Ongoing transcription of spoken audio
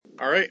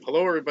All right,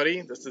 hello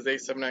everybody. This is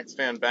A7X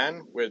Fan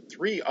Ben with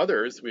three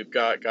others. We've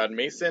got God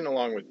Mason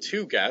along with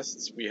two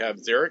guests. We have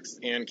Xerix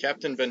and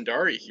Captain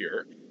Vendari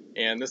here,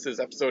 and this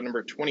is episode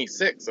number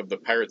 26 of the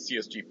Pirate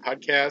CSG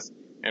podcast,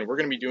 and we're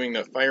going to be doing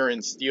the Fire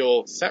and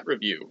Steel set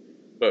review.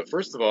 But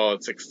first of all,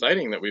 it's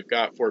exciting that we've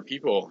got four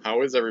people.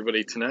 How is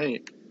everybody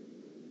tonight?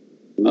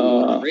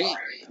 Great.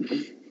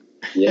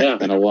 Yeah,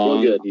 been a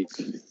long week.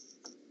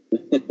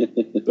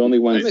 It's only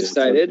Wednesday. I'm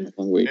excited.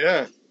 Long week.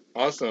 Yeah,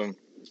 awesome.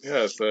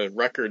 Yeah, it's a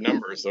record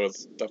number, so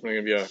it's definitely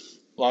going to be a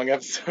long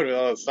episode with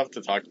all the stuff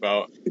to talk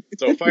about.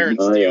 So Fire and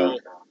Steel,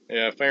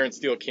 Fire and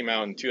Steel came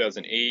out in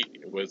 2008.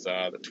 It was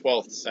the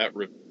 12th set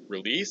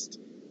released,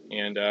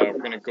 and we're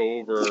going to go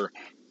over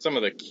some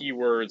of the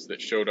keywords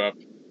that showed up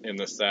in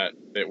the set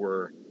that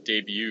were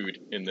debuted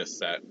in this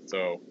set.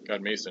 So,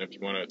 God Mason, if you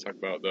want to talk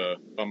about the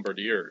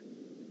Bombardier.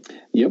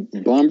 Yep,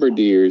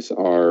 Bombardiers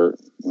are,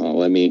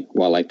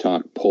 while I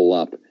talk, pull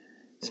up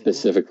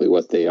specifically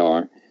what they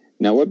are.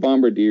 Now, what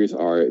Bombardiers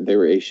are, they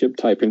were a ship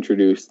type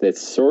introduced that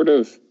sort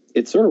of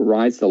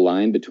rides the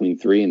line between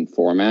 3 and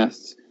 4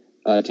 masts.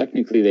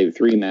 Technically, they have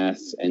 3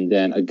 masts and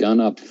then a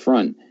gun up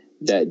front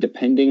that,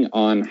 depending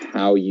on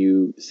how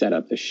you set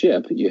up the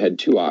ship, you had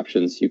 2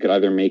 options. You could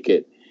either make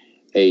it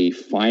a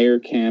fire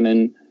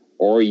cannon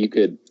or you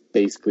could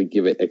basically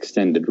give it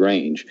extended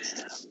range.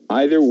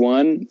 Either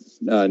one,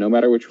 no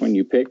matter which one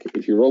you pick,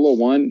 if you roll a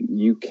 1,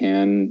 you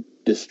can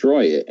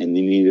destroy it, and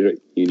you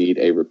need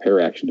a repair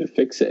action to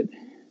fix it.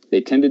 They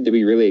tended to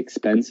be really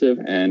expensive,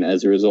 and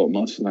as a result,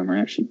 most of them are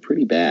actually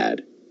pretty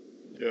bad.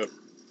 Yep.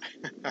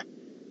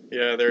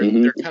 Yeah,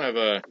 they're kind of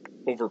a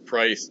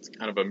overpriced,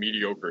 kind of a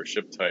mediocre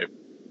ship type.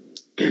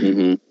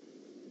 Mm-hmm.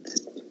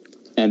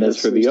 And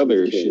as for the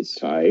other ship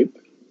type,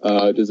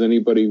 does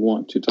anybody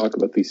want to talk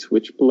about the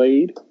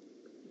Switchblade?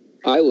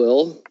 I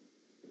will.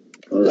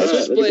 The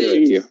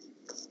Switchblade.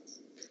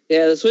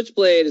 Yeah, the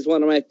Switchblade is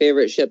one of my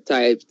favorite ship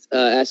types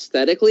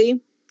aesthetically.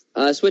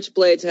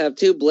 Switchblades have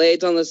 2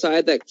 blades on the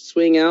side that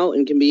swing out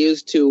and can be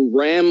used to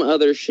ram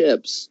other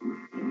ships.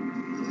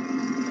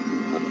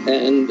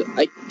 And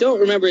I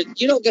don't remember.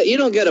 You don't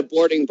get a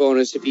boarding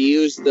bonus if you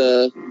use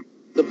the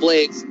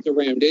blades to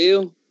ram, do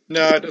you?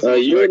 No, it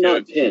doesn't. You're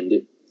not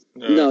pinned.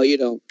 No, you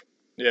don't.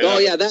 Yeah. Oh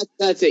yeah,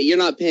 that's it. You're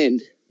not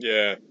pinned.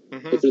 Yeah.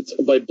 Mm-hmm. If it's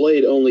by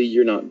blade only,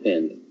 you're not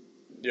pinned.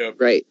 Yep.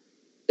 Right.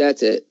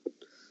 That's it.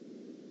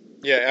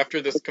 Yeah, after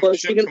this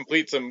ship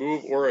completes a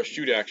move or a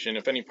shoot action,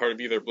 if any part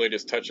of either blade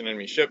is touched an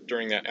enemy ship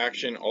during that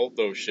action, all of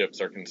those ships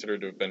are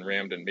considered to have been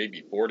rammed and may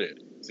be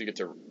boarded. So you get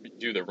to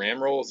do the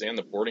ram rolls and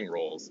the boarding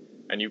rolls,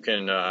 and you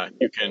can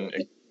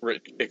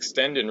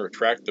extend and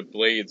retract the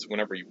blades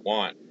whenever you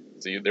want.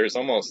 So there's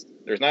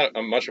not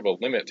much of a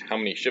limit to how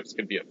many ships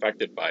could be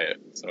affected by it.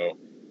 So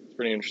it's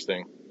pretty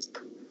interesting.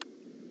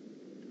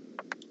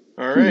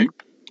 All right.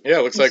 Yeah,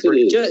 it looks like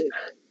we're...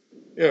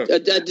 Yeah.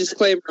 A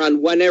disclaimer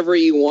on whenever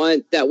you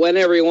want. That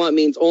whenever you want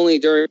means only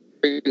during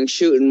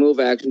shoot and move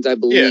actions, I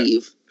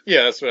believe.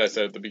 Yeah, that's what I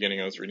said at the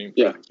beginning. I was reading.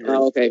 Yeah.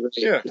 Oh, okay. Right.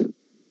 Yeah.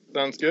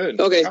 Sounds good.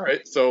 Okay. All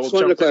right. So just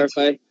wanted to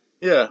clarify.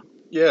 Yeah.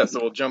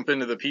 So we'll jump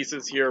into the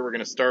pieces here. We're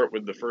going to start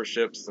with the first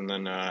ships and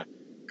then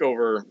go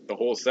over the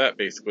whole set,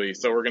 basically.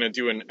 So we're going to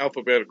do an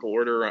alphabetical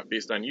order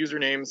based on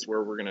usernames,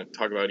 where we're going to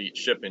talk about each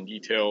ship in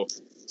detail.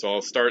 So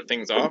I'll start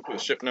things off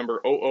with ship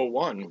number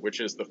 001, which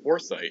is the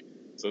Foresight.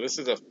 So this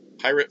is a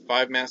pirate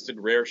 5-masted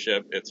rare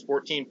ship. It's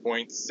 14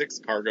 points,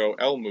 6 cargo,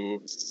 L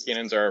move.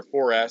 Cannons are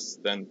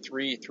 4S, then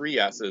 3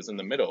 3S's in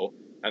the middle,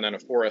 and then a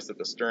 4S at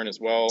the stern as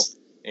well.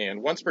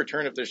 And once per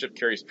turn, if the ship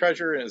carries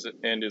treasure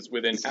and is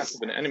within S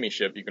of an enemy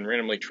ship, you can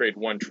randomly trade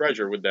 1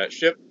 treasure with that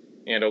ship.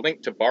 And a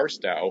link to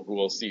Barstow, who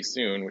we'll see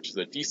soon, which is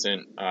a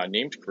decent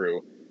named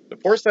crew. The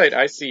Foresight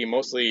I see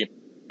mostly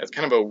as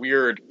kind of a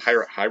weird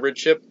pirate hybrid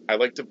ship. I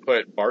like to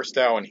put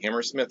Barstow and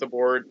Hammersmith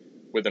aboard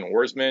with an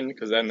oarsman,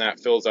 because then that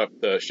fills up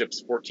the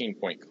ship's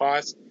 14-point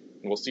cost.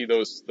 And we'll see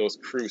those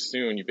crew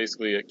soon. You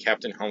basically a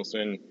captain,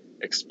 helmsman,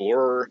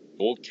 explorer,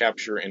 gold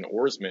capture, and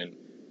oarsman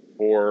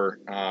for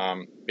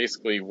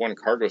basically 1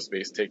 cargo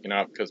space taken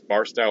up, because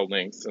Barstow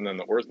links, and then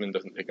the oarsman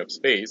doesn't take up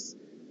space,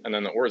 and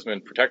then the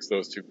oarsman protects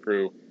those 2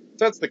 crew.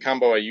 So that's the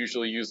combo I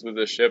usually use with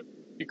this ship.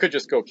 You could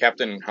just go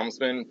captain and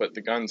helmsman, but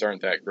the guns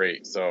aren't that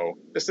great. So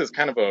this is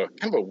kind of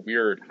a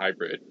weird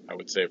hybrid, I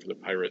would say, for the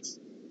pirates.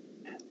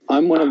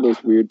 I'm one of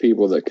those weird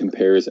people that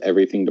compares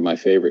everything to my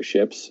favorite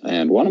ships,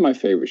 and one of my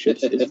favorite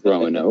ships is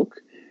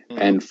Roanoke,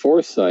 and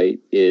Foresight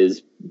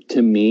is,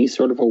 to me,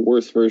 sort of a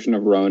worse version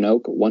of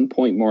Roanoke, 1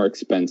 point more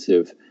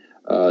expensive.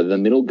 The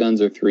middle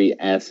guns are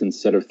 3S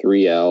instead of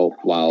 3L,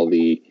 while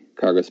the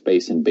cargo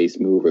space and base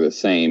move are the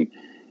same.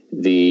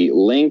 The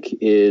link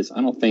is, I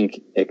don't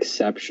think,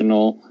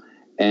 exceptional,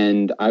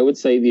 and I would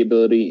say the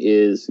ability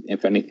is,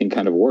 if anything,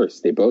 kind of worse.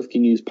 They both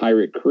can use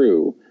pirate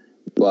crew,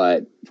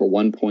 but for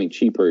 1 point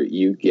cheaper,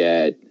 you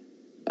get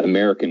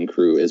American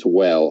crew as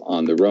well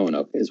on the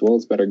Roanoke, as well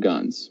as better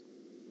guns.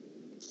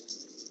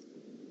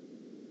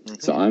 Mm-hmm.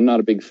 So I'm not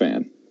a big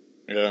fan.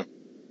 Yeah.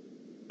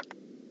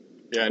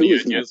 Yeah, any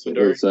ideas,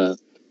 Vendar?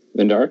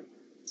 Vendar?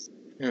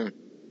 Yeah.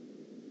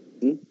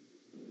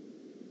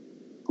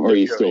 Or are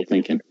you still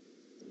thinking?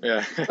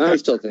 Yeah. I'm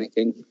still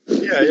thinking.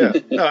 Yeah.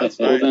 No, that's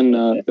fine.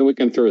 Well, then we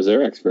can throw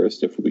Xerax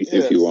first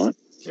if you want.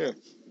 Yeah.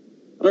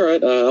 All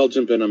right, I'll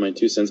jump in on my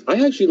 2 cents.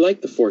 I actually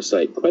like the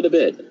Foresight quite a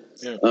bit.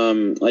 Yeah.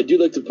 I do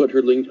like to put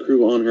her linked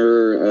crew on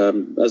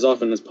her as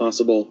often as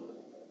possible.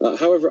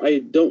 However, I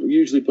don't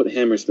usually put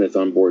Hammersmith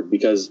on board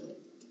because,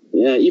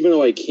 even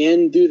though I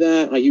can do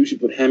that, I usually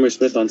put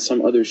Hammersmith on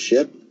some other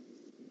ship.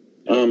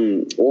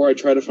 Or I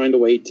try to find a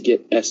way to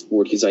get S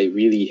board because I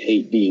really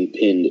hate being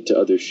pinned to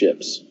other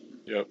ships.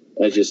 Yep.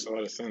 Makes a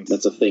lot of sense.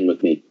 That's a thing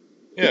with me.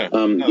 Yeah.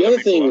 The other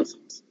thing,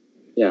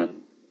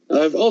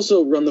 I've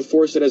also run the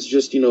Foresight as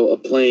just, a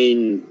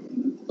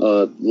plain,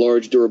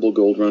 large, durable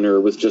Gold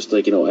Runner with just,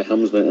 like, a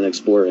helmsman, an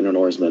explorer, and an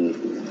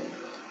oarsman.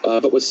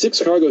 But with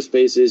 6 cargo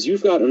spaces,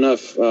 you've got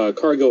enough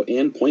cargo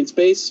and point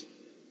space.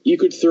 You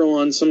could throw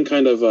on some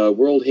kind of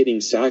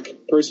world-hating sack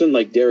person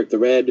like Derek the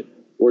Red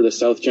or the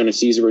South China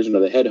Seas version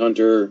of the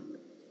Headhunter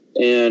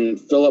and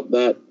fill up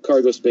that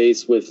cargo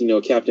space with,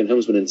 Captain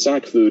Helmsman and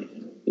sack food.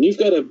 And you've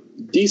got a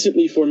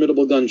decently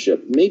formidable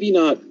gunship. Maybe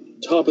not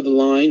top of the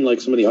line like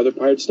some of the other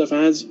pirate stuff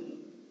has,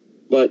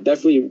 but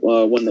definitely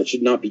one that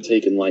should not be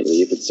taken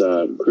lightly if it's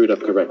crewed up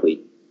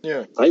correctly.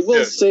 Yeah. I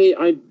will say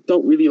I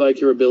don't really like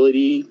her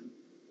ability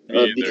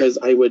because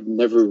I would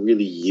never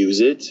really use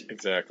it.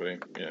 Exactly,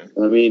 yeah.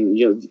 I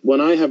mean,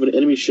 when I have an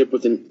enemy ship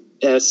with an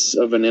S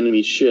of an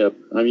enemy ship,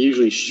 I'm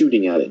usually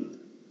shooting at it,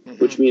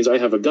 which means I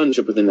have a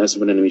gunship with an S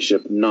of an enemy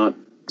ship, not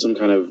some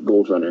kind of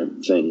Gold Runner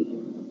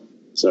thing.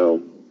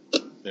 So...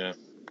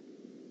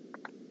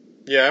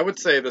 Yeah, I would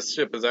say this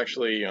ship is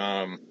actually,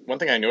 one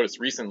thing I noticed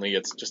recently,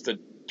 it's just a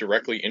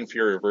directly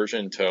inferior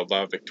version to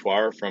La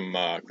Victoire from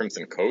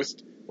Crimson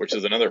Coast, which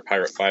is another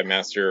Pirate 5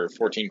 Master,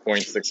 14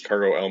 points, 6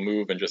 cargo L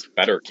move, and just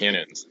better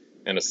cannons,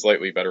 and a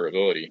slightly better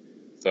ability.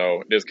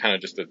 So it is kind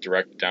of just a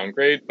direct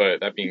downgrade, but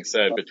that being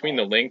said, between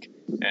the link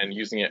and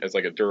using it as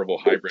like a durable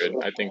hybrid,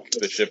 I think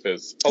the ship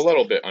is a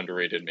little bit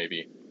underrated,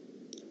 maybe.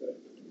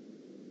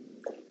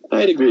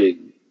 I'd agree.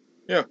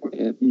 Yeah.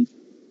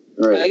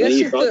 All right. I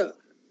guess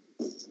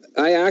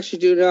I actually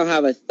do now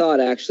have a thought,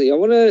 actually. I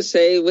want to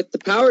say, with the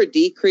power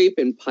decreep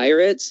in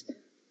Pirates,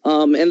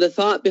 and the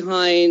thought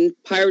behind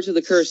Pirates of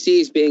the Cursed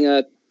Seas being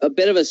a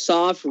bit of a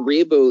soft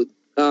reboot,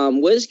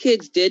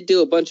 WizKids did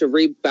do a bunch of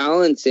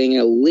rebalancing,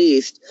 at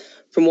least,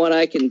 from what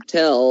I can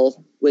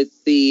tell,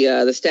 with the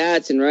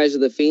stats in Rise of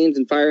the Fiends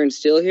and Fire and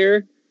Steel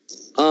here.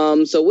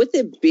 So with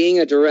it being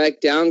a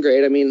direct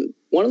downgrade, I mean,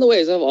 one of the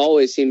ways I've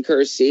always seen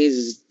Cursed Seas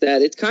is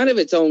that it's kind of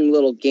its own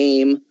little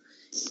game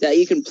that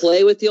you can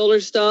play with the older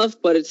stuff,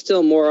 but it's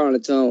still more on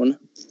its own.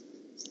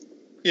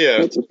 Yeah,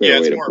 it's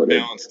more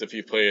balanced if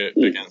you play it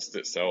against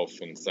itself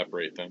and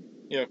separate them.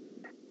 Yeah.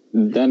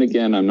 Then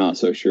again, I'm not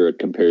so sure it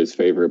compares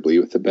favorably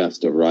with the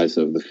best of Rise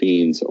of the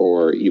Fiends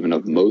or even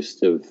of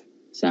most of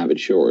Savage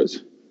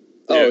Shores.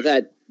 Oh,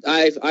 that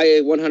I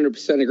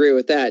 100% agree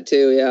with that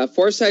too. Yeah,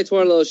 Foresight's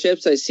one of those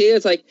ships I see.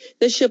 It's like,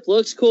 this ship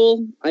looks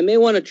cool. I may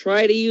want to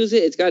try to use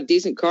it. It's got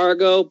decent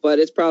cargo, but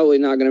it's probably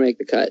not going to make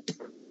the cut.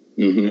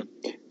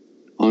 Mm-hmm.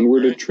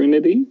 Onward to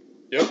Trinity?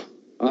 Yep.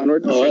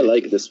 Onward. Oh, I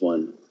like this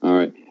one. All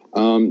right.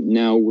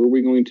 Now, were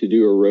we going to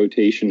do a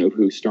rotation of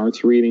who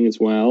starts reading as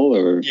well,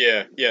 or?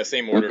 Yeah,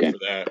 same order for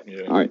that.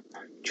 Yeah. All right.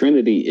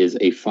 Trinity is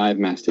a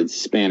 5-masted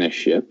Spanish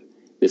ship.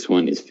 This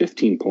one is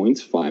 15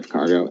 points, 5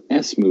 cargo,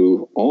 S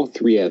move, all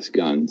 3 S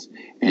guns,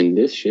 and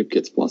this ship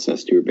gets plus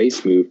S to her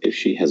base move if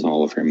she has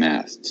all of her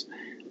masts.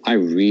 I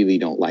really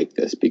don't like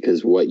this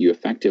because what you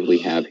effectively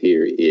have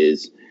here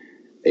is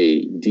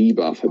a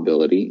debuff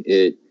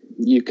ability.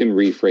 You can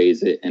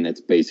rephrase it, and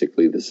it's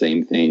basically the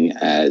same thing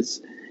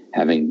as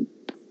having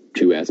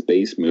 2S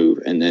base move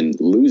and then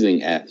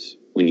losing S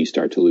when you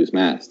start to lose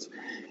masts.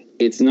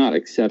 It's not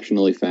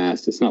exceptionally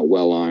fast. It's not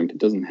well armed. It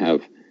doesn't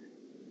have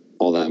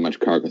all that much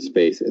cargo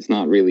space. It's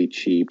not really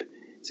cheap.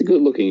 It's a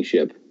good looking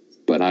ship,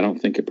 but I don't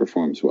think it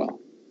performs well.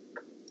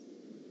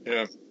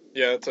 Yeah,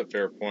 that's a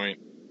fair point.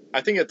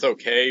 I think it's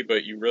okay,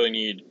 but you really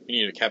need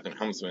a Captain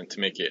Helmsman to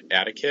make it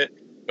adequate.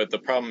 But the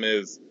problem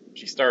is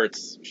she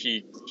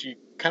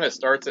kind of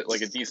starts at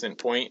like a decent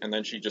point and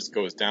then she just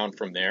goes down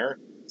from there.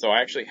 So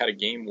I actually had a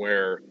game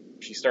where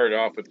she started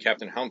off with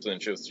Captain Helmsman.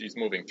 She's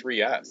moving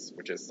 3S,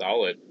 which is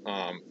solid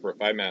for a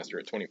 5-master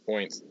at 20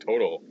 points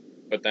total.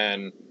 But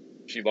then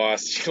she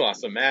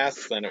lost a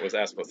mast, then it was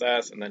S plus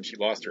S, and then she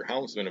lost her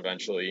helmsman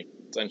eventually.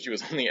 So then she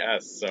was only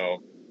S.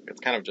 So it's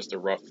kind of just a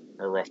rough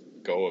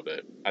go of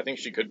it. I think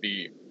she could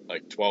be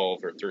like 12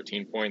 or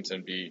 13 points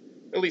and be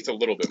at least a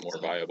little bit more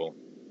viable.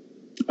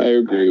 I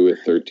agree with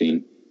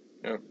 13.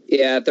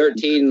 Yeah,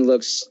 13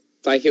 looks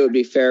like it would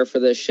be fair for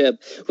this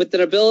ship. With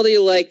an ability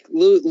like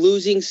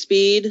losing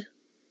speed,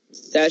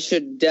 that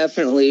should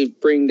definitely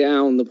bring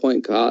down the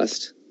point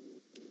cost.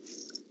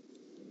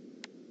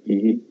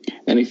 Mm-hmm.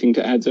 Anything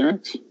to add,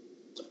 Xerax?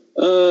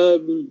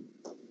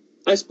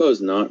 I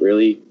suppose not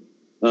really.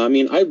 I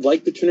mean, I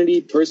like the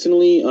Trinity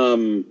personally.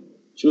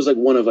 She was like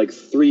one of like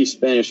 3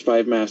 Spanish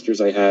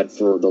 5-masters I had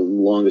for the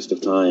longest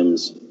of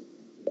times.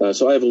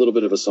 So I have a little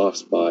bit of a soft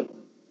spot.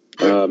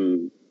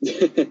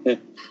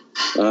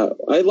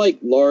 I like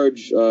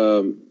large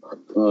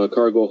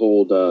cargo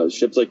hold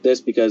ships like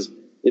this because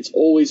it's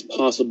always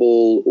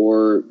possible,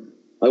 or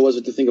I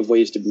wasn't to think of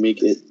ways to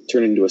make it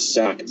turn into a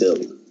sack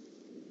build.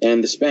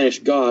 And the Spanish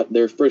got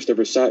their first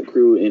ever sack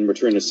crew in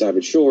Return to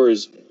Savage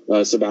Shores,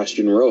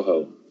 Sebastian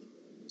Rojo.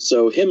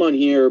 So him on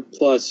here,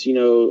 plus,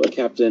 a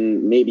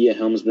captain, maybe a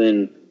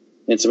helmsman,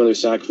 and some other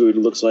sack food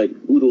looks like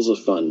oodles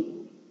of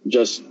fun.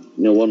 Just,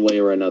 one way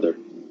or another.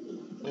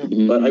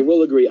 Mm-hmm. But I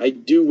will agree, I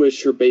do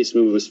wish her base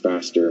move was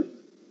faster.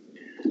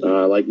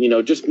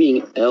 Just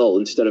being L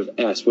instead of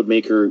S would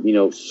make her,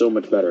 so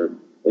much better.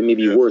 And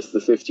maybe worth the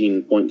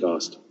 15-point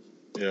cost.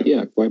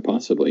 Yeah, quite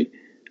possibly.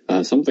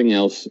 Something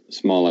else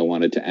small I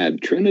wanted to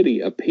add.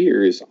 Trinity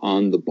appears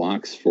on the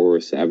box for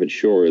Savage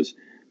Shores,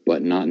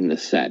 but not in the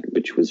set,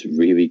 which was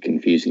really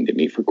confusing to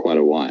me for quite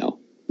a while.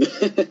 Wow,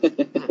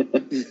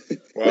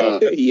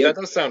 that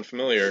does sound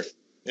familiar.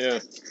 Yeah.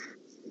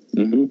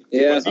 Mm-hmm.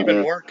 Yeah. What's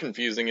even more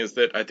confusing is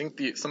that I think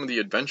some of the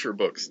adventure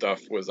book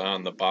stuff was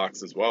on the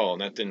box as well,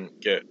 and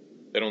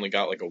that only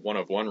got like a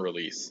 1-of-1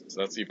 release, so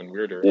that's even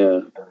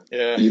weirder.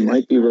 Yeah. You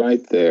might be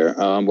right there.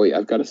 Wait,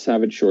 I've got a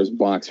Savage Shores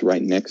box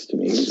right next to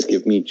me. Just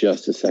give me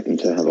just a second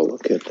to have a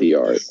look at the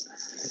art.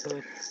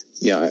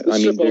 Yeah,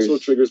 this ship also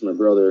triggers my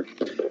brother.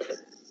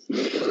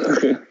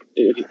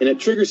 And it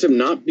triggers him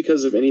not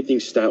because of anything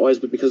stat-wise,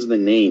 but because of the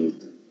name.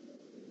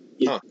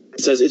 It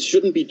says it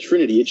shouldn't be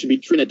Trinity, it should be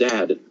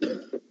Trinidad.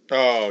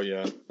 Oh,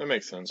 yeah, that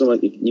makes sense. So,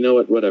 you know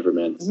what? Whatever,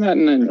 man.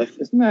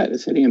 Isn't that a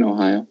city in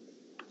Ohio?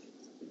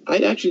 I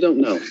actually don't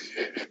know.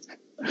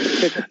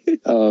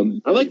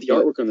 I like the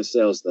artwork on the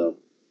sails, though.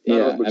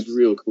 That artwork's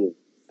real cool.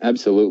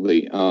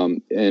 Absolutely.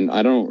 And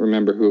I don't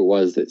remember who it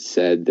was that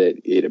said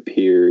that it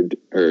appeared,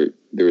 or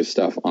there was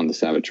stuff on the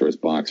Savage Shores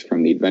box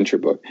from the adventure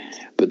book.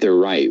 But they're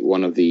right.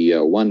 One of the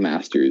One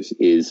Masters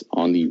is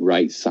on the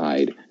right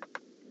side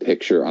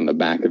picture on the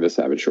back of the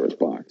Savage Shores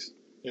box.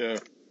 Yeah.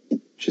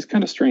 Which is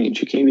kind of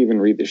strange. You can't even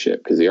read the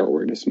ship because the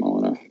artwork is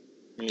small enough.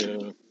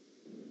 Yeah.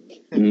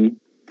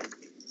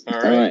 Mm-hmm.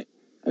 All right.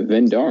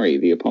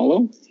 Vendari, the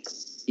Apollo?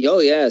 Oh,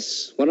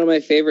 yes. One of my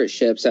favorite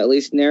ships, at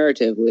least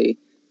narratively.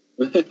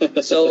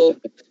 So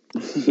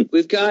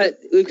we've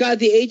got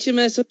the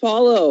HMS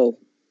Apollo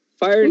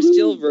Fire and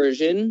Steel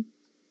version.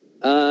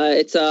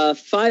 It's a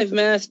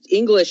 5-mast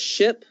English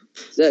ship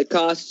that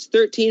costs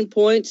 13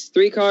 points,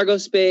 3 cargo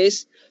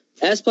space,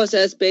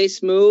 S+S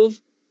base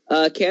move.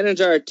 Cannons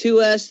are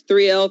 2S,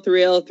 3L,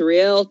 3L,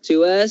 3L,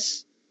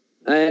 2S.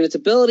 And its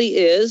ability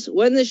is,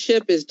 when the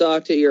ship is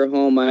docked at your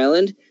home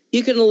island,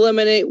 you can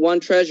eliminate 1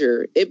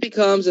 treasure. It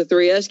becomes a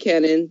 3S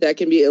cannon that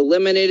can be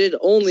eliminated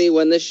only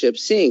when the ship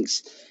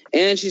sinks.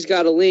 And she's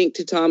got a link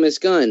to Thomas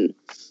Gunn.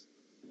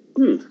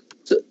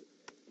 So,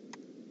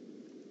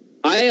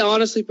 I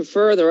honestly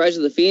prefer the Rise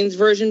of the Fiends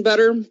version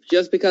better,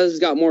 just because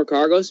it's got more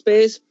cargo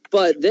space.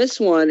 But this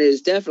one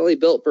is definitely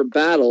built for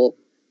battle.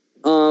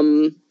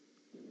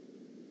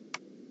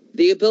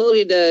 The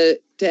ability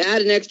to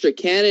add an extra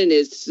cannon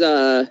is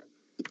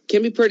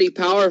can be pretty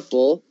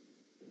powerful,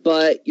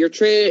 but you're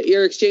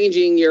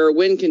exchanging your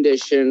win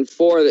condition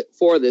for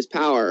this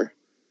power.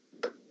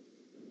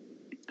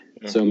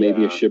 So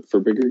maybe a ship for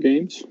bigger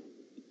games?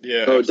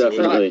 Yeah. Oh,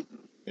 definitely.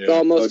 Yeah.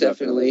 Oh, most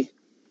definitely.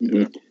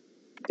 Mm-hmm.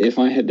 If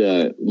I had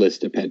to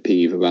list a pet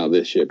peeve about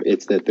this ship,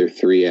 it's that they're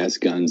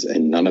 3S guns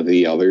and none of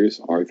the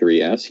others are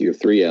 3S. You have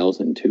 3Ls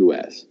and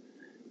 2S,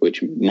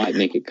 which might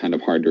make it kind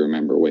of hard to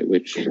remember. Wait,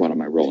 which one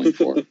am I rolling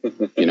for?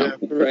 Yeah.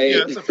 Right?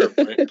 Yeah, that's a fair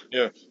point.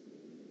 Yeah.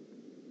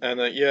 And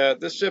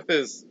this ship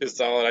is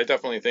solid. I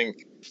definitely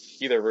think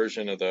either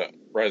version of the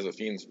Rise of the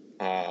Fiends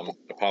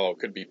Apollo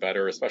could be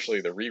better, especially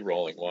the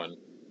re-rolling one.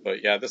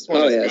 But yeah, this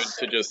one is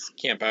good to just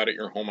camp out at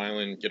your home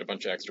island, get a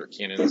bunch of extra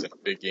cannons in a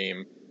big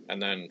game,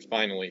 and then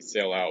finally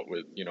sail out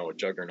with, a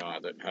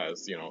juggernaut that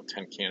has,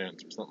 10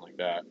 cannons or something like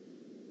that.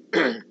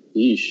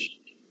 Yeesh.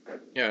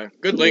 Yeah,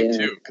 good link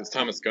too, because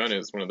Thomas Gunn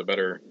is one of the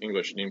better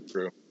English name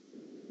crew.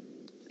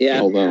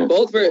 Yeah,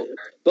 both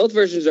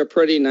versions are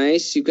pretty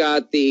nice. You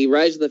got the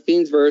Rise of the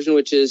Fiends version,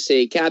 which is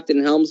a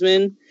captain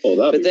helmsman. Oh,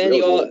 that'd be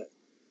real cool.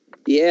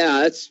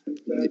 Yeah, that's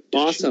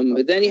awesome.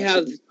 But then you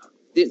have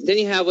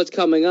what's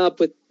coming up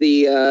with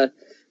the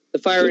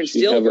Fire and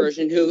Steel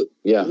version, who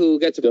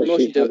gets a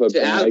promotion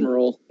to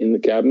Admiral in the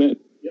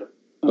cabinet. Yeah.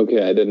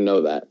 Okay, I didn't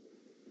know that.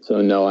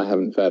 So no, I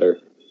haven't fed her.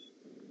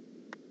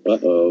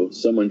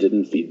 Someone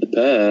didn't feed the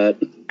pet.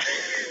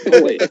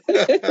 Oh, wait.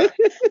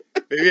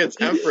 Maybe it's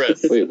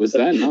Empress. Wait, was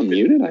that not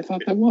muted? I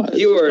thought that was.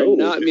 You were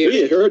not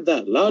muted. We heard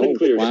that loud and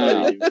clear.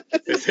 Wow.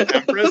 Is it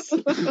Empress?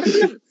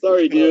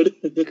 Sorry, dude.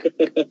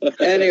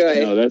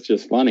 Anyway. No, that's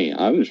just funny.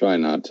 I'm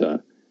trying not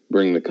to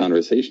bring the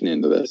conversation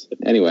into this.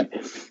 Anyway.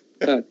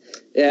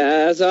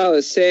 As I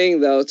was saying,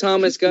 though,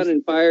 Thomas Gunn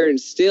and Fire and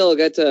Steel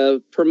got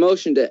a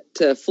promotion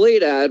to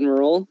Fleet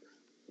Admiral.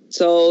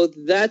 So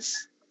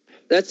that's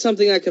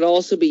something that could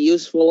also be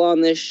useful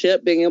on this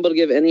ship, being able to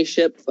give any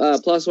ship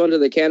 +1 to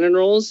the cannon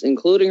rolls,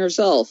 including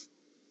herself.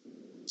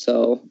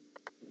 So,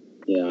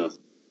 yeah,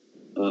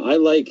 I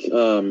like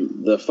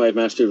the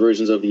 5-masted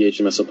versions of the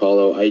HMS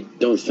Apollo. I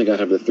don't think I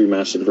have the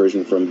 3-masted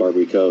version from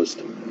Barbary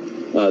Coast.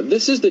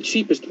 This is the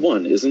cheapest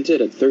one, isn't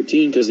it, at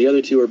 13? Because the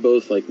other two are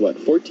both,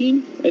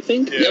 14, I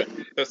think? Yeah, yep.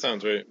 That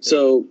sounds right.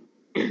 So,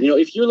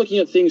 if you're looking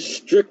at things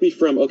strictly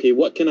from, okay,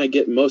 what can I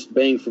get most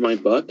bang for my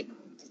buck?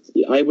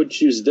 I would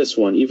choose this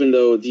one, even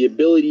though the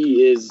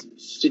ability is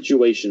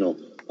situational.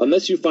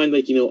 Unless you find,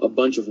 a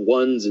bunch of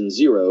 1s and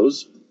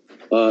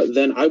 0s,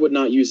 then I would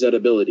not use that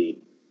ability.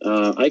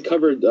 I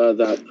covered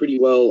that pretty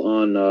well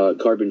on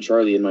Carbon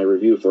Charlie in my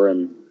review for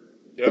him.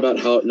 Yep. About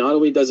how not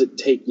only does it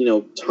take,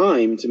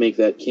 time to make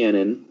that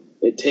cannon,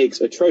 it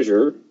takes a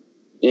treasure,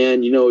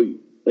 and,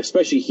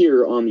 especially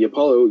here on the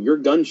Apollo, your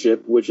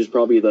gunship, which is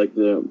probably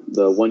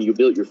the one you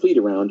built your fleet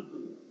around,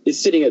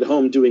 is sitting at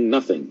home doing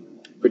nothing,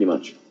 pretty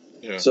much.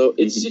 Yeah. So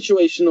it's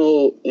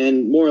situational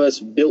and more or less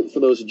built for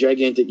those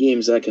gigantic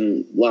games that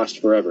can last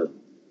forever.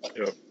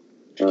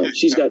 Yep.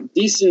 She's got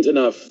decent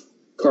enough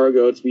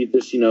cargo to be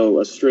just,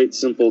 a straight,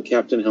 simple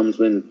Captain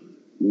Helmsman,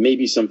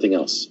 maybe something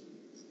else.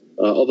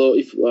 Although,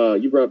 if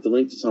you brought up the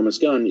link to Thomas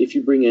Gunn, if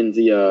you bring in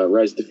the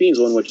Rise of the Fiends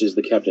one, which is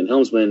the Captain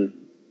Helmsman,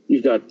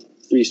 you've got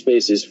 3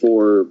 spaces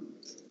for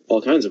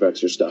all kinds of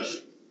extra stuff.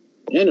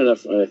 And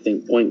enough, I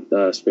think, point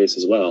space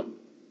as well.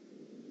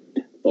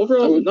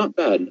 Overall, not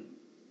bad.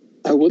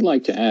 I would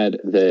like to add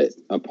that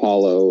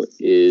Apollo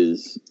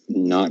is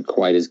not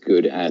quite as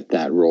good at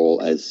that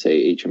role as,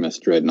 say, HMS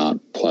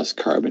Dreadnought plus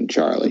Carbon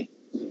Charlie.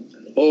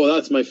 Oh,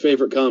 that's my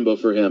favorite combo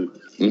for him.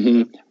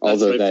 Mm-hmm.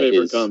 Although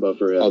combo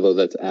for him. Although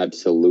that's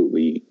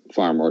absolutely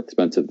far more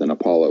expensive than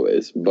Apollo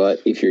is.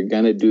 But if you're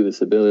going to do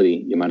this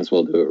ability, you might as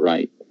well do it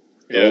right.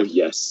 Yeah. Oh,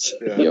 yes.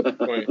 Yeah. Yep.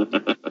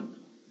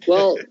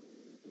 Well,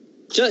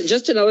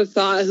 just another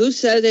thought. Who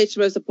says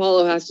HMS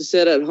Apollo has to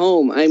sit at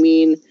home? I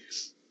mean,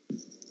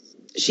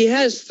 she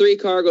has 3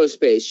 cargo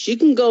space. She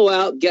can go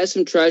out, get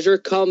some treasure,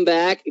 come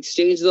back,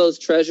 exchange those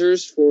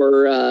treasures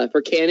for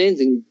cannons,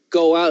 and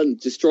go out and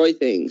destroy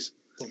things.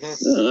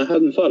 Mm-hmm. I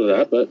hadn't thought of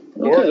that, but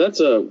okay,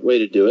 that's a way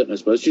to do it, I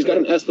suppose. She's got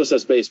an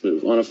S+S base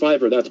move. On a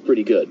 5er, that's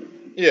pretty good.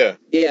 Yeah.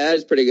 Yeah,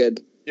 that's pretty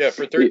good. Yeah,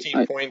 for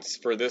 13 points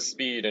for this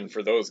speed and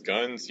for those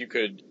guns, you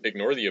could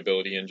ignore the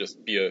ability and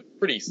just be a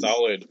pretty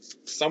solid,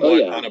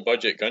 somewhat on a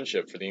budget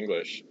gunship for the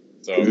English.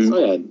 So this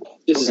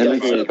is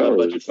definitely a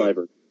budget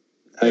 5er.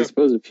 I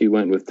suppose if you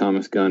went with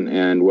Thomas Gunn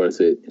and, what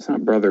is it? It's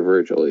not Brother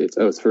Virgil.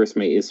 It's First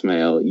Mate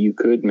Ismail. You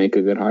could make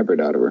a good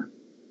hybrid out of her.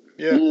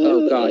 Yeah.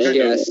 Oh, gosh,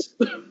 yes.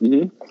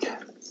 Mm-hmm.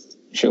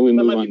 Shall we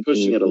move on? Might be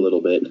pushing it a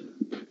little bit.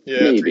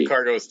 Yeah, maybe. 3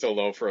 cargo is still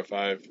low for a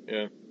 5.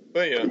 Yeah.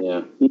 But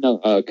yeah.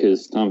 No,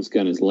 because Thomas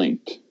Gunn is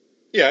linked.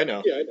 Yeah, I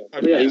know.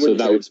 So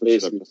that would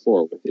switch up to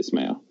 4 with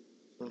Ismail.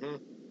 Mm-hmm.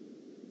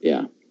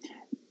 Yeah.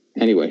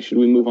 Anyway, should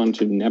we move on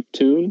to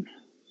Neptune?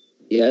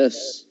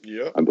 Yes.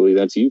 Yep. I believe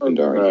that's you,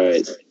 Pandari. All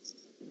right.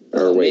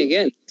 Or wait. Me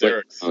again.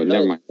 Derek's. Oh,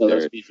 never mind.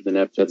 That's me for the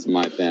Neptune. That's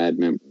my bad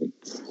memory.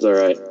 It's all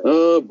right.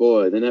 Oh,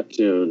 boy, the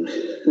Neptune.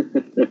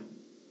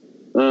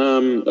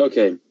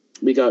 Okay.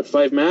 We got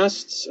 5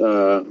 masts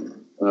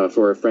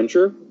for a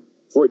Frencher,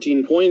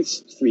 14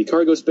 points, 3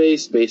 cargo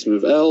space, base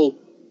move L.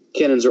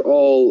 Cannons are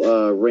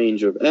all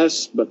range of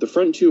S, but the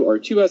front 2 are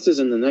 2 S's,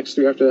 and the next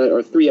 3 after that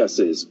are 3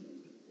 S's.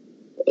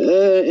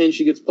 And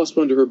she gets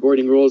 +1 to her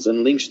boarding rolls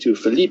and links to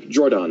Philippe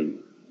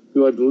Jordan,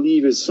 who I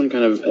believe is some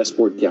kind of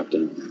escort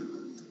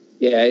captain.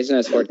 Yeah, he's an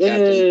escort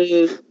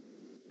captain.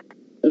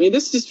 I mean,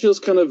 this just feels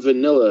kind of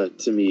vanilla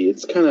to me.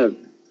 It's kind of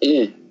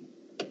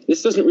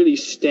This doesn't really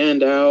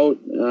stand out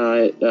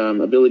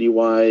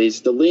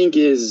ability-wise. The link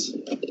is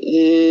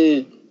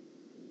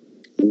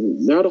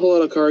not a whole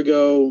lot of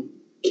cargo.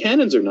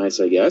 Cannons are nice,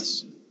 I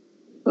guess.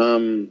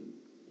 But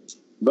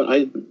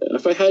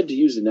if I had to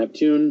use the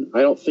Neptune,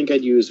 I don't think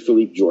I'd use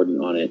Philippe Jordan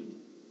on it.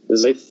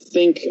 Because I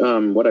think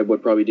what I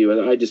would probably do is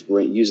I'd just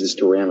use this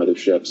to ram other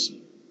ships.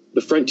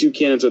 The front 2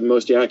 cannons are the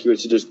most accurate,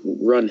 so just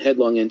run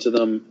headlong into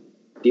them,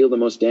 deal the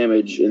most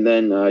damage, and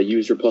then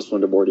use your +1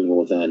 to boarding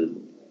roll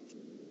then.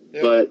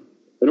 Yeah. But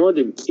in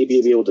order to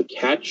be able to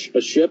catch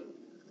a ship,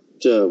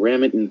 to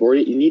ram it and board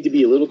it, you need to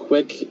be a little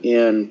quick,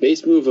 and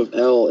base move of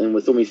L, and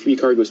with only 3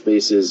 cargo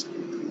spaces,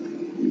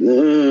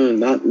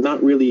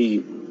 not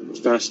really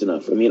fast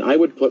enough. I mean, I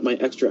would put my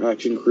extra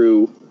action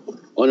crew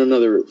on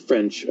another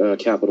French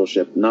capital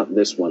ship, not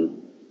this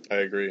one. I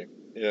agree.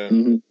 Yeah.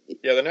 Mm-hmm.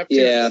 Yeah, the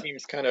Neptune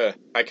seems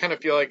I kind of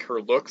feel like her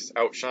looks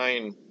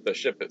outshine the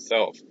ship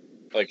itself.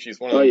 Like, she's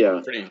one of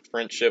the pretty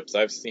French ships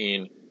I've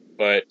seen,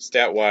 but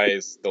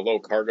stat-wise, the low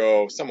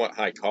cargo, somewhat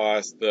high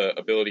cost, the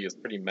ability is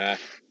pretty meh,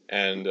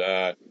 and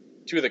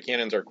 2 of the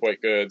cannons are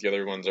quite good, the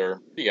other ones are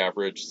pretty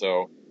average,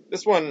 so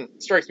this one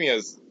strikes me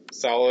as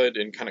solid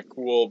and kind of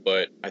cool,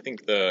 but I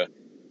think the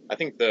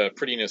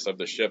prettiness of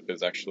the ship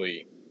is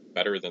actually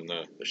better than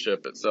the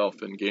ship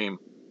itself in game.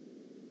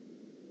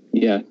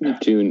 Yeah,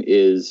 Neptune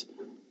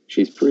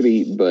she's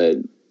pretty, but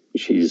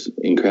she's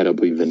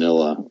incredibly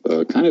vanilla,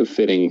 kind of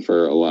fitting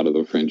for a lot of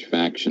the French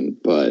faction,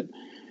 but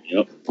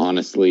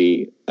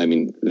honestly, I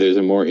mean, there's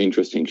a more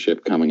interesting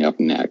ship coming up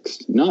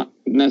next. Not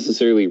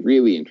necessarily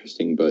really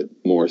interesting, but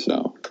more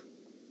so.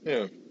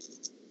 Yeah.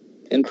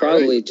 and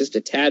probably just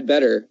a tad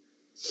better.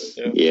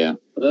 Yeah.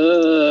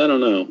 I don't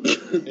know.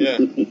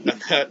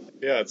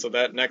 So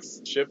that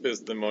next ship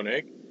is the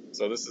Monique.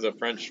 So this is a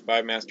French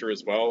 5-master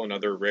as well,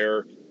 another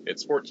rare.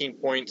 It's 14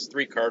 points,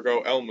 3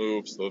 cargo, L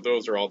move, so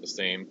those are all the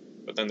same.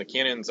 But then the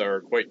cannons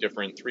are quite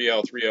different,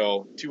 3L,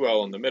 3L,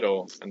 2L in the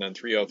middle, and then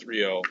 3L,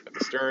 3L at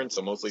the stern,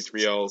 so mostly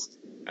 3Ls.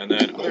 And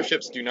then other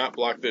ships do not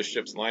block this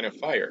ship's line of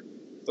fire.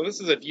 So this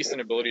is a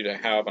decent ability to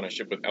have on a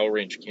ship with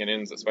L-range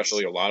cannons,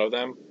 especially a lot of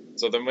them.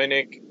 So the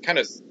Monique kind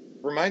of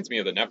reminds me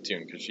of the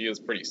Neptune, because she is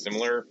pretty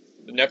similar.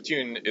 The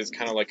Neptune is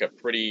kind of like a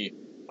pretty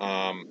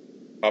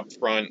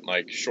upfront,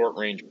 like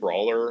short-range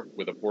brawler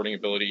with a boarding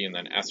ability, and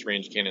then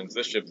S-range cannons.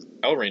 This ship's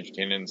L-range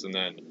cannons, and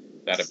then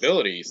that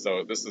ability.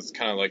 So this is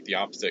kind of like the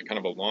opposite, kind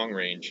of a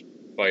long-range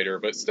fighter,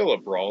 but still a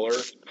brawler.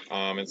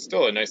 It's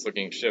still a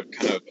nice-looking ship,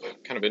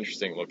 kind of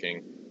interesting looking,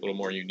 a little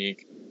more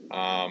unique.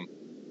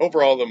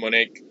 Overall, the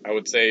Monique, I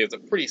would say, is a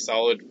pretty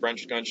solid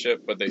French gunship,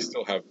 but they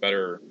still have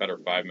better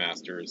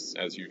 5-masters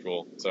as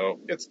usual.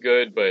 So it's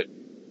good, but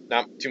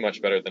not too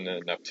much better than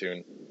the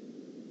Neptune.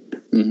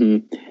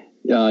 Mm-hmm.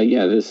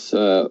 This,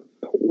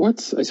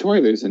 I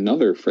swear there's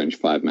another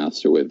French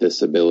 5-master with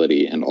this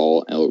ability and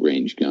all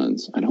L-range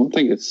guns. I don't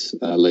think it's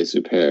Les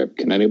Superbes.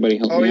 Can anybody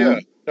help me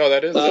out? No,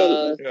 that is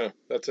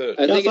that's it.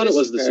 I thought it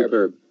was the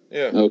Superb.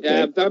 Yeah.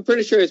 Okay. Yeah, I'm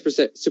pretty sure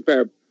it's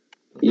Superb.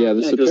 Yeah,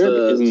 the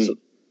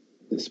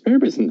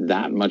Superb isn't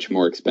that much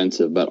more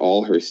expensive, but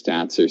all her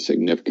stats are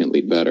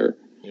significantly better.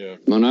 Yeah.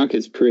 Monarch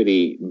is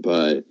pretty,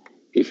 but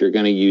if you're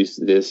going to use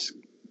this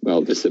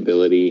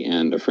ability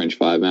and a French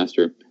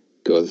 5-master,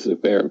 go with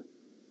Superb.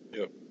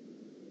 Yep.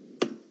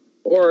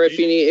 Or if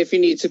you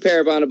need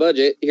Superb on a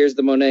budget, here's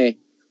the Monet.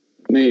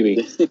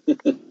 Maybe.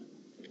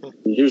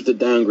 Here's the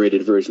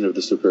downgraded version of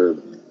the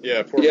Superb.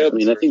 Yeah. I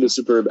mean, I think the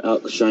Superb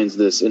outshines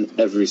this in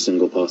every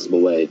single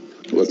possible way.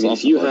 Well, it's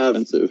also more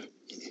expensive.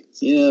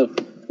 Yeah.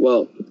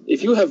 Well,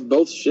 if you have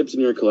both ships in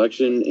your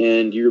collection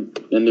and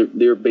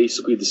they're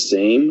basically the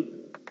same,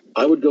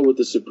 I would go with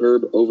the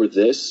Superb over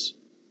this,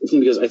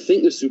 because I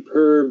think the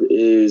Superb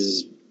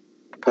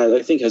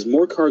has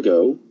more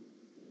cargo.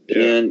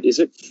 Yeah. And is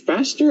it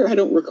faster? I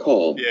don't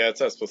recall. Yeah, it's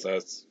S plus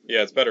S.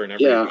 Yeah, it's better in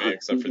every way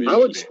except for the I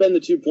would spend the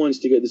 2 points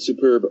to get the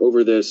Superb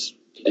over this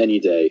any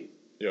day.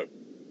 Yep.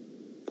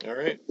 All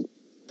right.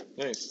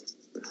 Nice.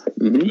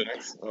 Mm-hmm.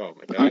 Oh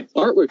my god.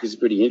 Artwork is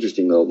pretty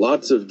interesting though.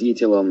 Lots of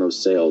detail on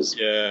those sails.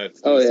 Yeah.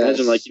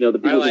 Imagine the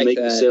people who make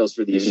the sails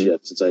for these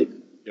ships. It's like,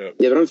 yeah,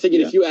 but I'm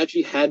thinking if you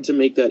actually had to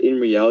make that in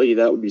reality,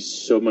 that would be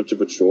so much of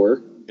a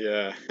chore.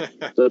 Yeah.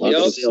 So if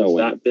you sails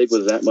that big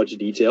with that much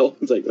detail,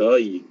 it's like,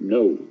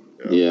 no.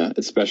 Yeah,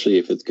 especially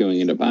if it's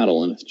going into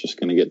battle and it's just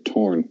going to get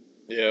torn.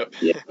 Yep.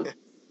 Yeah.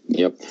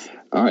 Yep.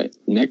 All right.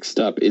 Next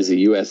up is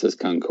the USS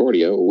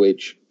Concordia,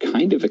 which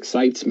kind of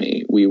excites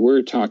me. We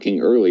were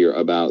talking earlier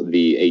about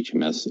the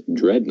HMS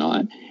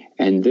Dreadnought,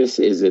 and this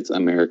is its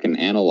American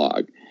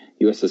analog.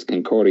 USS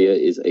Concordia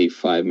is a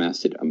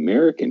 5-masted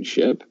American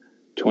ship,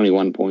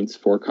 21 points,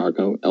 4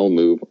 cargo, L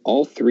move,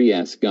 all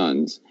 3S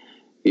guns.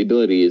 The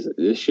ability is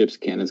this ship's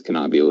cannons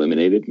cannot be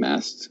eliminated.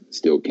 Masts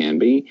still can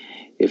be.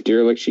 If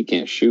derelict, she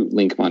can't shoot.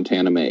 Link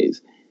Montana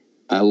Maze.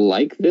 I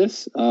like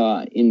this.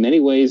 In many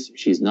ways,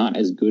 she's not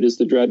as good as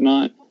the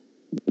Dreadnought,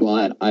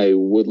 but I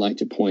would like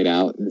to point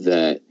out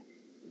that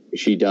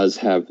she does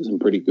have some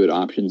pretty good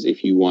options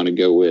if you want to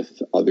go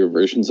with other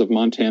versions of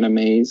Montana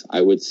Maze.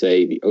 I would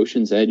say the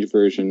Ocean's Edge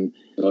version,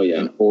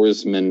 an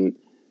oarsman,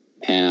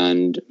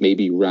 and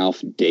maybe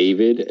Ralph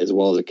David as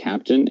well as a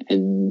captain,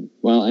 and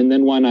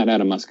then why not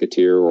add a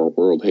musketeer or a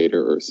world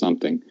hater or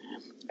something?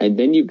 And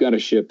then you've got a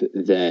ship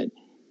that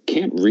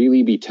can't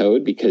really be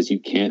towed because you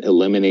can't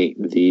eliminate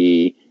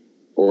the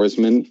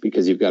oarsman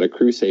because you've got a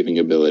crew saving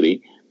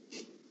ability,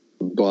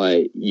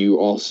 but you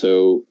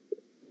also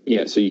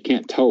so you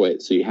can't tow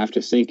it, so you have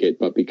to sink it,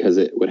 but because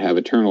it would have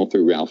Eternal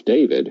through Ralph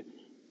David,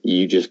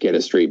 you just get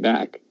it straight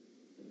back.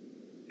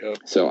 Yep.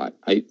 So I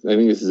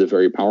think this is a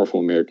very powerful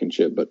American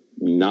ship, but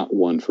not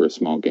one for a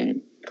small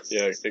game.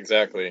 Yeah,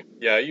 exactly.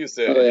 Yeah, I used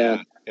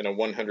it in a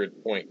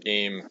 100-point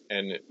game,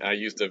 and I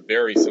used a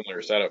very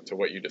similar setup to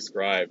what you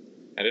described.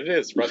 And it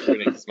is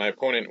frustrating because my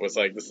opponent was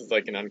like, this is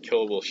like an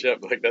unkillable ship.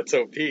 Like, that's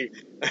OP.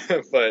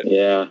 but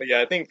yeah,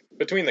 I think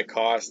between the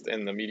cost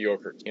and the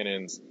mediocre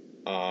cannons,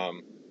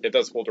 it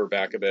does hold her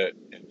back a bit.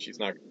 And she's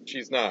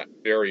not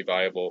very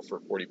viable for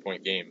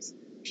 40-point games.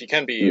 She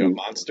can be a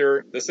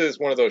monster. This is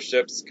one of those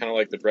ships, kind of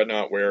like the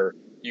Dreadnought, where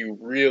you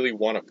really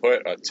want to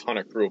put a ton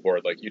of crew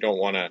aboard. Like, you don't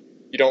want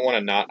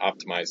to not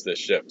optimize this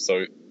ship.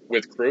 So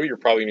with crew, you're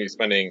probably going to be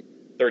spending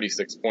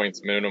 36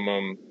 points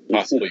minimum,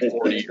 possibly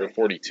 40 or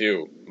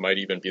 42 might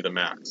even be the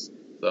max.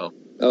 So,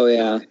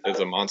 it's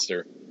a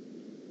monster.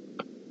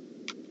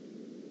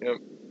 Yep.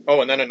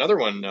 Oh, and then another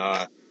one,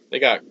 they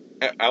got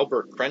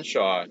Albert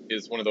Crenshaw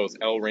is one of those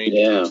L-range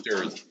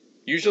boosters.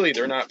 Usually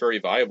they're not very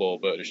viable,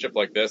 but a ship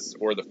like this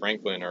or the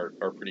Franklin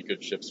are pretty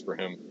good ships for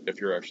him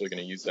if you're actually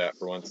going to use that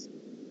for once.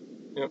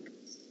 Yep.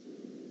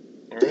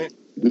 All right.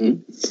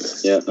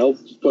 Mm-hmm. Yeah, I'll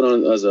put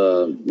on as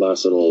a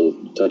last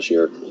little touch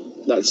here.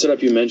 That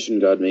setup you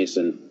mentioned, God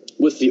Mason,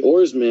 with the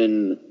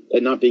oarsman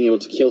and not being able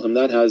to kill him,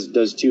 that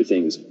does two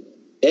things.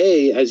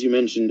 A, as you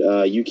mentioned,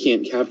 you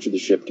can't capture the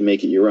ship to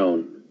make it your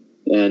own,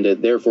 and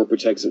it therefore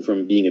protects it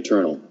from being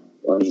eternal.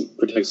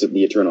 Protects it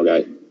the eternal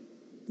guy.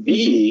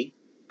 B,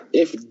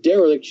 if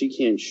derelict, she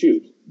can't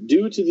shoot.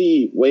 Due to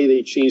the way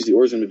they changed the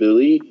oarsman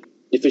ability,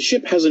 if a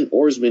ship has an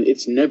oarsman,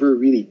 it's never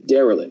really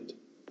derelict.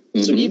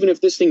 So even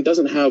if this thing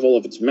doesn't have all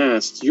of its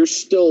masts, you're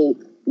still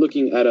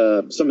looking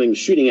at something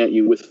shooting at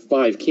you with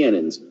 5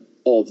 cannons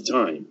all the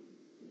time.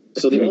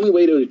 So the only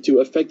way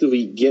to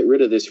effectively get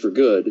rid of this for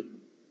good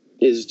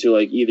is to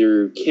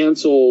either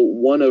cancel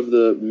one of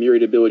the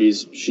myriad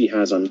abilities she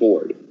has on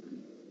board.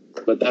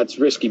 But that's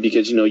risky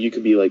because, you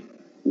could be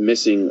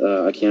missing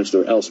a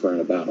canceller elsewhere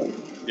in a battle.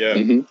 Yeah.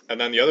 And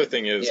then the other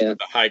thing is with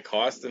the high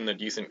cost and the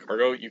decent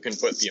cargo, you can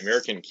put the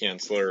American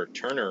canceller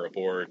Turner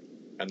aboard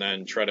and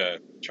then try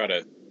to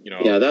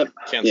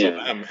cancel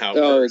them.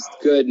 Oh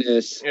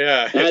goodness!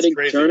 Yeah, adding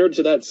crazy. Turner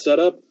to that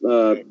setup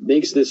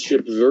makes this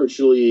ship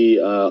virtually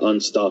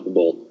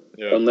unstoppable,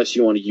 unless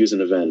you want to use an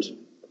event.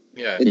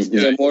 Yeah, it's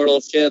the immortal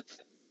ship.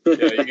 You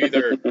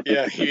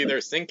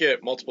either sink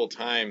it multiple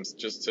times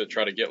just to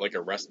try to get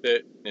a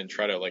respite and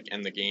try to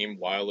end the game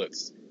while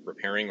it's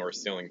repairing or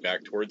sailing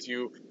back towards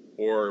you,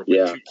 or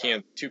with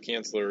two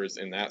cancellors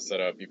in that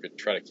setup, you could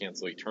try to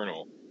cancel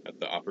Eternal at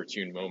the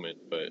opportune moment,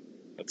 but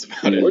that's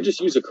about it. Or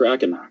just use a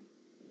Kraken.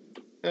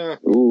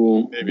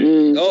 Ooh.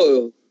 Maybe.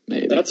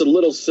 Maybe. That's a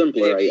little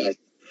simpler, I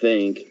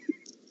think.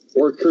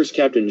 Or Curse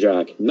Captain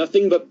Jack.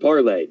 Nothing but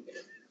parlay.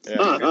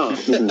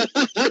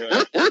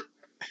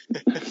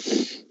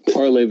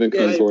 Parlay the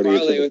Concordia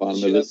to the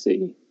bottom of the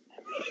sea.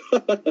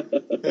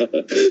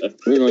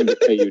 We're going to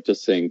pay you to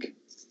sink.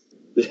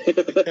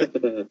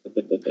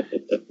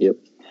 Yep.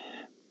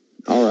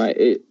 All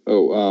right.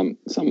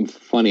 Something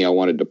funny I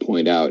wanted to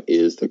point out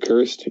is the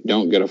Cursed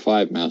don't get a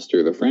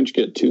 5-master. The French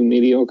get 2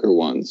 mediocre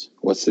ones.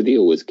 What's the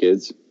deal with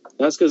kids?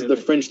 That's because the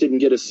French didn't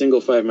get a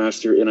single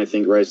 5-master in, I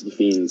think, Rise of the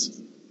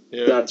Fiends.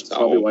 Yeah. That's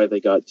probably why they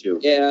got 2.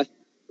 Yeah.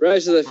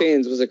 Rise of the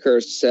Fiends was a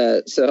cursed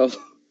set, so...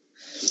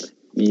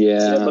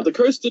 Yeah, but the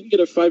Cursed didn't get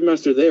a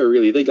 5-master there,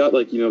 really. They got,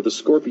 the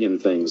Scorpion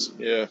things.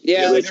 Yeah,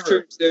 that's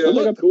true, too. They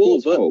look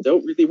cool, but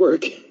don't really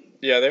work.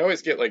 Yeah, they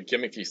always get,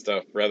 gimmicky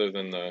stuff rather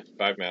than the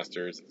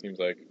 5-masters, it seems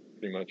like,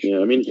 pretty much. Yeah,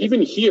 I mean,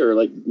 even here,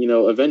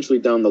 eventually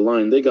down the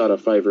line, they got a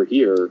 5er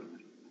here,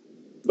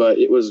 but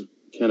it was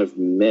kind of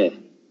meh,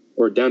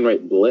 or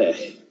downright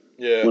bleh.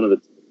 Yeah. One of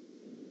the...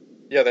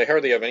 Yeah, they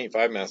hardly have any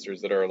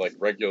 5-masters that are,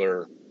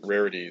 regular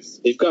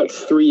rarities. They've got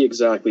 3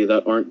 exactly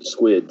that aren't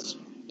squids.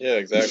 Yeah,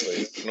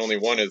 exactly. And only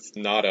one is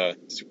not a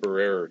super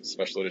rare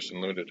special edition,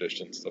 limited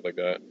edition, stuff like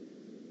that.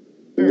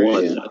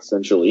 One,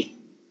 essentially.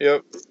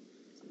 Yep.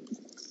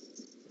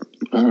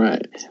 All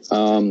right.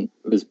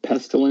 Was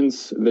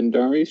Pestilence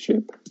Vendari's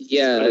ship?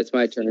 Yeah, it's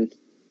my turn.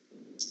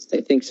 I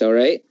think so,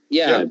 right?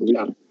 Yeah.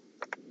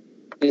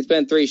 It's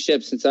been 3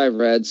 ships since I've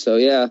read, so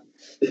yeah.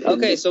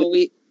 Okay, so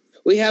we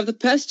have the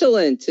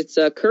Pestilence. It's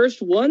a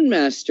cursed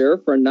 1-master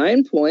for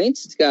 9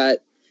 points. It's got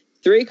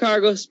 3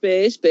 cargo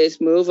space,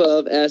 base move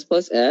of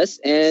S+S,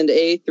 and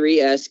a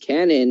 3S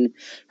cannon.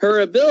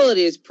 Her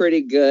ability is pretty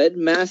good.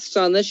 Masts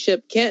on the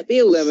ship can't be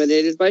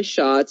eliminated by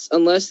shots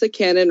unless the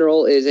cannon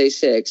roll is a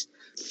 6.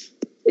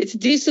 It's a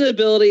decent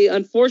ability.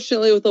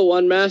 Unfortunately, with a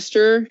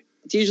 1-master,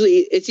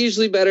 it's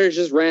usually better to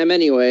just ram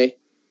anyway.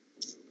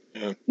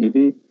 Yeah.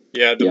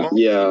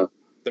 Yeah.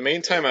 The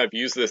main time I've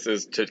used this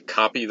is to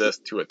copy this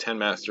to a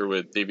 10-master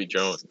with Davy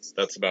Jones.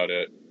 That's about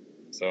it.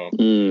 So,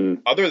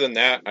 other than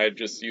that, I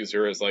just use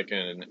her as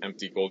an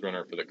empty gold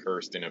runner for the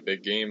Cursed in a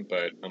big game.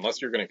 But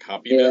unless you're going to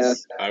copy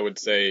this, I would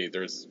say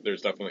there's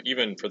definitely,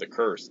 even for the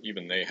Cursed,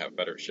 even they have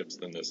better ships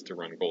than this to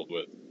run gold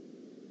with.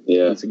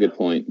 Yeah, that's a good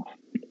point.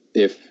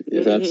 If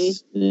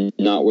that's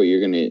not what you're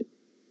going to...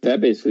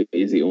 That basically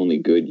is the only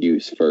good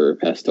use for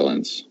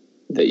Pestilence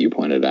that you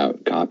pointed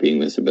out, copying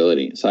this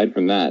ability. Aside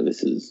from that,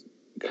 this is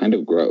kind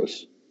of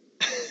gross.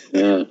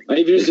 Yeah,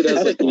 I've used it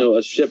as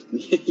a ship.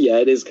 Yeah,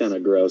 it is kind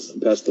of gross,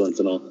 Pestilence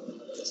and all.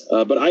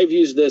 But I've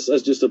used this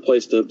as just a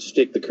place to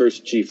stick the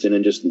Cursed Chieftain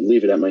and just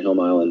leave it at my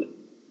home island.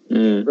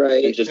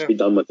 Right. And just be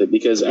done with it.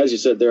 Because, as you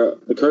said,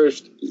 the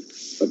Cursed,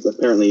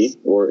 apparently,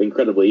 or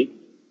incredibly,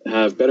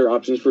 have better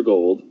options for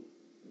gold.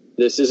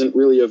 This isn't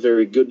really a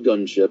very good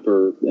gunship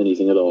or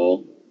anything at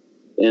all.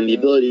 And the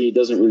ability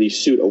doesn't really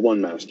suit a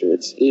 1-master.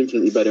 It's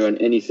infinitely better on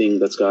anything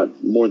that's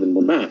got more than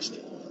 1 mast.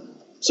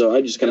 So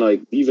I just kind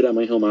of leave it at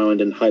my home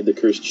island and hide the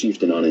Cursed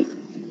Chieftain on it.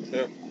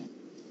 Yeah.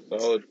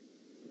 Solid.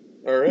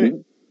 Alright.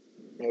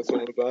 Let's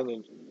move on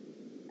then.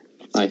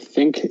 I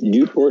think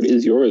Newport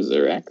is yours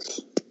there,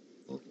 X.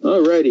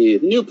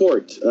 Alrighty.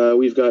 Newport.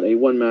 We've got a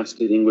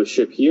 1-masted English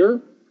ship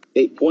here.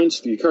 8 points,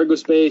 3 cargo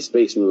space,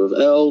 base move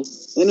of L,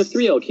 and a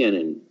 3L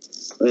cannon.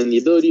 And the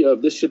ability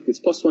of this ship gets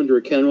 +1 to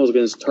her cannon rolls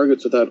against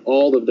targets without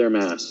all of their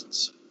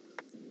masts.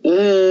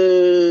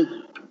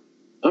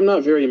 I'm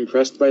not very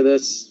impressed by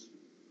this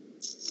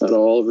at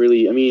all,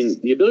 really. I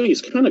mean, the ability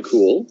is kind of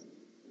cool,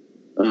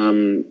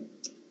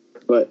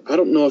 but I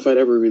don't know if I'd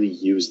ever really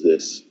use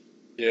this.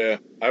 Yeah,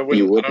 I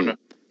wouldn't.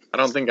 I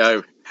don't think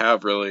I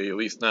have really, at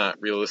least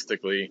not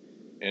realistically,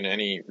 in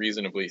any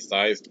reasonably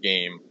sized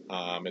game.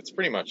 It's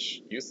pretty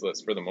much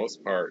useless for the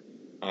most part.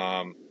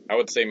 I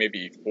would say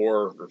maybe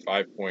 4 or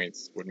 5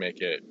 points would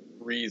make it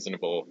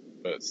reasonable,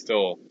 but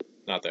still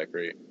not that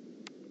great.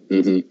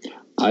 Mm-hmm.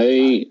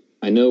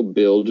 I know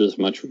bilge is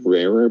much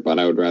rarer, but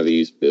I would rather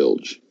use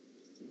bilge.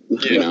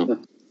 Yeah. You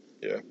know?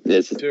 Yeah.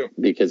 It's too.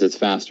 Because it's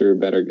faster,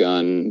 better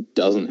gun,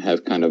 doesn't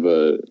have kind of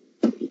a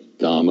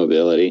dumb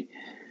ability.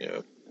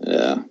 Yeah.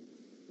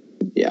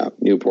 Yeah,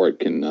 Newport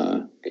can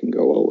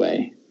go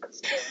away.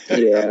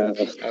 Yeah.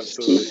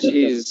 Absolutely.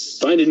 Jeez.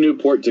 Find a new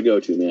port to go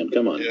to, man.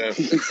 Come on. Yeah.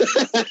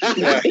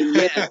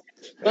 Yeah.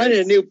 Find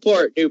a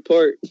Newport.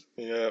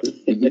 Yeah.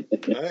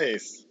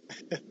 Nice.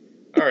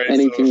 All right.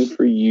 Anything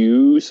for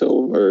you,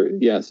 Silver?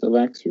 Yeah,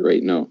 Sylvax?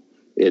 Right? No.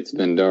 It's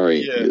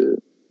Vendari.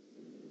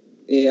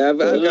 Yeah, I've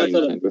got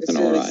with an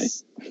RI.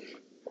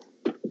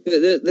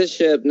 This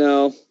ship,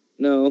 no,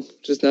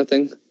 just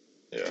nothing.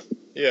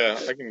 Yeah,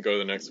 I can go to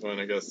the next one,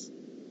 I guess.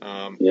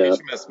 Yeah.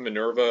 HMS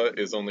Minerva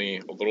is only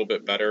a little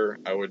bit better,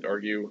 I would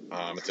argue.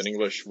 It's an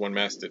English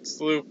one-masted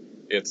sloop.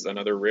 It's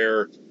another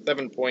rare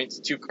 7 points,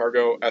 2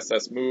 cargo,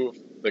 SS move.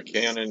 The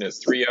cannon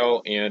is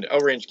 3L, and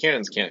L-range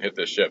cannons can't hit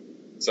this ship.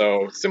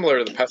 So similar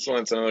to the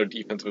Pestilence, another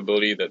defensive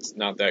ability that's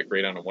not that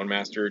great on a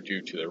one-master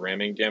due to the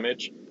ramming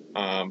damage.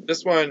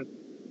 This one,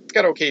 it's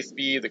got okay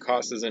speed. The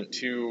cost isn't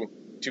too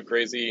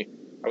crazy.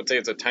 I would say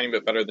it's a tiny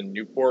bit better than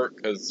Newport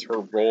because her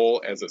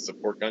role as a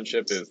support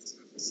gunship is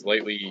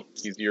slightly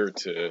easier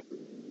to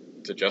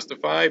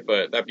justify.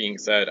 But that being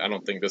said, I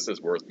don't think this is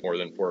worth more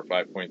than 4 or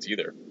 5 points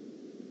either.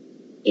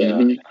 Yeah.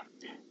 Mm-hmm.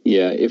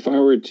 Yeah. If I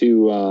were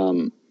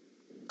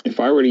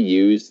to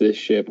use this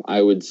ship,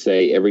 I would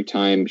say every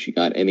time she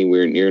got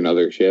anywhere near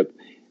another ship,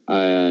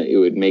 it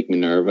would make me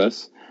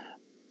nervous.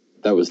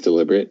 That was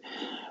deliberate.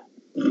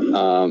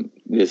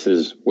 This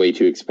is way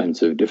too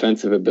expensive.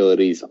 Defensive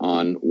abilities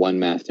on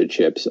one-masted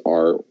ships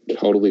are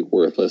totally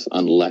worthless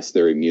unless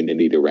they're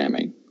immunity to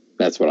ramming.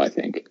 That's what I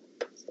think.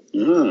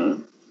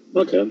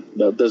 Okay.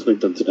 That does make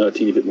them a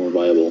teeny bit more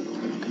viable,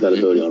 that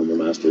ability on one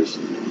masters.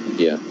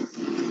 Yeah.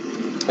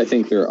 I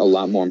think they're a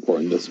lot more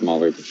important the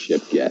smaller the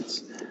ship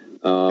gets.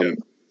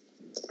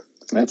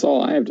 That's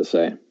all I have to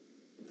say.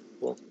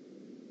 Cool.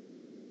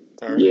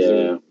 All right.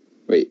 Yeah.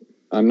 Wait,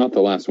 I'm not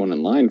the last one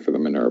in line for the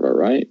Minerva,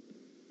 right?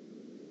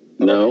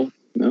 No.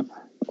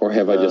 Or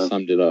have I just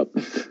summed it up?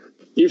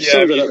 You've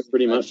summed it up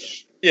pretty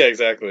much. Yeah,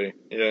 exactly.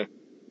 Yeah.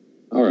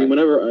 All right.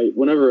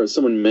 Whenever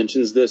someone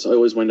mentions this, I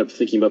always wind up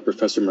thinking about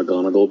Professor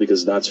McGonagall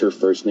because that's her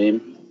first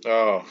name.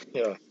 Oh,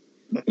 yeah.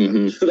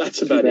 Mm-hmm.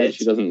 That's about it.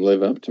 She doesn't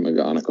live up to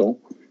McGonagall.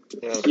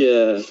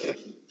 Yeah.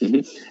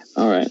 Mm-hmm.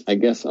 All right. I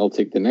guess I'll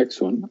take the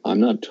next one. I'm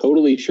not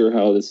totally sure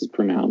how this is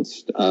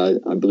pronounced. I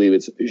believe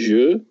it's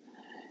Je.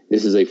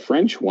 This is a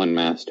French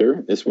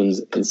one-master. This one's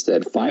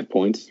instead 5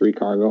 points, 3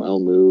 cargo, L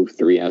move,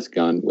 3 S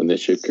gun. When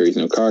this ship carries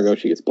no cargo,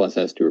 she gets plus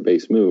S to her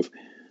base move.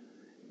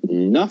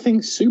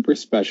 Nothing super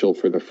special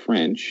for the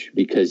French,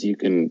 because you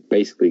can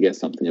basically get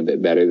something a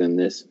bit better than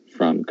this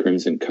from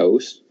Crimson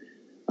Coast.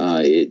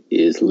 It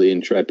is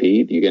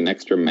L'Intrépide. You get an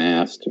extra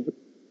mast, a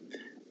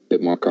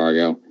bit more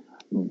cargo.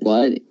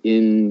 But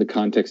in the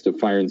context of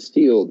Fire and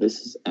Steel,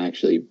 this is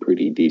actually a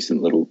pretty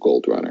decent little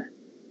Gold Runner.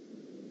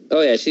 Oh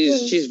yeah,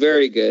 she's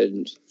very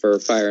good for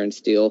Fire and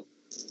Steel.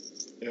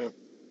 Yeah.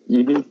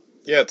 Mm-hmm.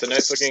 Yeah, it's a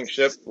nice looking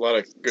ship, a lot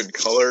of good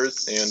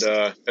colors,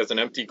 and as an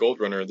empty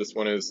Gold Runner, this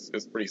one is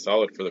pretty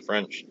solid for the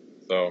French.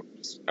 So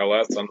just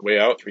LS on the way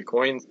out, 3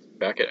 coins,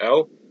 back at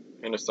L,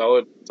 and a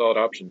solid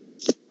option.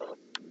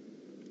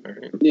 All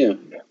right. Yeah,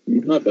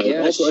 not bad.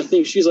 Yeah, also, I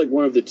think she's like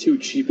one of the 2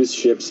 cheapest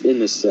ships in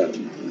this set.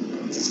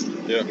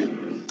 Yeah.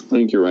 I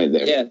think you're right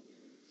there. Yeah.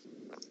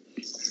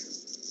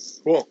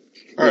 Cool.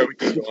 All right, we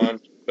can go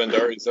on.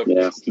 Vendari's up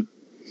next.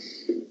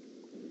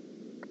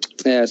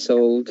 Yeah,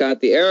 so we've got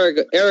the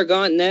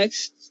Arrogant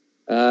next.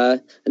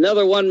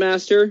 Another one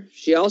master.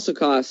 She also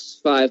costs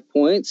 5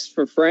 points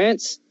for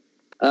France.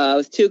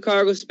 With 2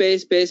 cargo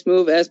space, base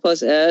move, S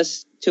plus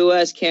S,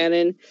 2S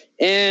cannon,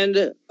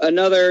 and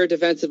another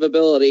defensive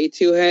ability.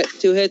 2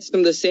 hits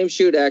from the same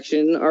shoot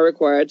action are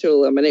required to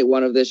eliminate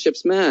one of this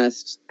ship's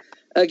masts.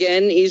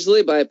 Again,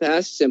 easily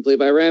bypassed simply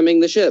by ramming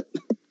the ship.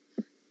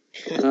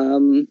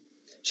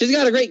 She's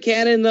got a great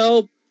cannon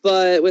though,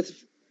 but with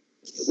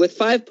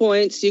 5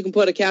 points, you can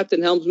put a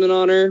Captain Helmsman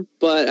on her,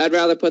 but I'd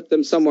rather put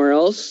them somewhere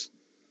else.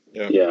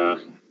 Yeah.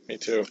 Me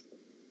too.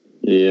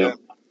 Yeah.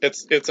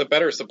 It's a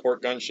better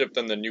support gunship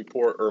than the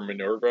Newport or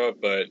Minerva,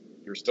 but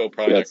you're still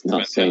probably That's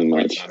not saying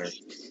much. on her.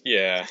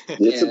 Yeah.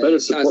 It's a better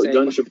support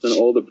gunship than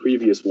all the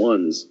previous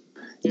ones.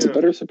 It's a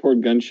better support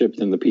gunship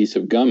than the piece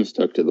of gum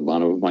stuck to the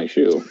bottom of my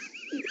shoe.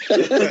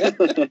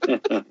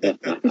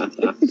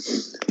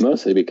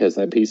 Mostly because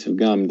that piece of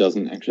gum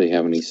doesn't actually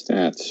have any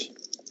stats.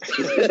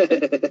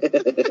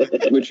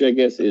 Which I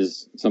guess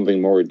is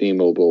something more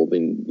redeemable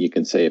than you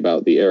can say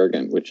about the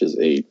Arrogant, which is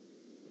a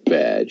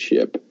bad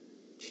ship.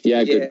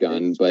 Yeah, good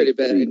gun,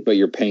 but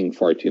you're paying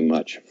far too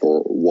much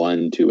for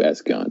 1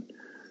 2S gun.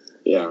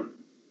 Yeah.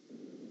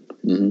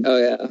 Mm-hmm. Oh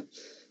yeah.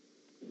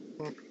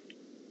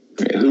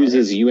 Whose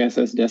is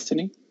USS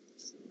Destiny?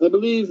 I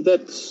believe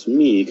that's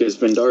me, because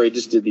Vendari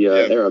just did the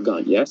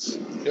Aragon, yes?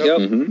 Yep.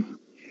 Mm-hmm.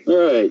 All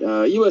right,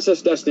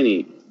 USS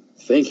Destiny.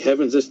 Thank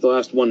heavens it's the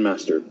last one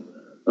master.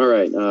 All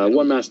right,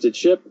 one-masted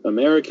ship,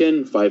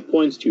 American, 5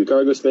 points, 2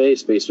 cargo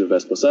space, base with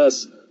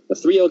S+S, a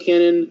 3L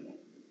cannon,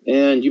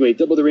 and you may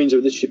double the range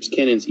of this ship's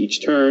cannons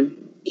each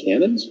turn.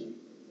 Cannons?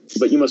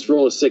 But you must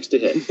roll a 6 to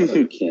hit.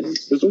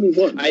 Cannons. There's only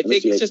one. I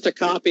think it's just a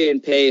copy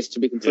and paste, to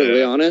be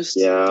completely honest.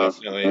 Yeah,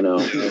 Definitely. I know.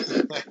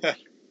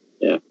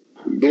 Yeah.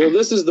 Well,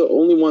 this is the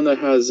only one that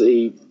has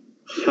a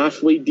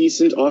halfway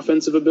decent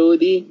offensive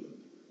ability.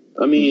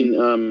 I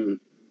mean,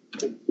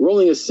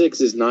 rolling a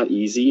 6 is not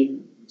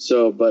easy.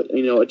 So, but,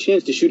 a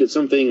chance to shoot at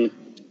something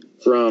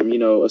from,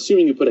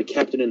 assuming you put a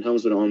captain and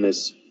helmsman on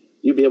this,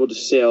 you'd be able to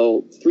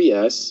sail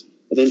 3S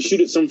and then shoot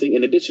at something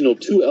an additional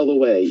 2L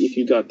away if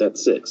you got that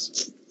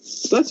 6.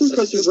 So that's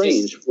impressive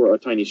range for a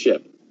tiny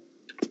ship.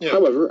 Yeah.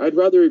 However, I'd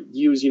rather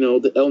use,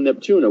 the El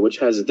Neptuna, which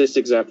has this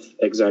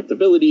exact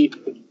ability,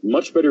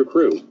 much better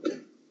crew,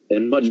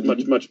 and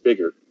much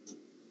bigger.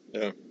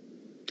 Yeah.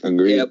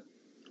 Agreed. Yep.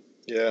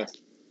 Yeah.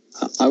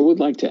 I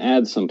would like to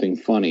add something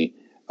funny.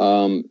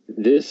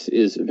 This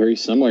is very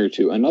similar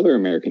to another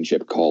American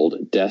ship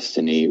called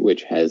Destiny,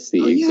 which has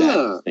the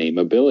exact same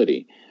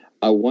ability.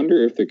 I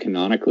wonder if they're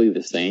canonically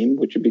the same,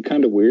 which would be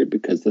kind of weird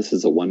because this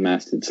is a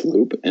one-masted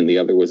sloop and the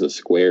other was a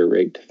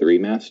square-rigged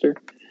three-master.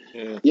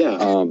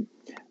 Yeah.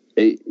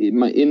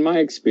 In my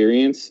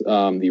experience,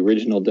 the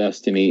original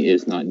Destiny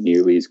is not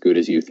nearly as good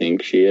as you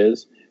think she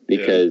is,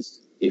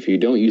 because if you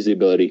don't use the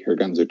ability, her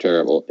guns are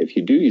terrible. If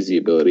you do use the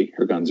ability,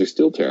 her guns are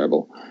still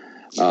terrible.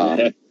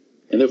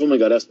 And they've only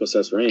got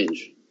S+S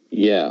range.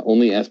 Yeah,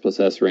 only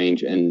S+S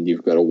range, and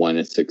you've got a 1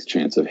 in 6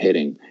 chance of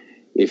hitting.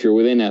 If you're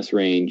within S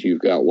range, you've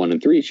got 1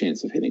 in 3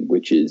 chance of hitting,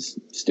 which is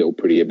still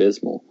pretty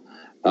abysmal.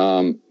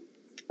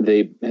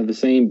 They have the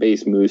same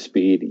base move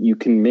speed. You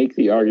can make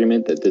the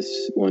argument that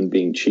this one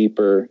being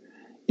cheaper,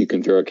 you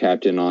can throw a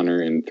captain on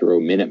her and throw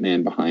a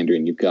Minuteman behind her,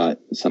 and you've got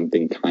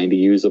something kind of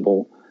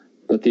usable.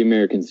 But the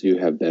Americans do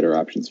have better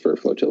options for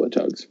flotilla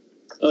tugs.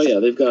 Oh, yeah,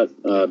 they've got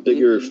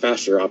bigger,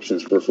 faster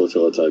options for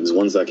flotilla tugs,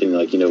 ones that can,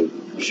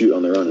 shoot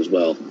on their own as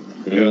well.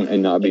 Yeah.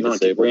 And not be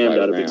disabled rammed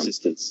by out a of ram.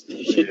 existence.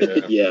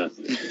 Yeah.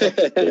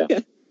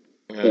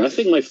 I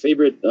think my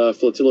favorite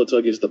flotilla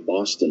tug is the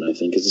Boston, I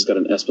think, because it's got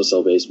an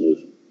S+L base move.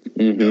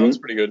 Mm-hmm. That looks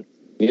pretty good.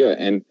 Yeah,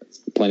 and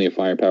plenty of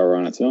firepower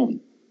on its own.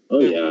 Oh,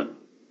 yeah.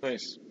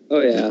 Nice. Oh,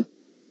 yeah.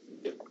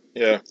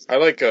 Yeah, I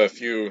like a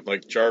few,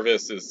 like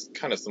Jarvis is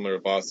kind of similar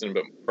to Boston,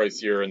 but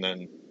pricier, and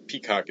then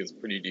Peacock is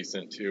pretty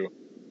decent too.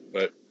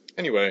 But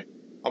anyway,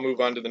 I'll move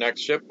on to the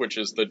next ship, which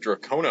is the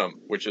Draconum,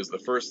 which is the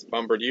first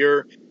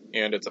bombardier,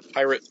 and it's a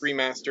pirate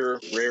 3-master,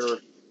 rare,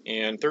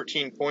 and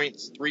 13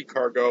 points, 3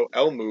 cargo,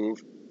 L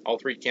move. All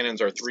 3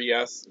 cannons are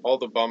 3S. All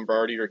the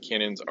bombardier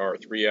cannons are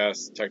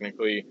 3S,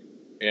 technically.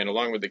 And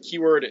along with the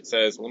keyword, it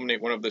says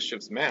eliminate one of the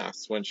ship's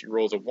masts when she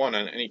rolls a 1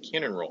 on any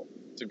cannon roll.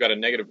 So you've got a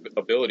negative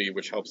ability,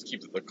 which helps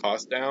keep the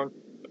cost down.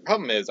 The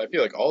problem is, I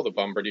feel like all the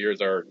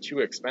bombardiers are too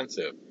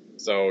expensive.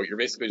 So you're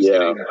basically just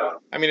getting,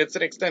 I mean, it's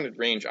an extended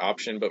range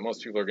option, but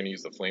most people are going to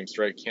use the Flame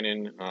Strike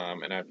cannon,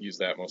 and I've used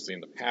that mostly in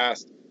the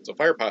past. So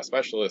Firepot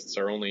specialists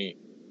are only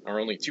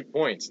 2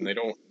 points, and they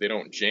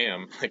don't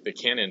jam like the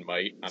cannon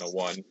might on a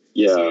 1.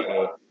 Yeah.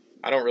 So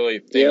I don't really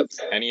think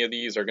any of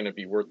these are going to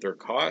be worth their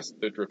cost.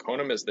 The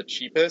Draconum is the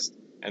cheapest,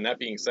 and that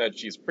being said,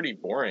 she's pretty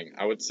boring.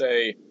 I would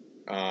say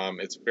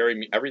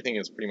everything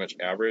is pretty much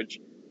average.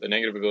 The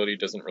negative ability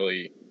doesn't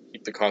really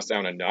keep the cost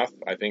down enough.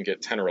 I think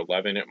at 10 or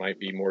 11 it might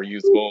be more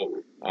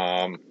usable.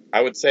 I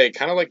would say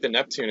kind of like the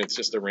Neptune, it's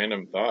just a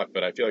random thought,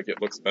 but I feel like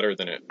it looks better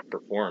than it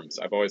performs.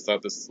 I've always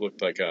thought this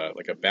looked like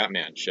a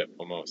Batman ship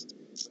almost.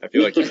 I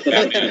feel like if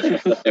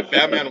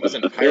Batman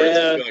wasn't pirates,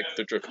 I feel like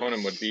the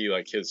Draconum would be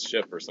like his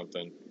ship or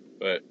something.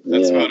 But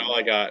that's about all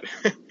I got.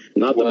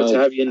 Not the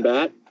Batavian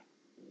Bat?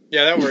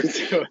 Yeah, that works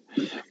too.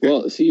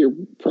 Well, see, your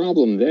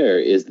problem there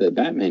is that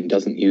Batman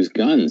doesn't use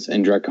guns,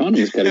 and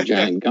Draconum's got a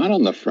giant gun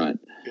on the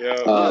front.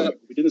 Yeah.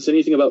 We didn't say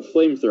anything about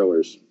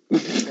flamethrowers.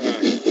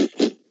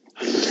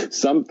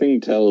 Something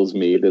tells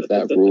me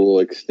that rule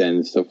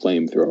extends to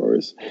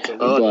flamethrowers.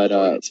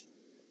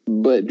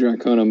 But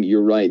Draconum,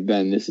 you're right,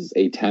 Ben. This is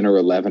a 10 or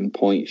 11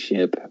 point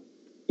ship.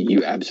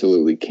 You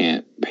absolutely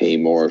can't pay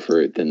more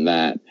for it than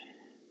that.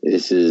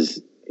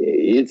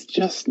 It's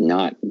just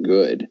not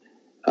good.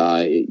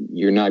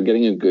 You're not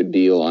getting a good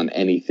deal on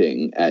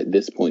anything at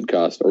this point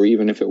cost, or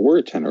even if it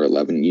were 10 or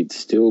 11, you'd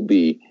still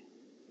be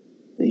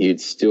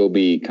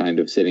kind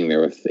of sitting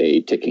there with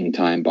a ticking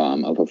time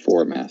bomb of a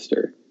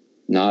 4-master.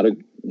 Not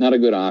a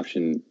good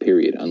option,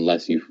 period,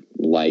 unless you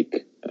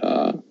like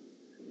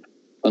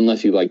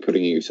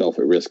putting yourself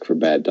at risk for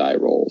bad die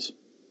rolls.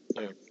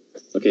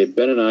 Okay,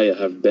 Ben and I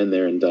have been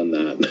there and done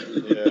that.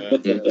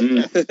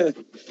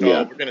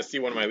 Yeah. We're going to see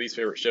one of my least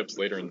favorite ships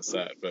later in the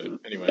set, but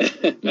anyway.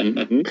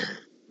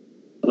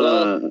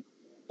 Well,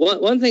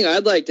 one thing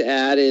I'd like to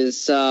add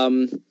is,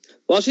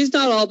 while she's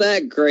not all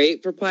that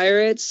great for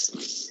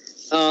pirates,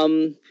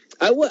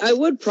 I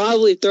would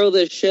probably throw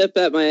this ship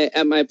at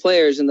my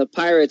players in the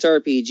Pirates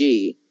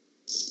RPG.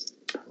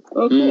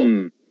 Oh,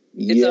 cool.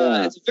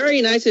 It's a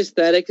very nice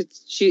aesthetic.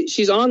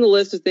 She's on the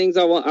list of things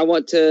I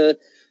want to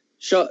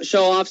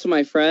show off to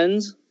my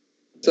friends.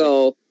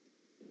 So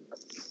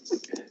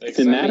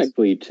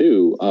thematically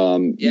too,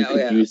 you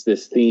could use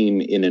this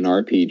theme in an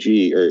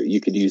RPG, or you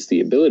could use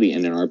the ability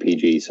in an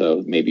RPG.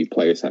 So maybe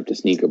players have to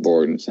sneak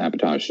aboard and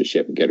sabotage the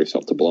ship and get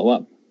herself to blow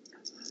up.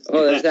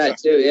 Oh, there's that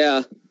too.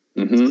 Yeah.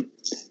 Mm-hmm.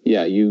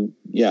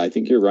 Yeah, I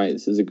think you're right.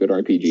 This is a good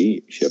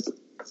RPG ship.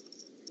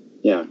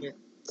 Yeah.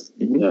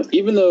 Mm-hmm. Yeah.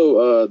 Even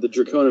though the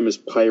Draconum is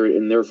pirate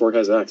and therefore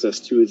has access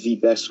to the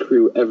best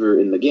crew ever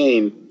in the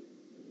game,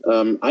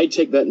 I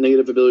take that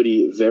negative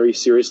ability very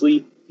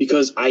seriously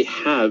because I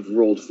have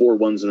rolled 4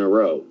 1s in a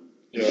row.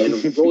 Yeah.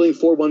 And rolling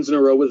 4 1s in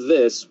a row with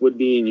this would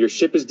mean your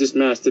ship is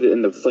dismasted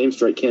and the flame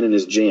strike cannon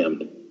is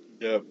jammed.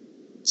 Yeah.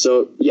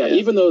 So,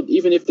 even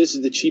if this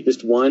is the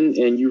cheapest one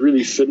and you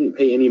really shouldn't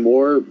pay any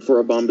more for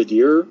a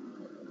bombardier,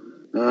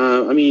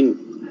 I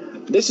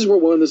mean, this is where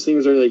one of those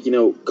things are like,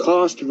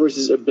 cost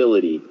versus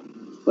ability.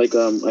 Like,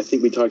 I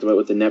think we talked about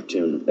with the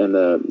Neptune and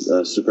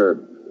the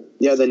Superb.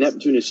 Yeah, the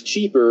Neptune is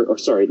cheaper,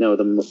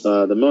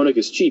 the Monarch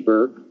is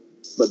cheaper,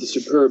 but the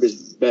Superb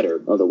is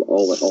better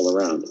all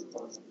around.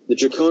 The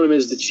Draconum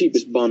is the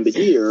cheapest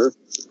bombardier,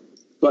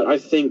 but I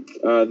think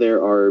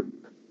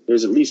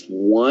there's at least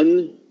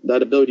one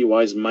that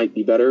ability-wise might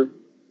be better.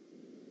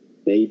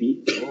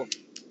 Maybe. Cool.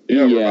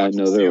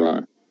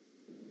 There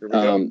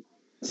are.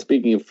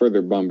 Speaking of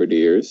further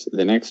bombardiers,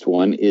 the next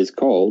one is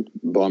called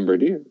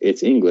Bombardier.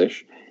 It's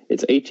English.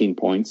 It's 18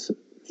 points,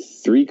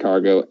 3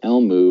 cargo,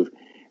 L move,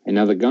 and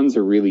now the guns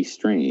are really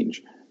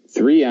strange.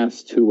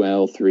 3S,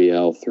 2L,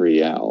 3L,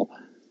 3L.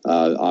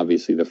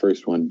 Obviously, the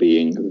first one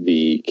being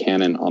the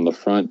cannon on the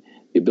front.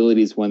 The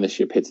ability is when the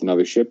ship hits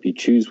another ship, you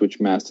choose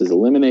which mast is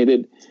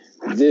eliminated.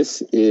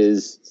 This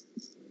is...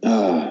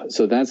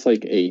 so that's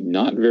like a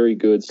not very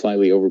good,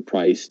 slightly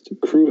overpriced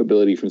crew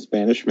ability from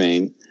Spanish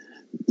Main,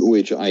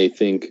 which I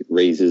think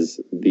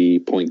raises the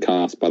point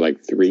cost by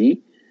like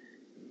 3.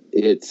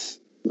 It's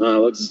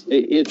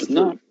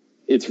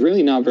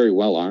really not very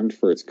well armed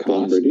for its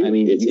cost. I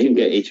mean, you can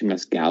get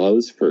HMS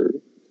Gallows for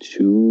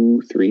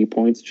 2-3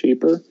 points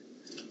cheaper.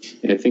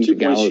 And I think the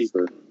Gallows,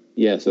 so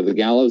the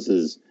Gallows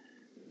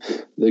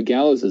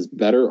is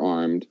better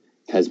armed,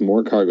 has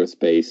more cargo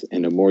space,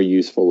 and a more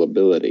useful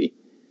ability.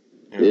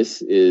 Yeah.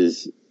 This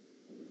is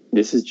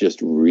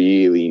just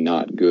really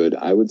not good.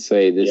 I would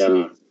say this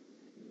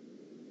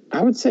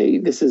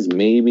is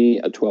maybe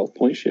a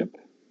 12-point ship,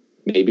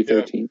 maybe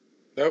 13.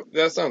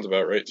 That sounds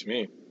about right to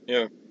me.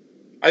 Yeah.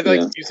 I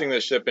like using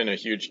this ship in a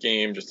huge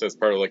game just as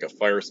part of like a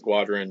fire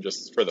squadron,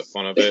 just for the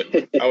fun of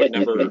it. I would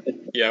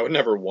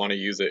never want to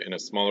use it in a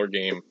smaller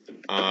game.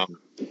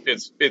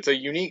 It's a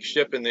unique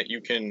ship in that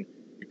you can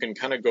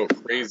kind of go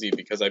crazy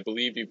because I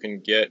believe you can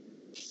get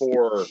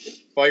 4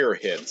 fire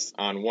hits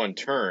on one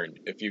turn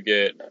if you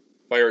get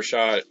fire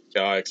shot,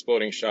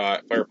 exploding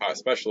shot, fire pot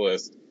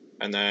specialist,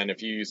 and then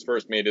if you use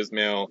first mate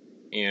Ismail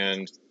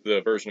and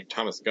the version of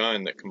Thomas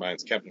Gunn that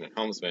combines captain and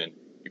helmsman,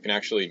 you can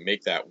actually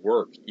make that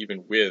work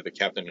even with the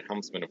captain and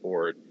helmsman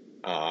aboard.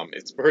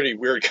 It's a pretty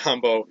weird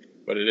combo,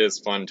 but it is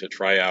fun to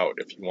try out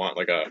if you want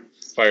like a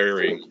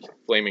firing,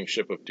 flaming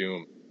ship of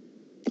doom.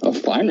 A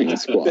firing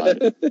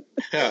squad.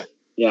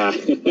 Yeah.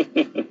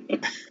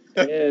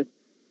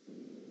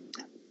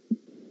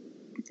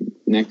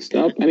 Next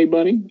up,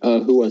 anybody?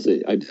 Who was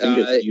it? I think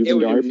it's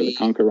Juvendar for the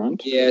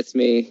Conquerant. Yeah, it's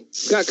me.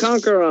 Got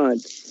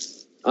Conquerant.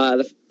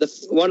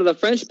 One of the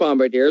French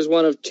bombardiers,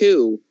 one of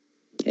 2.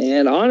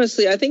 And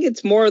honestly, I think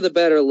it's more the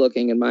better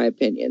looking, in my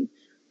opinion.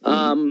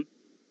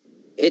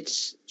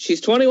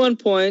 She's 21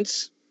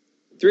 points,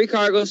 3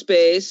 cargo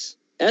space,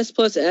 S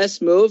plus S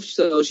move,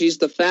 so she's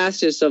the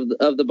fastest of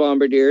the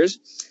bombardiers.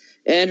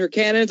 And her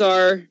cannons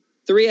are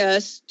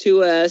 3S,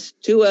 2S,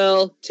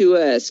 2L,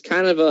 2S.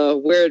 Kind of a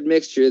weird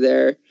mixture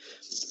there.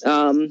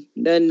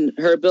 Then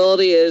her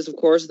ability is, of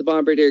course, the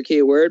bombardier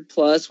keyword,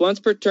 plus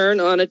once per turn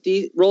on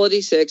roll a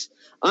d6.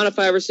 On a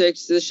 5 or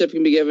 6, this ship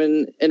can be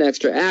given an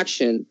extra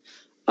action.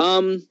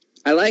 I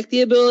like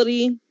the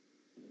ability.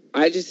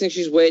 I just think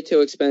she's way too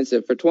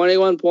expensive. For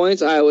 21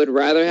 points, I would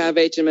rather have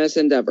HMS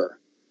Endeavor.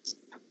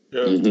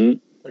 Yeah.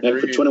 Mm-hmm.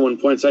 And for 21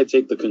 points, I'd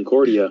take the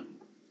Concordia.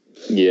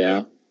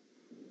 Yeah.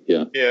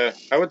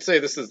 I would say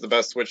this is the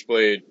best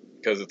Switchblade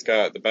because it's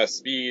got the best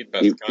speed,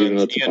 best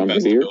guns, and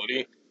best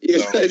ability.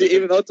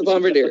 Even though it's a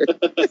bombardier.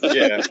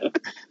 Yeah.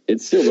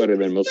 It's still better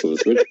than most of the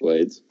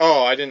Switchblades.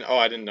 I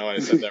didn't know I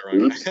said that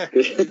wrong.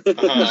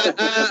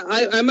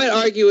 I might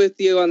argue with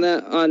you on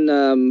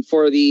that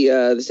for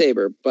the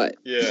Saber, but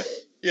yeah,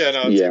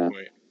 no, that's a good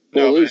point.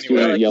 Well, at least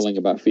you're not yelling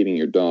about feeding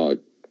your dog.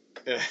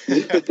 Yeah.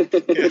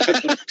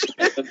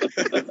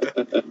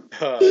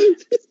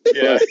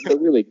 But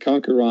really,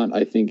 Conquerant,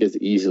 I think, is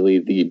easily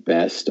the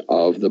best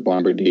of the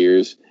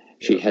bombardiers.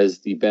 She has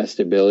the best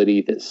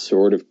ability that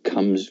sort of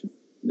comes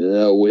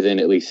within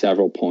at least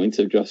several points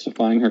of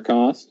justifying her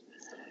cost.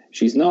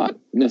 She's not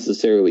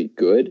necessarily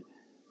good,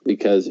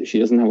 because she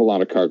doesn't have a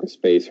lot of cargo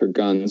space. Her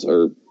guns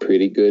are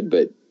pretty good,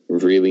 but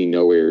really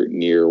nowhere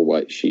near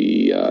what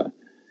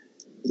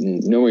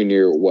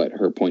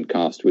her point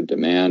cost would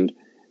demand.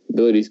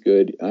 Ability's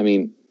good. I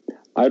mean,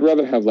 I'd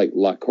rather have like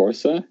La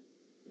Corsa,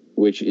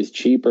 which is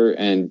cheaper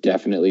and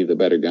definitely the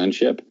better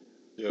gunship.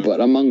 Yeah.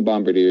 But among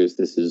bombardiers,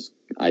 this is,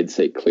 I'd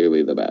say,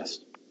 clearly the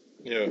best.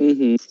 Yeah,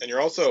 and you're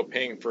also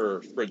paying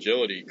for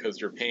fragility because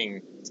you're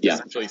paying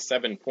essentially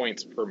 7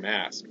 points per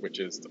mast, which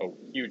is a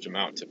huge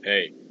amount to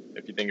pay.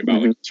 If you think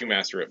about like a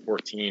 2-master at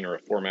 14 or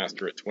a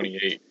 4-master at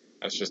 28,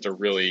 that's just a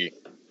really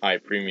high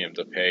premium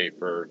to pay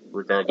for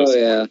regardless of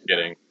what you're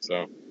getting.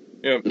 So,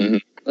 yeah.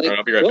 Like,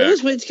 I'll be right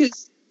back.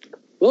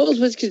 What was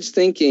WizKids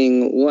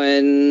thinking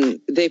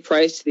when they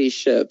priced these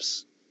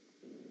ships?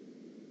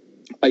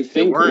 I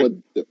think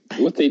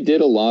what they did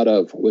a lot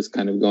of was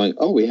kind of going,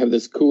 oh, we have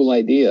this cool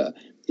idea.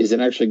 Is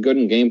it actually good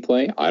in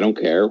gameplay? I don't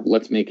care.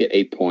 Let's make it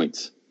 8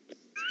 points.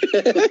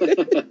 There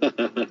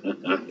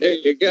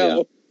you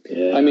go.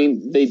 Yeah. I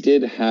mean, they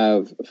did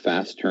have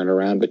fast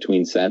turnaround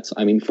between sets.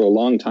 I mean, for a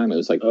long time, it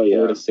was like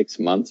 4 to 6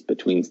 months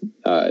between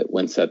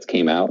when sets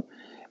came out.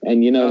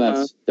 And,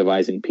 that's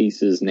devising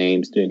pieces,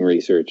 names, doing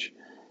research,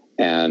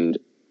 and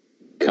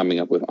coming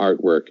up with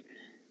artwork.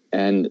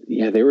 And,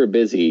 they were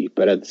busy.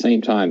 But at the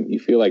same time, you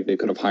feel like they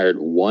could have hired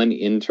one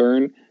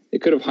intern. They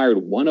could have hired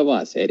one of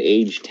us at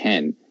age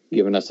 10,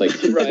 given us like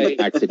 2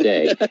 packs a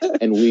day,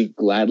 and we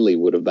gladly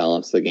would have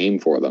balanced the game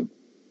for them.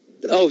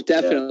 Oh,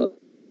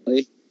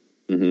 definitely.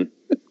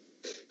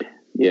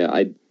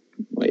 Yeah,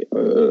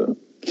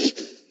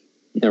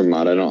 never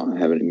mind. I don't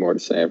have any more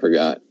to say. I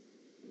forgot.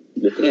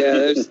 Yeah,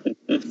 there's.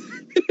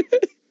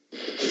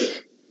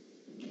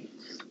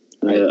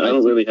 I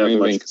don't really have Grand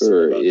much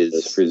Vancouver to say is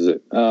this. for.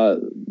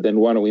 Then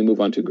why don't we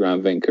move on to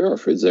Grand Vancouver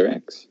for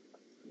Xerex?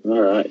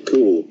 All right,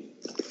 cool.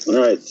 All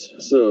right,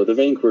 so the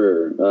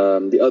Vanquer,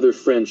 the other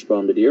French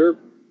bombardier,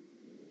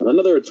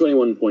 another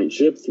 21-point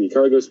ship, 3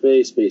 cargo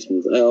space, space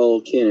move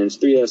L, cannons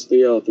 3S,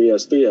 3L,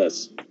 3S,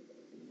 3S.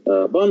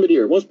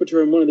 Bombardier, once per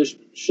turn, one of the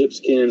ship's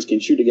cannons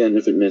can shoot again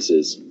if it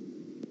misses.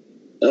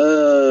 I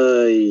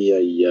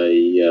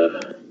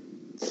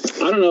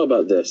don't know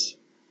about this.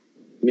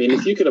 I mean,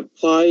 if you could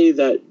apply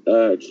that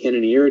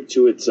cannoneer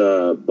to its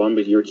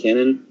bombardier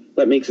cannon,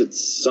 that makes it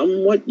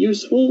somewhat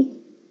useful.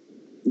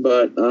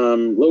 But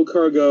low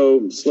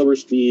cargo, slower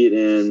speed,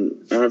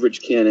 and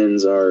average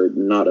cannons are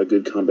not a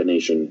good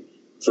combination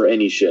for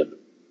any ship.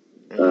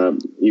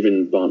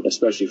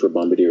 Especially for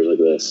bombardiers like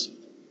this.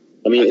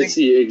 I mean, it's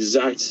the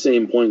exact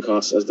same point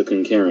cost as the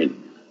concurrent.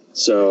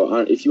 So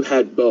if you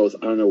had both,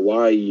 I don't know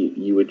why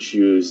you would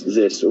choose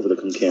this over the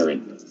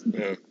concurrent.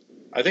 Yeah.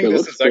 I think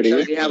this is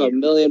actually... You have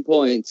 1,000,000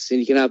 points, and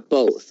you can have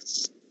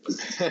both.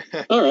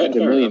 All right. At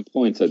 1,000,000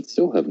 points, I'd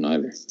still have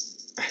neither.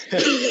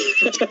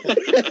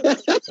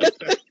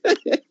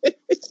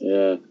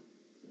 Yeah.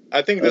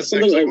 I think this is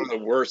actually one of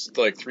the worst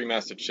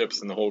 3-masted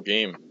ships in the whole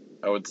game,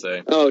 I would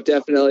say. Oh,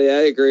 definitely.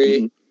 I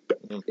agree.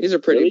 These are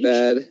pretty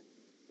bad.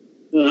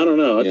 I don't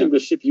know. I think the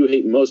ship you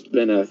hate most,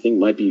 Ben, I think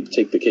might be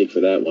take the cake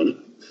for that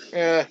one.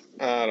 Yeah,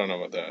 I don't know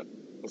about that.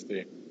 We'll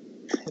see.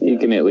 You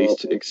can at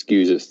least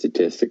excuse it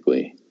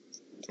statistically.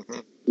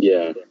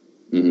 Yeah.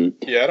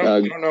 Yeah, I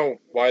don't know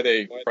why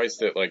they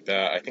priced it like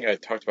that. I think I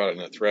talked about it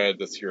in a thread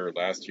this year or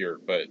last year,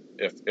 but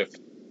if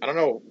I don't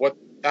know what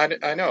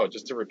I know,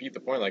 just to repeat the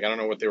point, I don't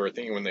know what they were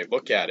thinking when they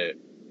look at it,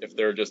 if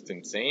they're just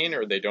insane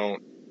or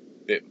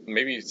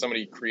maybe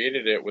somebody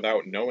created it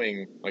without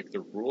knowing the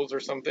rules or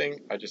something.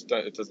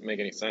 It doesn't make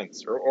any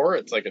sense, or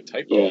it's like a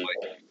typo,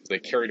 they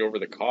carried over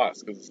the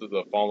cost because this is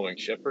the following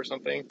ship or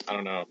something. I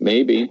don't know.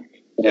 Maybe.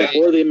 Yeah.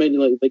 Or they meant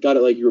they got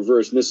it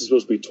reversed, and this is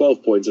supposed to be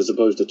 12 points as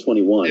opposed to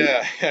 21.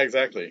 Yeah,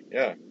 exactly.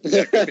 Yeah.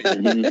 Could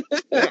be.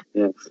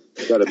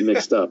 Got it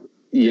mixed up.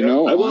 I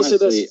will honestly,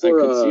 say this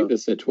for. I could see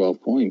this at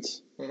 12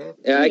 points.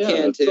 Yeah, I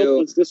can too. 12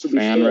 points, this would be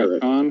Fan fair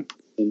retcon.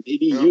 and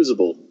maybe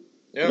usable.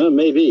 Yeah,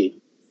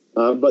 maybe.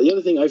 But the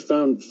other thing I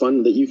found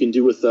fun that you can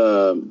do with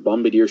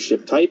bombardier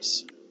ship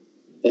types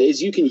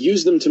is you can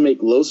use them to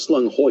make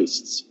low-slung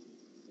hoists.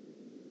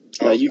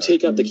 You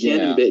take out the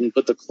cannon bit and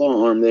put the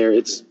claw arm there.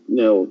 It's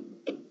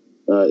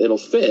it'll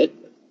fit.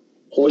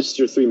 Hoists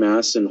are 3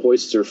 masts, and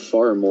hoists are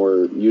far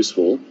more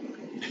useful.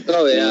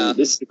 Oh yeah, and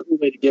this is a cool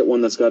way to get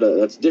one that's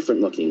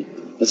different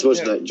looking, as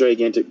opposed to that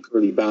gigantic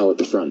curly bow at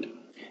the front.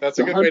 That's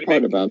a the good hard way to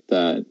part make about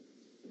that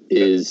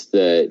is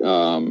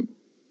that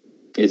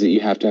you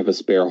have to have a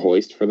spare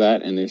hoist for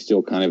that, and they're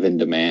still kind of in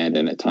demand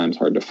and at times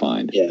hard to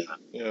find.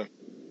 Yeah.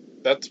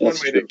 That's one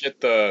way to get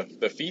the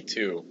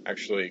Fitu,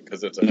 actually,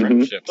 because it's a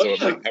French ship, so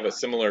it might have a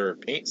similar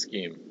paint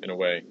scheme in a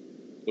way.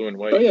 Blue and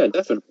white. Oh, yeah,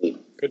 definitely.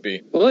 Could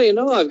be. Well,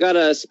 I've got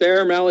a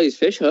spare Mally's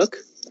fish hook.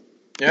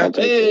 Yeah.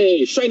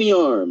 Hey, shiny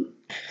arm.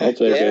 I'll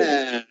take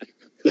it.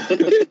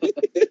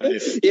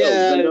 Nice.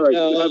 Yeah. Do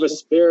you have a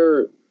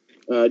spare?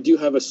 Do you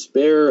have a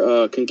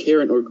spare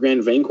concurrent or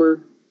Grand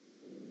Vanquer?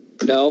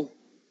 No.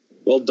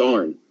 Well,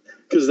 darn.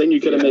 Because then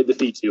you could have made the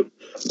Fitu.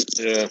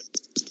 Yeah.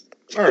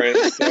 All right.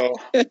 So.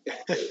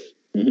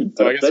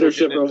 So I guess better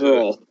ship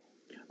overall.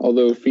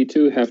 Although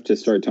Fitu have to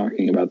start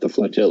talking about the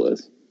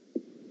flotillas.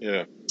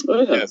 Yeah.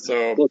 Oh, yeah.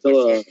 So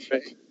Flotilla.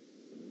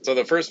 So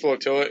the first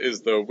flotilla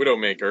is the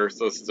Widowmaker.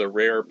 So this is a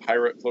rare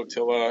pirate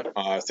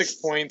flotilla. 6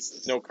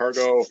 points, no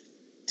cargo.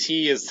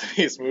 T is the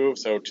base move,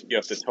 so you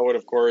have to tow it,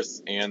 of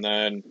course. And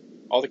then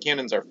all the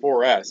cannons are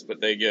 4S, but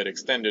they get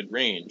extended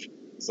range.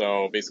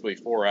 So basically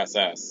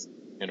 4SS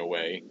in a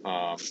way,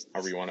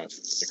 however you want to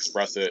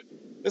express it.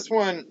 This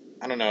one,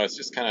 I don't know, it's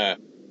just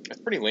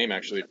it's pretty lame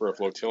actually for a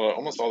flotilla.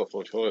 Almost all the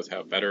flotillas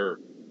have better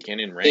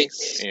cannon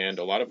ranks, and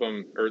a lot of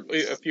them, or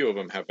a few of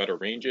them, have better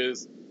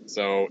ranges.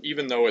 So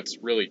even though it's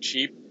really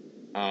cheap,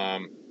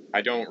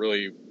 I don't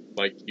really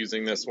like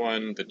using this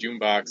one. The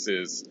Doombox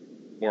is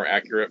more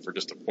accurate for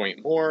just a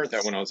point more.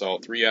 That one has all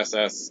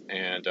 3SS,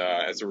 and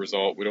as a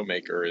result,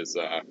 Widowmaker is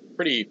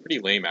pretty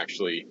lame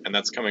actually, and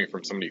that's coming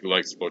from somebody who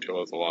likes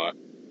flotillas a lot.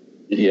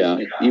 Yeah,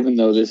 even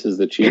though this is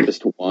the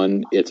cheapest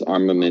one, its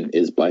armament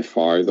is by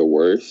far the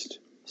worst.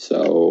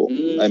 So,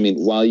 I mean,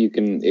 while you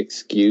can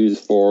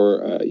excuse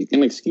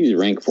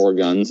rank 4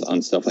 guns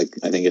on stuff like,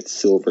 I think it's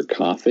Silver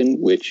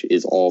Coffin, which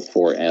is all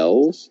 4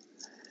 Ls.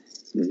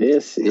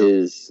 This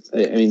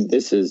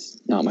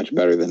is not much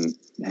better than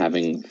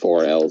having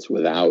 4 Ls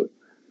without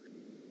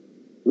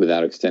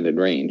extended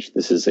range.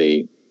 This is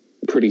a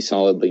pretty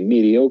solidly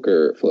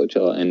mediocre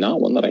flotilla, and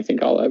not one that I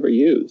think I'll ever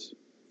use.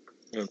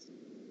 Yeah.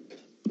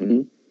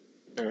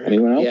 Mm-hmm. Right.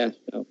 Anyone else? Yeah,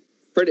 no.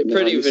 Pretty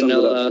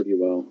vanilla. Pretty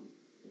well.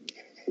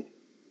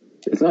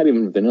 It's not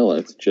even vanilla.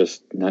 It's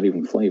just not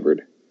even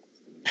flavored.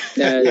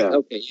 Yeah.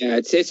 Okay. Yeah,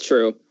 it's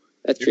true.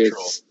 That's true.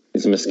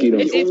 It's a mosquito.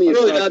 It's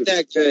really not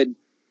that good.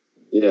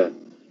 Yeah.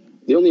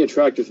 The only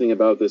attractive thing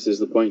about this is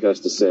the point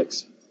cost of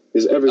 6.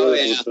 Because every other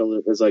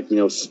flotilla is like,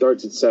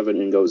 starts at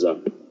 7 and goes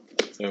up.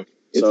 Yeah.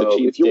 So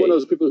if you're one of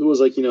those people who was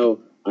like,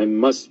 I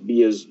must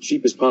be as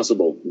cheap as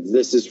possible,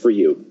 this is for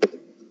you.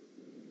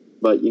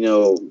 But,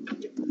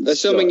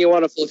 assuming you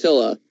want a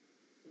flotilla.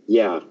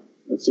 Yeah.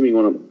 Assuming you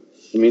want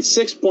to...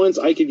 6 points,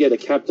 I could get a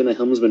captain, a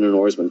helmsman, and an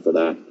oarsman for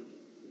that.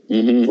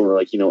 Mm-hmm. For,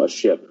 a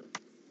ship.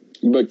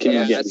 But can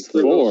you get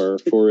 4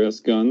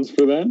 4S guns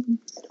for that?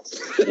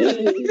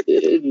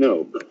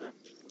 No.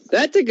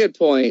 That's a good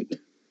point.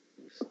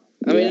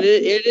 I mean,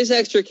 it is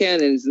extra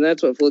cannons, and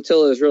that's what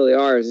flotillas really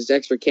are, is it's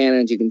extra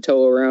cannons you can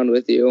tow around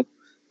with you.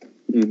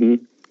 Mm-hmm.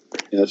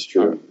 Yeah, that's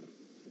true.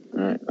 All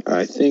right.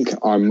 I think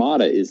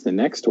Armada is the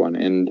next one,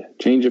 and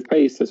change of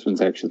pace, this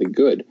one's actually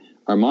good.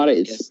 Armada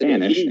is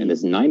Spanish and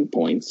is 9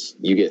 points.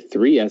 You get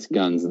 3S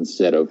guns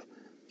instead of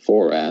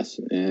 4S,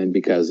 and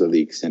because of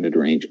the extended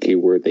range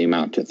keyword, they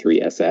amount to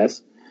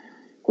 3SS.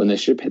 When the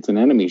ship hits an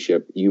enemy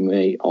ship, you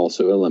may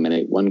also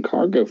eliminate 1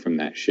 cargo from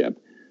that ship.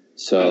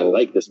 So I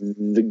like this.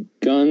 The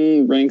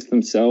gun ranks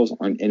themselves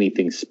aren't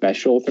anything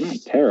special. They're not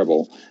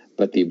terrible,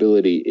 but the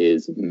ability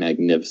is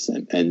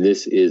magnificent. And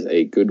this is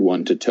a good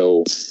one to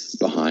tow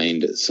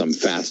behind some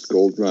fast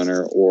Gold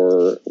Runner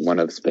or one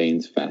of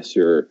Spain's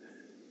faster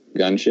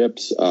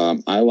gunships.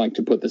 I like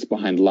to put this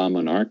behind La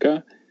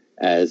Monarca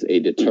as a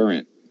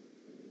deterrent.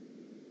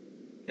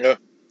 Yeah,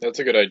 that's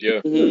a good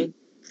idea.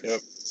 Mm-hmm.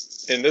 Yep.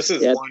 And this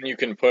is one you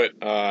can put.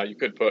 You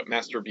could put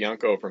Master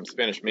Bianco from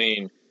Spanish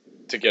Main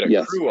to get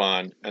a crew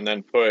on, and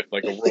then put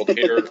like a world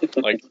hitter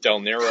like Del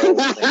Nero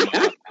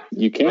from,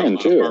 you can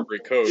too. Barbary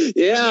Coast.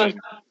 Yeah.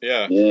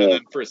 And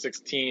then for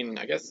 16,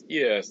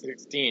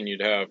 16,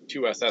 you'd have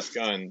 2 SS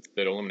guns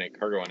that eliminate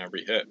cargo on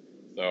every hit.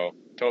 So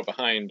tow it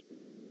behind,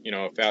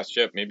 a fast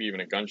ship, maybe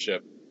even a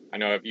gunship. I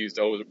know I've used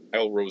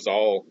El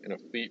Rosal in a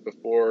fleet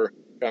before.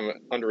 Kind of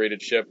an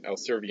underrated ship. El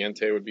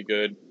Serviente would be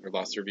good, or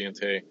La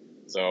Serviente.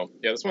 So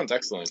yeah, this one's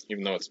excellent,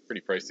 even though it's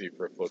pretty pricey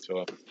for a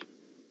flotilla.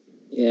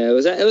 Yeah,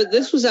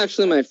 this was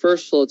actually my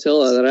first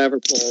flotilla that I ever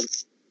pulled.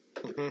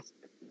 Mm-hmm.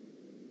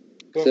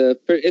 Cool.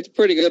 It's a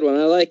pretty good one.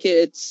 I like it.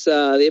 It's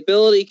the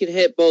ability can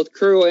hit both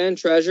crew and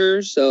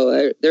treasure,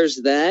 so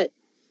there's that.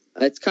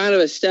 It's kind of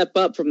a step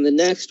up from the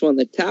next one,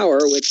 the Tower,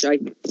 which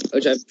I'm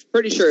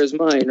pretty sure is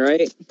mine,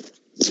 right?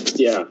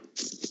 Yeah.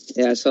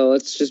 Yeah. So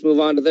let's just move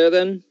on to there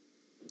then.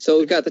 So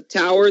we've got the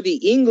Tower, the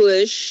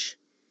English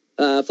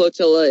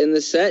flotilla in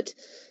the set.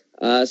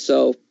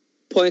 So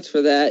points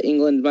for that.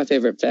 England, my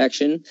favorite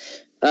faction.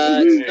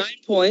 It's 9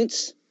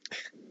 points.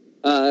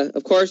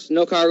 Of course,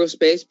 no cargo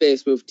space,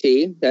 base move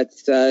T.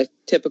 That's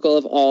typical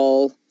of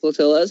all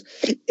flotillas.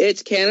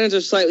 Its cannons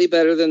are slightly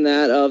better than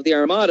that of the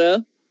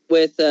Armada,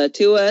 with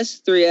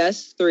 2S,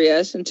 3S,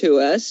 3S, and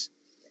 2S.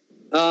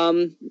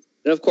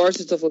 And of course,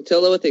 it's a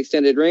flotilla with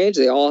extended range.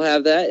 They all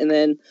have that. And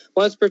then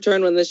once per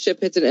turn, when this ship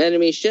hits an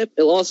enemy ship,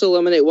 it'll also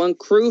eliminate 1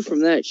 crew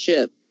from that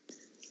ship.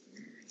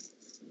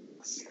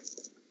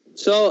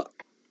 So,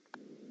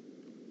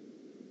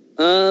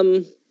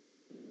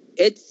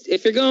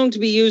 if you're going to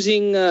be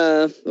using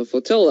a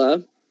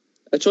flotilla,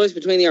 a choice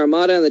between the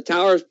Armada and the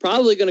Tower is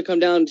probably going to come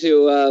down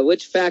to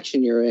which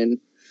faction you're in.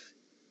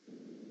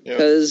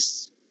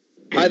 Because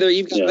either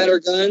you've got better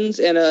guns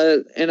and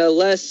a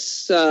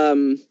less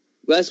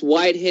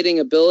wide hitting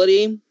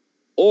ability,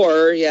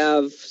 or you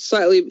have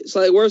slightly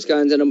worse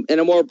guns and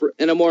a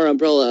more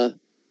umbrella,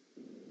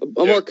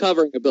 more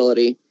covering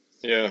ability.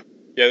 Yeah.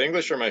 Yeah, the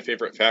English are my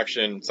favorite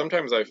faction.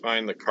 Sometimes I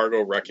find the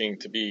cargo wrecking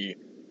to be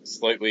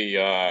slightly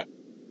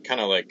kind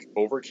of like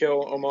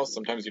overkill almost.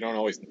 Sometimes you don't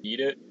always need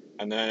it.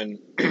 And then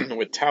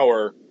with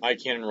Tower, my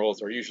cannon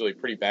rolls are usually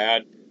pretty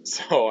bad,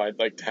 so I'd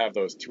like to have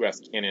those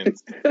 2S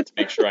cannons to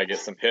make sure I get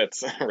some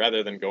hits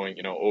rather than going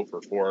 0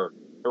 for 4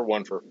 or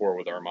 1 for 4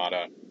 with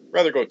Armada.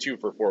 Rather go 2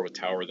 for 4 with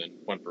Tower than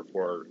 1 for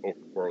 4 or 0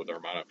 for 4 with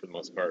Armada for the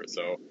most part.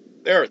 So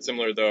they are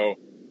similar though,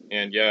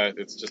 and yeah,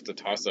 it's just a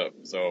toss up.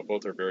 So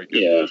both are very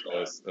good. Yeah.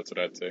 That's what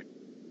I'd say.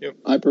 Yep.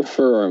 I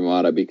prefer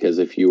Armada because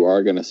if you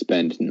are going to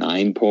spend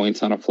 9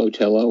 points on a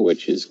flotilla,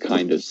 which is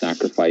kind of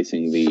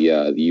sacrificing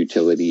the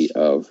utility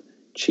of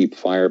cheap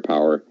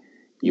firepower,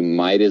 you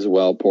might as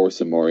well pour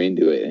some more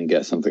into it and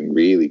get something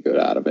really good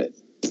out of it.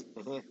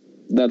 Mm-hmm.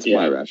 That's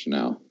my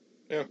rationale.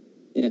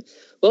 Yeah.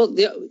 Well,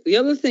 the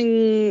other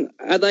thing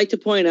I'd like to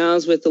point out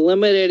is with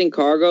eliminating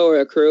cargo or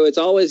a crew, it's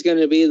always going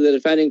to be the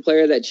defending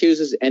player that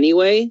chooses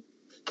anyway.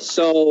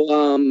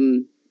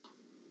 So,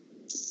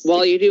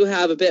 while you do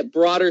have a bit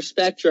broader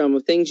spectrum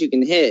of things you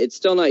can hit, it's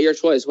still not your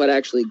choice what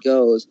actually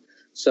goes.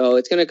 So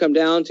it's going to come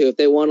down to if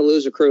they want to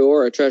lose a crew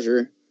or a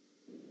treasure.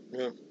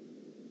 Yeah.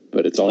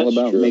 But it's all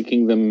about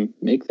making them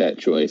make that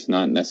choice,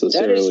 not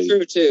necessarily. That is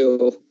true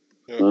too.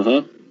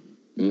 Yeah.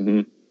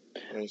 Mm-hmm.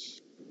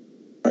 Nice.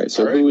 All right.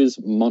 So who is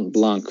Mont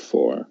Blanc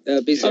for? I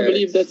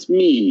believe that's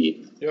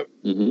me. Yep.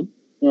 Mm-hmm.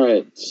 All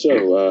right.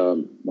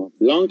 So Mont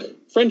Blanc,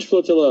 French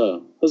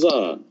flotilla,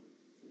 huzzah!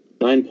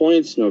 9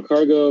 points, no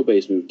cargo,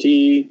 base move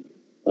T.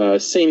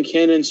 Same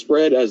cannon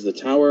spread as the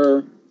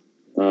Tower.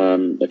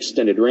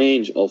 Extended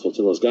range, all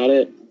flotillas got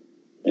it.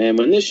 And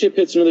when this ship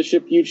hits another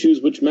ship, you choose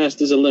which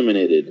mast is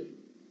eliminated.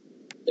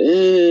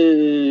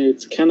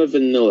 It's kind of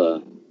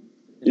vanilla.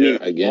 Yeah.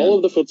 Again. All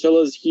of the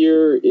flotillas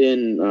here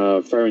in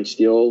Fire and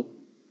Steel,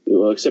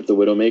 well, except the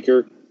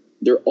Widowmaker,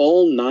 they're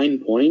all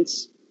 9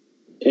 points.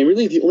 And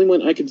really the only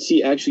one I could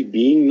see actually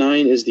being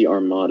 9 is the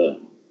Armada.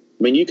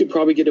 I mean, you could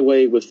probably get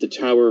away with the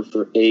Tower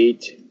for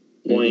 8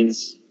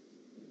 points.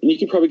 And you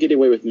could probably get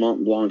away with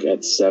Mont Blanc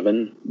at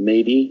 7,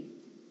 maybe.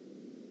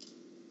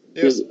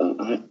 Because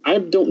I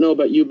don't know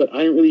about you, but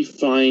I don't really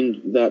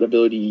find that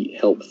ability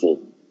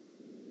helpful.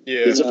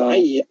 Yeah. Because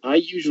I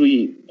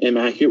usually am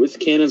accurate with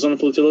cannons on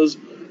flotillas,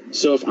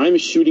 so if I'm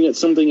shooting at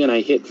something and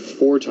I hit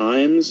 4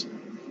 times,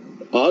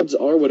 odds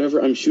are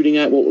whatever I'm shooting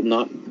at will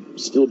not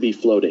still be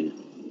floating.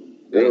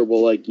 Or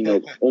will,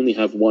 only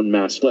have 1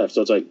 mast left.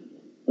 So it's like,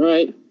 all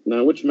right,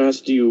 now which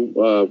mast do you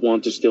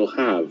want to still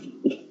have?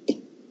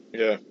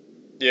 Yeah.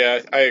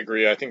 Yeah, I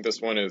agree. I think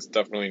this one is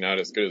definitely not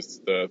as good as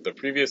the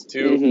previous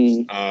two.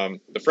 Mm-hmm.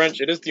 The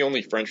French, it is the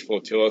only French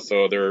flotilla,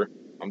 so they're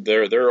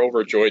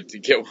overjoyed to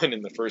get one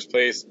in the first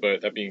place.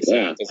 But that being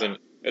said,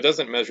 it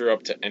doesn't measure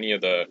up to any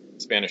of the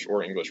Spanish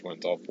or English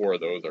ones. All 4 of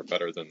those are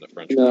better than the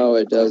French one. No,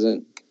 it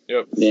doesn't.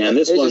 Yep. Man,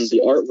 this one,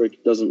 the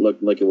artwork doesn't look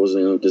like it was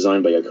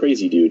designed by a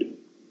crazy dude.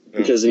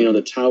 Because,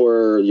 the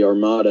Tower, the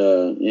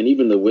Armada, and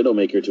even the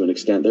Widowmaker to an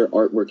extent, their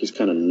artwork is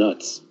kind of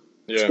nuts.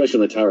 Yeah. Especially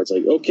on the Tower. It's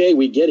like, okay,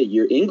 we get it.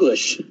 You're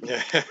English.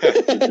 Yeah.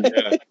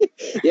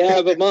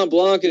 Yeah, but Mont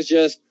Blanc is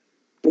just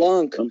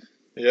Blanc.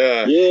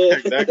 Yeah,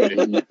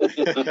 exactly.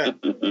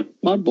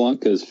 Mont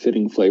Blanc is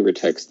fitting flavor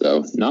text,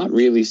 though. Not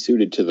really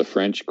suited to the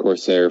French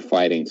Corsair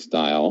fighting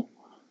style.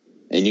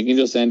 And you can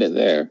just end it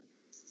there.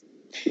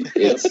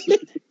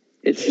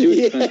 It's too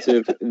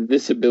expensive.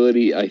 This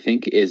ability, I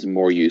think, is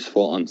more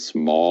useful on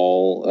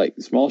small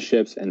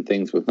ships and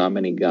things with not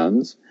many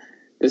guns.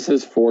 This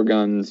has 4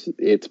 guns.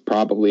 It's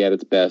probably at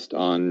its best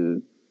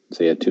on,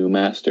 say, a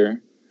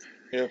 2-master.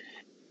 Yeah.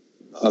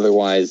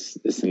 Otherwise,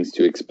 this thing's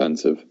too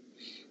expensive.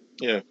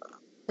 Yeah.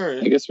 All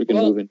right. I guess we can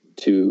move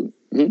into...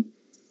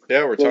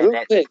 Yeah, we're talking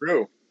about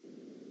crew.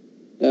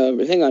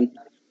 Hang on.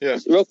 Yeah.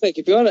 Real quick,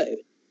 if you want to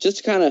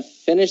just kind of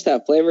finish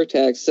that flavor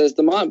text, says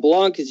the Mont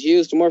Blanc is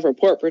used more for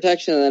port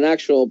protection than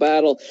actual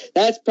battle.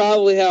 That's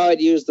probably how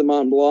I'd use the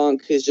Mont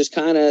Blanc, is just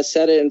kind of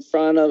set it in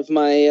front of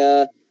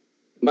my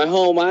my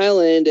home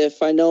island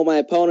if I know my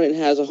opponent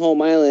has a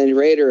home island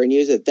raider and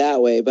use it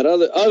that way. But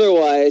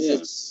otherwise,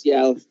 it's,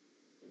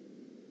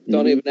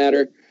 don't even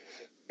matter.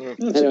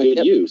 That's a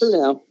good use.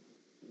 Now.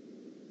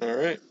 All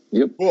right.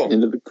 Yep. Cool.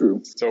 Into the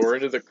crew. So we're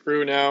into the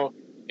crew now.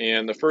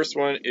 And the first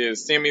one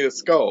is Sammy the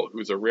Skull,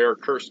 who's a rare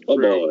cursed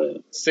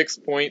crew. 6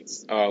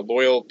 points,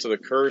 loyal to the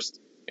cursed,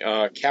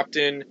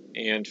 captain,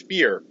 and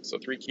fear. So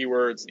 3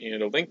 keywords,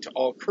 and a link to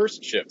all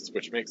cursed ships,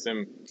 which makes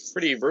him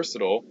pretty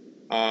versatile.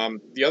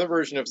 The other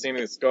version of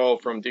Sammy the Skull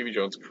from Davy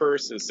Jones'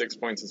 Curse is 6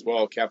 points as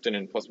well, captain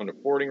and +1 to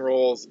boarding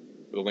rolls,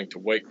 with a link to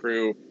White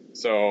Crew.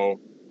 So,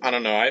 I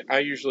don't know,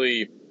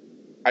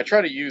 I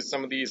try to use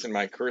some of these in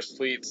my cursed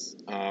fleets.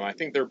 I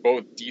think they're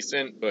both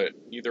decent, but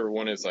neither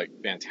one is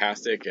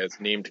fantastic as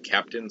named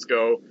captains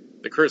go.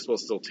 The curse will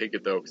still take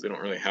it though, because they don't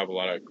really have a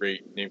lot of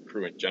great named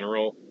crew in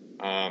general.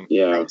 I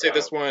would say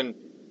this one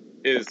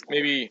is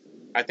maybe,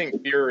 I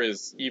think fear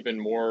is even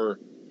more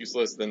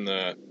useless than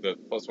the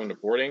 +1 to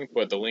boarding,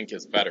 but the link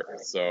is better.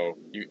 So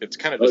it's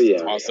kind of just a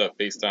toss up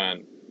based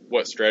on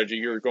what strategy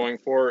you're going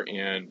for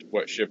and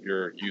what ship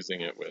you're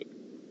using it with,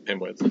 him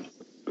with.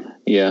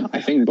 Yeah,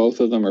 I think both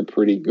of them are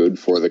pretty good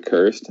for the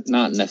Cursed,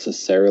 not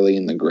necessarily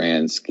in the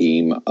grand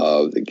scheme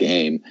of the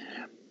game.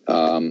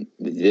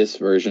 This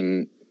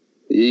version,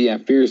 yeah,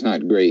 Fear's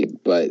not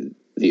great, but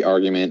the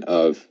argument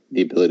of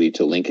the ability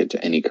to link it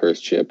to any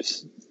Cursed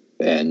ships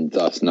and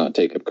thus not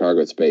take up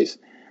cargo space,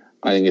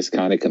 I think is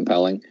kind of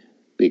compelling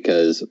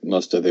because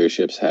most of their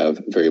ships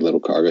have very little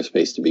cargo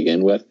space to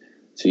begin with.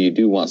 So you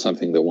do want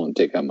something that won't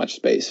take up much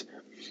space.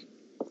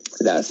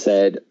 That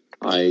said,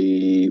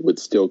 I would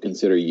still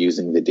consider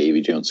using the Davy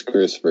Jones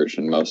Curse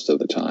version most of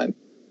the time.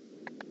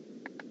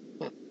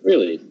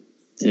 Really?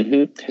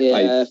 Mm-hmm.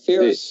 Yeah,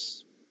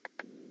 Fear's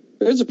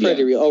a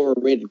pretty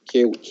overrated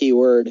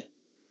keyword.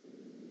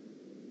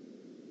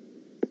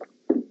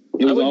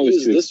 It was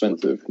always too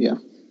expensive. Yeah.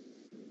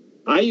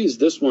 I use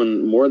this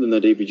one more than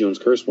the Davy Jones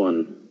Curse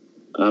one.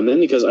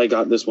 Mainly because I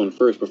got this one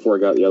first before I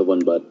got the other one,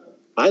 but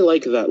I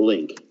like that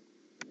link.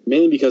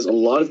 Mainly because a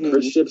lot of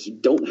Curse ships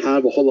don't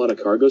have a whole lot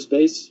of cargo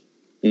space.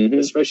 Mm-hmm.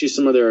 Especially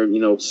some of their,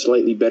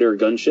 slightly better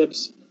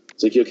gunships.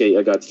 It's like, okay,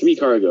 I got 3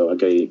 cargo. I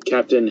got a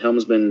captain,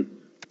 helmsman,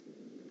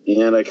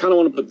 and I kind of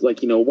want to put,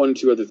 1 or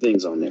 2 other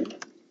things on there.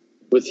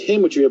 With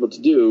him, what you're able to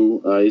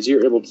do is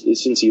you're able to,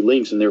 since he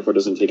links and therefore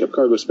doesn't take up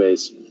cargo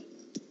space,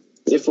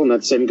 if on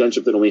that same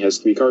gunship that only has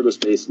 3 cargo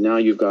space, now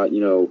you've got,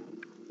 your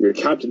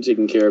captain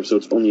taken care of, so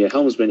it's only a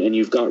helmsman, and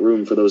you've got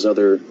room for those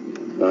other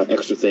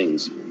extra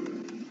things.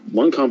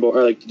 One combo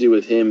I like to do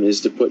with him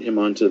is to put him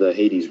onto the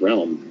Hades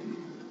realm.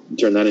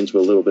 Turn that into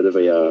a little bit of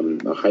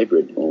a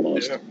hybrid,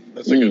 almost. Yeah,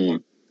 that's a good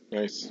one.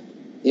 Nice.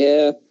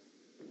 Yeah.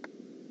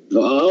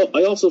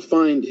 I also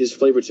find his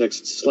flavor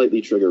text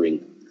slightly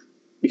triggering,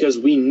 because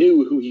we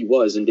knew who he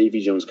was in Davy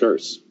Jones'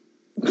 Curse.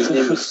 His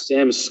name was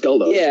Sam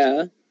Scullo.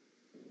 Yeah.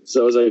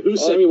 So I was like, who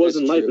Sammy was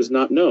in life is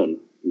not known.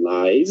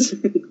 Lies.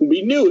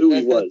 We knew who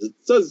he was. It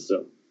says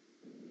so.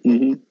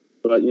 Mm-hmm.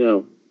 But,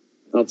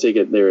 I'll take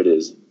it. There it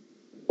is.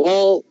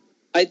 Well,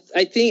 I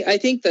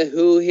think the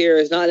who here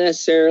is not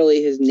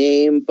necessarily his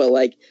name, but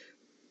like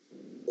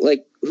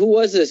who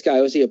was this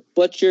guy? Was he a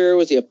butcher?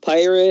 Was he a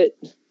pirate?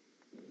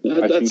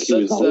 That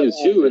says that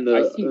too in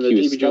the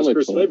Davy Jones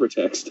Curse flavor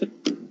text.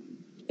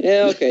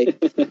 Yeah, okay.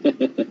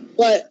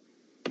 But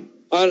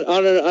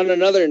on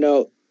another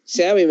note,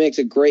 Sammy makes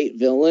a great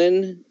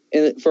villain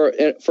for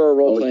a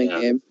role playing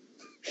game.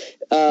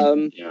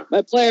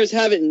 My players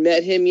haven't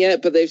met him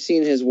yet, but they've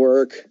seen his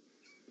work.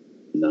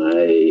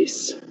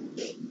 Nice.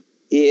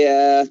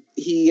 Yeah,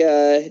 he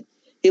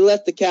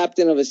left the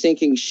captain of a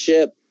sinking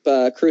ship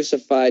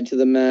crucified to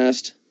the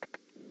mast.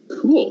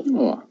 Cool.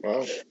 Oh,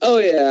 wow. Oh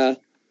yeah.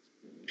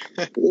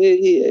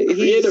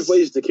 Creative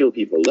ways to kill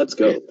people. Let's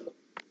go.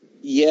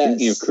 Yes.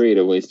 Speaking of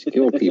creative ways to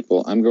kill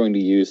people, I'm going to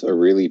use a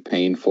really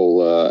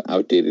painful,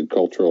 outdated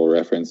cultural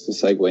reference to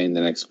segue in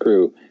the next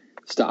crew.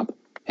 Stop.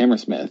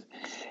 Hammersmith,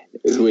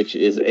 which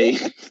is a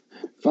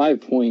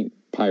 5-point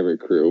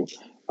pirate crew.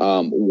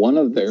 One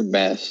of their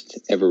best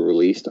ever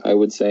released, I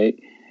would say.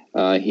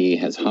 He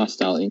has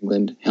Hostile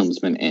England,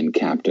 Helmsman, and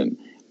Captain.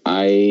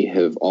 I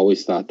have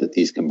always thought that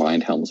these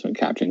combined Helmsman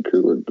Captain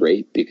crew were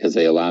great because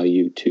they allow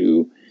you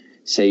to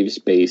save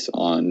space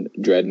on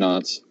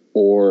dreadnoughts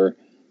or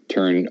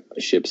turn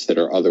ships that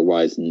are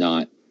otherwise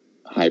not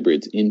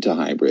hybrids into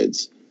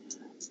hybrids.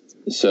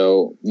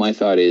 So my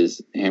thought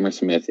is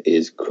Hammersmith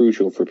is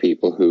crucial for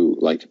people who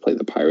like to play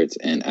the pirates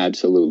and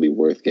absolutely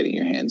worth getting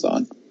your hands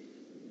on.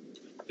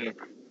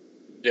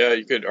 Yeah,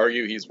 you could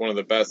argue he's one of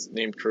the best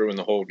named crew in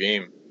the whole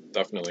game.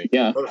 Definitely.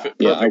 Yeah.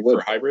 Perfect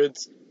for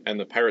hybrids, and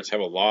the pirates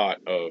have a lot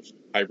of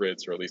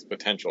hybrids, or at least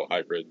potential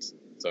hybrids.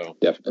 So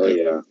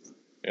definitely. Oh,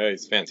 yeah,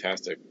 he's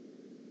fantastic.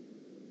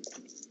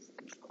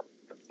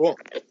 Cool.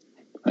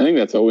 I think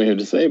that's all we have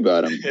to say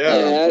about him.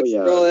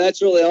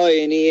 That's really all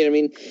you need. I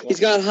mean, he's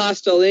got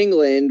Hostile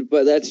England,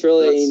 but that's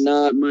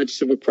not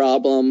much of a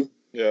problem.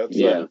 Yeah.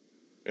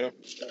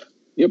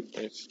 Yep.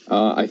 Nice.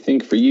 I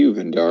think for you,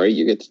 Vendari,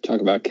 you get to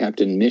talk about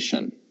Captain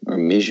Mission, or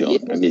Mission.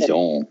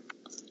 Mission.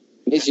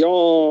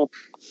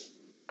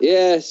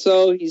 Yeah,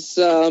 so he's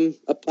a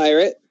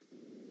pirate.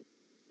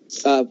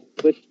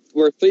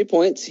 Worth 3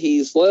 points.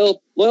 He's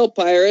loyal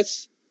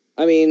pirates.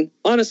 I mean,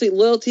 honestly,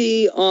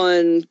 loyalty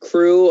on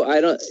crew,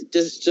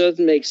 just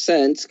doesn't make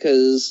sense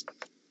because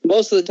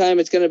most of the time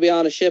it's going to be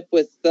on a ship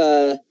with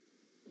the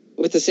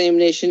same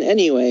nation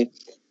anyway.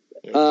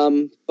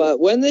 But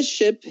when this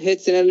ship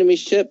hits an enemy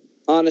ship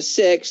on a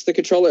 6, the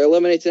controller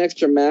eliminates an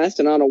extra mast,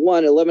 and on a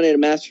 1, eliminate a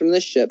mast from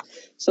this ship.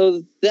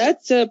 So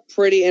that's a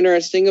pretty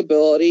interesting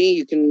ability.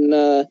 You can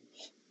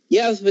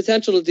have the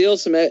potential to deal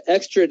some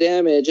extra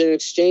damage in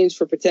exchange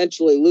for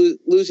potentially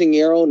losing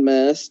your own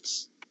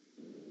masts.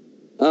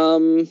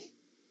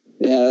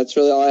 That's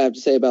really all I have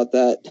to say about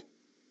that.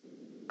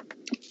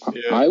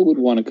 Yeah. I would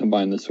want to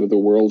combine this with a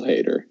World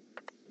Hater.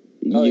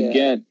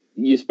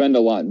 You spend a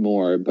lot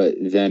more, but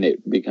then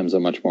it becomes a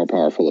much more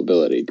powerful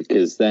ability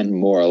because then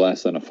more or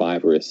less on a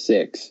 5 or a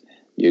 6,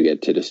 you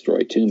get to destroy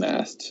 2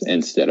 masts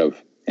and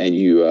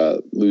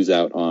you lose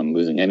out on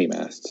losing any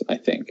masts, I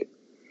think.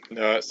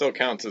 No, it still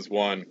counts as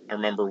 1. I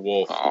remember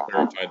Wolf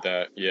clarified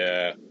that.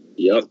 Yeah.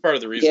 Yep. That's part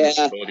of the reason this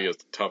ability is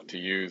tough to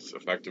use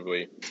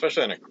effectively,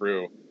 especially on a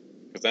crew,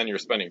 because then you're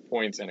spending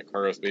points and a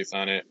cargo space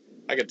on it.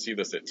 I could see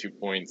this at 2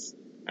 points.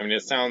 I mean,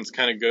 it sounds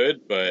kind of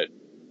good, but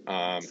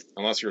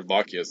unless your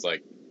luck is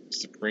like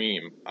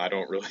supreme, I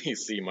don't really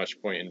see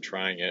much point in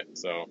trying it.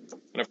 So,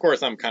 and of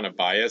course I'm kind of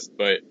biased,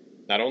 but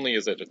not only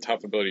is it a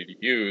tough ability to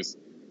use,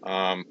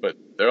 but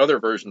the other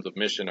versions of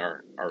Mission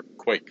are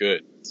quite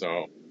good.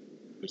 So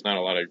there's not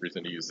a lot of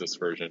reason to use this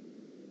version.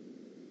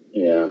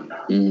 Yeah.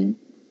 Mm-hmm.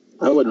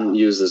 I wouldn't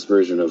use this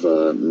version of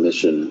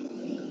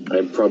Mission.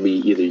 I'd probably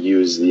either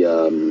use the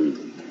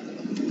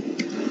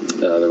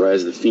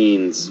Rise of the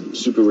Fiends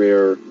super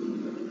rare,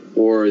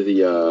 or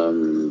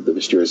the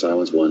Mysterious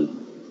Islands one.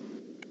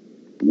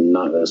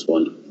 Not this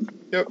one.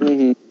 Yep.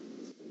 Mm-hmm.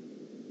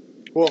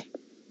 Cool.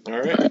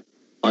 All right.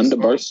 On to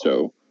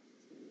Barstow.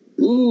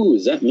 Ooh,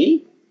 is that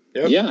me?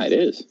 Yep. Yeah, it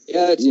is.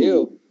 Yeah, it's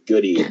you.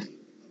 Goody.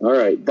 All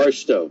right,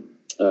 Barstow.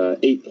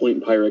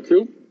 8-point pirate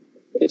crew.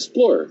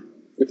 Explorer.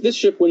 If this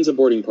ship wins a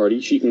boarding party,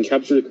 she can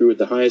capture the crew at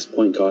the highest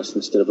point cost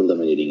instead of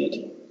eliminating it.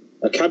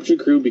 A captured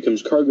crew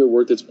becomes cargo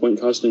worth its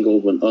point cost in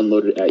gold when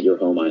unloaded at your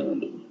home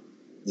island.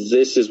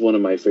 This is one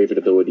of my favorite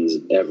abilities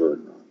ever.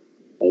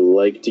 I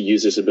like to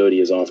use this ability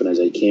as often as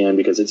I can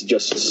because it's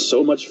just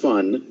so much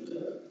fun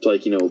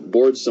to,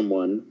 board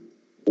someone,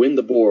 win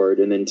the board,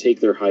 and then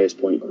take their highest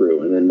point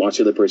crew, and then watch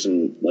the other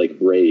person,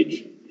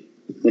 rage.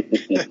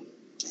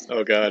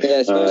 Oh, God.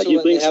 Yeah, especially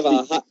when they have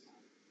a hot...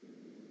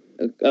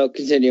 Oh,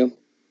 continue.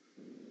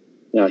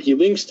 Yeah, he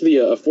links to the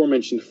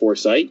aforementioned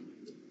Foresight,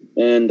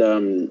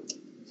 and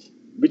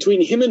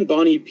between him and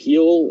Bonnie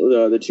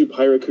Peel, the two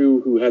pirate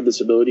crew who had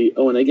this ability,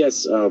 and I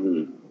guess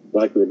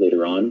Blackbeard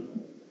later on,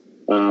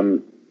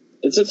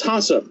 it's a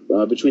toss-up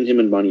between him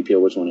and Bonnie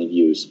Peel which one I'd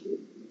use.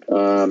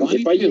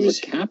 Bonnie Peel is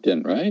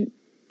captain, right?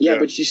 Yeah,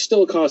 but she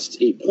still costs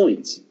 8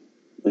 points.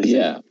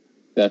 Yeah,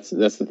 that's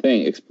the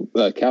thing.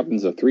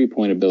 Captain's a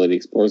 3-point ability.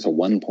 Explorer's a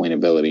 1-point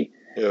ability.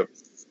 Yep.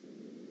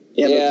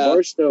 Yeah, but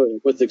Barstow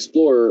with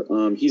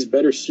Explorer, he's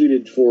better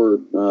suited for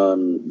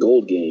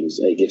gold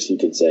games, I guess you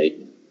could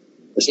say.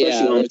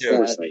 Especially on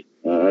Foresight,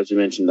 as you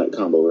mentioned that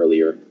combo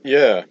earlier.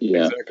 Yeah,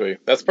 exactly.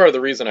 That's part of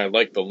the reason I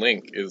like the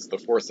Link, is the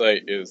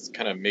Foresight is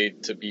kind of made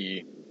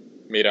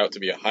out to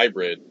be a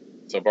hybrid.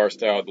 So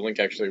Barstow, the Link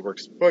actually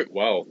works quite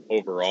well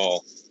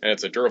overall, and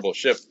it's a durable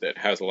ship that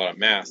has a lot of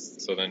mass,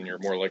 so then you're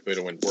more likely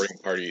to win boarding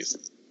parties.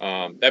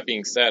 That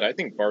being said, I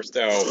think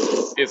Barstow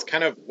is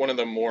kind of one of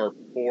the more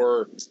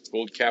poor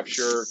gold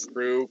capture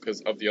crew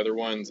because of the other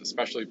ones,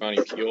 especially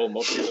Bonnie Peel.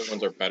 Most of the other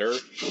ones are better,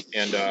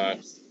 and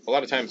a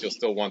lot of times you'll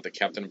still want the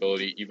captain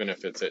ability, even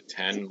if it's at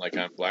 10, like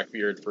on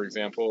Blackbeard, for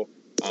example,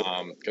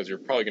 because you're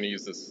probably going to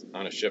use this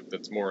on a ship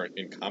that's more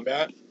in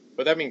combat.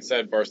 But that being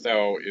said,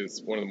 Barstow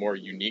is one of the more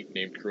unique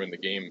named crew in the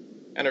game,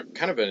 and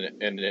kind of an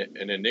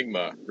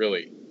enigma,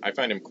 really. I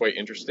find him quite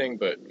interesting,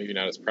 but maybe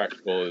not as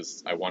practical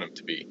as I want him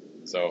to be.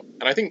 So,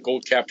 and I think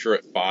gold capture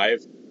at 5,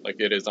 like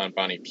it is on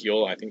Bonnie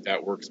Peel, I think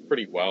that works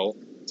pretty well.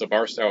 So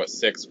Barstow at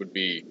 6 would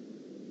be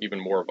even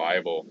more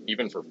viable.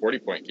 Even for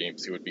 40-point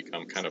games, he would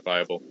become kind of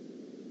viable.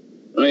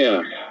 Oh,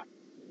 yeah.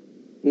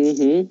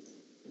 Mm-hmm.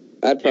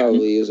 I'd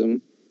probably use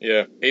him.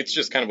 Yeah, 8's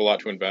just kind of a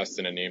lot to invest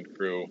in a named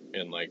crew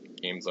in,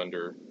 games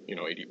under,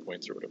 80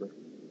 points or whatever.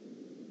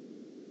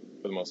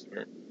 For the most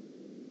part.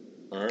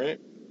 Alright.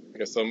 I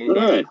guess I'll move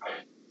on.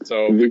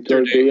 So,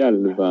 Victor de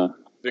Alva.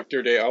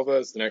 Victor de Alva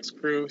is the next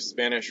crew.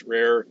 Spanish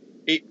rare,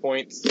 8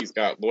 points. He's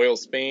got Loyal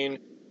Spain,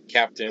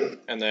 Captain,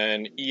 and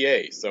then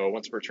EA. So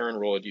once per turn,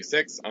 roll a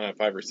d6. On a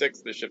 5 or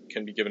 6, the ship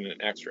can be given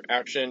an extra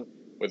action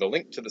with a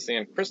link to the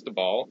San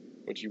Cristobal,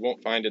 which you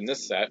won't find in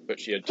this set, but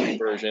she had 2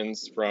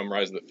 versions from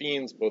Rise of the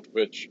Fiends, both of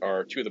which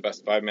are 2 of the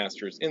best 5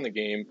 masters in the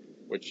game,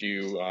 which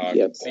you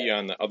can see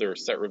on the other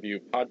set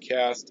review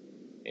podcast.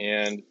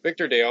 And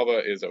Victor de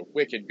Alva is a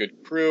wicked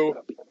good crew.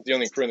 The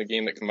only crew in the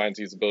game that combines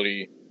these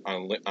ability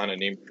on a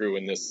named crew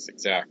in this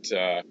exact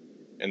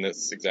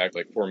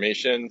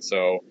formation.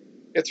 So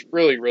it's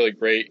really, really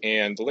great.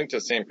 And the link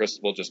to San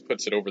Cristobal just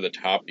puts it over the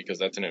top because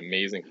that's an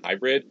amazing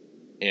hybrid.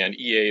 And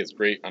EA is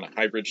great on a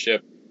hybrid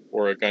ship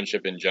or a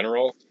gunship in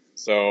general.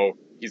 So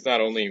he's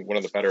not only one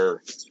of the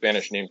better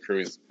Spanish named crew,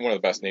 he's one of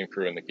the best named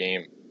crew in the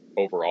game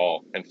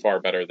overall, and far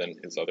better than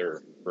his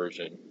other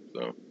version.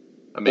 So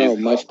amazing.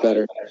 Oh, much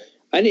better.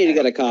 I need to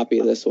get a copy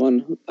of this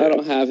one. I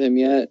don't have him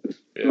yet.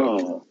 Yeah.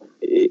 Oh.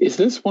 Is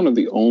this one of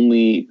the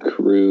only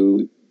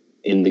crew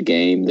in the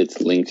game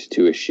that's linked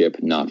to a ship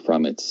not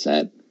from its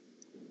set?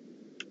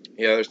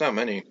 Yeah, there's not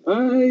many.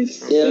 I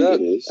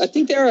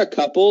think there are a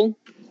couple,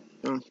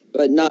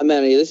 but not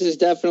many. This is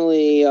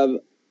definitely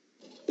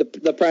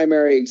the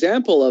primary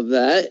example of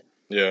that.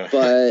 Yeah.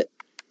 But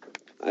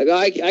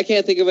I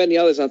can't think of any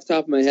others off the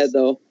top of my head,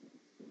 though.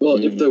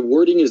 Well, if the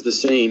wording is the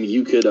same,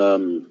 you could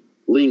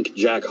link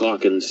Jack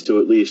Hawkins to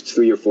at least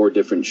 3 or 4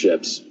 different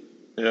ships.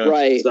 Yeah.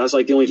 Right. So that's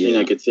the only thing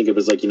I could think of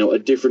is a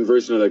different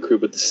version of that crew,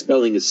 but the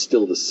spelling is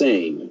still the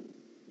same.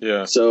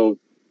 Yeah. So,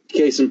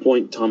 case in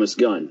point, Thomas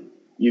Gunn.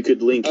 You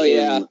could link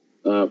him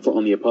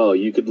on the Apollo.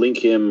 You could link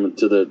him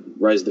to the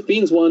Rise of the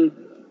Fiends one,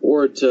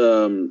 or to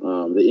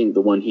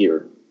the one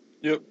here.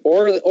 Yep.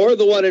 Or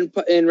the one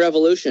in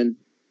Revolution.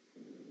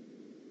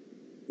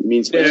 You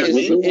mean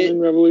in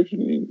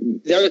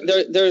Revolution?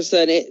 There's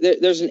an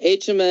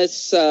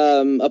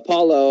HMS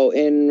Apollo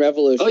in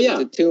Revolution. Oh yeah,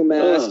 it's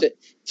a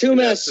two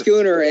mast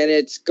schooner, and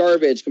it's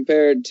garbage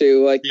compared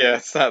to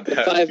it's not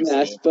that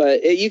 5-mast.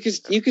 But you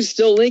can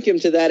still link him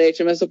to that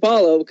HMS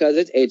Apollo because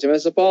it's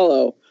HMS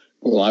Apollo.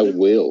 Well, I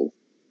will.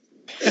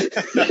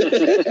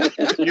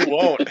 You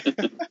won't.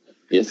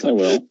 Yes, I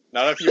will.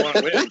 Not if you want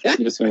to win.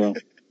 Yes, I will.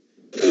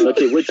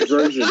 Okay, which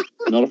version?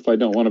 Not if I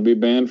don't want to be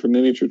banned from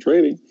miniature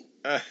trading.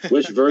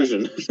 Which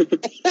version?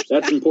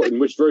 That's important.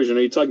 Which version?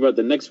 Are you talking about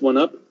the next one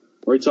up,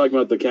 or are you talking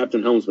about the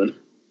Captain Helmsman?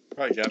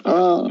 Probably Captain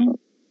Helmsman.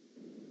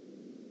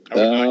 I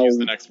would not use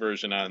the next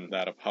version on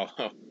that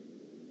Apollo.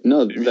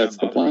 No, that's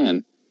the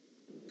plan.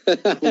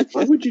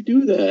 Why would you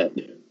do that?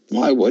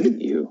 Why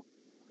wouldn't you?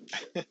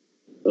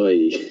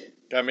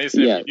 Yeah,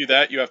 Mason, if you do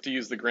that, you have to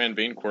use the Grand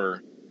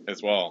Vanqueur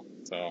as well.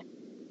 So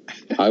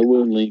I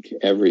will link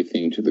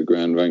everything to the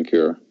Grand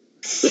Vanqueur.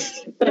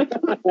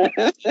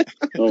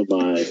 Oh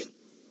my.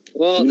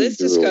 Well, this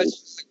discussion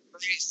is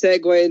a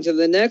great segue into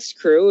the next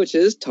crew, which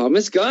is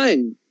Thomas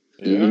Gunn.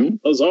 Yeah. Mm-hmm.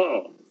 Huzzah!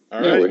 All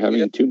right. We're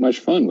having too much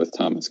fun with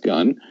Thomas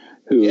Gunn,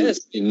 who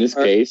in this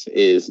case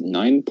is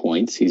 9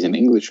 points. He's an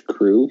English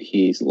crew.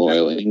 He's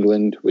loyal in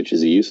England, which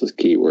is a useless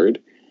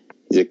keyword.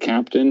 He's a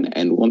captain,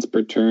 and once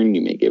per turn,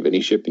 you may give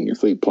any ship in your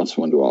fleet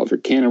 +1 to all of your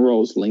cannon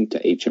rolls linked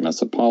to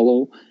HMS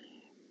Apollo.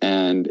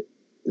 And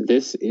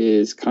this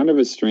is kind of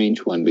a strange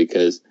one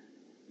because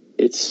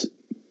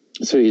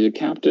so he's a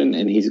captain,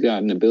 and he's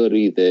got an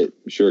ability that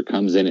sure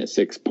comes in at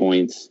 6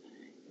 points,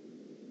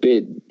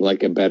 bit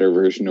like a better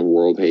version of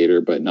World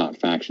Hater, but not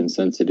faction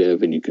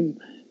sensitive, and you can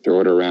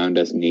throw it around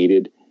as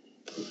needed.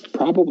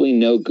 Probably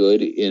no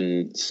good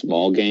in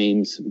small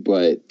games,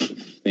 but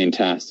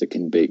fantastic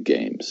in big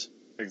games.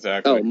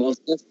 Exactly. Oh,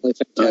 most definitely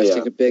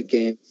fantastic in big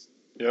games.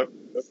 Yep.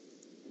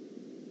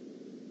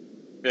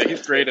 Yeah,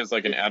 he's great as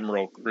like an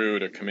admiral crew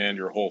to command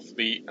your whole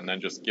fleet and then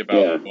just give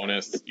out a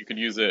bonus. You could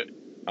use it.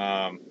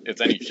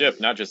 It's any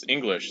ship, not just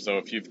English. So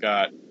if you've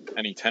got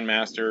any 10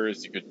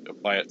 masters, you could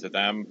apply it to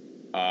them.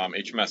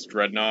 HMS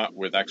Dreadnought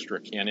with extra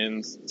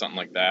cannons, something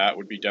like that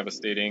would be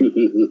devastating.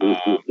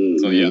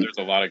 So yeah, there's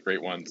a lot of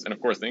great ones. And of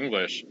course, the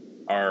English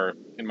are,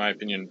 in my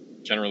opinion,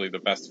 generally the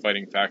best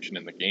fighting faction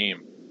in the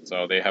game.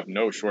 So they have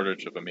no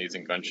shortage of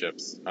amazing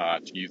gunships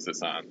to use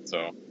this on.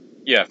 So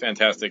yeah,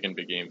 fantastic in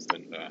big games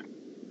and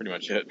pretty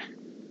much it.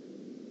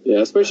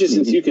 Yeah, especially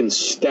since you can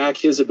stack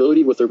his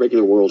ability with a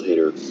regular World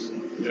Hater.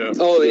 Yeah.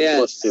 Oh,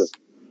 yes.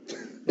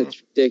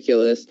 It's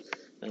ridiculous.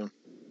 Yeah.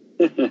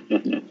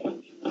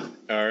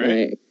 All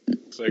right.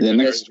 So the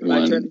next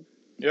one.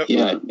 Yep.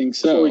 Yeah, I think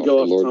so. Before we go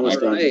off Thomas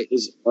Gunn,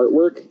 his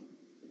artwork.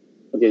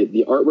 Okay,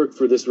 the artwork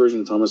for this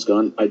version of Thomas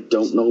Gunn, I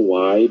don't know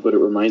why, but it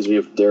reminds me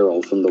of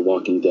Daryl from The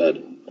Walking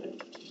Dead.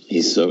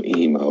 He's so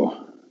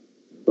emo.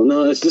 Well,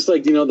 no, it's just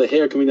like, the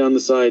hair coming down the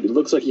side. It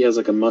looks like he has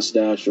like a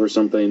mustache or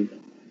something.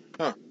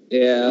 Huh.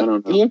 Yeah. I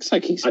don't know. He looks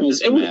like he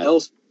smells everyone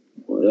else.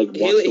 Like,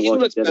 he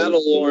looks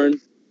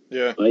battle-worn.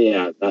 Yeah. Oh,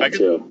 yeah, that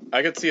too.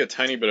 I could see a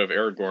tiny bit of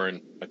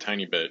Aragorn, a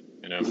tiny bit,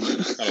 not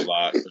a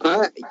lot.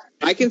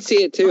 I can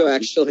see it too,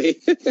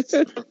 actually.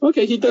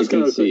 Okay, he does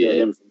kind of look like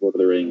him from Lord of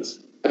the Rings.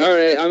 All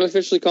right,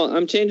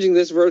 I'm changing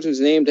this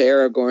version's name to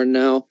Aragorn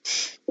now.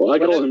 Well, I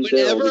call him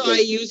Daryl. Whenever I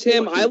use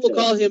him, I will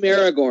call him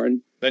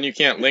Aragorn. Then you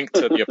can't link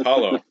to the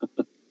Apollo.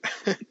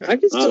 I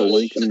can still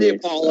link to the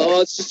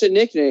Apollo. It's just a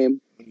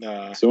nickname.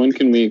 Nah. So when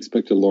can we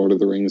expect a Lord of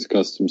the Rings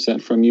custom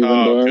set from you,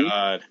 Wendari? Oh,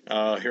 God.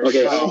 Oh, here we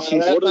go.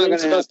 Lord of the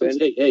Rings Customs.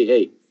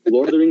 Hey.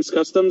 Lord of the Rings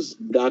Customs,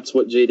 that's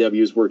what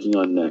JW is working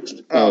on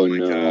next. Oh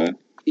no. God.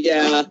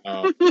 Yeah.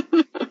 Oh.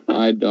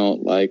 I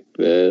don't like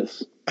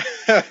this.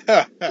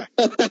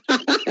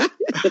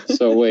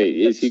 So wait,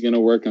 is he going to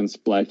work on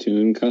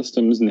Splatoon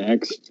Customs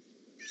next?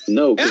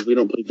 No, because we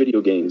don't play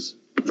video games.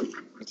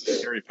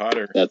 It's Harry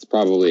Potter. That's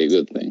probably a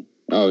good thing.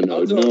 Oh, no.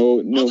 I'll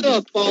do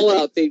a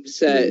Fallout theme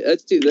set.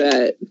 Let's do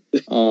that.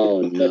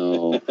 Oh,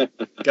 no.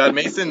 God,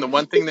 Mason, the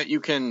one thing that you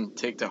can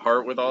take to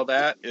heart with all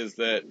that is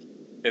that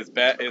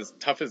as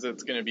tough as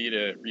it's going to be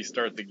to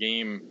restart the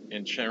game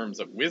in terms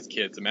of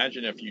WizKids,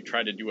 imagine if you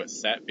tried to do a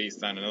set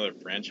based on another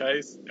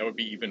franchise. That would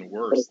be even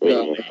worse.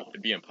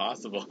 It'd be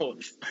impossible.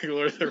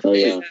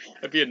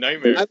 That'd be a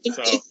nightmare. I mean,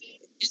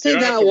 isn't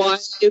that why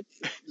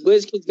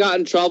WizKids got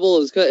in trouble?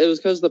 It was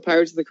because of the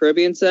Pirates of the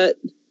Caribbean set?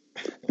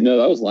 No,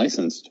 that was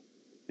licensed.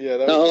 Yeah,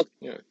 that was,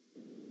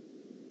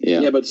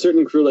 Yeah, but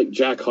certain crew like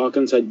Jack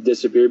Hawkins had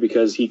disappeared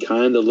because he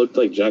kind of looked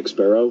like Jack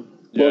Sparrow.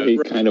 Well, he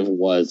kind of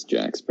was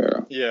Jack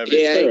Sparrow. Yeah,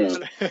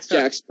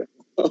 Jack Sparrow.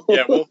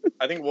 Yeah,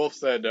 I think Wolf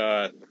said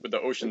with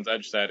the Ocean's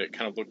Edge set, it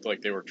kind of looked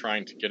like they were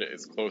trying to get it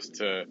as close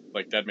to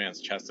like Dead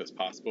Man's Chest as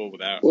possible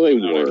without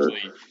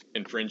actually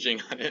infringing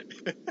on it.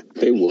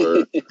 They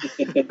were.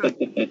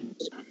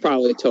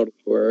 Probably totally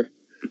were.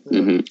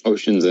 Mm-hmm.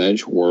 Ocean's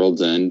Edge,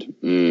 World's End.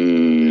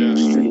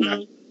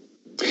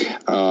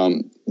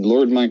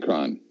 Lord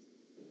Micron.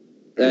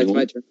 That's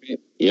my turn.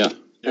 Yeah.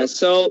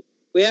 So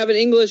we have an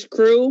English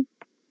crew.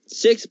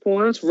 6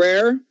 points,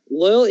 rare,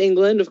 Loyal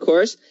England, of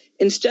course.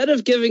 Instead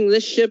of giving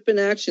this ship an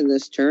action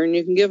this turn,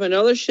 you can give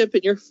another ship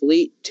in your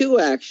fleet 2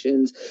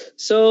 actions.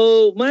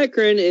 So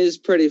Micron is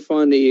pretty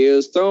fun to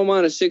use. Throw him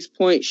on a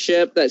 6-point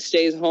ship that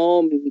stays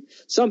home, and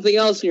something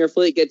else in your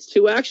fleet gets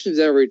 2 actions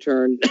every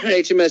turn.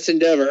 HMS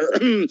Endeavor.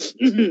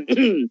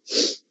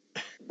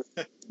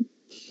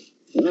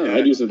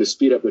 I'd use them to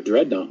speed up the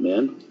Dreadnought,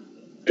 man.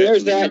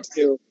 There's that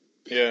too.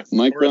 Yeah,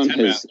 Micron has.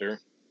 Master.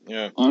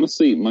 Yeah.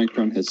 Honestly,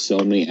 Micron has so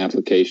many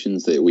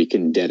applications that we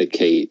can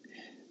dedicate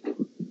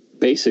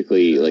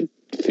basically like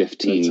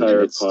 15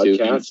 minutes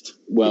podcast. to.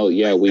 Well,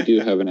 yeah, we do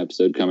have an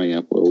episode coming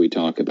up where we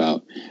talk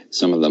about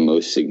some of the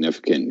most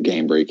significant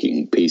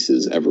game-breaking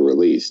pieces ever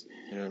released.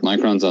 Yeah.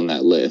 Micron's on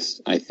that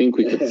list. I think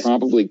we could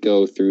probably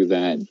go through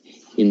that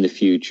in the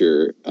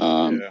future.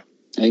 I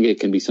think it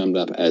can be summed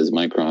up as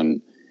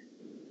Micron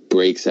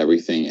breaks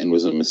everything and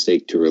was a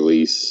mistake to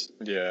release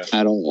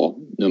at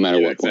all, no matter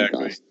what point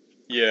cost.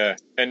 Yeah,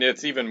 and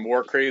it's even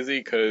more crazy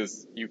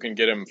because you can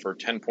get him for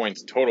 10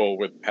 points total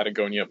with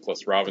Patagonia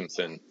plus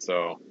Robinson.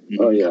 So you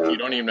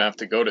don't even have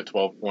to go to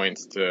 12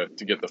 points to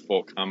get the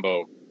full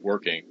combo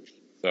working.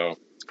 So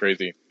it's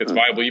crazy. It's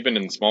viable even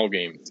in small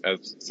games,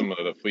 as some of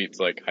the fleets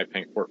like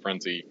High-Pank Port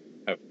Frenzy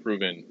have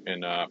proven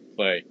in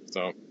play.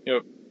 So,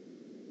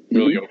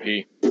 really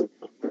OP.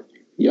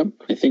 Yep,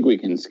 I think we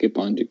can skip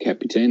on to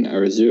Capitaine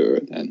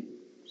Arazur then.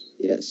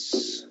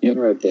 Yes. Yep.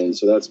 All right then,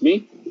 so that's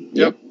me?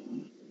 Yep.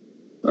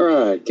 All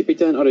right,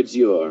 Capitaine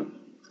Arazur.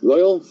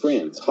 Loyal,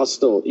 France.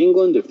 Hostile,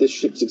 England. If this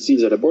ship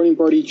succeeds at a boarding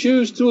party,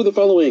 choose 2 of the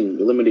following.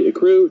 Eliminate a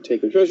crew,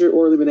 take a treasure,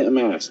 or eliminate a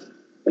mast.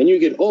 And you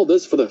get all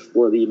this for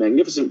the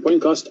magnificent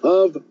point cost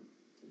of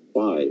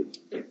 5.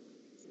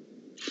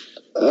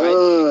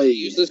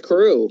 Use this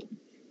crew,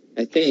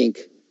 I think.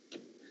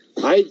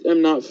 I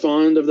am not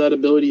fond of that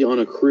ability on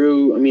a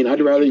crew. I mean,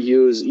 I'd rather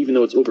use, even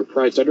though it's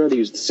overpriced, I'd rather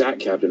use the SAT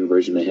Captain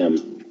version of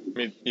him.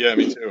 Me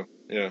too.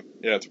 Yeah,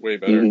 it's way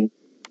better.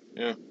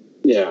 Mm-hmm.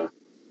 Yeah.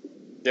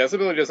 This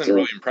ability doesn't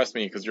really impress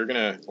me because you're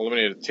going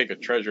to take a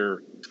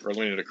treasure or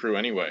eliminate a crew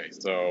anyway.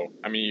 So,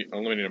 I mean,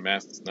 eliminate a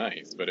mast is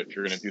nice, but if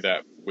you're going to do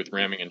that with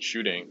ramming and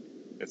shooting,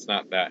 it's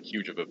not that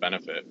huge of a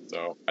benefit.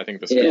 So, I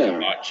think this could be a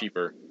lot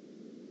cheaper.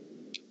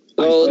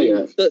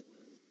 Well,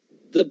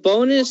 the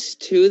bonus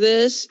to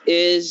this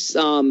is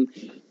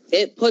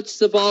it puts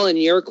the ball in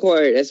your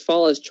court as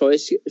far as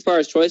choice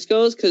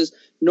goes, because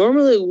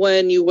normally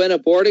when you win a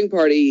boarding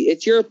party,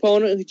 it's your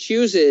opponent who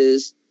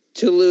chooses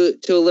to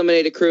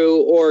eliminate a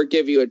crew or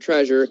give you a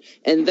treasure,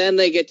 and then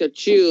they get to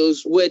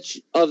choose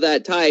which of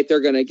that type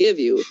they're going to give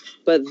you.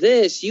 But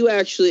this, you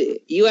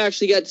actually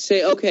get to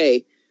say,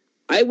 okay,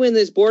 I win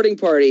this boarding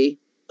party,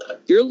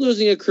 you're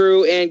losing a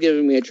crew and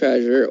giving me a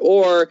treasure,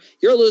 or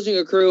you're losing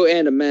a crew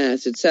and a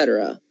mast,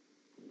 etc.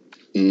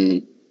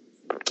 Well,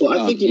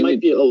 I think it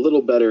might be a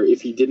little better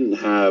if he didn't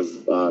have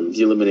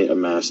the eliminate a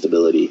mast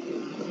ability.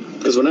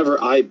 Because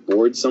whenever I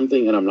board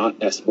something and I'm not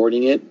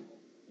S-boarding it,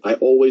 I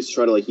always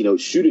try to,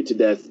 shoot it to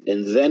death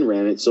and then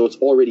ram it, so it's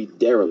already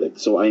derelict.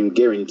 So I'm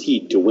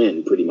guaranteed to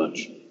win, pretty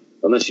much.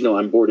 Unless,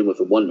 I'm boarding with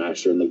a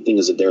 1-master and the thing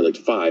is a derelict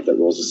 5 that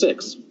rolls a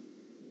 6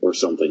 or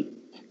something.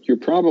 You're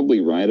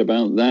probably right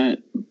about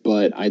that,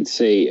 but I'd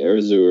say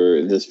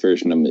Arazur, this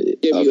version of him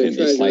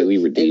is slightly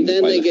redeemed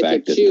by the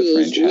fact that the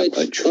French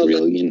have a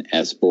trillion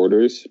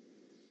S-boarders.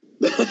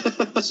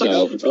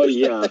 So,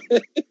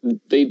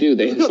 they do.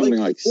 They have something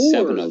like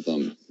 7 of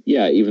them.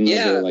 Yeah, even though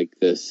they're like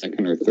the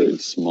second or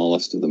third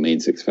smallest of the main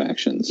 6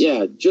 factions.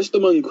 Yeah, just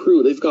among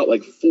crew, they've got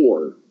like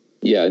 4.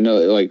 Yeah, no,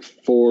 like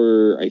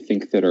 4, I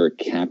think, that are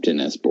Captain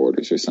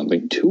S-boarders or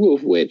something, 2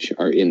 of which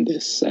are in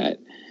this set.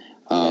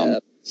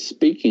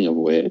 Speaking of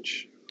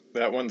which...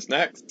 That one's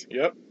next.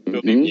 Yep.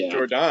 Philippe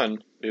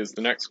Jourdan is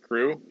the next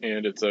crew,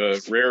 and it's a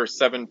rare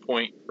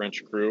 7-point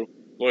French crew.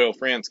 Loyal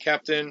France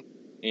captain,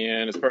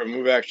 and as part of a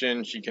move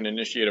action, she can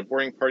initiate a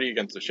boarding party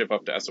against a ship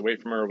up to S away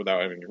from her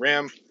without having to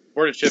ram.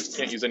 Boarded ships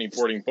can't use any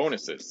boarding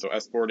bonuses, so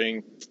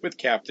S-boarding with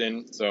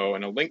captain,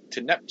 and a link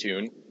to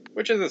Neptune,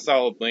 which is a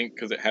solid link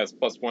because it has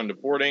 +1 to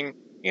boarding,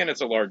 and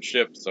it's a large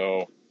ship,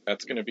 so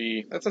that's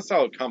a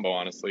solid combo,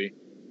 honestly.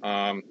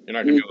 You're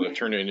not going to be able to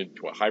turn it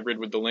into a hybrid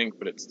with the link,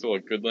 but it's still a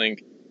good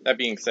link. That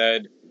being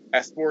said,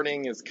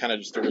 S-boarding is kind of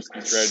just a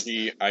risky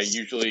strategy. I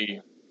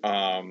usually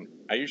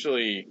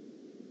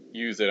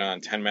use it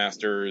on 10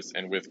 Masters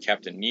and with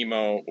Captain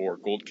Nemo or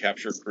Gold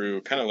Capture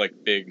crew, kind of like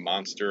big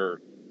monster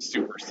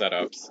super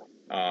setups.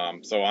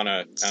 So on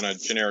a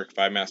generic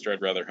 5-master,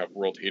 I'd rather have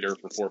World Hater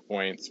for 4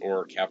 points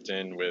or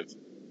Captain with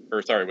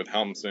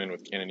Helmsman,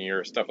 with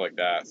Cannoneer, stuff like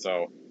that.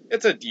 So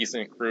it's a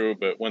decent crew,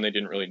 but one they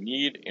didn't really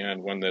need,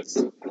 and one that's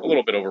a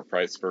little bit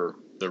overpriced for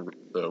the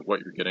what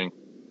you're getting.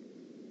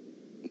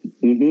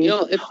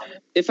 Mm-hmm.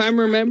 If I'm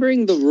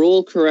remembering the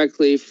rule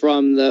correctly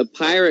from the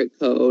Pirate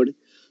Code,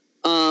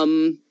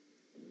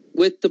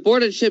 with the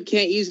boarded ship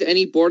can't use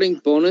any boarding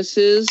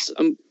bonuses.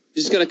 I'm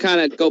just going to kind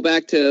of go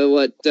back to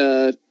what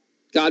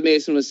God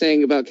Mason was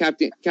saying about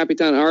Capitan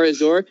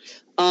Arazur.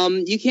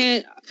 You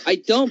can't. I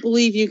don't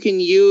believe you can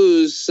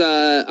use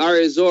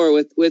Arazur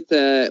with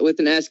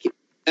an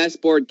S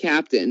board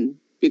captain.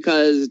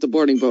 because it's a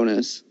boarding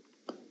bonus.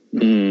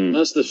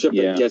 That's the ship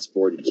that gets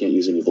boarded. You can't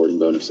use any boarding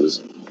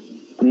bonuses.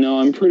 No,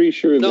 I'm pretty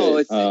sure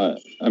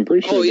I'm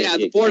pretty sure. Oh yeah,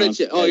 the boarded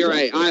ship. Oh, you're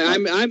right.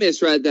 I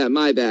misread that.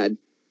 My bad.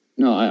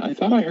 No, I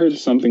thought I heard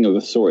something of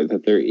the sort,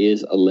 that there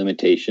is a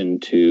limitation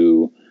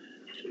to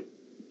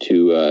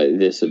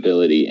this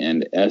ability,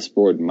 and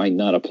S-board might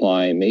not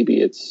apply. Maybe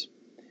it's,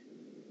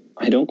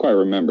 I don't quite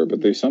remember,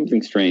 but there's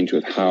something strange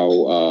with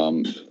how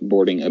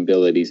boarding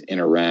abilities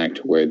interact,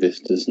 where this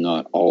does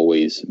not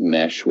always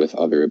mesh with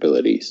other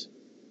abilities.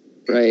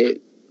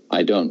 Right.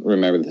 I don't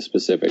remember the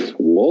specifics.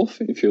 Wolf,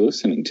 if you're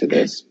listening to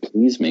this,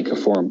 please make a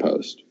forum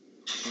post.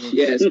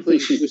 Yes,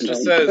 please do It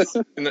just so. says,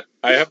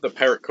 I have the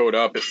pirate code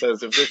up. It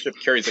says if this ship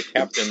carries a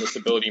captain, this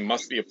ability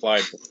must be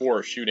applied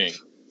before shooting.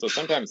 So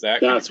sometimes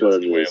that That's what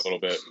it away is. a little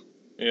bit.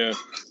 Yeah.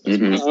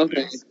 Oh,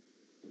 okay.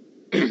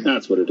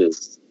 That's what it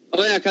is.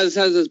 Oh yeah, because it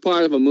says it's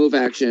part of a move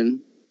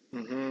action.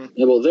 Mm-hmm.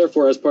 Yeah, well,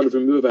 therefore, as part of a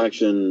move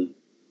action,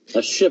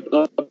 a ship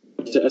up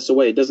to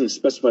SOA, it doesn't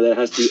specify that it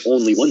has to be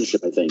only one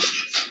ship, I think.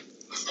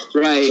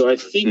 Right. So I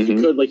think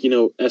you could,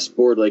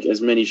 S-board, as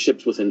many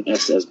ships with an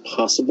S as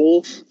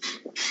possible,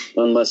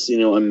 unless,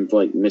 I'm,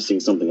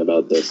 missing something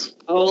about this.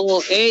 Oh,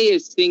 well, A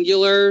is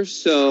singular,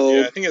 so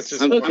Yeah, I think it's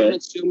just I'm one. going to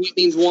assume it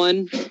means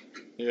one.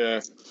 Yeah,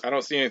 I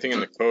don't see anything in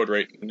the code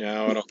right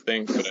now, I don't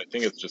think, but I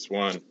think it's just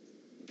one.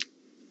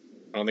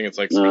 I don't think it's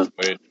like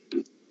Switchblade.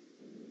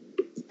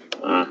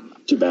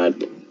 Too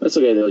bad. That's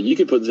okay, though. You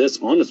could put this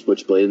on a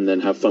Switchblade and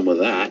then have fun with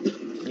that.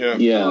 Yeah.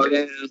 Yeah. Oh,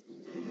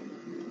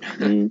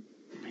 yeah.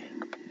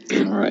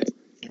 All right.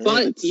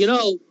 But,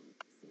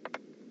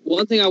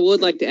 one thing I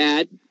would like to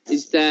add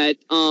is that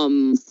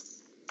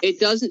it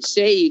doesn't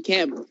say you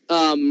can't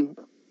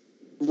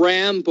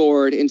ram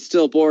board and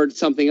still board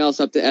something else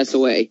up to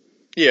SOA.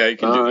 Yeah, you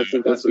can do that. I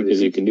think That's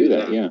because you can do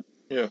that, yeah.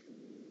 Yeah.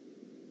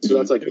 So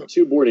that's the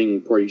two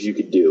boarding parties you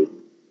could do.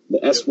 The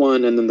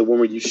S1 and then the one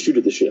where you shoot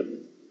at the ship.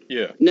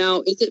 Yeah.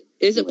 Now,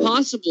 is it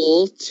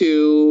possible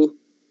to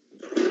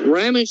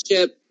ram a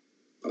ship,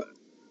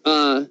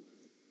 or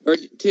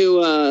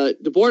to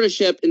board a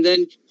ship and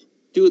then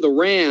do the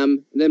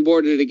ram and then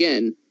board it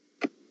again?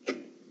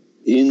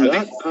 In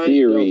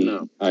theory,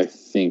 I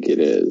think it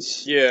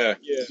is. Yeah.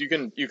 You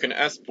can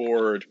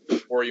S-board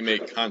before you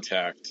make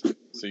contact,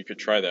 so you could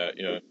try that,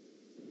 yeah.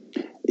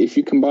 If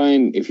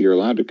you're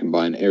allowed to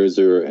combine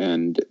Erzur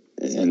and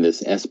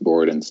this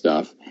S-board and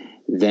stuff,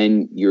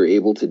 then you're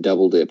able to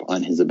double dip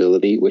on his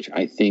ability, which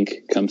I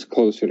think comes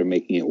closer to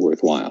making it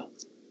worthwhile.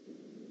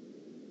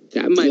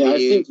 That might be. I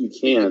think you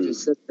can.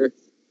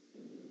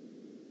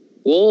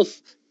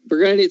 Wolf, we're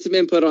going to need some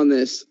input on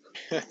this.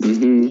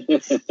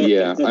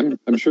 Yeah,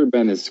 I'm sure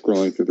Ben is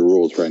scrolling through the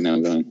rules right now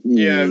going,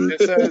 Yeah,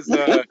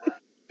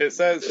 it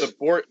says the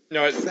board.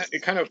 No,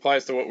 it kind of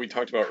applies to what we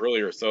talked about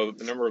earlier. So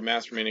the number of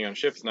mass remaining on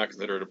ships is not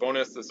considered a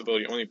bonus. This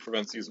ability only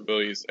prevents these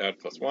abilities add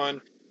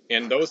 +1,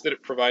 and those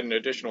that provide an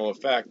additional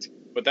effect.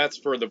 But that's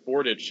for the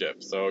boarded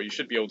ship, so you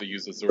should be able to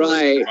use this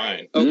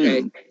fine.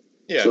 Okay.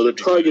 Yeah. So the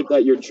target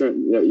that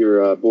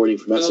you're boarding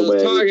from SOA.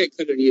 The target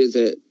couldn't use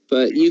it,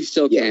 but you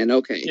still can.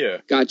 Okay. Yeah.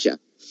 Gotcha.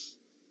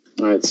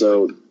 All right,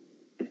 so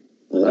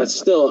that's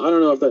still, I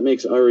don't know if that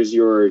makes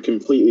Erzur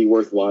completely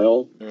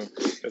worthwhile. Yeah.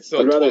 It's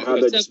still I'd rather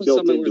have that just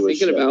built into a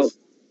ship.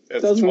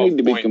 It doesn't need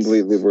to be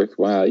completely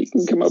worthwhile. You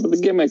can come up with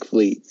a gimmick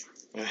fleet.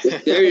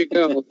 There you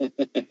go.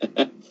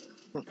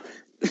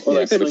 Well,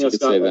 I could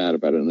say that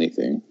about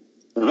anything.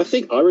 I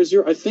think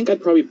Erzur,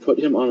 I'd probably put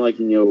him on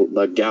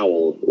the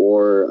Gowl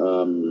or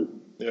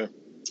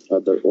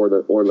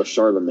the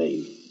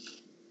Charlemagne.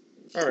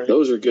 All right.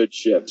 Those are good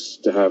ships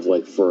to have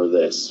for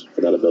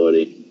that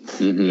ability.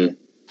 Mm-hmm.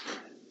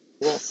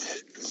 Cool.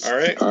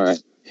 All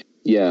right.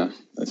 Yeah.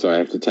 So I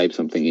have to type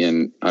something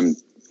in. I'm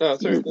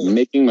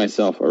making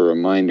myself a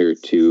reminder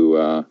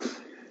to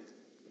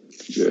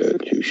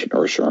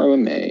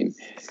Charlemagne.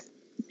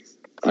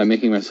 I'm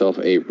making myself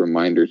a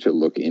reminder to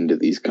look into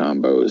these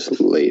combos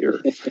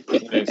later.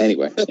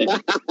 Anyway.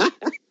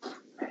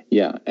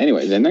 Yeah.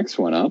 Anyway, the next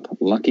one up,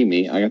 lucky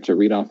me, I got to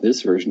read off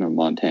this version of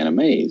Montana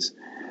Maze,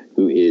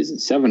 who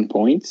is 7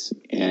 points,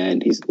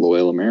 and he's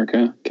Loyal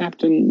America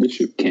captain. The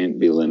ship can't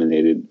be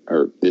eliminated,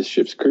 or this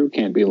ship's crew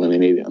can't be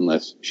eliminated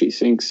unless she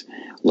sinks,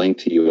 linked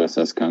to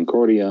USS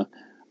Concordia.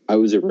 I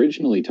was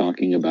originally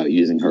talking about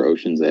using her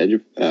Ocean's Edge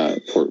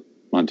for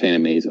Montana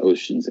Maze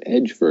Ocean's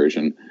Edge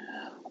version,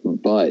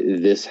 but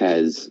this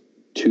has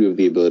two of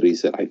the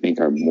abilities that I think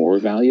are more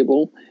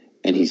valuable,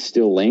 and he's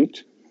still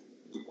linked.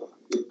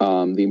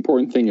 The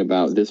important thing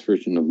about this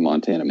version of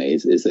Montana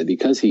Maze is that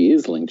because he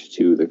is linked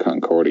to the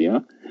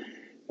Concordia,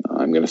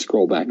 I'm going to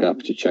scroll back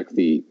up to check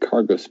the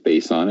cargo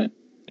space on it.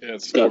 Yeah,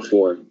 it's got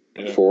 4.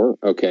 Yeah. 4?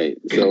 Okay,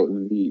 so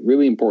the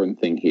really important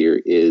thing here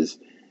is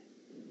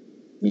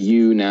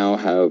you now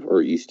have,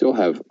 or you still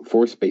have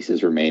 4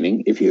 spaces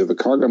remaining. If you have a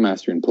cargo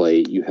master in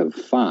play, you have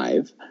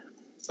 5.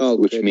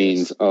 Which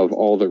means of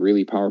all the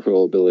really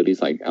powerful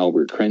abilities like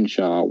Albert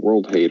Crenshaw,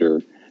 World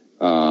Hater,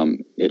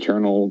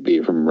 Eternal, be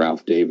it from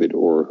Ralph David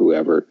or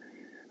whoever.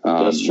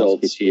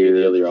 Schultz,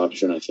 the other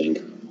option, I think.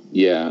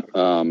 Yeah.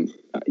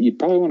 You'd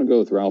probably want to go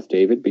with Ralph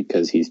David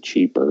because he's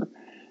cheaper,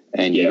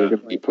 and you're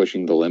going to be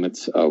pushing the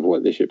limits of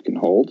what the ship can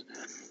hold.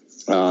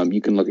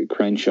 You can look at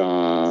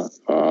Crenshaw,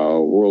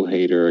 World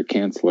Hater,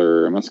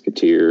 Chancellor,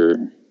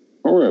 Musketeer,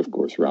 or, of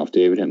course, Ralph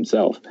David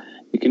himself.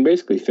 You can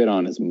basically fit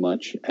on as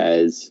much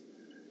as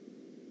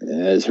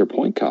her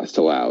point cost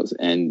allows,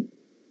 and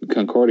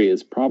Concordia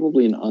is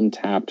probably an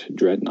untapped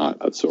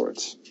dreadnought of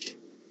sorts.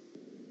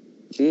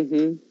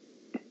 Mm-hmm.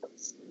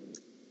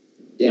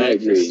 Yeah, I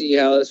can see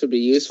how this would be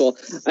useful.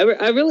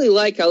 I really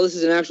like how this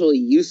is an actually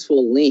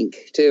useful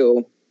link,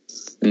 too.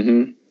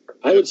 Mm-hmm.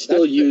 I would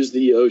still use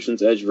the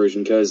Ocean's Edge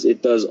version because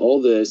it does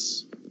all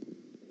this.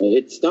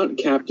 It's not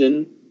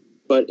Captain,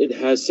 but it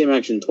has same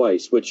action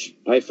twice, which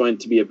I find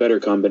to be a better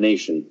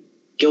combination.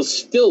 He'll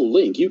still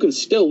link. You can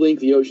still link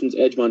the Ocean's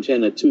Edge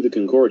Montana to the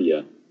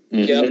Concordia.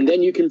 Yep. And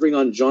then you can bring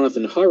on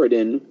Jonathan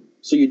Harridan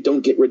so you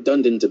don't get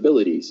redundant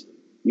abilities.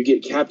 You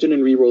get Captain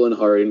and Reroll and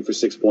Harridan for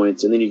 6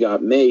 points, and then you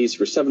got Maze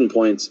for 7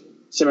 points,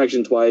 same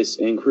action twice,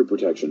 and crew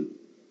protection.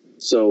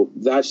 So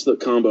that's the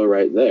combo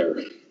right there.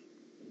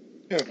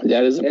 Yeah.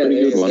 That is a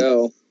pretty good one.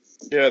 Go.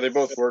 Yeah, they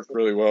both work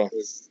really well.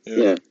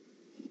 Yeah.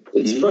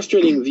 It's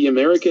frustrating. The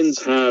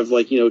Americans have,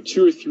 2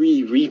 or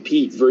 3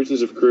 repeat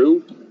versions of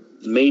crew,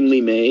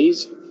 mainly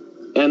Maze,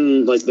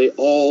 and, they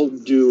all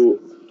do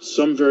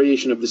some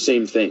variation of the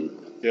same thing.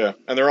 Yeah,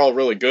 and they're all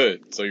really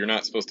good, so you're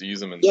not supposed to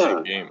use them in the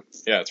same game.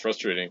 Yeah, it's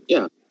frustrating.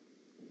 Yeah.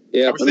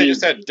 I wish they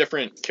just had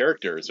different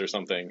characters or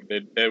something.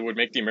 It would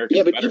make the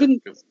Americans better.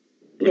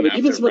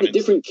 Even some of the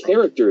different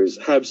characters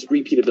have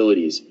repeat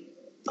abilities.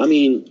 I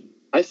mean,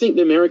 I think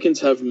the Americans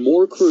have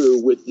more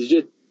crew with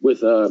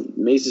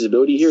Mace's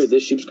ability here.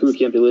 This ship's crew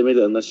can't be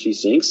limited unless she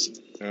sinks.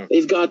 Yeah.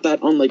 They've got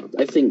that on,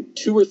 I think,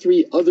 2 or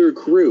 3 other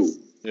crew.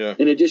 Yeah.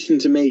 In addition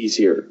to Maze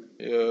here.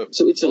 Yeah.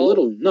 So it's a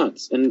little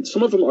nuts. And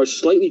some of them are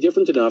slightly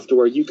different enough to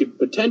where you could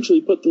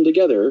potentially put them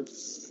together,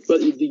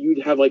 but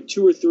you'd have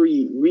 2 or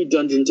 3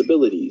 redundant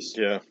abilities.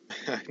 Yeah,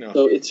 I know.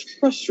 So it's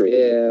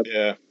frustrating.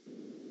 Yeah.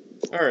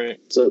 All right.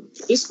 So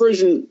this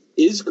version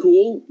is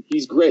cool.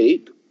 He's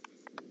great.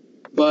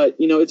 But,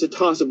 it's a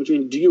toss-up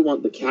between do you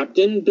want the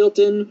Captain built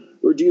in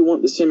or do you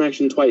want the sim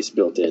action twice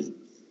built in?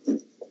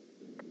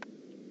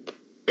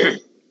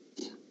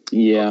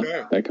 Yeah,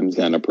 that comes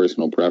down to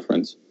personal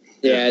preference.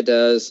 Yeah, it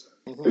does.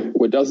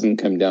 What doesn't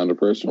come down to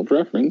personal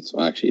preference,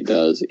 well, actually it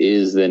does,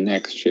 is the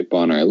next ship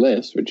on our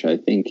list, which I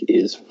think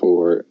is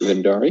for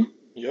Vendari.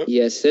 Yep.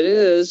 Yes, it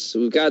is.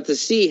 We've got the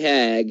Sea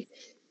Hag,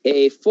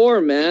 a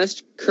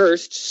 4-mast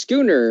cursed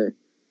schooner.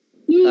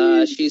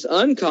 She's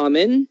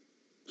uncommon.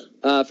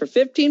 For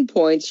 15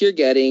 points, you're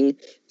getting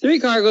 3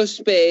 cargo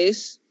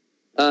space,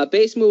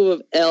 base move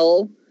of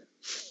L,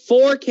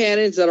 4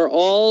 cannons that are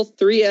all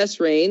 3S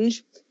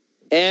range,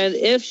 and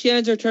if she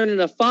ends her turn in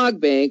a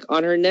fog bank,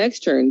 on her next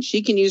turn,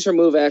 she can use her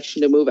move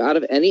action to move out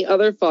of any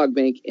other fog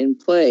bank in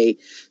play.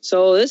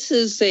 So this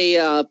is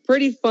a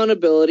pretty fun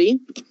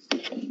ability.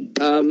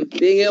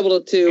 Being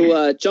able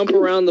to jump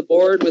around the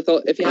board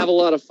if you have a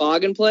lot of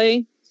fog in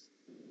play,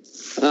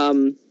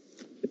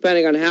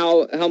 depending on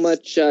how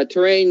much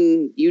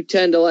terrain you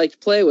tend to like to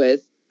play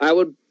with, I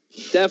would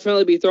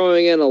definitely be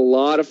throwing in a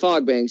lot of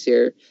fog banks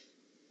here.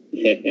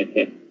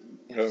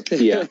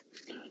 Yeah.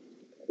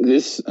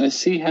 This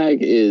Sea Hag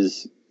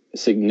is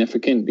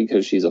significant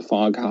because she's a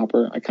fog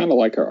hopper. I kind of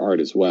like her art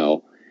as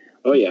well.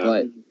 Oh,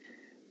 yeah.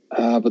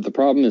 But the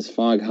problem is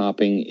fog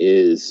hopping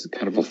is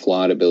kind of a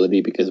flawed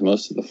ability because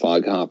most of the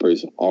fog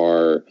hoppers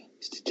are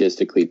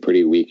statistically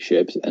pretty weak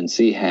ships, and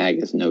Sea Hag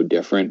is no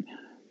different.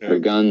 Her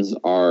guns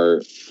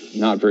are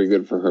not very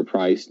good for her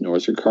price, nor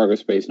is her cargo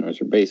space, nor is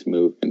her base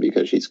move, and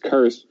because she's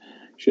cursed,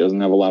 she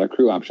doesn't have a lot of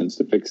crew options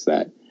to fix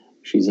that.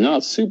 She's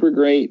not super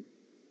great.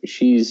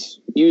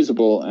 She's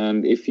usable,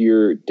 and if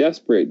you're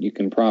desperate, you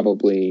can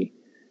probably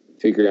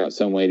figure out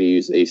some way to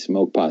use a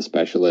smoke pot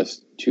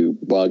specialist to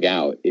bug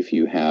out if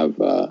you have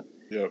an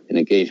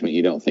engagement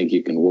you don't think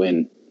you can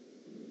win.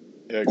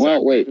 Yeah,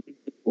 exactly.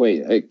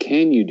 Well, wait,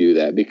 can you do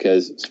that?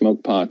 Because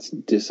smoke pots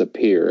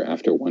disappear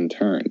after 1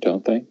 turn,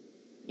 don't they?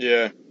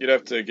 Yeah, you'd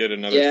have to get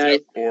another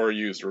ship or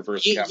use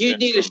reverse captain. You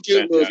need a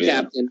shoot move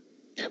captain.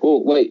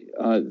 Well, wait,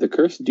 the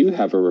Curse do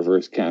have a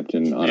reverse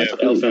captain on it.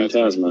 El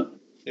Phantasma.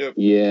 Yep.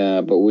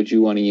 Yeah, but would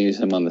you want to use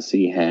him on the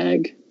Sea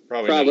Hag?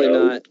 Probably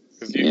not.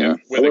 I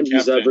wouldn't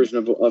use that version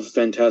of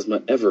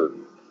Phantasma ever.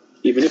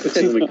 Even if it's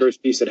the only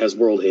cursed piece that has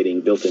world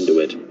hating built into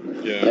it.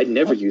 Yeah. I'd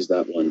never use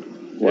that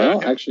one.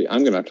 Well, actually, I'm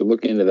going to have to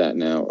look into that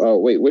now. Oh,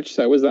 wait, which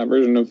side was that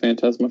version of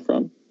Phantasma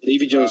from?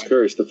 Davy Jones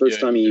Cursed.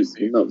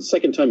 The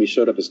second time he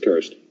showed up as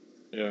cursed.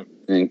 Yeah.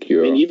 Thank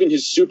you. And even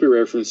his super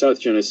rare from South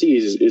China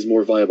Seas is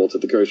more viable to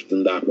the cursed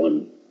than that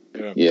one.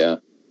 Yeah.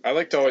 I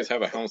like to always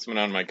have a helmsman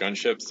on my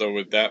gunship, so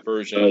with that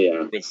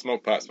version, with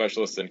smoke pot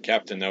specialist and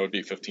captain, that would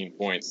be 15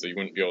 points, so you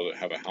wouldn't be able to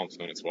have a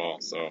helmsman as well,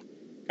 so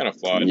kind of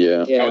flawed.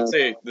 Yeah. I would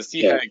say the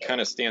Sea Hag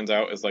kind of stands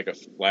out as like a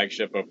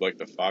flagship of like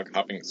the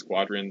fog-hopping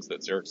squadrons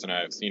that Xerxes and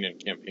I have seen in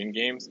campaign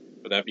games,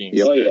 but that being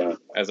said,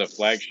 as a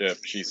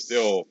flagship, she's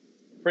still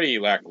pretty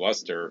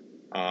lackluster,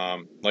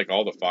 like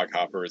all the fog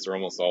hoppers, or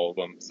almost all of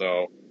them,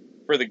 so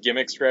for the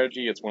gimmick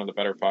strategy, it's one of the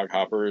better fog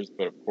hoppers,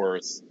 but of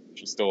course,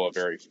 she's still a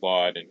very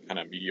flawed and kind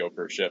of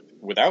mediocre ship.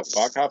 Without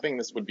fog hopping,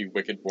 this would be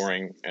wicked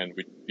boring, and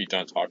we'd be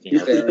done talking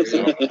already.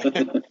 So.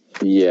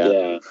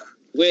 Yeah.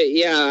 Wait,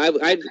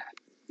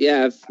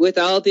 yeah,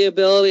 without the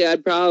ability,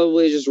 I'd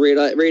probably just read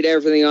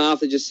everything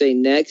off and just say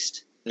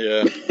next.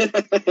 Yeah.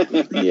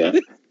 Yeah.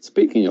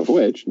 Speaking of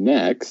which,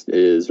 next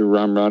is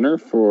Rum Runner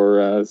for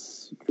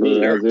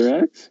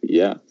Xerax.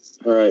 Yeah.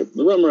 All right,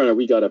 the Rum Runner,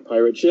 we got a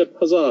pirate ship.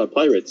 Huzzah,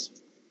 pirates.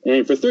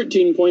 And for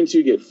 13 points,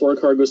 you get 4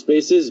 cargo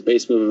spaces,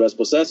 base move of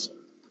Esposess,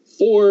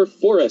 4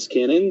 4S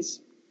cannons,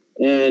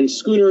 and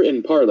schooner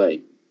and parlay.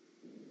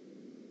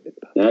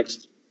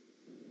 Next.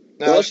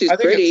 No, Well, she's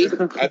pretty.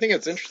 I think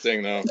it's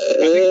interesting, though.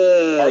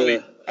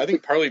 I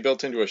think Parley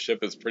built into a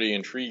ship is pretty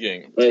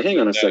intriguing. Wait, hang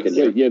on a second.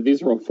 Yeah,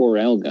 these are all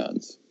 4L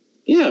guns.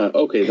 Yeah,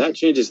 okay, that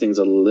changes things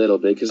a little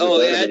bit because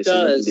it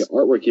does. The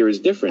artwork here is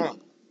different. Huh,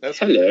 that's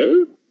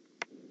Hello?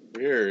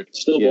 Weird.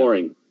 Still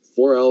boring.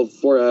 4L,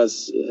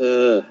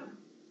 4S,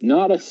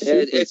 Not a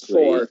super It's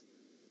great. 4.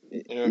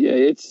 Yeah,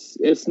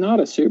 it's not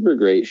a super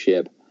great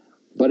ship,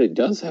 but it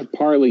does have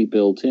Parley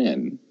built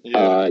in.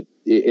 Yeah.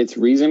 It's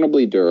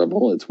reasonably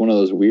durable. It's one of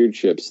those weird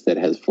ships that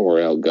has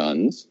 4L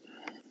guns.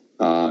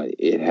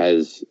 It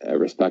has a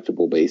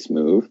respectable base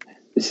move.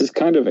 This is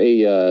kind of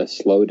a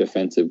slow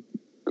defensive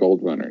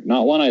Gold Runner.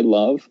 Not one I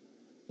love,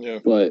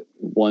 but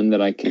one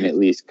that I can at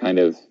least kind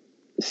of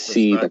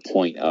see the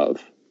point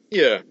of.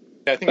 Yeah,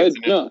 I think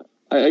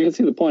I can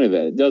see the point of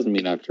it. It doesn't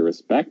mean I have to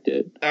respect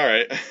it. All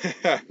right.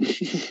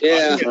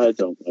 Yeah. I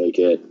don't like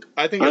it.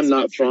 I'm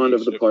not fond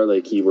of the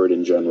parlay keyword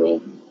in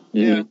general.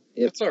 Yeah,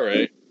 it's all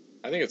right.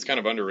 I think it's kind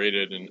of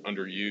underrated and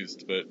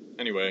underused, but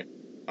anyway,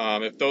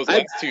 if those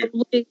last two...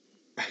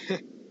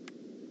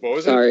 What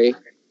was Sorry.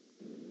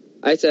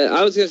 I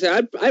was going to say,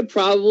 I'd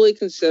probably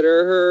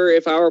consider her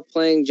if I were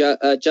playing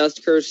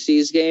Just Curse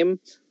C's game.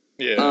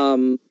 Yeah.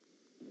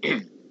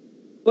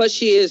 But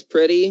she is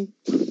pretty.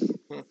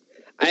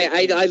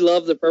 I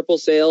love the purple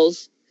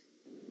sails.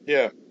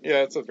 Yeah,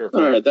 it's a fair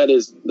point. All right, that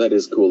is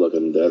cool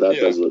looking. That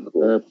does look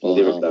cool. Purple. I'll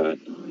give it that.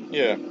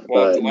 Yeah,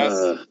 well,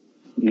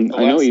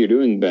 I know what you're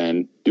doing,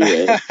 Ben. Do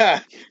it.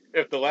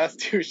 If the last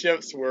two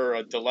ships were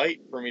a delight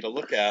for me to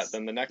look at,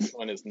 then the next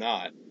one is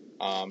not.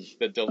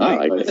 The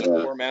Delight is a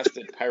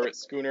 4-masted pirate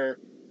schooner.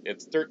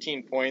 It's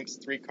 13 points,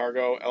 3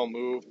 cargo, L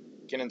move.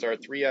 Cannons are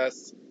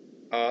 3S.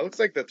 Looks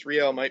like the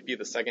 3L might be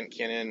the second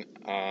cannon.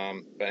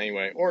 But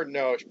anyway, or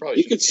no, it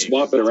probably you could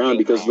swap it around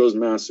because those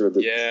masts are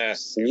the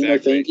same, exactly. I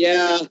think.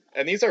 Yeah.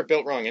 And these are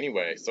built wrong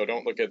anyway, so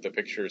don't look at the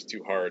pictures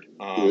too hard.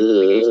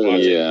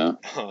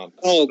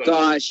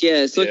 Gosh,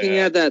 yes. Looking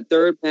at that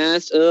third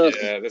mast, ugh.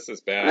 Yeah, this is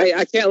bad.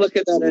 I can't look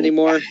at that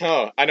anymore. I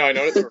know. I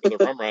noticed it for the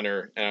Rum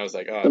Runner, and I was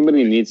like, oh.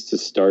 Somebody needs to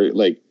start,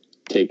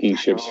 taking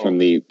ships from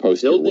the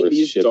post-war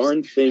ships.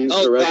 Darn things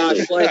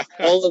correctly. Gosh,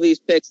 all of these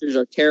pictures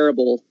are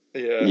terrible.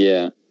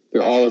 Yeah.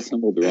 They're all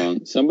assembled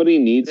wrong. Somebody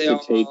needs to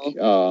take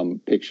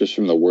pictures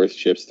from the worst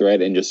ships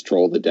thread and just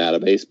troll the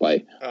database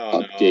by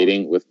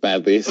updating with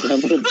badly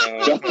assembled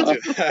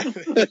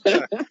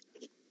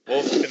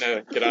Wolf's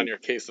gonna get on your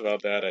case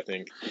about that, I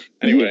think.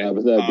 Anyway,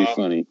 but that'd be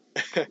funny.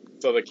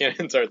 So the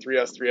cannons are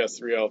 3S, 3S,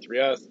 3L,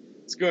 3S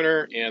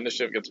schooner, and this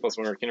ship gets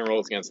 +1 Arcana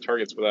rolls against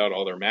targets without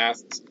all their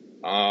masts.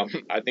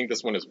 I think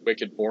this one is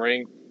wicked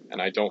boring, and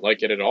I don't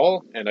like it at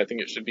all, and I think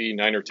it should be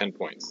 9 or 10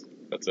 points.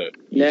 That's it.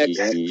 Next.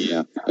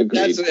 Yeah, agreed.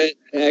 That's it.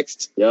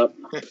 Next. Yep.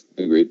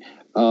 Agreed.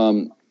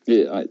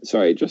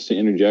 Sorry, just to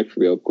interject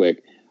real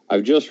quick.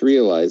 I've just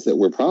realized that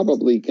we're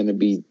probably going to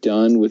be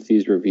done with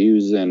these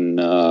reviews in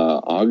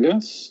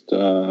August.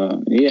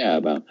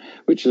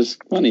 Which is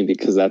funny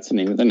because that's the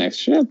name of the next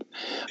ship.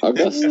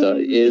 Augusta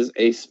is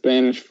a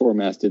Spanish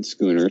 4-masted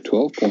schooner,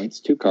 12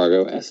 points, 2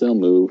 cargo, SL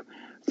move,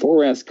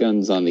 4S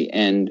guns on the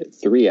end,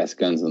 3S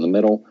guns in the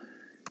middle.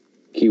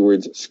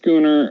 Keywords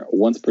schooner.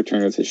 Once per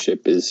turn of the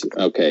ship is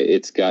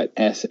it's got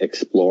S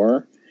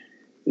Explorer.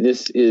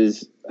 This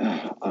is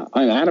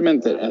I'm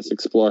adamant that S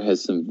Explorer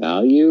has some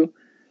value,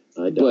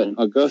 but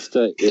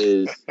Augusta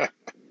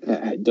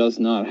does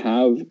not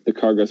have the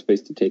cargo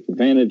space to take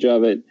advantage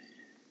of it.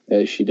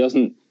 She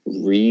doesn't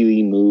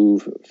really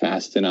move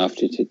fast enough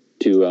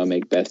to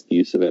make best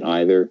use of it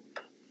either.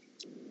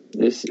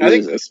 I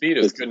think the speed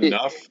is good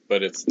enough,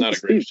 but it's not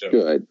a great ship.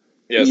 Good.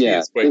 Yeah, speed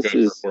is quite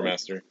good for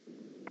 4-master.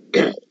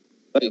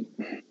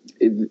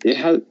 It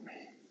has.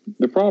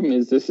 The problem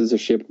is this is a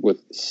ship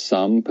with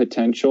some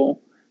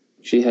potential.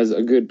 She has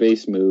a good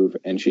base move,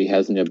 and she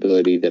has an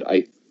ability that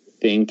I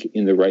think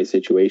in the right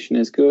situation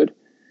is good.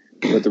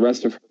 But the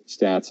rest of her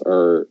stats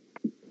are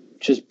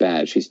just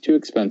bad. She's too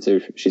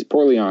expensive. She's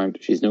poorly armed.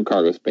 She's no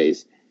cargo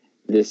space.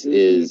 This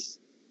is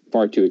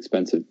far too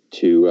expensive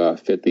to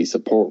fit the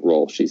support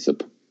role she's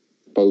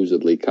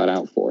supposedly cut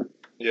out for.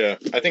 Yeah,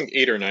 I think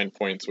 8 or 9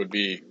 points would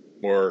be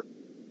more,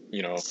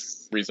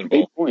 reasonable.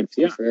 8 points,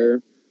 yeah.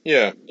 Fair.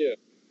 Yeah.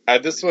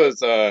 This was,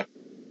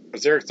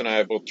 Xerax and I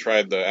have both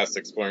tried the S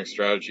exploring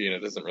strategy, and it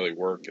doesn't really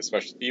work,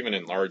 especially even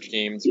in large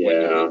games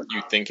when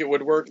you think it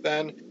would work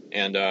then.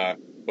 And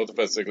both of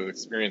us have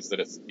experienced that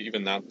it's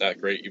even not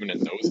that great, even in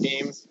those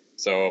games.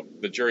 So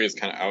the jury is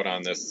kind of out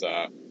on this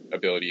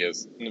ability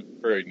as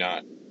very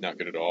not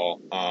good at all.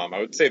 I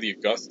would say the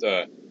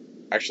Augusta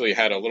actually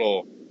had a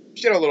little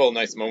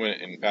nice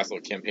moment in Fast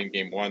Little Campaign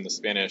Game 1. The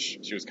Spanish,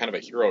 she was kind of a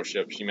hero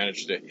ship. She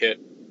managed to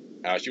hit,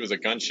 she was a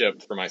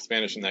gunship for my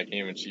Spanish in that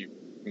game, and she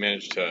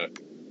managed to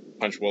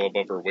punch well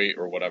above her weight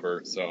or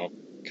whatever. So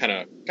kind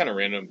of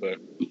random, but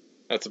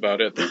that's about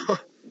it.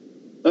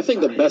 I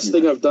think the best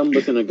thing I've done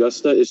with an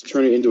Augusta is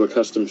turn it into a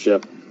custom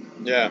ship.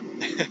 Yeah.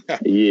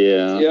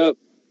 Yeah. Yep.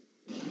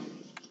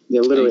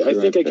 Yeah, literally. I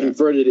think I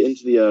converted it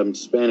into the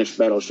Spanish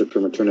battleship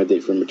from Return of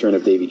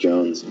Davy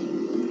Jones.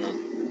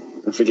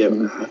 I forget.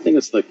 I think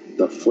it's like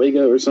the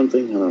Fuego or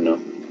something. I don't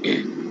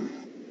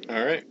know.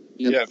 All right.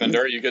 Yep. Yeah,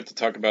 Vendor, you get to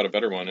talk about a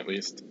better one at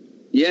least.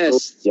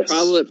 Yes, yes.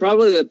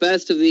 Probably the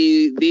best of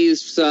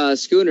these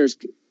schooners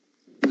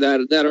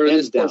that are in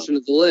this portion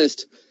of the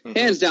list. Mm-hmm.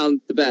 Hands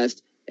down, the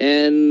best,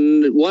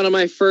 and one of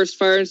my first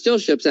Fire and Steel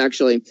ships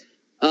actually.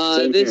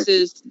 This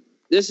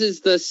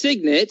is the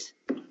Signet.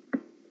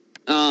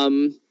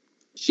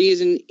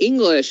 She's an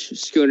English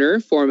schooner,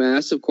 4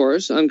 masts, of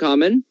course,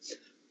 uncommon.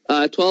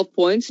 12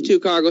 points, 2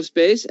 cargo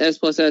space, S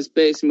plus S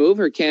base move.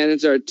 Her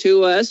cannons are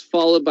 2S,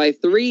 followed by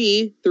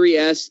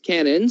 3S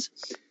cannons.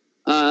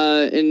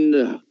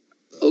 And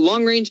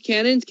long-range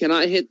cannons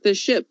cannot hit the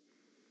ship.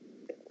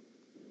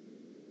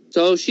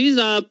 So she's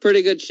a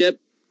pretty good ship.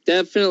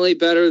 Definitely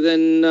better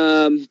than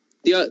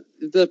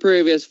the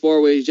previous 4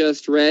 we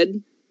just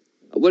read.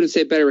 I wouldn't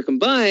say better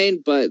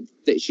combined, but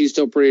she's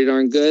still pretty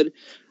darn good.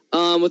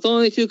 With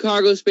only 2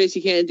 cargo space,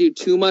 you can't do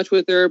too much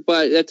with her,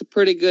 but that's a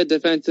pretty good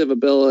defensive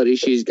ability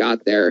she's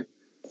got there.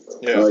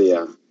 Yeah. Oh,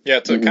 yeah. Yeah,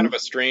 it's a kind of a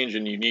strange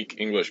and unique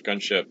English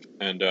gunship,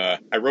 and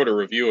I wrote a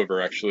review of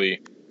her,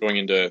 actually, going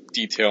into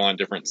detail on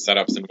different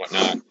setups and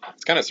whatnot.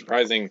 It's kind of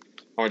surprising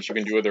how much you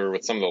can do with her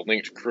with some of the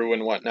linked crew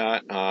and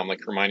whatnot,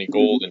 like Hermione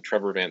Gold and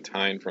Trevor Van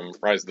Tyne from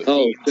Rise of the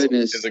Oh, Thieves.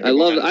 goodness. I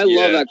love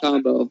that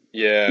combo.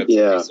 Yeah, it's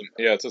awesome.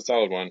 Yeah, it's a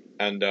solid one.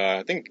 And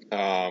I think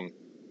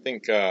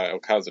El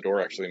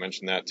Cazador actually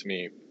mentioned that to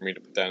me for me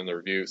to put that in the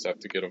review, so I have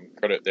to give him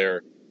credit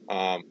there.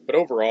 But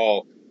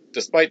overall,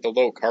 despite the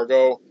low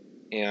cargo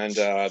and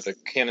the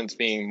cannons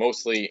being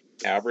mostly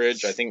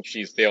average, I think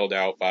she's bailed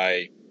out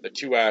by the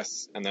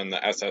 2S and then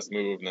the SS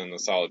move and then the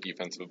solid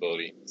defensive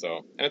ability.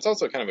 So, and it's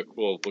also kind of a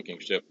cool looking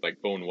ship,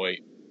 like bone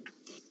white.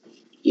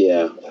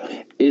 Yeah.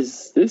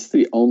 Is this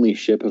the only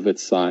ship of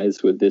its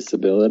size with this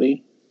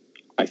ability?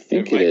 I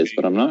think it is,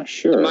 but I'm not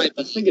sure. I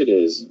think it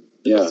is.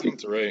 Yeah.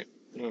 Sounds right.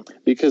 Yeah.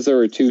 Because there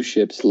are 2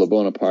 ships, Le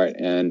Bonaparte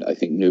and I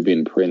think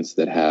Nubian Prince,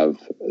 that have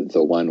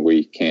the one where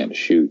you can't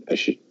shoot them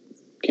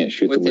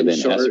within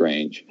S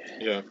range.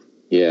 Yeah.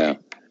 Yeah.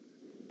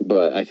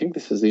 But I think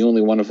this is the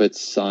only one of its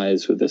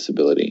size with this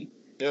ability.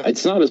 Yeah.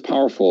 It's not as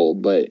powerful,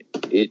 but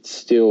it's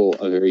still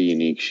a very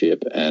unique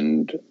ship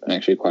and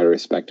actually quite a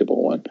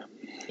respectable one.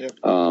 Yeah.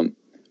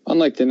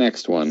 Unlike the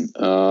next one.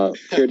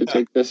 Care to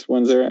take this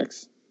one,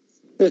 Xerax?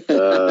 I'm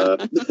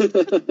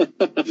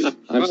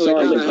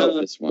sorry about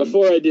this one.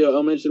 Before I do,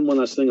 I'll mention one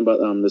last thing about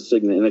the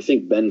Signet, and I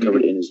think Ben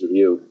covered it in his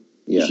review.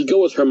 Yeah. If you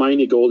go with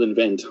Hermione Gold and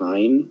Van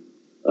Tyne,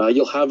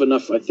 you'll have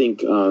enough, I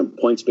think,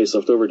 point space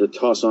left over to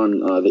toss on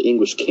the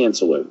English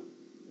Chancellor.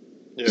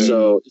 Yeah.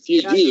 So if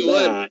you do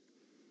that,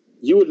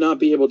 you would not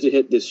be able to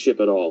hit this ship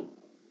at all.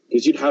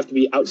 Because you'd have to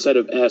be outside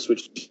of S,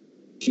 which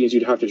means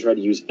you'd have to try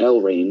to use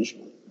L range,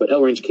 but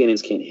L range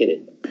cannons can't hit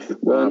it.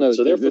 Well, no,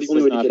 so therefore the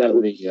only way to get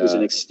out is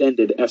an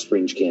extended S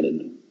range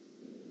cannon.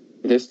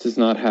 This does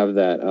not have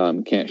that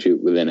can't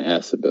shoot within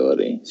S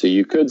ability. So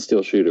you could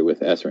still shoot it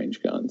with S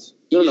range guns.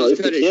 No, if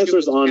the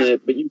Chancellor's on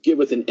it, but you get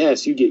with an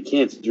S, you get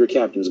canceled, your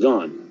captain's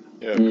gone.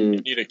 Yeah,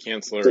 you need a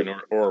Chancellor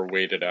or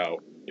wait it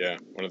out. Yeah,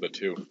 one of the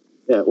 2.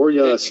 Yeah, or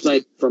you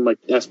snipe from like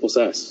S plus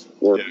S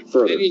or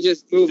further. Then you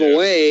just move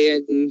away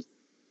and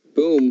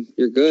boom,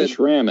 you're good. Just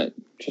ram it.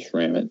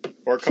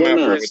 Or come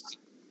after it with,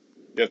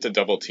 you have to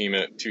double team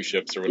it, 2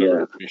 ships or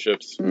whatever, 3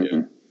 ships.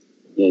 Mm-hmm.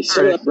 Yeah,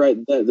 set up right.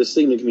 This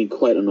thing can be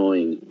quite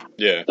annoying.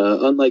 Yeah.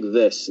 Unlike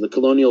this, the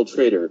Colonial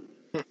Trader,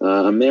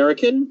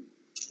 American,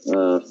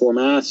 4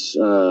 mass,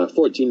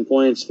 14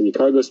 points, 3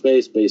 cargo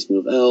space, base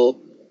move L,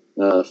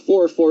 4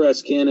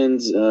 4S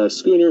cannons,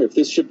 schooner. If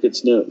this ship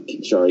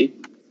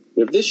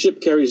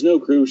carries no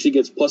crew, she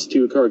gets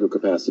 +2 cargo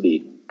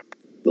capacity.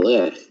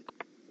 Blech.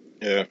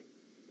 Yeah.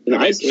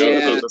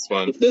 This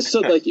one. If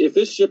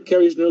this ship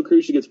carries no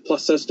crew, she gets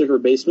 +S to her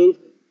base move.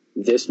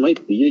 This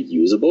might be a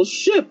usable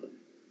ship.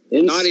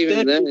 Instead, not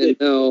even then,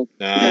 no.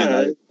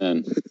 Nah,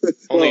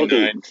 only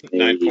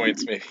 9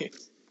 points, maybe.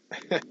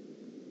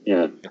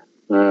 Yeah.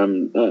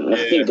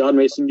 I think God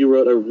Mason, you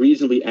wrote a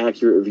reasonably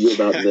accurate review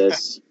about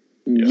this.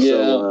 Yeah.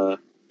 So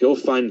go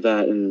find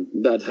that, and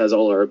that has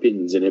all our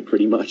opinions in it,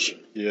 pretty much.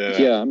 Yeah.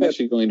 Yeah, I'm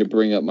actually going to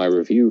bring up my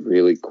review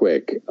really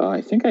quick.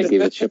 I think I gave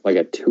the ship like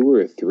a 2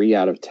 or 3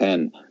 out of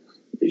 10.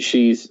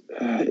 She's,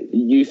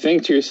 you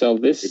think to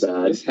yourself, this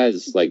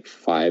has like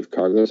 5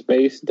 cargo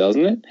space,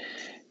 doesn't it?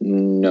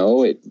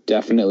 No, it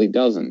definitely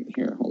doesn't.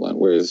 Here, hold on.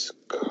 Where's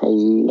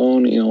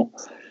Colonial?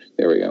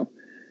 There we go.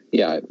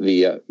 Yeah,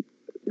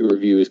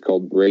 review is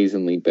called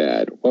Brazenly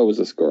Bad. What was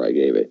the score I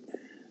gave it?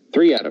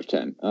 3 out of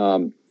 10.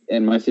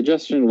 And my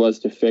suggestion was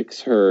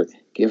to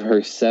give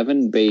her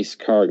 7 base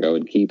cargo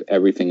and keep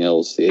everything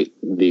else the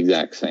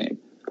exact same.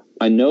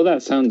 I know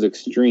that sounds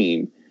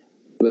extreme,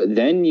 but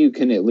then you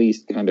can at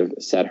least kind of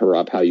set her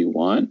up how you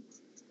want.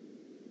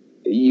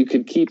 You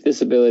could keep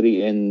this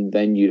ability, and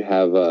then you'd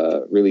have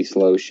a really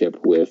slow ship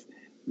with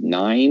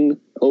 9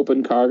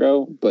 open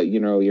cargo, but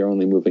you're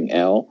only moving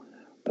L.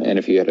 And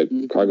if you had a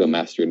cargo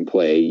master in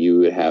play, you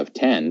would have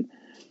 10,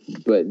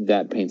 but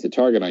that paints a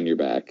target on your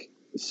back.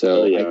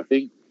 So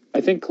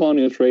I think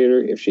Colonial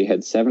Trader, if she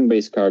had 7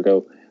 base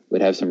cargo,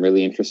 would have some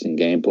really interesting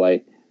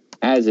gameplay.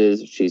 As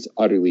is, she's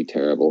utterly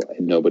terrible,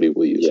 and nobody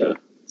will use her.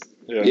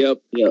 Yeah.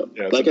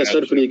 Like I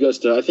said for the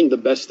Augusta, I think the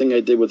best thing I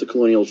did with the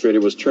Colonial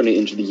Trader was turn it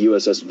into the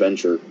USS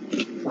Venture.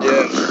 Yeah,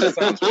 that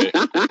sounds right.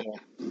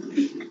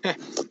 Yeah.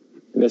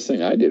 The best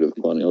thing I did with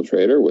Colonial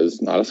Trader was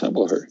not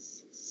assemble her.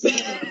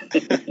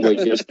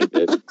 Wait, yes, you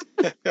did.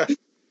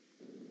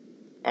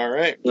 All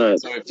right. So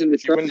if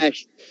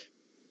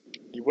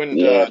you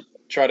wouldn't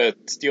try to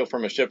steal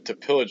from a ship to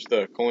pillage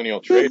the Colonial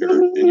Trader,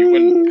 and you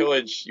wouldn't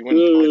pillage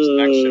the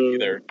next ship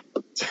either.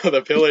 So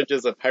the Pillage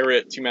is a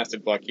pirate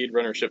 2-masted blockade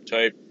runner ship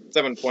type,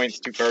 7 points,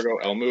 2 cargo,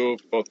 L move.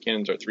 Both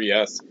cannons are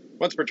 3S.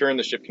 Once per turn,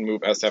 the ship can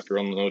move S after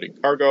unloading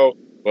cargo,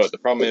 but the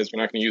problem is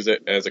we're not going to use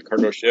it as a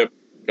cargo ship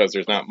because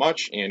there's not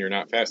much, and you're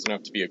not fast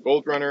enough to be a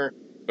gold runner,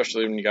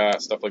 especially when you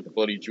got stuff like the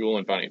Bloody Jewel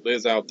and Bonnie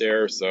Liz out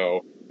there.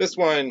 So this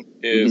one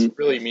is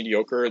really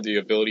mediocre. The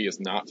ability is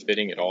not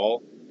fitting at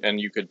all,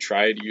 and you could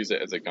try to use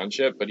it as a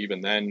gunship, but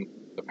even then,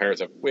 the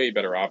pirates have way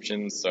better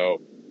options.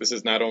 So this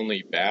is not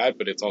only bad,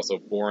 but it's also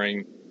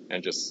boring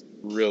and just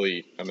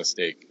really a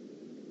mistake.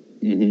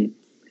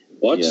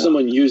 Watch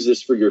someone use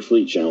this for your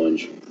fleet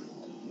challenge.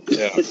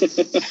 Yeah.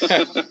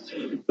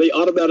 They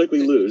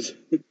automatically lose.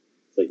 It's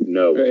like,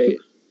 no. Right.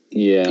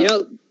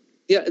 Yeah.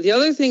 The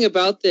other thing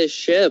about this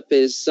ship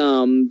is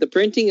the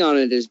printing on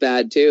it is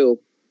bad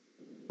too.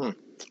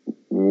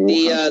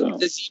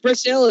 The zebra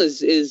sail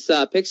is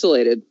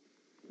pixelated.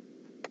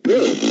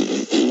 Really?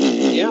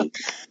 Yeah.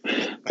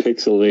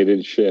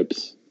 Pixelated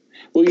ships.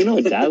 Well, you know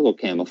what dazzle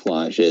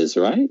camouflage is,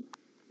 right?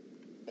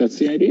 That's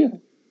the idea.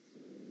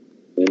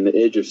 In the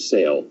edge of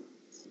sail.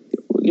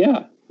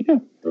 Yeah.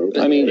 Okay.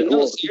 I mean,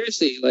 no,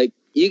 seriously, like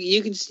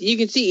you can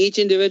see each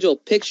individual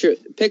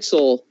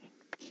pixel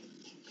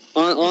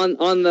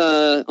on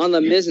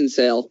the mizzen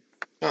sail.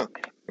 Huh.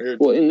 Weird.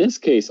 Well, in this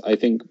case, I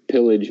think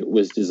Pillage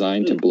was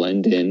designed to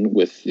blend in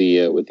with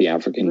the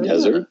African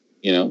desert.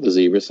 The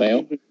zebra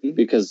sail,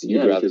 because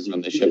you'd rather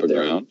run the ship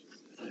aground.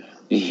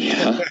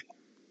 Yeah.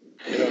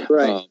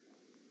 Right. All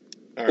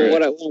But right.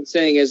 what I'm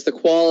saying is the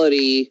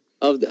quality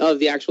of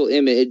the actual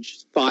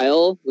image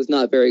file was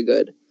not very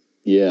good.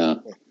 Yeah.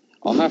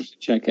 I'll have to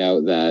check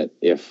out that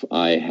if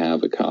I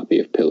have a copy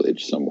of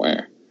Pillage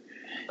somewhere.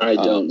 I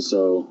don't,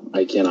 so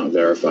I cannot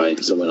verify.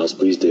 Someone else,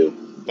 please do.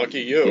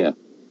 Lucky you. Yeah.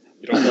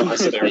 You don't know. I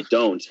said I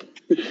don't.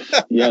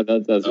 Yeah,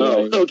 that's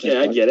right. Okay,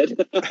 I get it.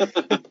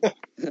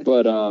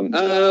 But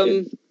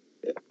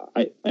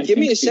give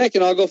me a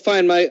second. I'll go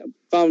find my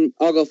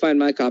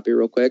copy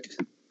real quick.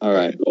 All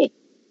right. Cool.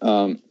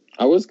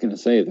 I was gonna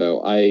say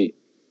though, I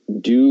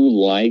do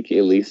like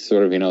at least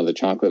sort of the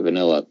chocolate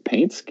vanilla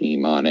paint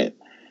scheme on it.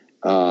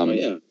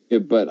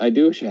 But I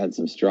do wish it had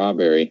some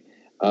strawberry.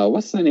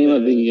 What's the name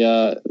of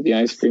the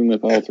ice cream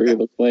with all 3 of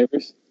the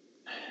flavors?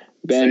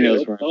 Ben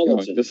knows where I'm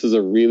going. This is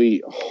a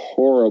really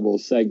horrible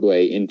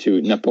segue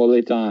into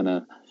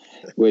Napolitana,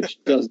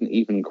 which doesn't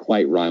even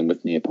quite rhyme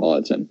with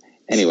Neapolitan.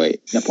 Anyway,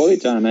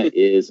 Napolitana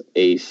is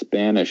a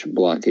Spanish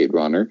blockade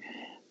runner,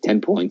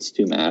 10 points,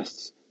 2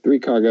 masts, 3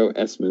 cargo,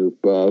 S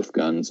move, both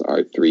guns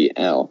are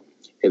 3L.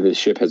 If the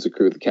ship has a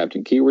crew with a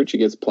captain keyword, she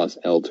gets plus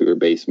L to her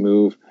base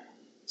move.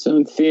 So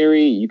in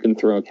theory, you can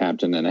throw a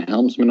captain and a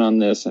helmsman on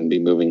this and be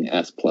moving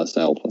S plus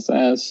L plus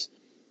S.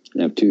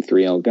 And have 2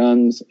 3L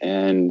guns,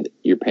 and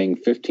you're paying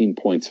 15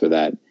 points for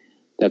that.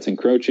 That's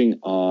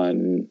encroaching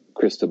on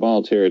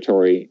Cristobal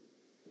territory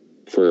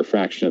for a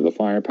fraction of the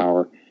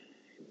firepower.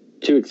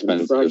 Too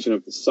expensive. A fraction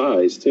of the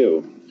size,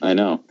 too. I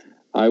know.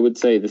 I would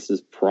say this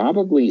is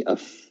probably I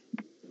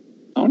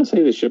want to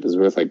say the ship is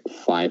worth like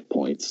 5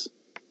 points.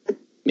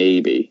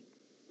 Maybe.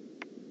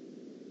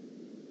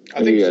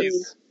 I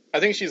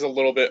think she's a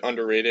little bit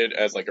underrated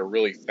as like a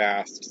really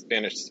fast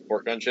Spanish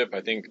support gunship.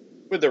 I think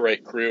with the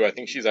right crew, I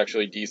think she's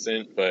actually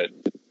decent, but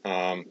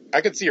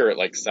I could see her at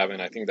like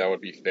 7. I think that would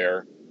be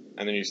fair.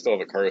 And then you still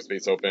have a cargo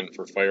space open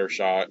for fire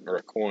shot or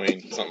a coin,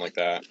 something like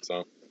that.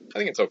 So I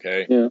think it's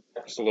okay. Yeah.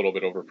 Just a little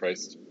bit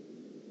overpriced.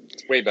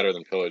 It's way better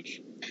than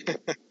Pillage.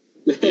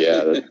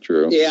 Yeah, that's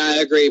true. Yeah, I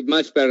agree.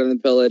 Much better than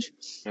Pillage.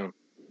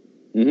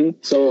 Mm-hmm.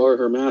 So are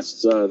her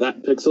masts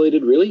that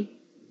pixelated, really?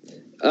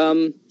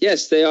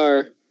 Yes, they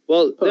are.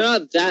 Well, they're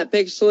not that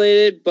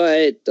pixelated,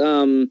 but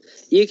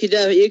you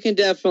can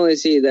definitely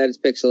see that it's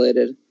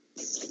pixelated.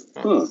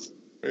 Huh.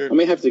 I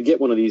may have to get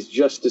one of these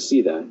just to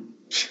see that.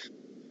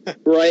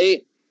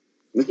 Right?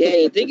 Yeah,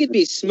 you'd think it'd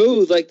be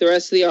smooth like the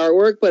rest of the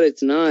artwork, but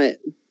it's not.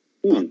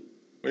 Weird.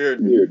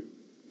 Weird.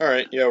 All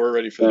right, yeah, we're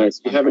ready for the next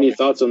Do one. you have any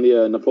thoughts on the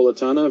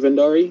Napolitana,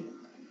 Vendari?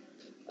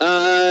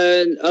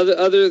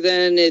 Other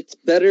than it's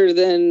better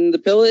than the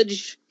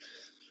Pillage?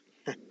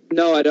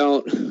 No, I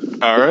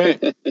don't. All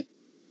right.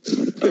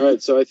 All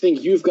right, so I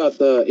think you've got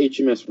the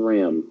HMS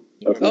Ram.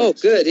 Oh,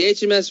 good. The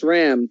HMS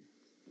Ram.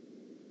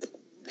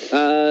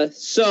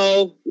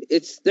 So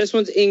this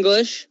one's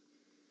English.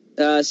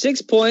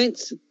 6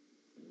 points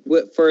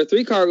for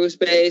 3 cargo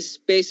space,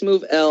 base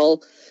move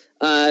L,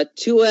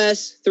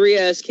 2S,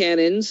 3S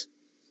cannons.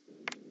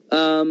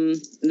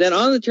 Then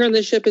on the turn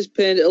the ship is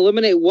pinned,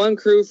 eliminate 1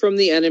 crew from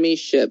the enemy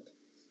ship.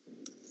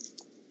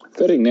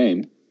 Fitting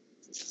name.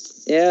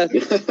 Yeah.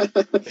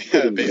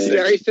 Basically.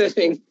 Very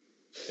fitting.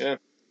 Yeah.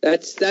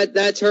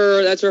 That's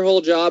her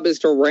whole job is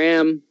to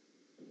ram,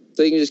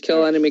 so you can just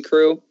kill enemy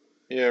crew.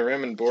 Yeah,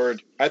 ram and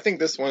board. I think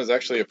this one is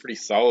actually a pretty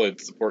solid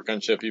support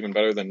gunship, even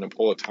better than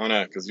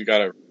Napolitana, because you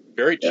got a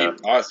very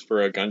cheap cost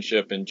for a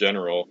gunship in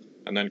general.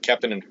 And then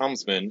Captain and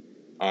Helmsman,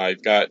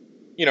 you've got,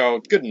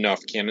 good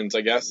enough cannons,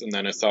 I guess, and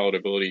then a solid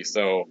ability.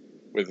 So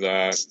with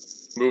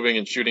moving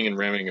and shooting and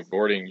ramming and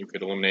boarding, you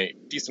could eliminate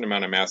a decent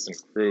amount of mass and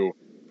crew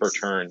per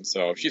turn.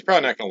 So she's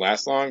probably not going to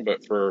last long,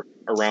 but for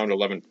around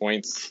 11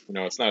 points,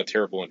 it's not a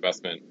terrible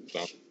investment.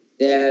 So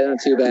yeah, not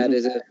too bad,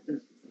 is it?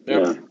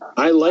 Yeah.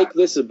 I like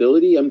this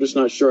ability. I'm just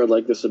not sure I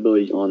like this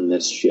ability on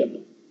this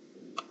ship.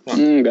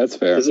 That's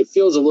fair. Because it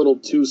feels a little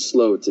too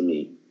slow to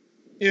me.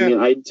 Yeah. I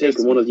mean, I'd take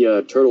one of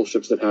the turtle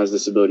ships that has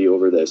this ability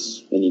over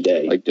this any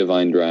day. Like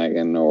Divine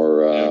Dragon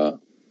or... I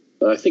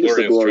think it's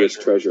the Glorious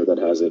Treasure that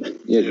has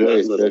it. Yeah,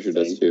 Glorious Treasure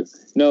does too.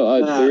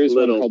 No, there is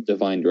one called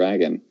Divine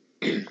Dragon.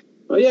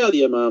 Oh, yeah,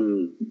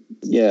 the...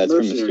 yeah, it's from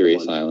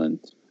Mysterious one.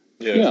 Islands.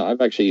 Yeah,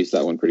 I've actually used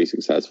that one pretty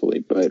successfully.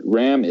 But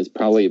Ram is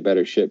probably a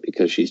better ship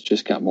because she's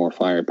just got more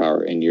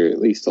firepower, and you're at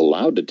least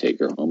allowed to take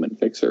her home and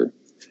fix her.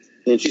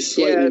 And she's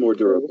slightly more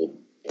durable.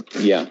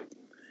 Yeah.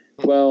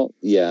 Well,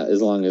 yeah,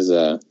 as long as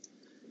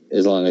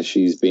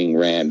she's being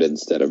rammed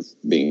instead of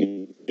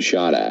being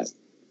shot at.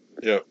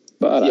 Yeah.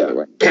 But either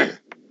way.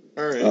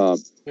 All right.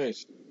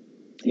 Nice.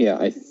 Yeah,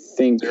 I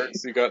think Derek,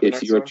 so you got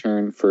it's your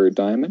turn for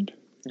Diamond.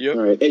 Yep.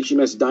 All right,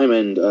 HMS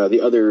Diamond.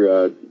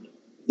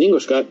 The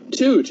English got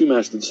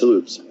two-masted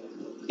sloops,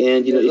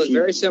 and they look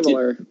very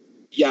similar.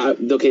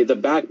 The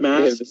back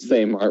mast. They have the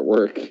same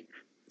artwork.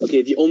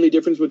 Okay, the only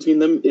difference between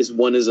them is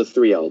one is a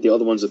 3L, the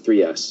other one's a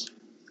 3S.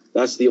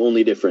 That's the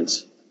only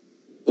difference.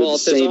 Well,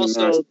 there's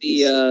also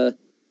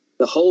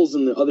the hulls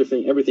and the other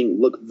thing,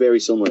 everything look very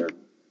similar.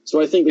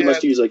 So I think they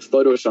must use like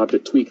Photoshop to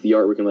tweak the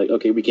artwork and like,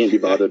 okay, we can't be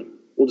bothered.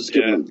 We'll just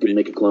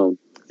make a clone.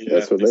 Yeah,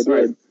 that's what they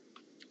did.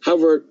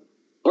 However,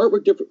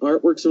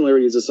 artwork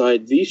similarities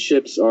aside, these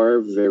ships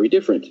are very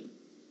different.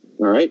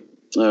 All right.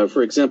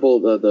 For example,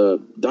 the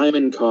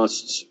Diamond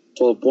costs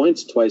 12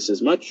 points, twice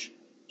as much.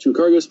 2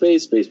 cargo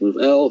space, base move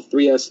L,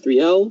 3S,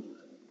 3L.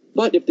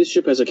 But if this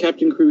ship has a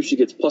captain crew, she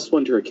gets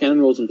 +1 to her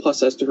cannon rolls and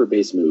 +S to her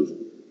base move.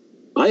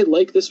 I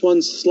like this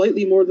one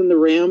slightly more than the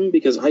Ram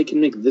because I can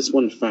make this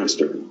one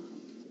faster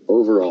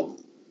overall.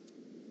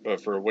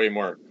 But for way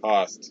more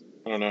cost.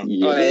 I don't know.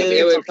 Yeah,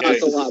 it would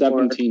cost a lot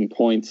 17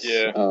 points.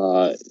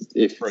 Yeah.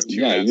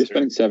 You're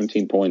spending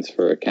 17 points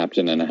for a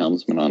captain and a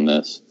helmsman on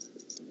this.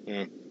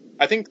 Yeah.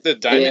 I think the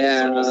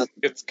Diamond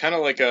it's kind of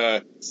like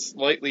a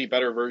slightly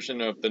better version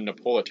of the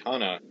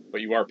Napolitana,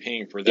 but you are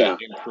paying for that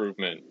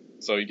improvement.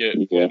 So you get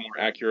a little more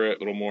accurate, a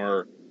little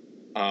more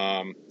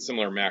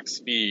similar max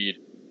speed.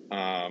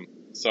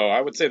 So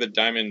I would say the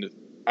Diamond,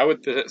 I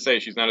would say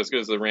she's not as good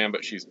as the Ram,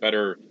 but she's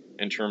better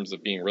in terms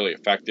of being really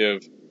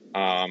effective.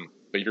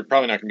 But you're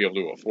probably not going to be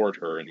able to afford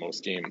her in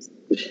most games.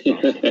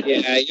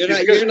 Yeah,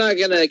 you're not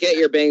going to get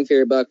your bang for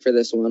your buck for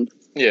this one.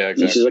 Yeah,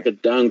 exactly. She's like a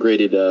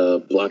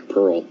downgraded Black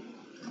Pearl.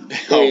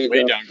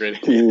 Way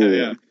downgraded.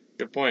 Yeah.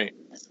 Good point.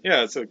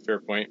 Yeah, that's a fair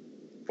point.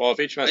 Well, if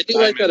HMS I do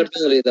like that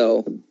ability,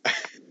 though.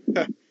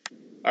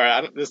 All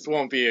right, this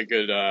won't be a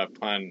good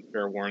plan,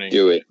 fair warning.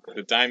 Do it.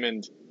 The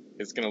Diamond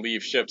is going to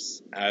leave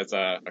ships as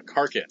a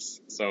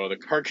carcass. So the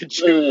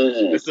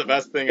Carcajou is the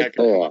best thing I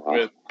can come up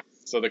with.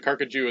 So the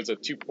Carcajou is a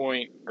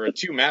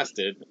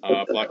 2-masted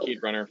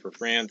blockade runner for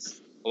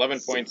France. 11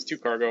 points, 2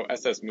 cargo,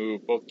 SS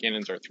move. Both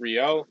cannons are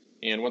 3L.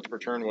 And once per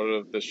turn, one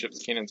of the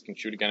ship's cannons can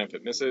shoot again if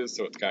it misses.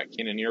 So it's got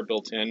cannoneer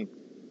built in.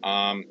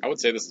 I would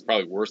say this is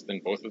probably worse than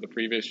both of the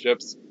previous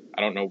ships.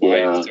 I don't know why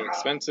it's so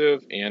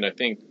expensive. And I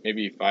think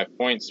maybe 5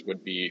 points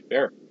would be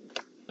fair.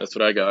 That's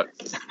what I got.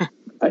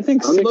 I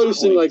think I'm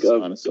noticing points,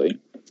 honestly.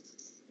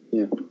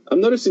 Yeah,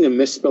 I'm noticing a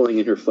misspelling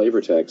in her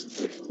flavor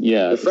text.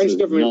 Yeah, the French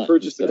government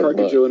purchased the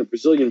Carcajou in a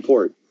Brazilian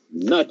port.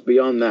 Not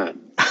beyond that.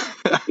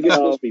 I think it's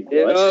supposed to be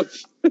what?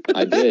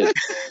 I did.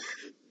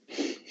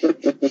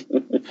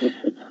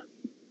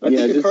 I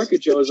think a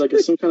Carcajou is like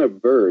some kind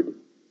of bird.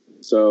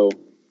 So,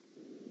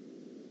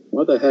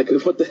 what the heck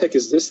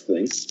is this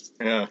thing?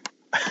 Yeah.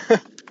 All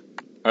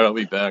right, I'll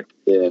be back.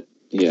 Yeah.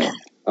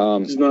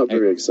 It's not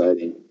very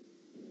exciting.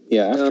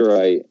 Yeah, after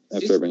I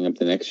bring up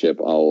the next ship,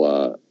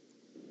 I'll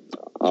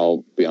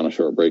be on a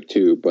short break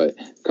too. But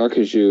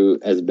Carcajou,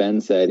 as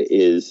Ben said,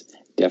 is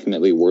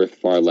definitely worth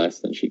far less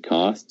than she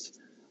costs.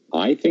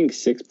 I think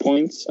 6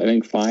 points. I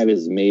think 5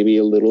 is maybe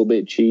a little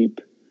bit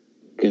cheap,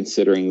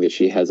 considering that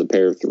she has a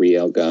pair of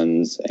 3L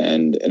guns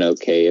and an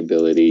okay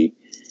ability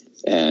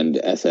and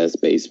SS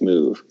base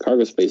move.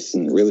 Cargo space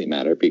doesn't really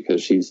matter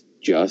because she's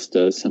just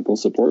a simple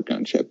support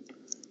gunship.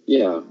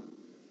 Yeah,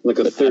 like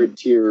a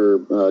third-tier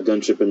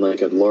gunship in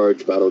like a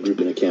large battle group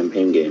in a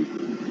campaign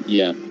game.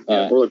 Yeah.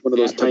 Or like one of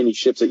those tiny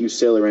ships that you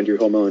sail around your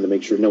home island to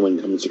make sure no one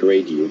comes to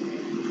raid you.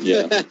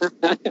 Yeah.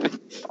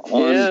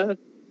 Yeah.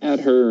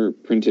 At her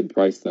printed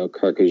price, though,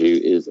 Carcajou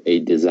is a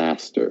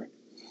disaster.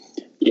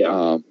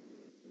 Yeah.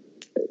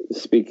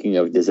 Speaking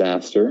of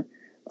disaster,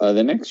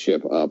 the next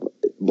ship up,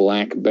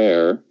 Black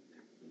Bear,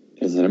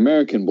 is an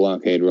American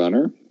blockade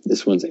runner.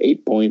 This one's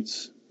 8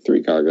 points,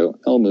 3 cargo,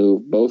 L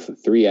move,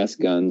 both 3S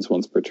guns.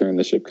 Once per turn,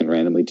 the ship can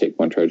randomly take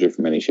 1 treasure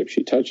from any ship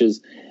she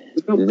touches.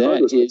 There's no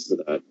cargo space for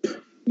that.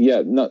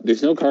 Yeah, no,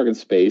 there's no cargo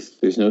space.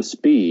 There's no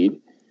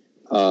speed.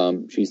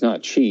 She's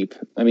not cheap.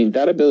 I mean,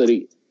 that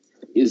ability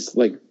is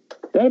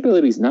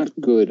not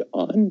good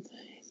on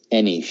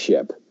any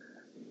ship.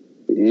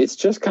 It's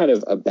just kind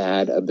of a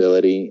bad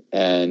ability,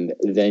 and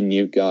then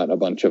you've got a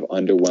bunch of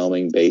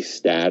underwhelming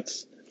base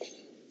stats.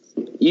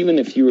 Even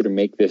if you were to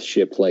make this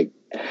ship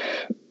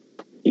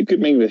you could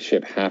make this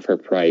ship half her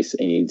price,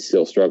 and you'd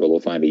still struggle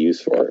to find a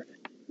use for her.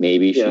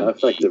 Maybe,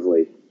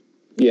 effectively.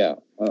 Yeah,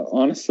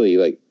 honestly,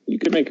 you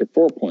could make her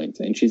 4 points,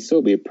 and she'd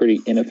still be a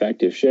pretty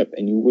ineffective ship,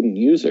 and you wouldn't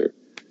use her.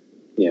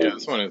 Yeah,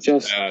 this one is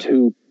just bad.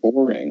 Too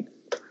boring.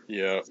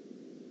 Yeah.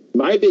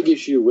 My big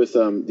issue with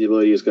the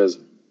ability is because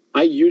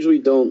I usually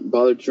don't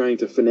bother trying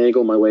to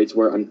finagle my way to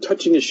where I'm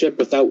touching a ship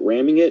without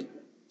ramming it.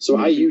 So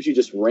I usually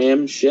just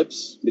ram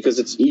ships because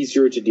it's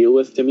easier to deal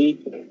with to me.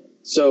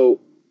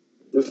 So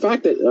the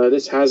fact that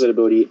this has that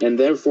ability, and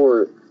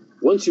therefore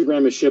once you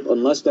ram a ship,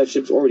 unless that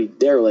ship's already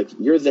derelict,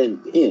 you're then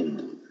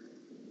pinned.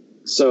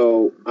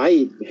 So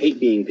I hate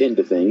being pinned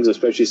to things,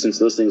 especially since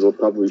those things will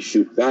probably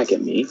shoot back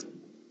at me.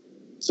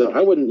 So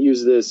I wouldn't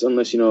use this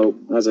unless,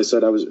 as I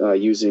said, I was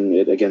using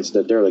it against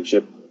a derelict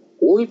ship,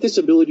 or if this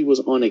ability was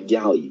on a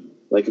galley,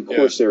 like a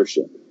Corsair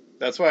ship.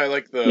 That's why I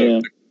like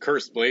the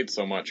Cursed Blade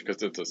so much,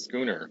 because it's a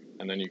schooner,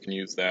 and then you can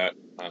use that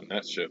on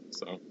that ship.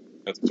 So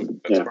that's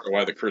part of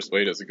why the Cursed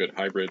Blade is a good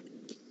hybrid.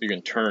 You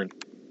can turn.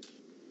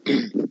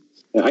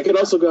 I could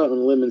also go out on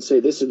a limb and say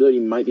this ability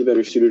might be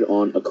better suited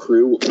on a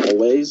crew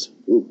always,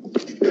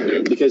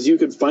 because you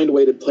could find a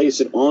way to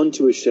place it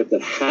onto a ship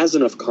that has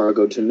enough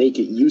cargo to make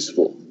it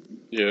useful.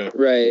 Yeah.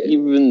 Right.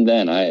 Even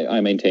then,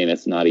 I maintain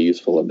it's not a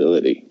useful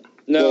ability.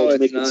 No, to it's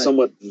make not. it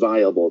somewhat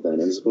viable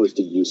then, as opposed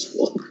to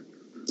useful.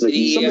 It's like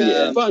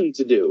something fun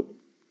to do.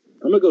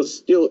 I'm gonna go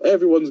steal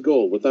everyone's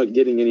gold without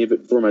getting any of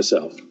it for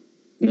myself.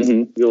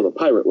 Mm-hmm. Go the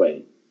pirate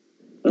way.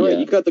 All right,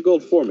 you got the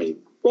gold for me.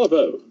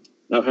 Bravo.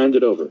 Now hand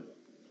it over.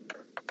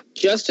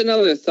 Just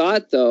another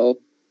thought, though,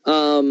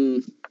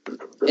 and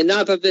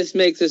not that this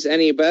makes this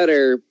any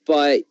better,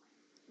 but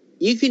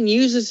you can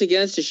use this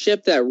against a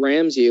ship that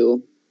rams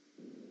you.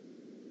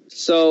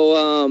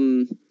 So,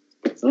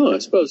 I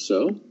suppose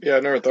so. Yeah,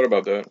 I never thought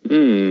about that.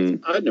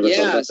 I'd never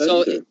thought about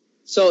that either.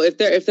 So if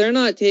they're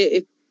not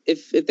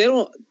if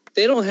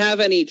they don't have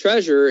any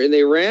treasure and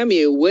they ram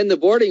you, win the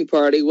boarding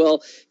party,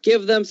 well,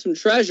 give them some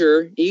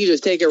treasure, you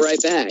just take it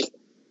right back.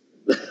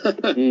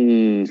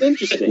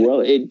 Interesting. Well,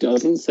 it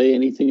doesn't say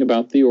anything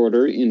about the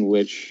order in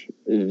which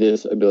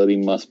this ability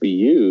must be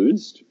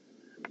used.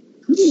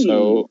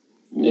 So,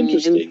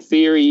 interesting. In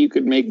theory, you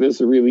could make this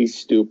a really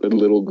stupid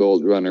little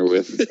gold runner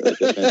with a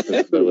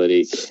defensive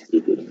ability.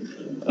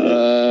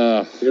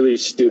 Really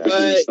stupid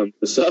to sum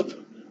this up.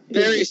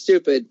 Very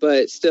stupid,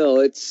 but still,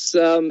 it's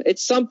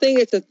something.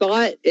 It's a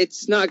thought.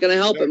 It's not going to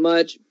help it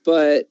much,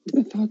 but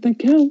the thought that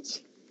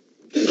counts.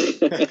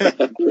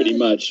 Pretty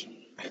much.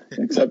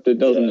 Except it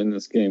doesn't in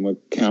this game.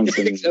 What counts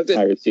in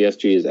entire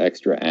CSG is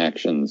extra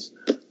actions.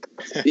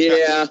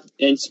 Yeah.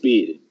 And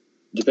speed,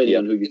 depending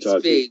on who you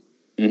talk to.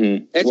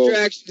 Mm-hmm. Extra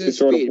actions and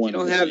speed. If you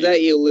don't have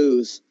that, you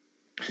lose.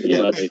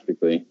 Yeah,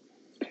 basically.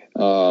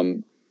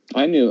 I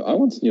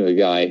once knew a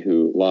guy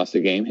who lost a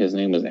game. His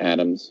name was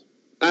Adams.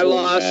 I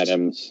lost.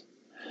 Adams.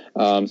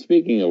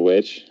 Speaking of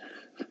which,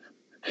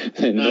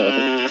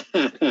 I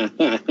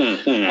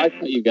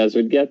thought you guys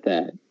would get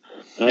that.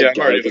 I'm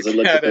already because I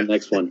looked at the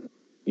next one.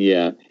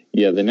 Yeah.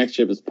 The next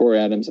ship is Poor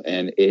Adams,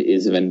 and it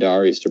is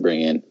Vendari's to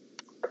bring in.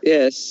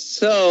 Yes.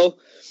 So,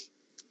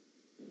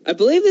 I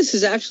believe this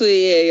is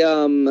actually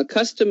a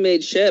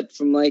custom-made ship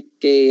from like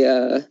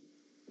a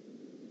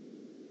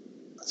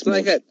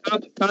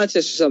top contest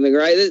or something,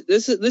 right?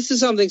 This is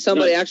something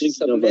somebody actually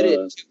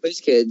submitted to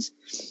WizKids.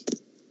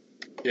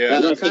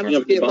 Yeah. Kind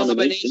of the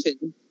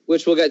Abomination,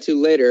 which we'll get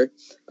to later.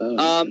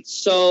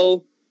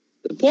 So,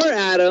 the Poor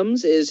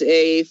Adams is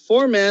a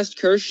 4-mast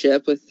curse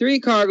ship with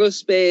 3 cargo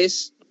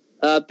space,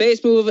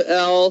 base move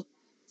L,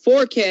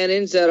 4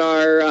 cannons that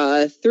are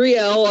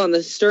 3L on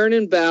the stern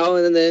and bow,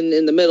 and then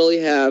in the middle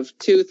you have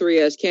 2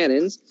 3S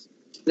cannons.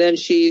 Then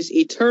she's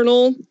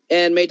eternal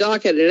and may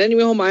dock at an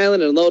enemy home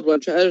island and load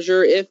 1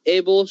 treasure. If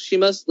able, she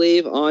must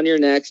leave on your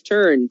next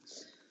turn.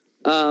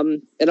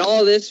 And all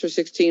of this for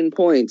 16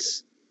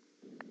 points.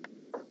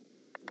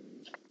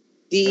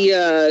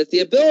 The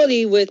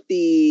ability with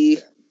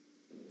the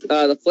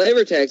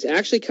flavor text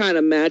actually kind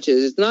of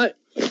matches.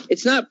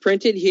 It's not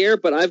printed here,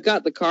 but I've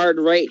got the card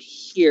right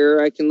here.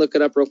 I can look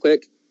it up real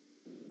quick.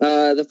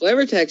 The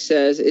flavor text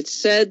says, it's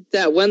said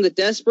that when the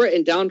desperate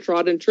and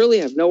downtrodden truly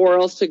have nowhere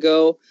else to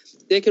go,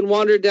 they can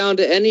wander down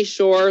to any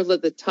shore,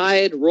 let the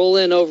tide roll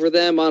in over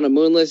them on a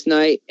moonless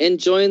night, and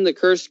join the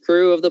cursed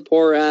crew of the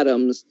poor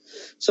Adams.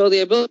 So the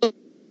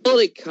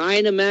ability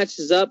kind of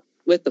matches up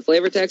with the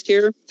flavor text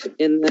here,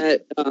 in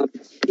that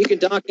you can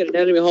dock at an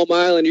enemy home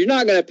island. You're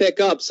not going to pick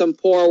up some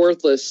poor,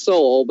 worthless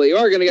soul, but you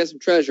are going to get some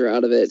treasure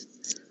out of it.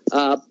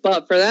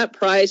 But for that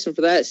price and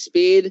for that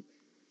speed,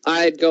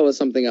 I'd go with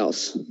something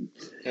else.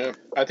 Yeah,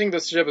 I think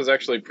this ship is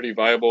actually pretty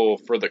viable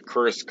for the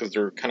curse because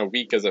they're kind of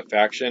weak as a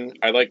faction.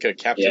 I like a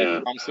captain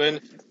and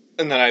helmsman,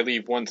 and then I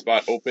leave one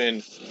spot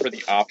open for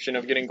the option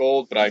of getting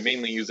gold, but I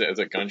mainly use it as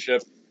a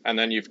gunship. And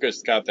then you've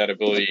just got that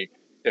ability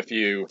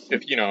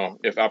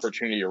if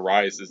opportunity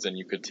arises and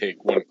you could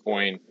take one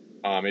coin,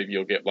 maybe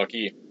you'll get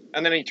lucky.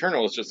 And then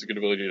Eternal is just a good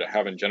ability to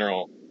have in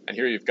general. And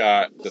here you've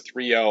got the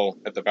 3L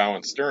at the bow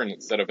and stern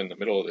instead of in the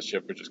middle of the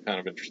ship, which is kind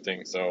of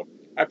interesting. So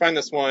I find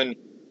this one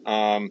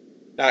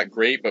not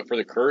great, but for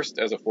the Cursed,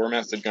 as a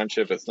 4-masted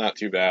gunship, it's not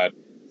too bad.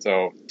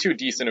 So 2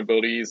 decent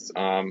abilities,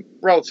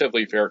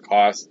 relatively fair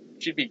cost.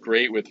 She'd be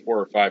great with 4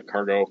 or 5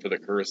 cargo for the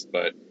Cursed,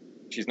 but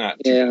she's not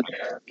too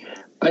bad.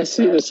 I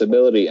see this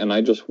ability, and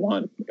I just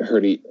want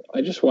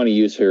to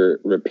use her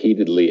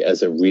repeatedly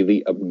as a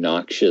really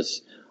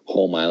obnoxious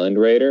home island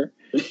raider.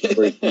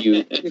 Where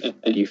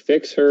you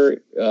fix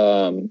her,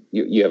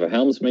 you have a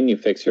helmsman, you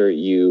fix her,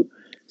 you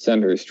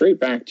send her straight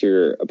back to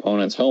your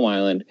opponent's home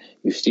island,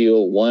 you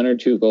steal 1 or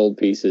 2 gold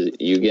pieces,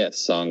 you get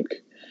sunk,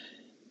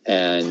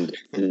 and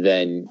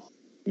then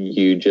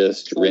you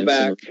just rinse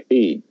and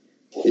repeat.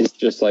 It's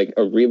just like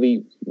a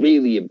really,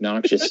 really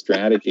obnoxious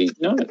strategy.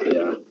 Not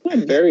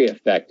very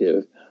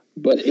effective,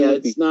 but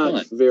it's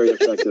not very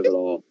effective at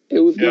all. It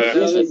would be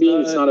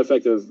it's not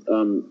effective.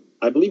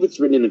 I believe it's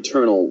written in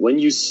Eternal. When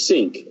you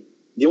sink,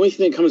 the only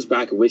thing that comes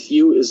back with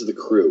you is the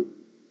crew.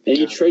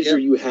 Any treasure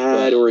you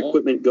had or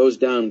equipment goes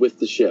down with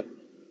the ship.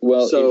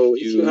 Well, so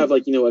if you have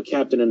a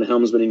captain and a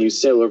helmsman and you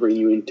sail over and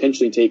you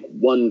intentionally take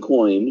 1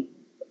 coin,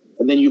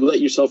 and then you let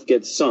yourself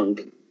get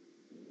sunk.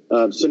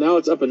 So now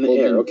it's up in the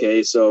air.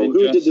 Okay, so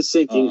who did the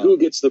sinking? Who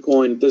gets the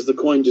coin? Does the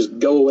coin just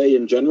go away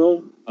in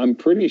general? I'm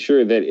pretty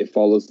sure that it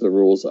follows the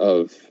rules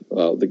of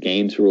the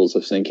game's rules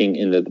of sinking,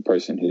 in that the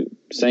person who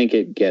sank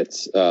it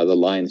gets the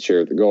lion's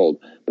share of the gold.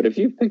 But if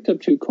you've picked up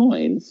 2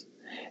 coins,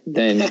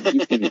 then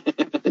you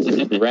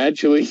can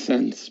gradually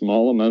send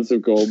small amounts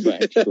of gold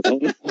back to your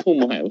own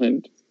home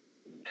island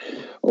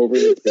over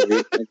the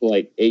period of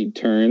like 8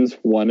 turns,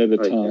 1 at a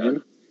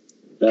time.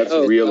 That's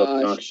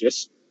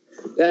obnoxious.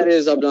 That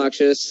is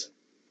obnoxious.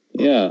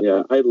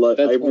 Yeah. I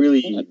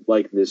really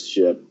like this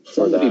ship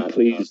for that.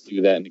 Please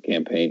do that in a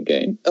campaign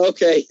game.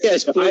 Okay,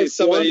 yes, please.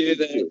 Somebody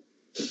do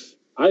that.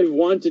 I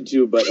wanted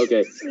to, but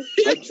okay.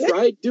 I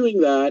tried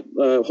doing that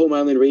home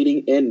island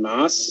raiding en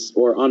masse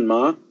or en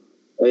masse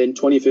in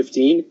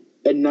 2015,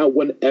 and now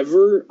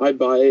whenever I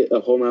buy a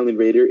home island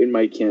raider in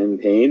my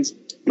campaigns,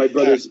 my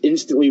brothers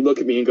instantly look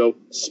at me and go,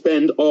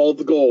 "Spend all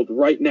the gold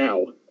right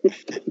now.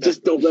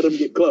 Just don't let them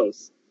get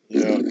close."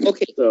 Yeah.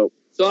 Okay.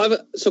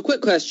 So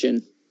quick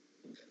question.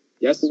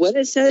 Yes. When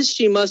it says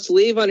she must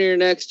leave on your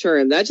next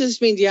turn, that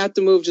just means you have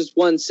to move just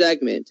 1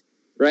 segment,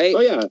 right?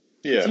 Oh yeah.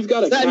 Yeah. If you've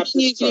got a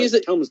captain, you can use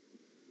it.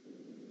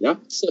 Yeah.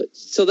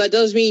 So that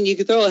does mean you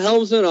can throw a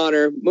helmsman on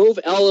her, move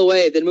L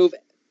away, then move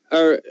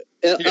L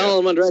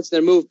in one direction,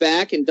 then move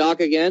back and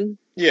dock again.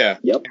 Yeah.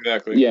 Yep.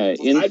 Exactly. Yeah.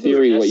 In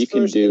theory, what you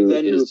can do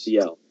is move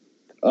the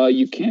L.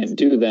 You can't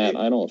do that.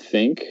 I don't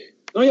think.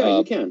 Oh yeah,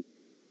 you can.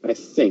 I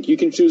think you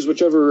can choose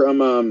whichever.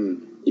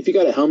 If you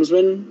got a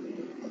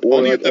helmsman, or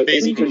only if the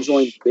base you can move.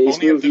 join base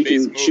Only move, if the you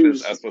base can move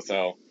choose. is S plus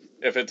L.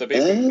 If it's a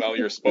base move L,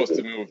 you're supposed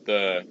to move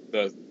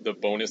the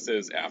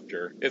bonuses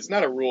after. It's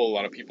not a rule a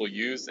lot of people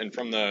use, and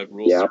from the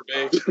rules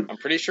survey, I'm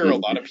pretty sure a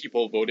lot of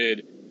people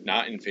voted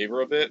not in favor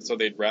of it, so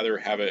they'd rather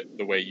have it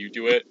the way you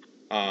do it.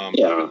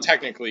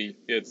 Technically,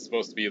 it's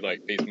supposed to be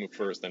like base move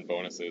first, then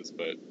bonuses,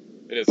 but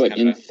it is. But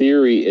in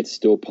theory, it's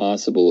still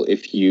possible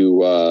if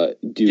you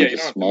do the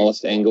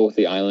smallest angle with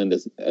the island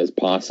as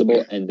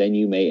possible, and then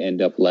you may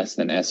end up less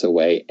than S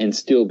away and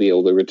still be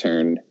able to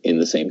return in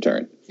the same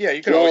turn. Yeah,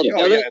 you can always.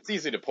 It's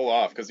easy to pull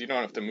off because you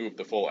don't have to move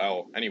the full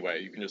L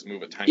anyway. You can just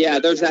move a tiny. Yeah,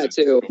 there's that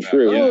too.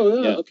 True.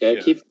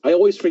 Okay. Yeah. I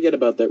always forget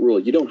about that rule.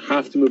 You don't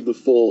have to move the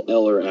full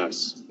L or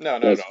S. No.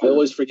 I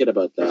always forget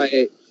about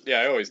that.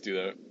 Yeah, I always do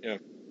that. Yeah,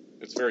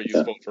 it's very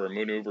useful for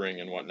maneuvering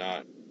and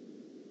whatnot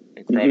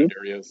in crowded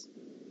areas.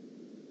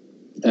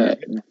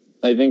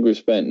 I think we've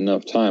spent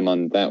enough time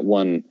on that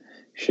one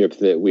ship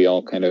that we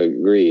all kind of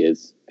agree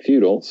is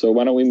feudal. So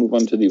why don't we move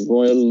on to the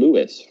Royal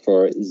Lewis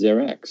for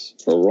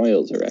Xerex, for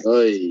Royal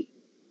Xerex.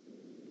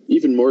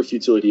 Even more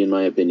futility in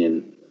my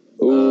opinion.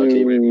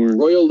 Okay,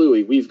 Royal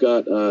Louis, we've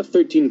got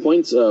 13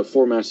 points,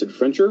 4-masted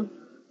Frencher,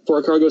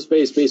 4 cargo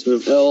space, base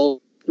move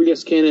L,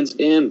 3S cannons,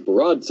 and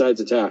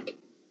broadsides attack.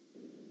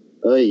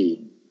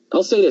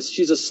 I'll say this: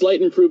 she's a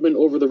slight improvement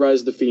over the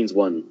Rise of the Fiends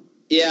one.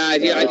 Yeah, I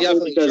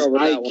definitely because over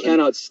I that one.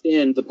 cannot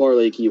stand the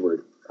parlay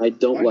keyword. I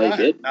don't like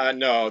it.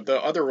 No,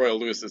 the other Royal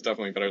Louis is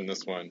definitely better than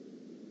this one.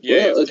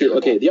 Yeah, well,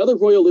 okay. The other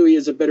Royal Louis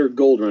is a better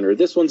Gold Runner.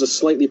 This one's a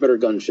slightly better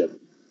gunship.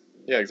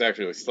 Yeah,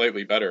 exactly. Like,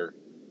 slightly better.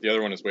 The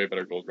other one is way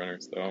better Gold Runner.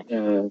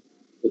 So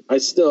I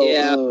still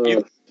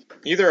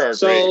either are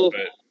great,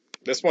 but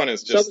this one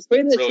is just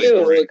between the really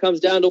two, boring. it comes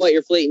down to what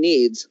your fleet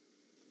needs.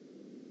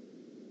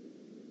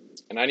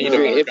 And I need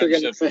a better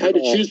gunship. If I had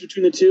to choose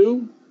between the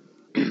two,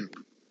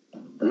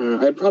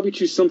 I'd probably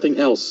choose something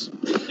else.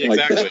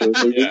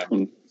 Exactly. Yeah.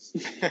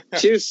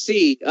 Choose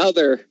C,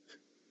 other.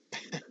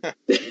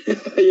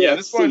 Yeah,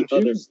 this one.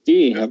 Choose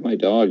D. Have my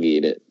dog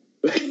eat it.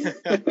 No,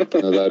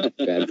 that would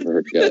be bad for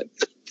her gut.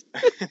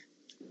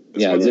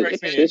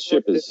 This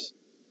ship is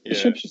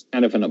just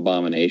kind of an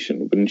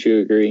abomination. Wouldn't you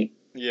agree?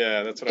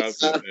 Yeah, that's what I was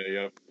going to say.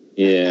 Yep.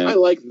 Yeah. I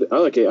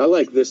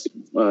like this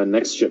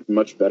next ship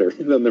much better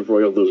than the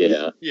Royal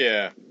Louis.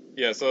 Yeah.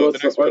 So both the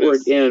next for artwork one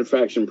is, and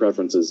faction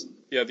preferences.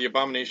 Yeah, the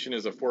Abomination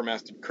is a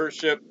 4-masted curse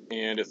ship,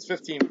 and it's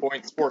 15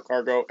 points, 4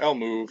 cargo, L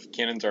move.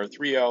 Cannons are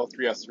 3L,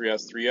 3S,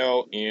 3S,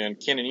 3L, and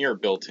Cannoneer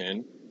built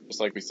in, just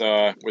like we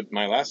saw with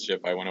my last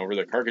ship. I went over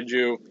the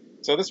Carcajou.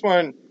 So this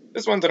one's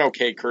an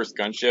okay cursed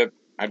gunship.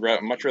 I'd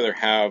much rather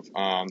have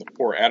the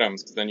 4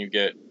 Atoms, because then you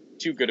get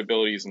 2 good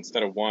abilities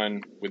instead of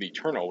 1 with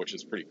Eternal, which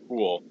is pretty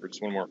cool for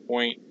just 1 more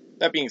point.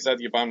 That being said,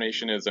 the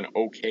Abomination is an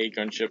okay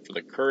gunship for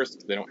the cursed,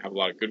 because they don't have a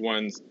lot of good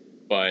ones,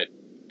 but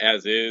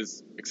as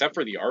is, except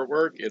for the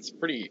artwork, it's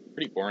pretty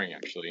boring,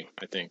 actually,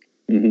 I think.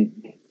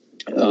 Mm-hmm.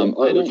 I don't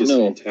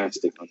know.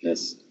 Fantastic on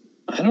this.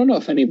 I don't know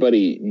if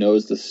anybody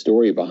knows the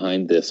story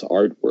behind this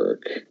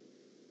artwork.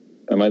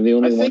 Am I the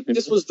only one? I think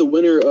this was the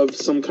winner of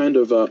some kind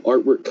of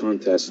artwork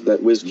contest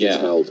that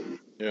WizKids held.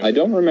 Yeah. I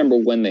don't remember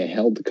when they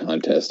held the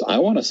contest. I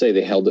want to say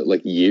they held it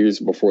like years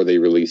before they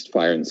released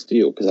Fire and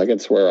Steel, because I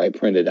could swear I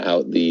printed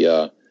out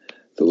the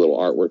little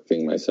artwork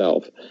thing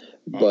myself.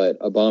 But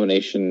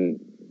Abomination,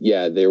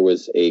 there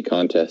was a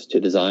contest to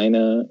design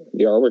the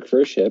artwork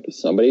for a ship.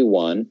 Somebody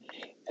won,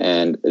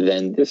 and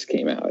then this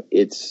came out.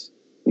 It's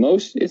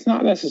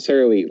not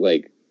necessarily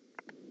like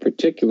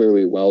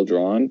particularly well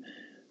drawn,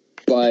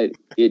 but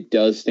it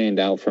does stand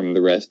out from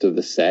the rest of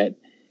the set,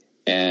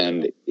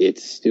 and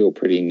it's still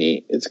pretty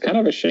neat. It's kind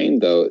of a shame,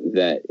 though,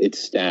 that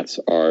its stats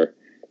are,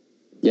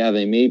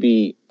 they may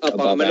be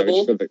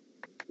abominable.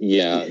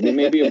 They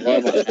may be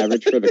above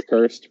average for the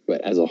cursed,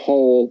 but as a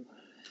whole,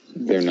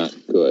 they're not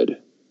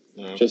good.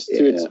 No. Just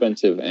too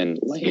expensive and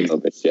lame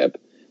of a ship.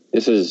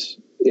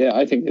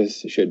 I think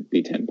this should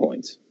be 10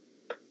 points.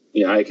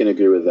 Yeah, I can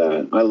agree with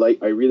that.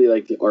 I really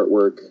like the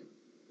artwork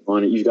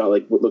on it. You've got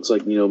like what looks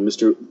like,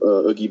 Mr.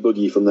 Oogie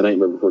Boogie from The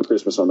Nightmare Before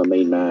Christmas on the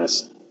main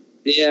mast.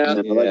 Yeah. And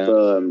I like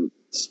the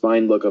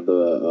spine look of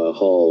the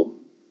hull.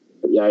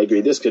 But I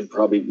agree. This could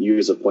probably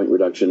use a point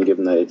reduction,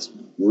 given that it's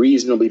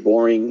reasonably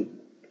boring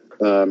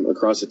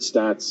across its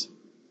stats.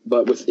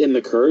 But within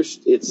the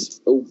cursed, it's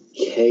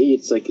okay.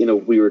 It's like in a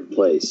weird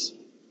place.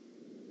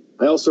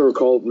 I also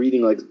recall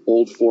reading like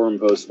old forum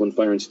posts when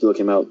Fire and Steel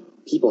came out.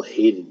 People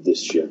hated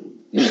this ship.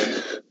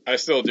 I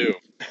still do.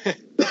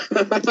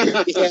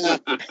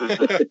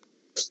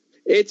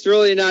 It's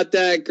really not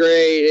that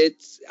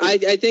great. I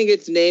think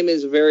its name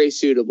is very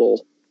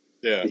suitable.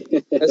 Yeah.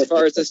 As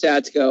far as the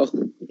stats go.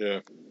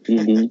 Yeah.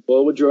 Mm-hmm.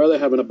 Well, would you rather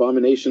have an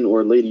Abomination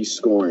or Lady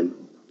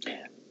Scorn?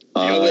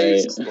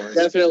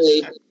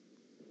 Definitely.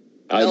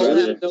 I'd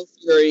rather have no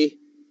fury.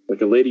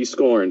 Like a Lady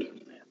Scorned.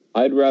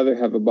 I'd rather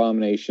have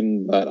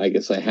Abomination, but I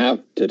guess I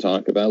have to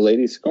talk about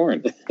Lady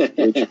Scorn,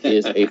 which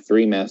is a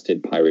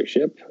 3-masted pirate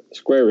ship,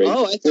 square rigged.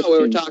 Oh, I thought we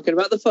were talking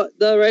about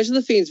the Rise of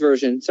the Fiends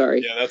version.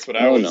 Sorry. Yeah, that's what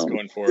I was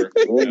going for.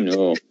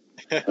 No.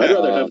 I'd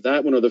rather have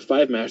that one or the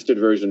 5-masted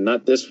version,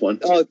 not this one.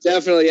 Oh,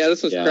 definitely. Yeah,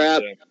 this was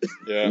crap.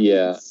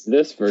 Yeah.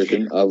 This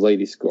version of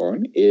Lady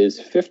Scorn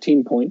is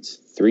 15 points,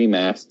 3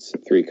 masts,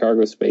 3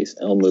 cargo space,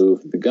 L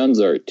move. The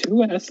guns are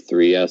 2S,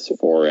 3S,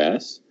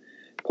 4S.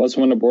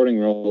 +1 to boarding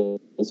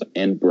rolls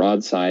and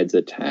broadsides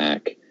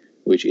attack,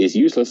 which is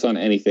useless on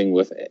anything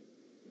with,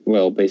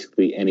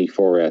 basically any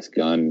 4S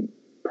gun,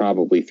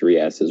 probably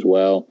 3S as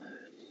well.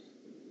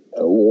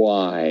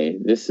 Why?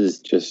 This is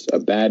just a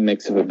bad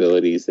mix of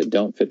abilities that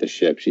don't fit the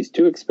ship. She's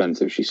too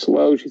expensive. She's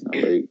slow. She's not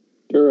very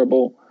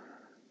durable.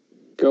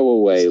 Go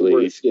away,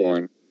 Lady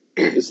Scorn.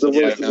 It's the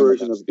worst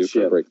version of the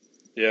ship.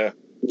 Yeah.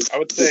 I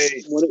would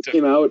say when it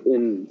came out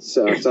in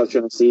South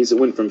China Seas, it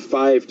went from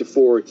 5 to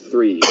 4 to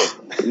 3.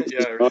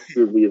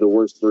 Arguably the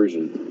worst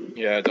version.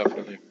 Yeah,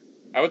 definitely.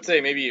 I would say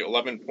maybe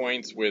 11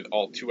 points with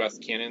all 2S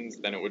cannons,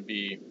 then it would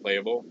be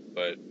playable,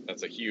 but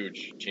that's a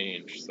huge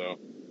change, so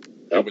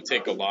it would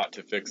take a lot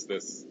to fix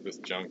this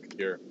junk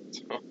here.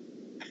 So.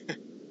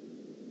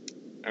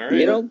 All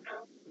right.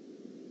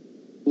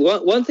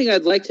 One thing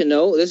I'd like to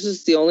know, this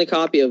is the only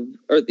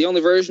the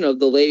only version of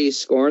the Lady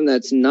Scorn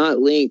that's not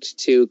linked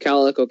to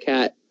Calico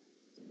Cat.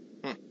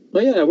 Oh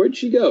yeah, where'd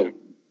she go?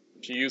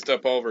 She used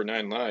up all of her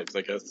 9 lives,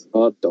 I guess.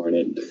 Oh, darn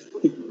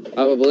it.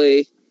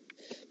 Probably.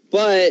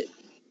 But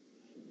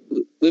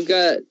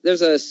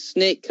there's a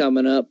snake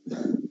coming up.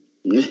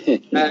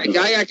 I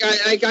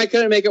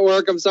couldn't make it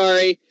work. I'm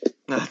sorry.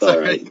 That's all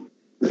right.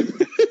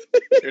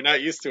 You're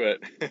not used to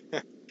it.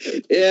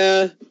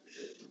 Yeah.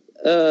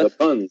 The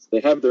puns,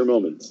 they have their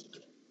moments.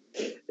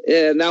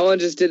 Yeah, that one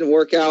just didn't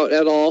work out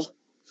at all.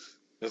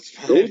 That's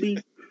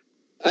fine.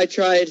 I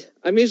tried.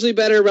 I'm usually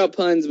better about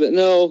puns, but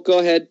no, go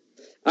ahead.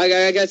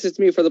 I guess it's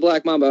me for the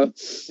Black Mamba.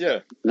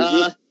 Yeah.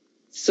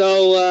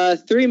 So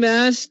 3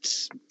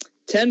 masts,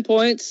 10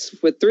 points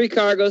with 3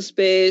 cargo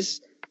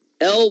space,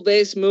 L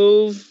base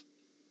move.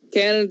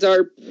 Cannons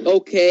are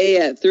okay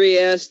at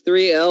 3S,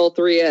 3L,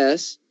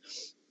 3S.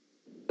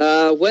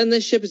 When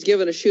the ship is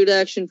given a shoot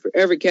action for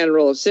every cannon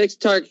roll of 6,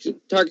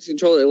 target's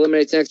controller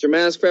eliminates an extra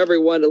mask for every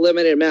 1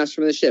 eliminated mask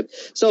from the ship.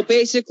 So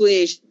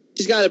basically,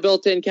 she's got a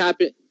built-in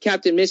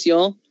Captain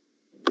Mission.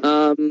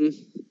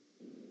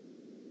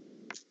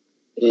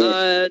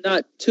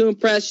 Not too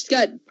impressed. She's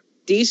got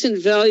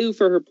decent value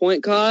for her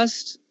point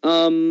cost.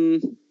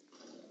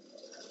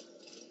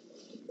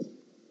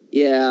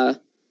 Yeah.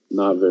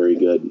 Not very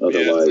good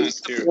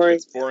otherwise. Yeah,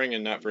 it's boring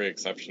and not very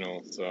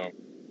exceptional. So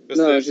this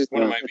is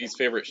one of my least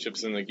favorite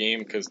ships in the game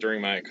because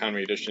during my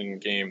Economy Edition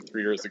game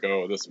 3 years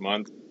ago this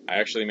month, I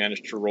actually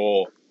managed to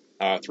roll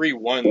 3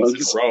 1s in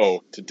a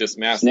row to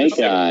dismask the ship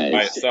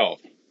by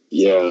itself.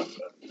 Yeah.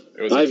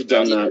 So I've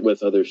done that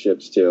with other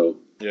ships too.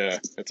 Yeah,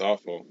 it's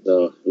awful.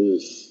 So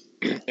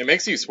it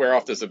makes you swear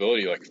off this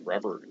ability like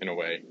forever in a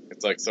way.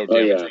 It's like so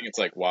damaging. It's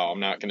like, wow, I'm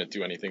not going to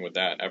do anything with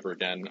that ever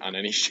again on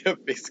any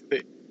ship,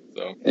 basically.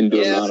 So and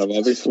do a lot of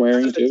other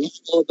swearing too.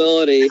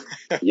 Ability.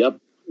 Yep,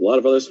 a lot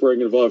of other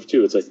swearing involved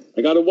too. It's like,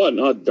 I got a 1.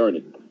 Oh darn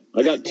it!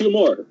 I got 2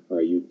 more.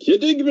 Are you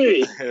kidding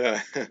me?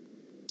 Yeah.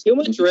 Too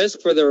much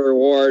risk for the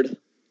reward.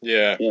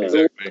 Yeah,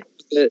 exactly.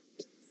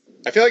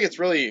 I feel like it's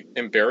really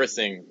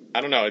embarrassing.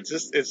 I don't know. It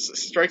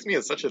strikes me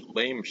as such a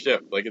lame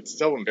ship. Like, it's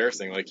so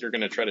embarrassing. Like, you're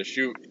going to try to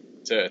shoot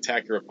to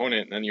attack your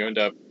opponent, and then you end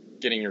up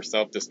getting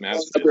yourself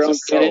dismasted. It's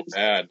just so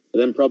bad.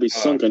 And then probably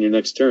sunk on your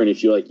next turn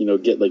if you,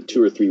 get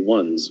 2 or 3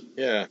 1s.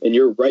 Yeah. And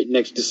you're right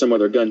next to some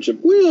other gunship.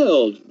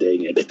 Well,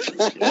 dang it.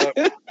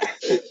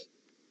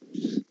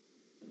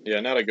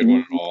 Yeah, not a good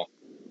one at all.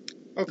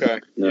 Okay.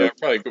 No. Yeah,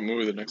 probably go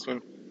move to the next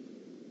one.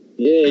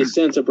 Yay,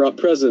 Santa brought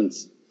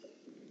presents.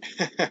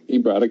 He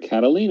brought a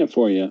Catalina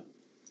for you.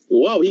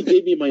 Wow, he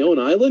gave me my own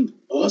island?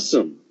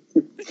 Awesome.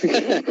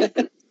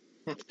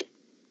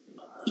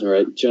 All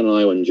right, Channel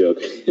Island joke.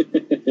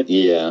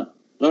 Yeah.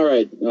 All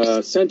right,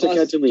 Santa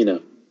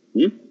Catalina.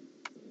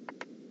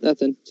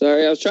 Nothing.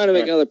 Sorry, I was trying to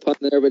make another pun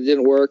there, but it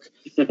didn't work.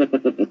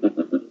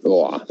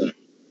 All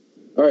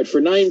right, for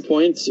 9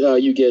 points,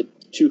 you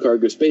get 2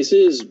 cargo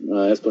spaces,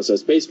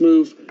 S+S base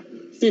move,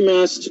 3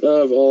 masts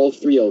of all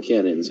 3L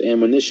cannons,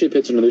 and when this ship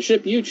hits another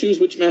ship, you choose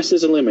which mast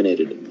is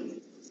eliminated.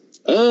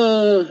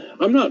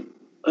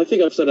 I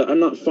think I've said it, I'm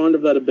not fond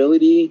of that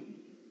ability,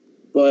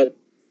 but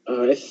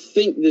I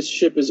think this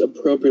ship is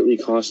appropriately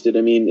costed.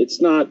 I mean,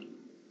 it's not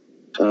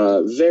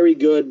very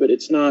good, but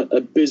it's not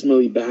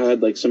abysmally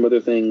bad like some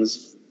other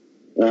things.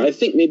 I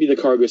think maybe the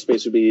cargo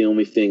space would be the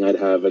only thing I'd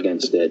have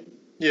against it.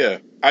 Yeah,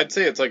 I'd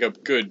say it's like a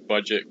good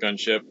budget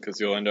gunship because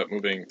you'll end up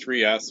moving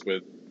 3S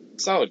with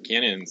solid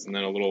cannons and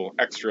then a little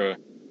extra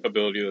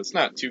ability that's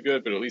not too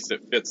good, but at least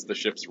it fits the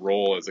ship's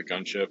role as a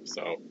gunship.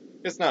 So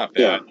it's not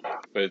bad,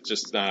 but it's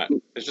just not.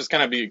 It's just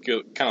kind of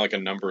like a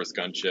numbers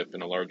gunship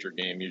in a larger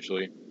game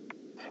usually.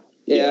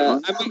 Yeah,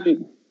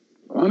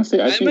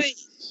 honestly, I think.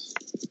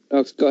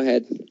 Oh, go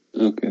ahead.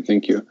 Okay,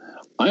 thank you.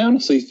 I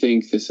honestly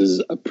think this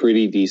is a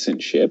pretty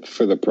decent ship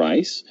for the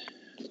price.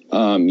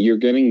 You're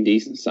getting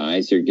decent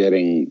size. You're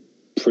getting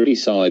pretty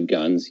solid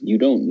guns. You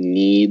don't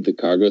need the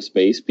cargo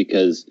space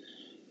because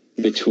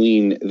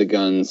between the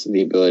guns,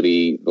 the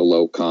ability, the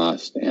low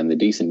cost, and the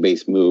decent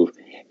base move,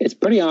 it's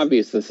pretty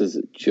obvious this is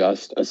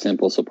just a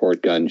simple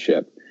support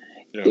gunship.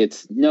 Yeah.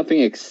 It's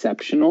nothing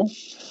exceptional,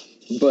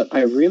 but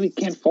I really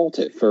can't fault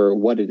it for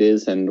what it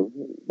is and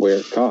where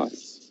it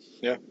costs.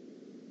 Yeah,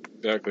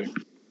 exactly.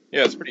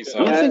 Yeah, it's pretty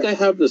solid. I don't think I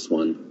have this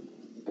one.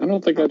 I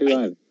don't think I do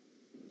either.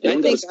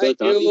 I think I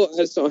do. I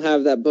just don't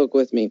have that book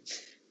with me.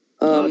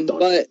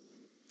 But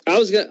I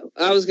was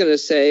gonna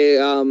say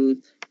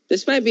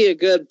this might be a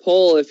good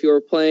poll if you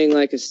were playing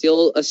like a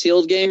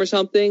sealed game or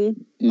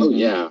something. Oh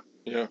yeah.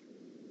 Yeah,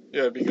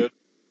 it'd be good.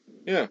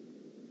 Yeah.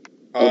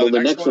 Although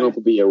the next one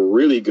will be a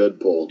really good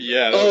poll.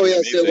 Yeah. Oh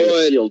yes, it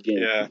would. Sealed game.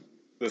 Yeah.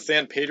 The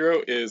San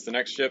Pedro is the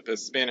next ship,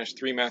 is Spanish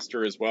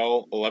 3-master as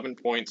well, 11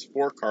 points,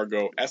 4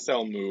 cargo,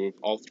 SL move,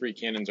 all 3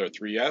 cannons are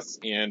 3S,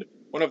 and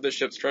one of the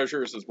ship's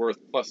treasures is worth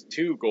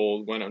 +2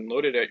 gold when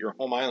unloaded at your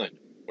home island,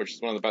 which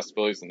is one of the best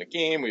abilities in the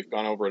game. We've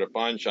gone over it a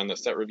bunch on the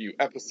set review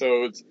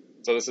episodes,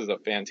 so this is a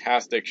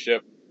fantastic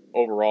ship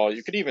overall.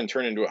 You could even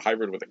turn into a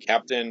hybrid with a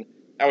captain.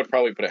 I would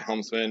probably put a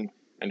helmsman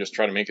and just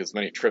try to make as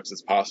many trips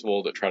as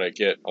possible to try to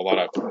get a lot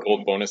of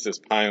gold bonuses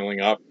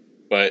piling up.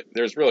 But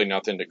there's really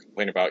nothing to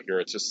complain about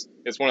here. It's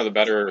one of the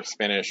better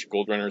Spanish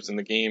gold runners in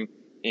the game,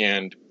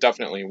 and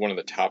definitely one of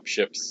the top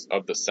ships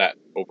of the set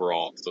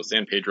overall. So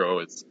San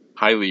Pedro is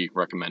highly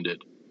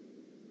recommended.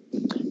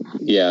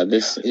 Yeah,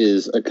 this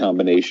is a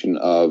combination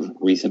of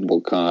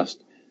reasonable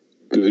cost,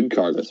 good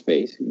cargo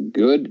space,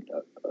 good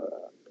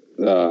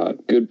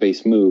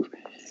base move,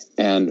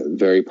 and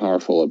very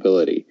powerful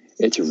ability.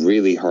 It's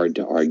really hard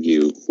to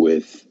argue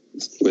with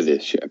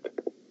this ship.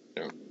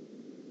 Yeah,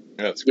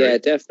 that's great. Yeah,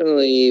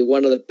 definitely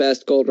one of the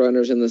best gold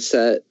runners in the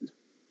set.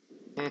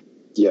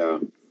 Yeah.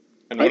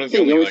 And I think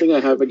the only thing I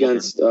have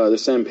against the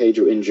San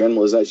Pedro in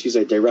general is that she's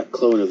a direct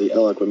clone of the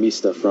El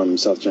Aquamista from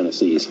South China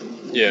Seas.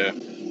 Yeah.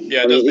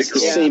 Yeah, I mean, it's the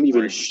same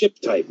even ship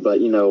type, but,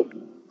 you know,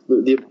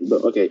 the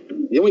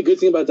only good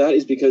thing about that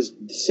is because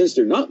since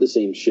they're not the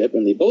same ship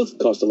and they both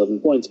cost 11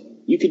 points,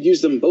 you could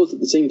use them both at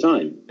the same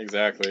time.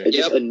 Exactly. And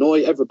just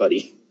annoy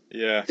everybody.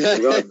 Yeah.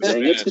 Dang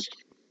it.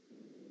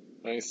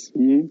 Nice.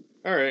 Mm-hmm.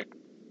 All right.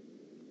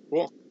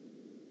 Cool.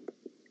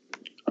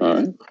 All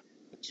right.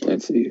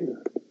 Let's see.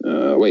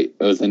 Wait,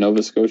 was the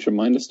Nova Scotia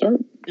mine to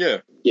start? Yeah.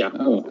 Yeah.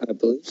 Oh, I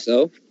believe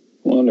so.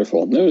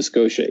 Wonderful. Nova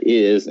Scotia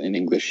is an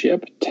English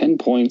ship, 10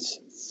 points,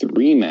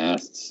 3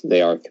 masts.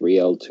 They are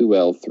 3L,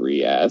 2L,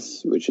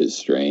 3S, which is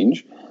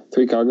strange.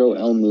 3 cargo,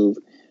 L move.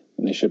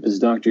 When the ship is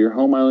docked to your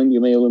home island,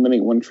 you may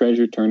eliminate 1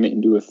 treasure, turn it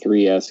into a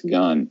 3S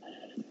gun.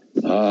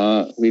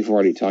 We've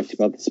already talked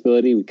about this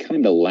ability. We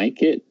kind of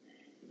like it,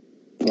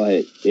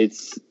 but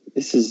this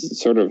is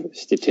sort of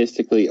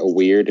statistically a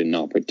weird and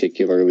not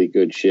particularly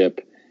good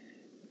ship.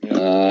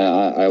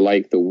 I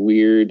like the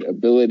weird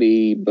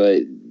ability,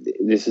 but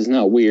this is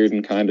not weird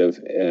in kind of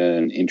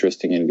an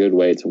interesting and good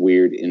way. It's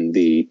weird in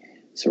the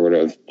sort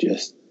of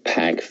just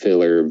pack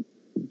filler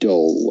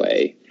dull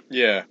way.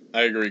 Yeah,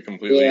 I agree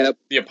completely. Yeah.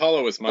 The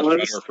Apollo is much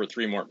better for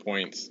 3 more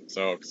points,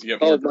 so because you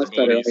get more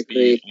durability,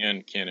 speed,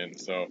 and cannon.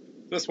 So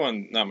this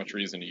one, not much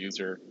reason to use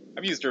her.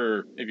 I've used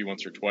her maybe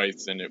once or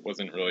twice, and it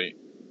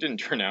didn't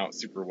turn out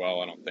super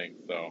well, I don't think.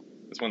 So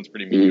this one's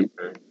pretty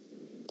mediocre.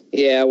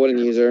 Yeah, I wouldn't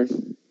use her.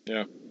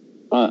 Yeah.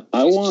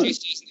 She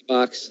stays in the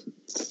box.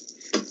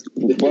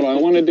 What I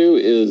want to do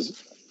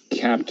is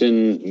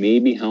Captain,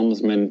 maybe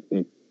Helmsman,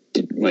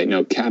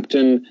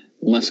 Captain,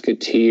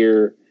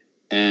 Musketeer,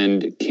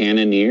 and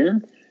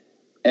Cannoneer.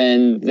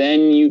 And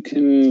then you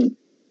can,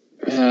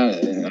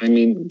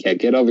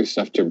 get other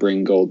stuff to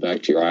bring gold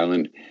back to your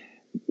island.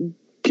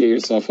 Get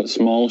yourself a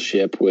small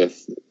ship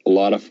with a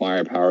lot of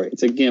firepower.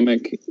 It's a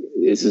gimmick.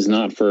 This is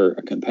not for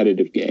a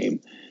competitive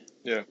game.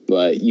 Yeah.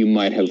 But you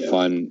might have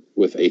fun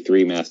with a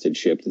 3-masted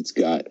ship that's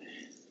got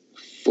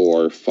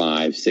 4,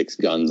 5, 6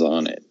 guns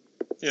on it.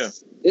 Yeah.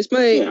 This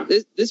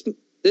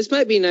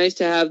might be nice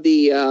to have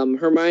the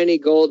Hermione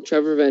Gold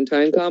Trevor Van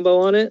Tyne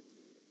combo on it.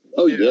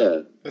 Oh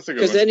yeah. That's a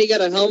good one. Because then you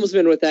got a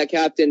helmsman with that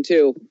captain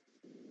too.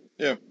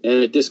 Yeah. And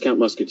a discount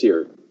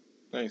musketeer.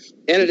 Nice.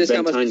 And a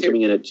discount Van Tyne musketeer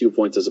coming in at 2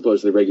 points as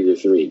opposed to the regular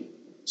 3.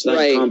 So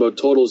that combo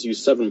totals you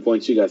 7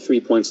 points. You got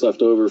 3 points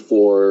left over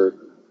for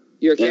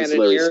your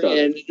Cannoneer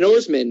and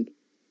Norseman.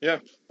 Yeah.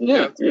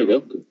 Yeah, there you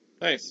go.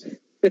 Nice.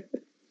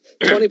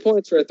 20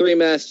 points for a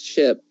 3-mast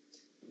ship.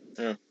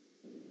 Yeah.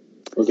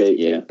 Okay.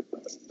 Yeah.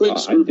 Quick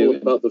scruple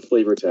about the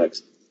flavor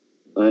text.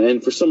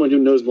 And for someone who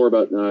knows more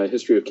about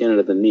history of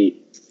Canada than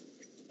me,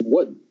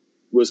 what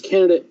was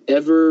Canada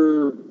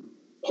ever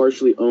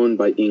partially owned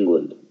by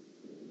England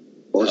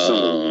or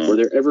something? Were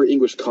there ever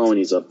English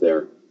colonies up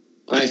there?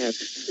 I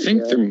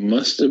think there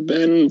must have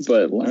been,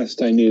 but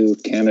last I knew,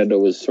 Canada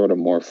was sort of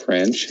more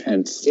French,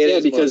 hence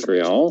because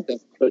Montreal.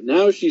 But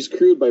now she's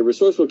crewed by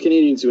resourceful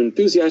Canadians who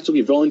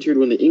enthusiastically volunteered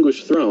when the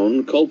English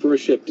throne called for a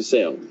ship to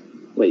sail.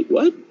 Wait,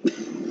 what?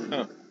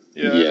 Huh.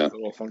 Yeah, that's a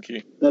little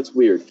funky. That's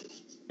weird.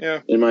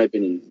 Yeah. In my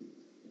opinion.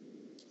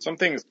 Some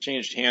things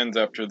changed hands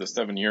after the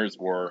 7 Years'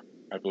 War,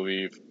 I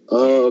believe.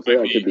 Oh, okay,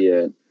 that could be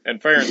it.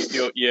 And Fire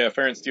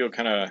and Steel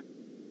kind of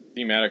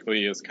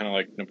thematically is kind of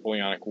like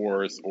Napoleonic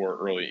Wars or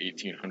early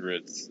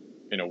 1800s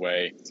in a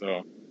way,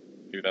 so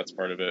maybe that's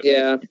part of it.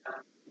 Yeah.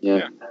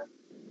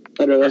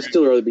 I don't know, I'd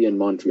still rather be in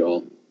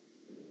Montreal.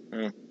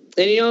 Yeah.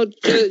 And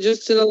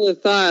just another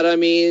thought, I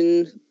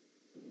mean,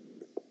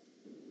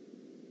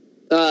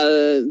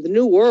 the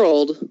New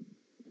World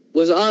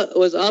was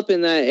up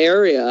in that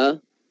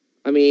area.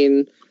 I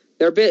mean,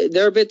 there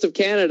are bits of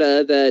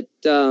Canada that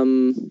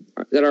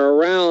are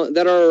around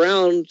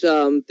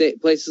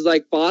places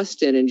like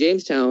Boston and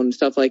Jamestown and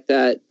stuff like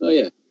that. Oh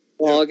yeah.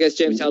 Well, I guess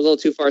Jamestown's a little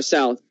too far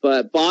south,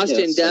 but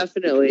Boston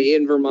definitely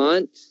in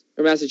Vermont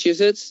or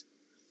Massachusetts.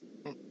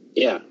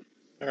 Yeah.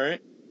 All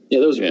right. Yeah,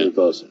 those are pretty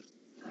close.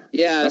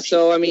 Yeah,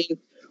 so I mean,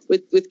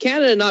 with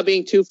Canada not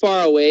being too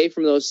far away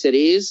from those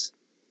cities,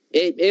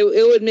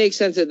 it would make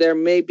sense that there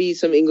may be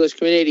some English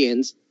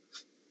Canadians.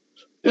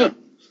 Yeah.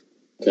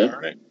 Okay. All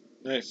right.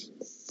 Nice.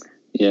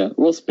 Yeah.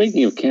 Well,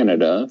 speaking of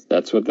Canada,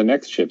 that's what the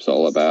next ship's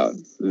all about.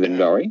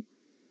 Vindari.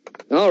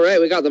 All right,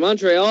 we got the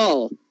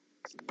Montreal.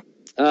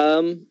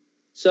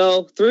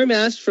 So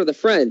 3-mast for the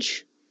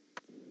French.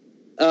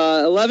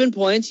 11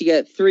 points. You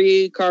get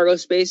 3 cargo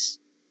space,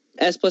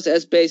 S plus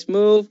S base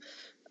move.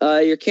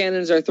 Your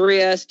cannons are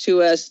 3S,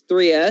 2S,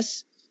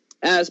 3S.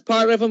 As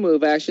part of a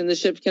move action, the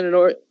ship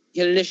can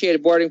initiate a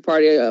boarding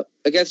party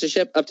against a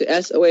ship up to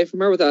S away from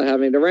her without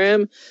having to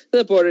ram.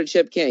 The boarded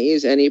ship can't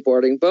use any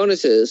boarding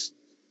bonuses.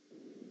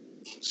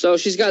 So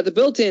she's got the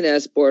built-in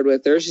S board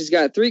with her. She's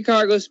got 3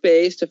 cargo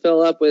space to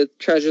fill up with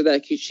treasure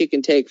that she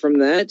can take from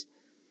that.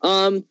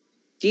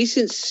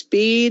 Decent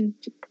speed.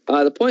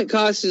 The point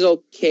cost is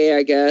okay,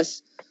 I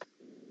guess.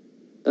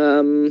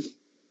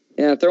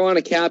 Yeah, throw on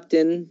a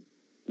captain,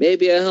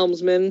 maybe a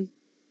helmsman,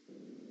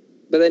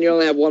 but then you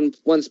only have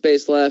one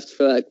space left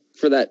for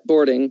that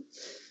boarding.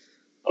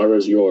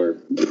 Ara's your.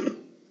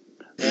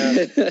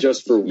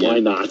 Just for why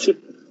not?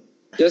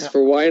 Just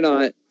for why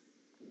not?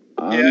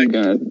 I'm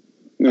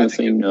gonna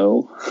say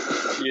no.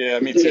 Yeah,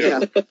 me too.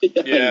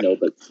 Yeah, I know,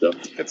 but still.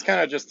 It's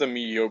kind of just a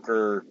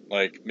mediocre,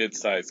 like,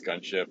 mid-sized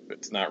gunship.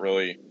 It's not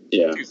really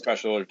too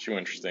special or too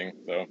interesting,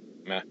 so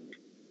meh.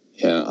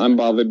 Yeah, I'm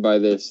bothered by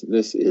this.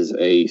 This is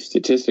a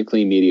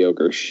statistically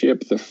mediocre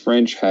ship. The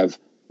French have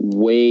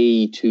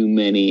way too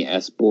many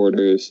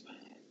S-boarders.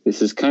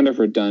 This is kind of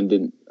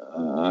redundant.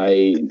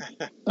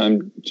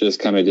 I'm just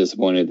kind of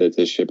disappointed that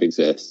this ship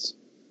exists.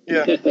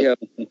 Yeah.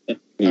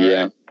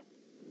 Yeah. Right.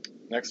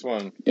 Next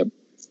one. Yep.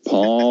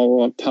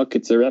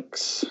 Pawtucket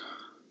X.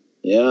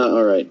 Yeah,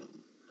 all right.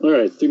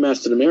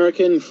 3-masted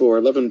American. For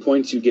 11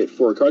 points, you get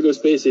 4 cargo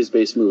spaces,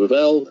 base move of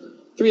L,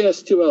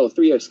 3S, 2L,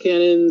 3X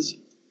cannons,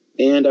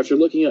 and after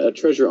looking at a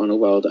treasure on a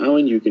wild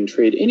island, you can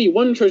trade any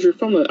one treasure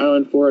from that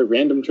island for a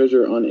random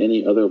treasure on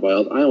any other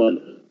wild island.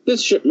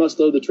 This ship must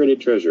load the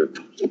traded treasure.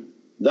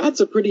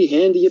 That's a pretty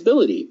handy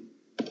ability.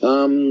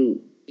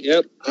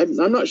 Yep.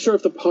 I'm not sure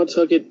if the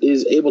Pawtucket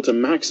is able to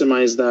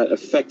maximize that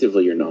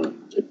effectively or not.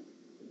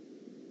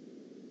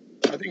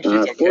 I think she's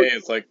okay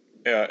as like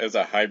as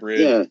a hybrid.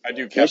 Yeah, I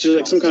do. She's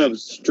like some kind of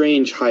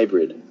strange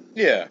hybrid.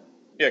 Yeah,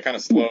 kind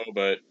of slow,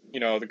 but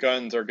the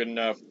guns are good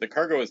enough. The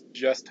cargo is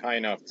just high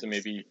enough to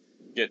maybe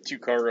get 2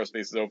 cargo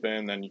spaces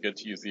open, then you get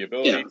to use the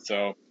ability. Yeah.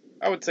 So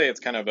I would say it's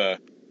kind of a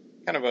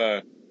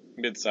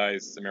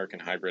mid-sized American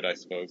hybrid, I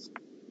suppose.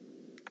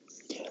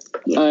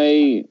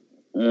 I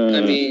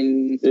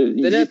mean,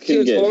 the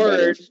Neptune's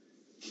Horde.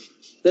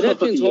 The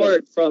Neptune's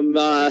Horde from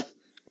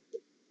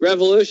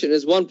Revolution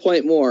is 1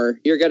 point more.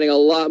 You're getting a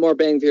lot more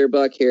bang for your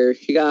buck here.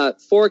 You got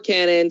 4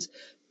 cannons,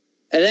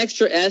 an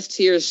extra S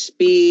tier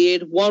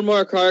speed, 1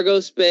 more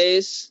cargo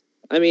space.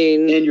 I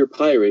mean, and your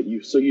pirate.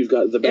 You've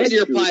got the best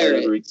crew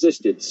that ever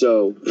existed.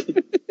 So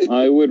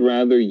I would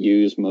rather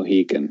use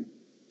Mohican.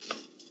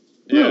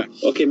 Yeah.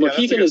 Okay,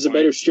 Mohican is a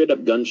better straight up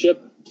gunship.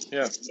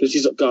 Yeah. Because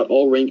she's got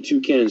all rank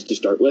 2 cannons to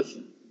start with.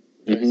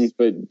 Mm-hmm.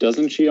 But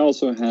doesn't she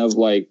also have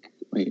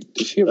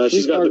does she have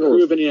she's got the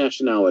crew of any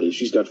nationality.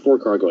 She's got 4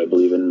 cargo, I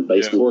believe, in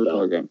base 4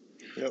 cargo.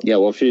 Yep. Yeah,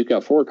 well, if she's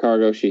got 4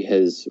 cargo, she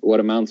has what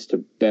amounts to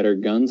better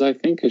guns, I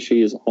think, because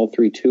she is all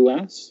 3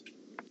 2S.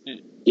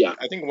 Yeah,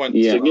 I think one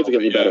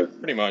significantly better.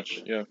 Pretty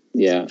much, yeah.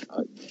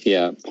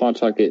 Yeah.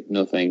 Pawtucket,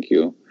 no, thank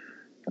you.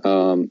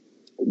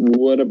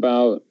 What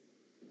about?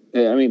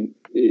 I mean,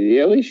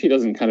 at least she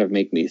doesn't kind of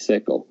make me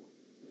sickle.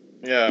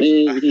 Yeah. All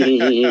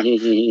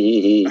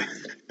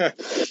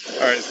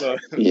right, so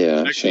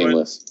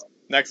shameless.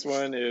 Next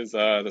one is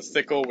the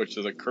Sickle, which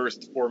is a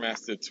cursed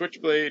 4-masted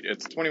switchblade.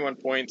 It's 21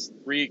 points,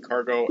 3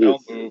 cargo,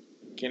 L move.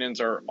 Cannons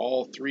are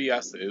all 3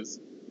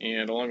 S's.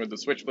 And along with the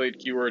switchblade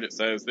keyword, it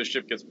says this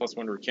ship gets +1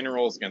 to cannon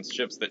rolls against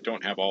ships that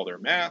don't have all their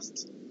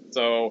masts.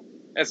 So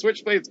as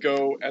switchblades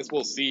go, as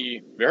we'll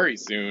see very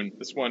soon,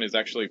 this one is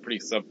actually pretty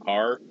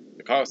subpar.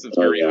 The cost is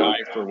very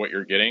high for what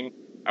you're getting.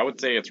 I would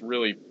say it's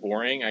really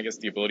boring. I guess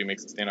the ability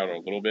makes it stand out a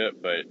little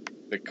bit, but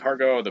the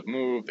cargo, the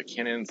move, the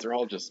cannons, they're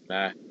all just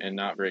meh and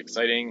not very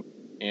exciting.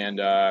 And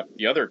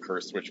the other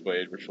cursed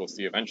switchblade, which we'll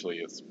see eventually,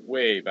 is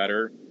way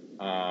better.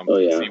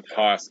 Same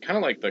cost, kind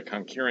of like the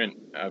Concurrent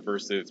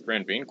versus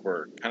Grand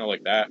Vaincourt, kind of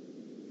like that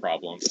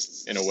problem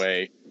in a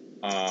way.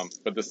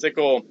 But the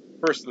Sickle,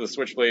 first of the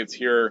switchblades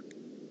here,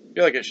 I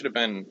feel like it should have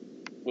been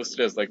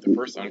listed as like the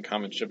first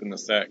uncommon ship in the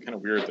set. Kind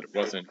of weird that it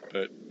wasn't,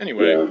 but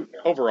anyway,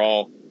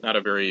 overall, not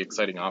a very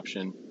exciting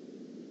option.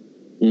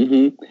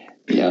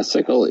 Yeah,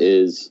 Sickle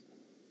is.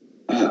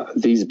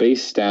 These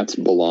base stats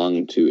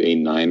belong to a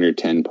 9 or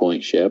 10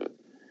 point ship.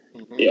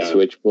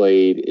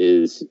 Switchblade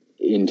is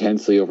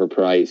intensely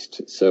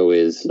overpriced. So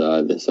is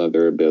this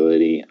other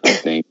ability. I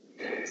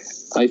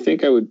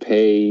think I would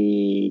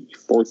pay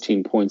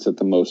 14 points at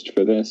the most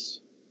for this.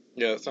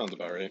 Yeah, that sounds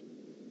about right.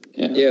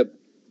 Yeah. Yep.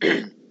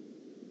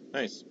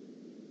 Nice.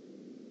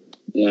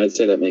 Yeah, I'd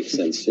say that makes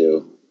sense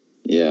too.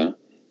 Yeah.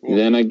 Cool.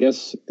 Then I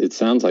guess it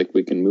sounds like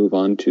we can move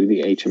on to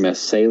the HMS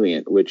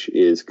Salient, which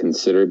is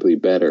considerably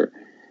better.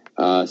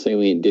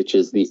 Salient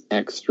ditches the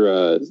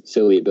extra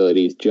silly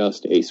abilities,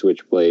 just a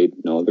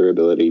switchblade, no other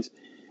abilities.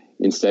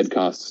 Instead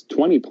costs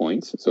 20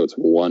 points, so it's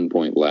 1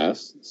 point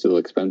less, still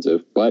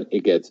expensive, but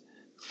it gets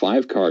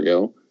 5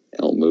 cargo,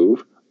 L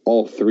move,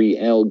 all 3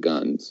 L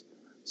guns.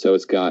 So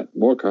it's got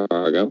more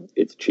cargo,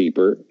 it's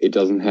cheaper, it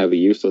doesn't have a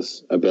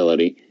useless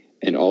ability,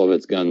 and all of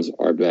its guns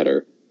are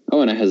better.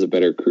 Oh, and it has a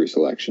better crew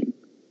selection.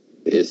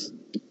 It's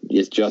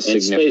just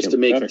and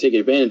significantly space to take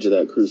advantage of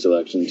that crew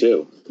selection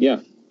too. Yeah,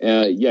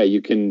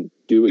 you can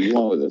do what you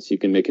want with this. You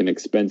can make an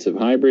expensive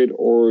hybrid,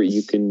 or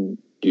you can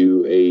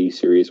do a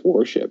serious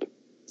warship.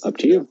 Up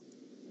to you.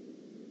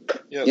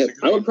 Yeah, Yep.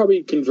 I would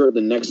probably convert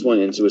the next one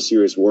into a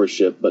serious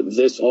warship, but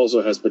this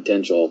also has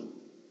potential.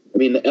 I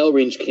mean, the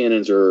L-range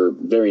cannons are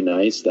very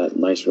nice, that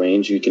nice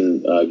range. You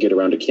can get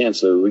around a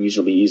cancer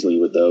reasonably easily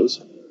with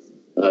those.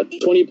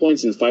 20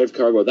 points and 5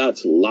 cargo,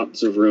 that's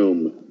lots of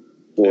room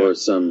for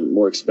some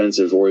more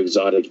expensive or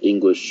exotic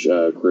English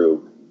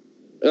crew.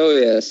 Oh,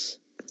 yes.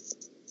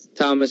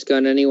 Thomas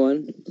gun,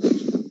 anyone?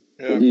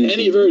 Yeah.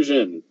 Any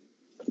version.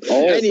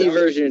 Any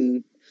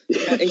version,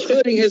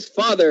 including his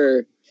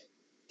father.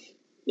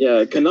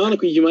 Yeah,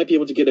 canonically, you might be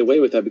able to get away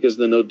with that because of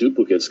the no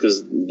duplicates,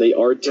 because they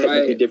are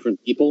technically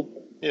different people.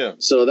 Yeah.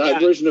 So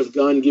that version of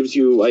gun gives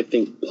you, I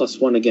think,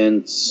 +1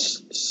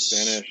 against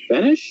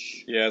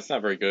Spanish? Yeah, it's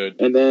not very good.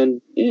 And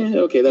then,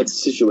 okay,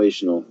 that's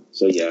situational.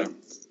 So, yeah.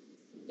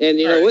 And,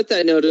 with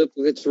that no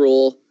duplicates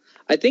rule,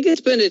 I think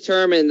it's been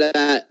determined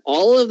that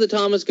all of the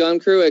Thomas Gun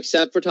crew,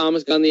 except for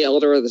Thomas Gun the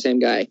Elder, are the same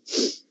guy.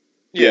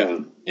 Yeah,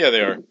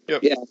 they are.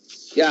 Yep.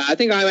 Yeah, I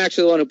think I'm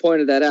actually the one who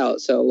pointed that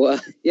out. So,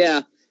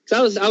 yeah.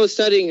 Because I was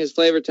studying his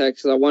flavor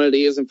text because I wanted to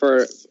use him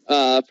for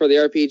the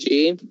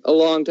RPG a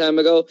long time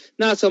ago.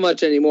 Not so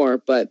much anymore,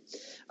 but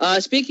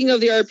speaking of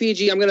the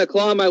RPG, I'm going to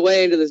claw my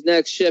way into this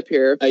next ship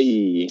here.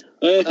 Aye.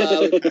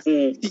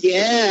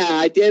 Yeah,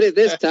 I did it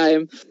this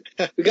time.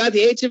 We got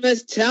the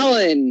HMS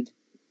Talon,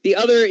 the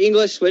other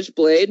English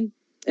switchblade,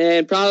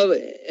 and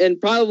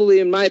probably,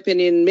 in my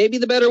opinion, maybe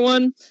the better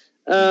one.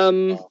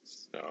 No.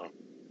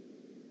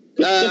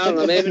 I don't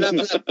know, maybe not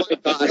to that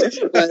point, boss,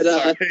 but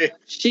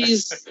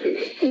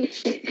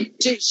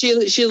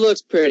she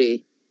looks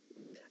pretty.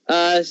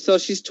 So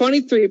she's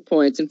 23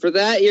 points, and for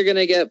that you're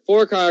gonna get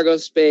 4 cargo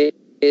space.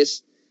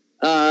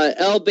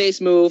 L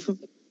base move.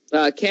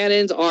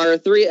 Cannons are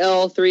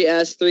 3L,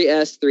 3S,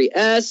 3S,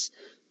 3S,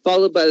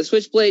 followed by the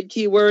switchblade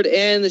keyword,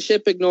 and the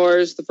ship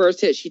ignores the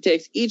first hit she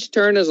takes each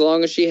turn as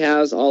long as she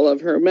has all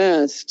of her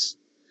masks.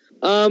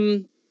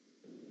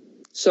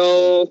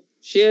 So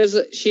she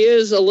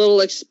is a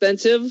little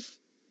expensive.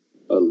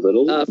 A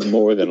little?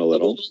 More than a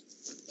little.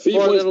 3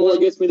 points more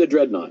gets me the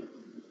Dreadnought.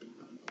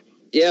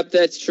 Yep,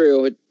 that's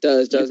true. It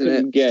does, doesn't it?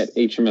 You could get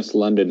HMS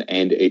London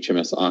and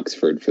HMS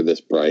Oxford for this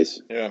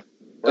price. Yeah.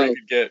 Or you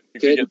could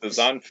get the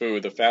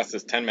Zanfu, the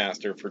fastest 10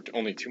 master, for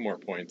only 2 more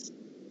points.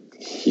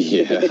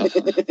 Yeah.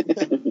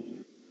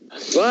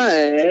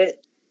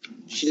 But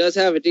she does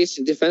have a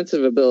decent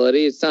defensive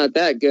ability. It's not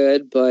that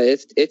good, but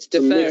it's defense.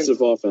 A mix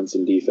of offense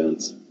and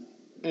defense.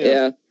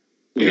 Yeah.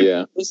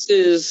 This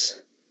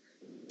is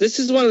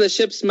one of the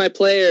ships my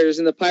players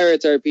in the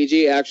Pirates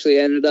RPG actually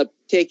ended up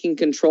taking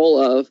control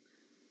of.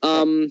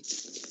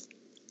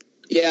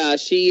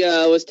 She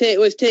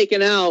was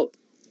taken out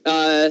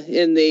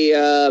in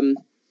the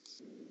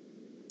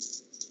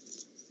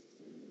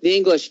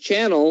English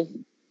Channel.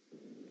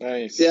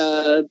 Nice.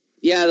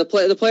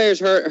 The players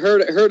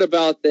heard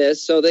about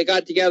this, so they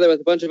got together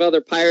with a bunch of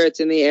other pirates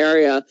in the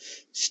area,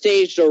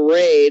 staged a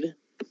raid.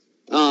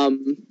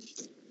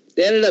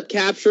 They ended up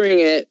capturing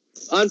it.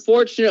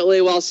 Unfortunately,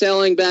 while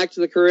sailing back to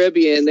the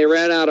Caribbean, they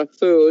ran out of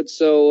food,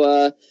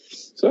 so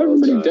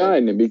everybody died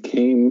and it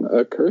became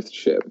a cursed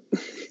ship.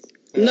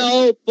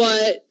 No,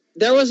 but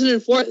there was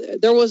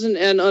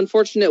an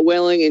unfortunate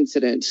whaling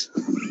incident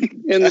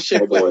in the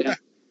ship. Oh boy!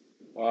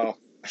 Wow.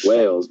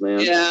 Whales,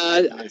 man.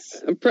 Yeah,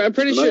 nice. I'm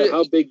pretty no matter sure.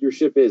 How big your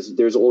ship is,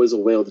 there's always a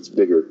whale that's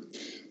bigger.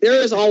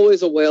 There is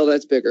always a whale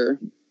that's bigger.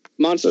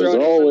 There's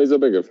always a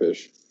bigger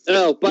fish.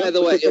 Oh, by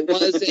the way,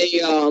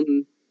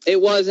 it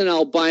was an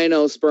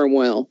albino sperm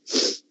whale.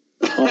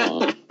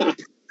 Oh, I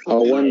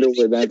wonder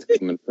where that's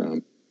coming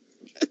from.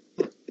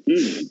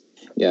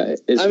 Yeah,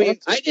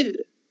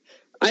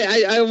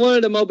 I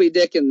wanted a Moby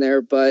Dick in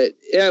there, but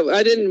yeah,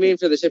 I didn't mean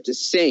for the ship to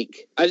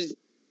sink.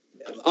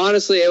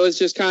 Honestly, it was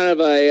just kind of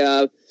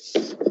a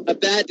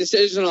bad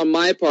decision on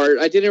my part.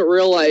 I didn't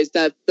realize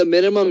that the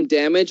minimum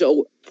damage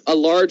a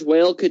large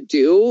whale could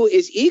do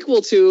is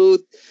equal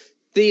to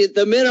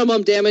the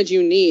minimum damage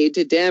you need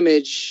to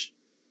damage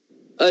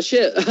a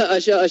ship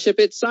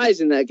its size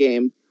in that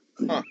game.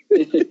 Huh.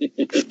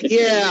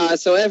 Yeah,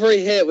 so every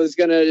hit was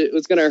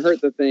gonna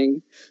hurt the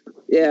thing.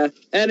 Yeah.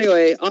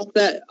 Anyway, off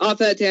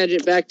that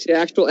tangent, back to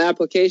actual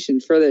application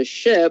for this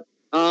ship.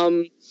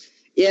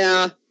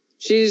 Yeah,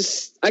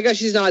 I guess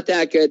she's not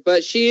that good,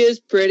 but she is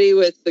pretty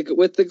with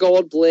the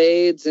gold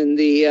blades and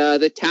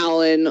the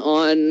talon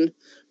on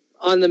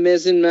the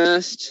mizzen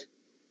mast.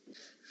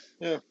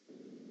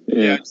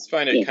 Yeah, I just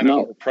find it kind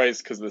of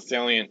overpriced because the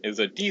Salient is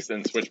a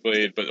decent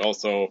switchblade, but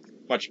also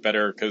much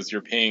better because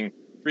you're paying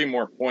 3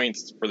 more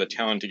points for the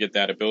Talon to get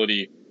that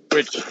ability,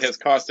 which has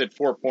costed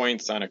 4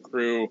 points on a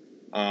crew.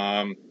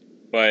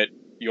 But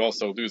you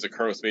also lose a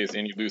cargo space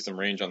and you lose some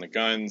range on the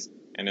guns,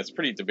 and it's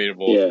pretty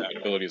debatable if that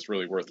ability is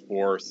really worth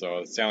 4.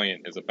 So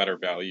Salient is a better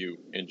value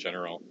in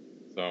general.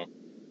 So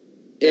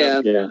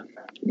yeah.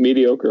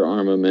 Mediocre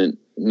armament,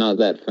 not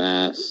that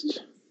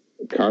fast.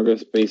 Cargo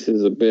space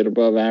is a bit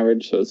above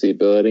average, so it's the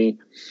ability.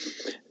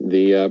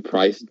 The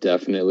price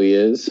definitely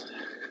is.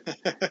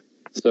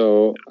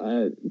 So,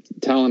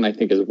 Talon, I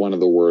think, is one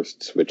of the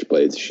worst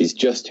switchblades. She's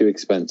just too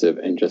expensive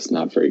and just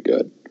not very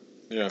good.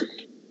 Yeah.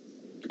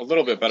 A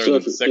little bit better So than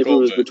if the sickle.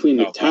 it was but between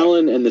the not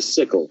Talon and the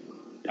sickle.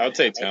 I would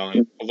say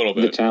Talon a little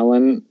The bit.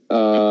 Talon,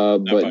 but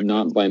by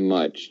not much. by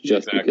much,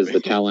 just Exactly. because the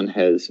Talon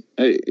has,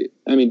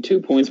 2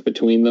 points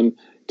between them.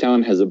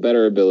 Talon has a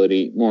better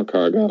ability, more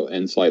cargo,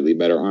 and slightly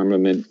better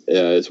armament,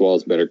 as well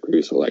as better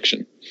crew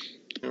selection.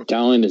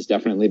 Talon is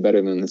definitely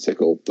better than the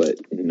Sickle, but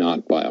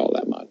not by all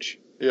that much.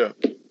 Yeah.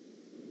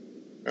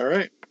 All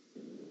right.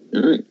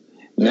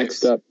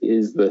 Next up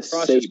is the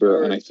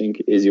Saber, and I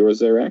think, is yours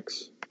there,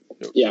 X?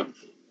 Yeah.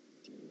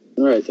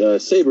 All right,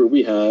 Saber,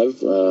 we have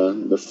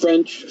the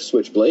French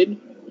Switchblade.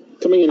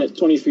 Coming in at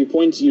 23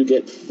 points, you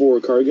get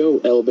 4 cargo,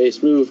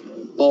 L-base move,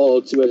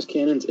 all 2S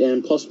cannons,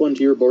 and +1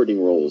 to your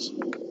boarding rolls.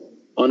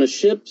 On a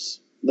ships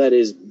that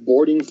is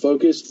boarding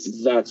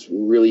focused, that's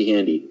really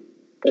handy.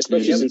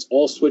 Especially since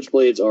all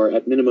Switchblades are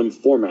at minimum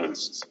 4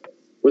 masts.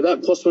 With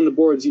that +1 to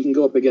boards, you can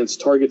go up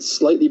against targets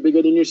slightly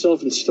bigger than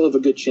yourself and still have a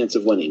good chance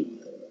of winning.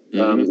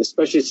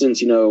 Especially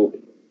since,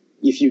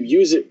 if you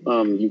use it,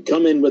 you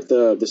come in with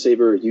the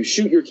Saber, you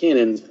shoot your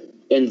cannons,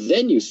 and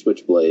then you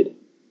Switchblade.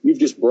 You've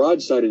just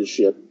broadsided a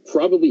ship,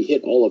 probably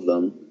hit all of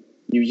them.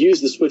 You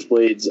use the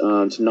Switchblades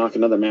to knock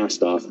another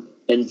mast off,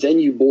 and then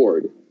you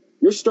board.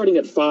 You're starting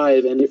at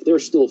 5, and if they're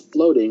still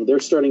floating, they're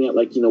starting at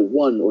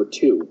 1 or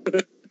 2.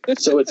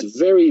 So it's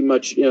very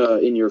much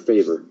in your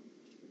favor.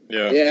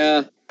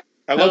 Yeah.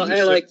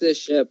 I like this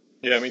ship.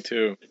 Yeah, me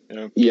too.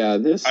 Yeah,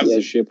 this is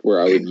a ship where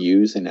I would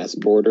use an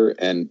S-boarder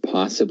and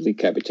possibly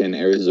Capitan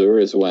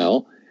Erzur as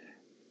well.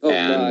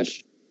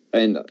 Gosh.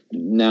 And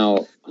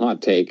now,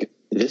 hot take,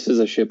 this is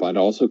a ship I'd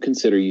also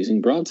consider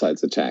using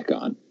broadsides attack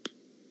on.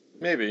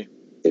 Maybe.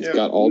 It's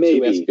got all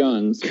 2S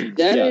guns.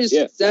 That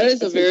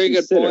is a very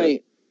good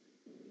point.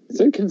 I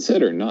said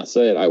consider, not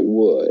said I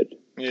would.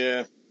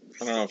 Yeah.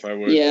 I don't know if I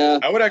would. Yeah.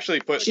 I would actually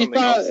put something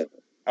else.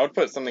 I would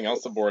put something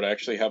else aboard. I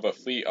actually have a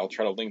fleet. I'll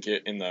try to link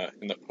it in the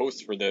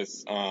post for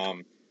this.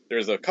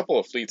 There's a couple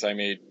of fleets I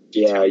made.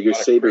 Yeah, your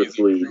Saber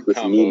fleet with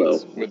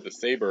Nemo. With the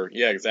Saber.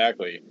 Yeah,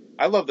 exactly.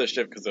 I love this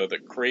ship because of the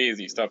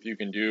crazy stuff you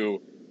can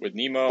do with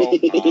Nemo.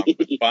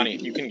 With Bonnie,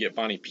 you can get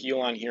Bonnie Peel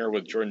on here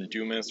with Jordan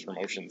Dumas from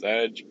Ocean's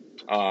Edge.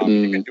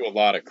 You can do a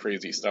lot of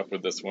crazy stuff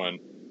with this one.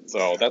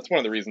 So that's one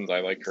of the reasons I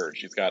like her.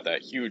 She's got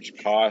that huge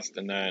cost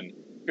and then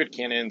good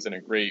cannons and a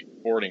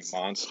great boarding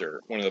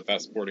monster. One of the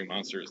best boarding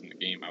monsters in the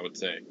game, I would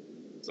say.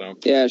 So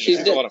yeah, she's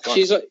a lot of fun.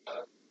 She's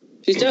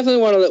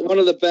definitely one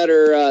of the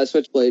better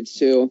Switchblades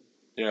too.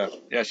 Yeah,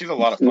 she's a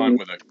lot of fun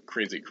with a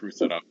crazy crew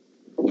setup.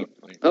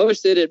 Definitely. I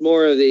wish they did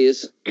more of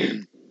these.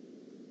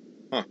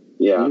 Huh.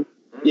 Yeah,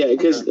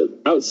 because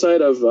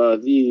outside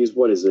of these,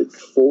 what is it,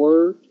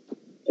 4,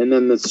 and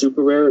then the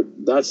super rare,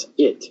 that's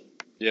it.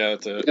 Yeah,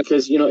 that's it.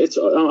 Because it's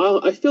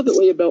I feel that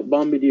way about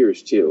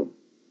Bombardiers too,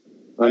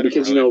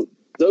 because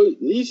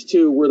these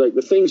two were like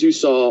the things you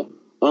saw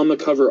on the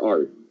cover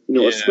art.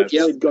 A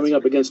Switchblade going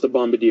up against a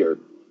Bombardier.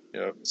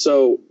 Yeah.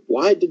 So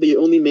why did they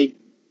only make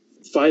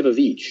 5 of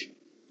each?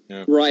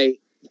 Yeah. Right.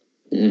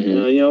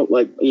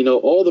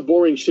 All the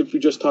boring ships we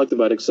just talked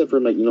about, except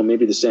for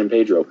maybe the San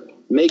Pedro,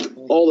 make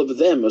all of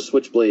them a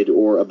Switchblade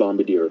or a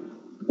Bombardier,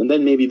 and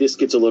then maybe this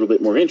gets a little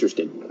bit more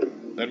interesting.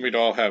 Then we'd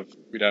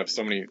have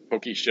so many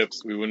pokey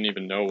ships we wouldn't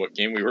even know what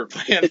game we were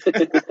playing.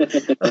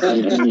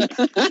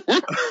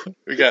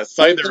 We got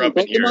Scyther up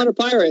in here. Pokemon or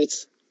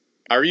Pirates?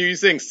 Are you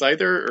using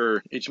Scyther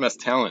or HMS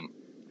Talon?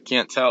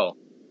 Can't tell.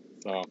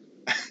 So.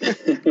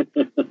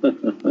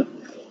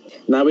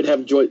 Now we'd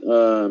have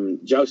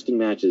jousting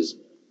matches.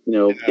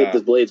 Hit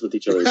the blades with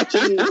each other.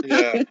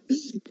 Yeah.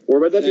 Or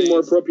would that be more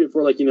appropriate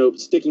for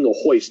sticking a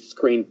hoist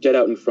crane jet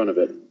out in front of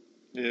it?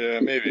 Yeah,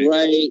 maybe.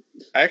 Right.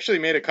 I actually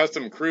made a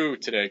custom crew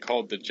today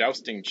called the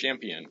Jousting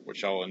Champion,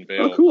 which I'll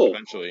unveil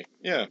eventually.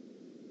 Yeah.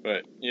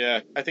 But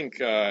yeah, I think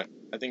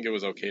it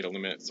was okay to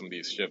limit some of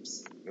these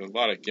ships. There was a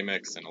lot of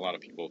gimmicks and a lot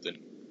of people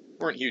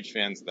weren't huge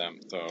fans of them.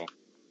 So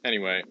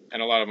anyway,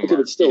 and a lot of them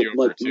are still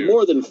mediocre too.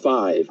 More than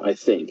 5, I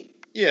think.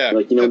 Yeah.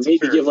 Maybe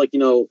give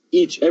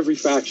every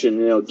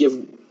faction,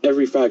 give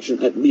every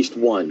faction at least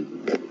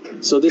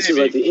 1. So this is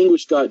the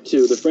English got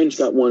 2, the French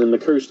got 1, and the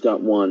Cursed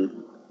got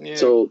 1. Yeah.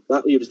 So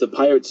that leaves the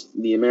Pirates,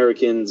 the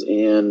Americans,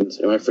 and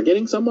am I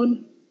forgetting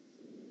someone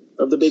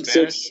of the big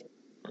Spanish? 6?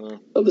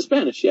 Oh, the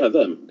Spanish,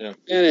 them. Yeah.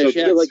 Spanish,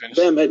 give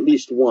them at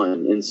least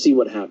 1 and see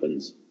what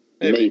happens.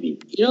 Maybe.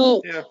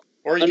 Yeah.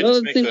 Or you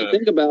another thing to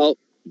think about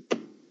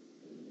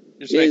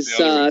is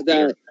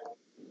that.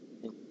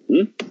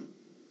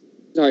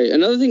 Sorry,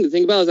 another thing to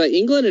think about is that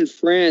England and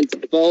France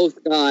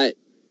both got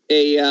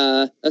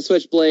a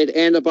Switchblade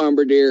and a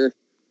Bombardier.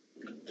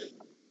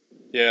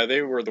 Yeah,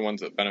 they were the ones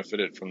that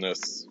benefited from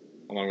this,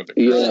 along with the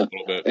Curse a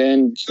little bit.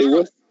 And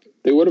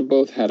they would have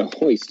both had a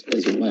hoist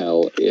as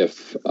well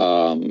if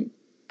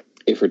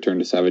Return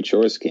to Savage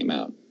Shores came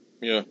out.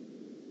 Yeah.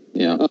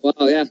 Yeah. Oh,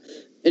 wow, yeah.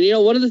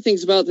 And one of the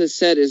things about this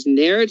set is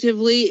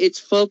narratively, it's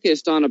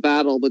focused on a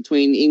battle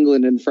between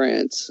England and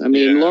France. I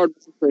mean, Lord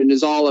Byron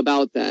is all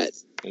about that.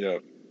 Yeah.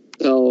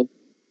 So.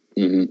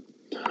 Yeah,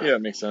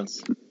 it makes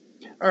sense.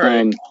 All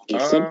right.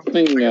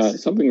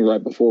 Something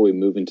right before we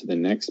move into the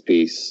next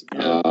piece,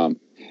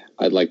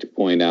 I'd like to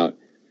point out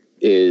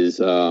is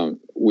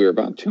we're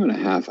about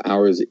 2.5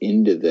 hours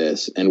into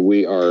this, and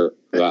we are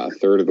about a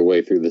third of the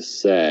way through the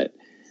set.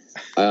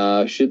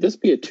 Should this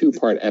be a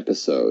 2-part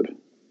episode?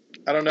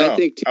 I don't know. I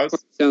think 2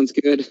 parts sounds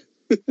good.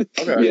 Okay,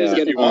 Yeah.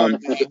 if you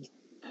want.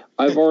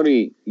 I've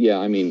already,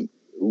 I mean,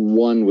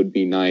 1 would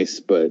be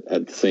nice, but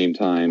at the same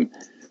time,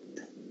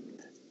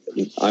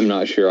 I'm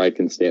not sure I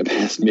can stay up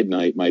past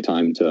midnight my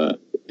time to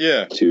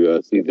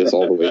see this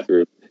all the way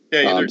through.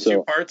 Yeah, either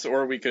 2 parts,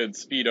 or we could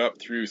speed up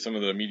through some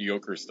of the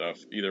mediocre stuff.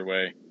 Either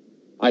way.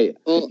 I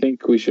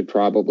think we should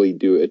probably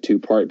do a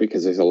 2-part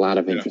because there's a lot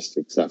of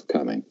interesting stuff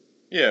coming.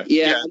 Yeah.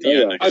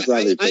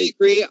 I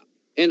agree.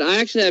 And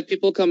I actually have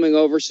people coming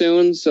over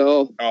soon,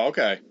 so. Oh,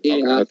 okay.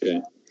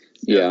 Okay.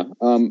 Yeah.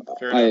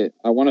 I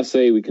want to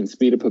say we can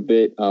speed up a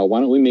bit. Why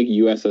don't we make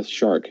USS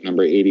Shark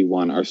number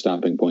 81 our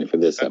stopping point for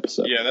this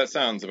episode? Yeah, that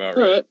sounds about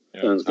right.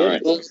 Yeah. Sounds good. All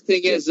right. Well, the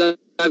thing is,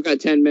 I've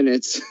got 10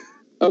 minutes.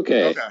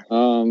 Okay.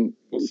 We'll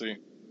see.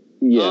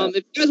 Yeah.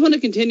 If you guys want to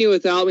continue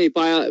without me,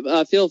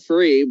 feel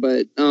free.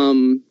 But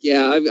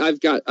I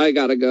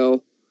gotta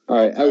go. All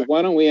right.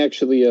 Why don't we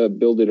actually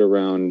build it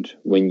around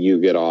when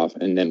you get off,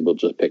 and then we'll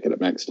just pick it up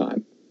next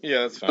time.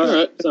 Yeah, that's fine. All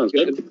right. Sounds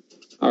good.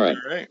 All right.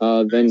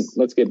 Then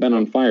let's get Ben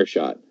on Fire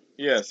Shot.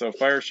 Yeah, so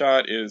Fire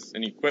Shot is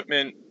an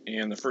equipment,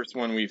 and the first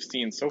one we've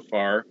seen so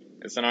far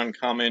is an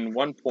uncommon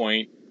 1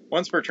 point.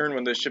 Once per turn,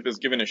 when this ship is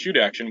given a shoot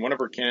action, one of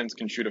her cannons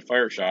can shoot a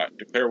fire shot.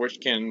 Declare which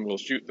cannon will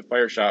shoot the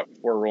fire shot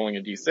before rolling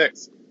a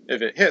d6.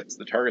 If it hits,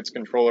 the target's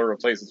controller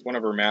replaces one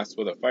of her masts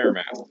with a fire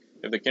mast.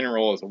 If the cannon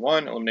roll is a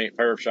 1, eliminate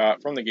fire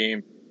shot from the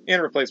game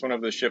and replace one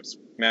of the ship's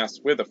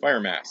masts with a fire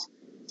mast.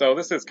 So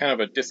this is kind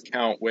of a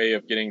discount way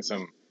of getting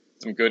some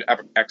good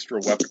extra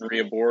weaponry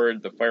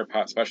aboard. The Fire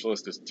Pot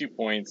Specialist is 2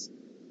 points.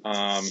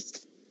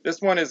 This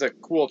one is a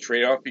cool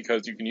trade-off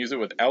because you can use it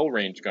with L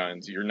range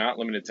guns. You're not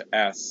limited to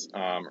S,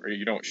 or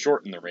you don't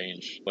shorten the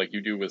range like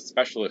you do with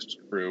Specialist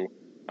crew,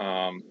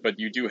 but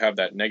you do have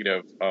that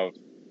negative of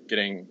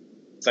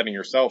setting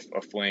yourself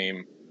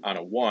aflame on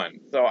a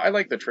 1. So I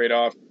like the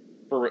trade-off.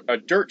 For a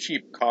dirt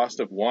cheap cost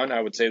of 1, I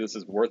would say this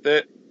is worth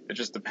it. It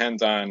just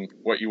depends on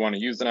what you want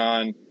to use it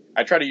on.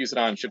 I try to use it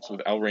on ships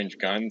with L range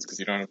guns because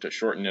you don't have to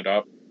shorten it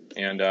up,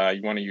 and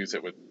you want to use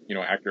it with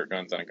accurate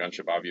guns on a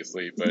gunship,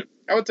 obviously. But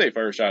I would say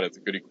Fire Shot is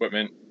a good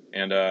equipment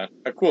and a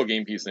cool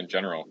game piece in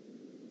general.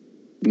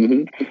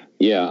 Mm-hmm.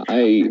 Yeah,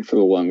 I for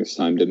the longest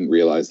time didn't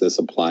realize this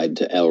applied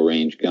to L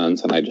range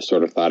guns, and I just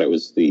sort of thought it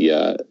was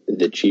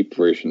the cheap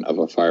version of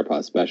a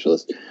Firepot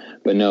Specialist.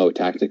 But no,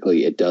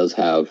 tactically it does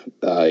have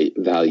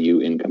value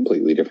in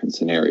completely different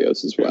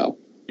scenarios as well.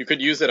 You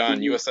could use it on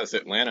USS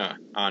Atlanta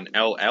on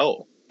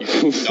LL. You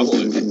could double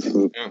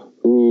it. Yeah.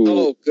 Ooh,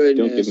 oh, goodness.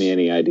 Don't give me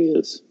any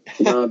ideas.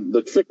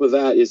 The trick with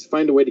that is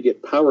find a way to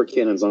get power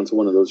cannons onto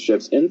one of those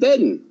ships and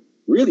then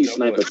really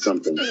snipe at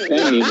something.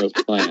 I need those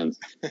plans.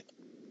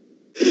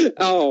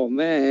 Oh,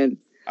 man.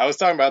 I was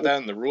talking about that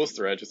in the rules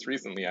thread just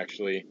recently,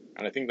 actually,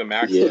 and I think the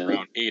max is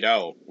around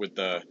 8L with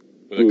a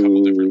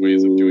couple different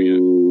ways of doing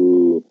it.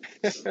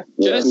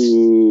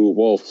 Boo,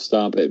 Wolf,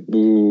 stop it.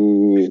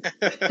 Boo.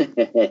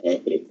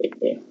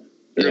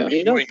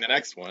 You're doing the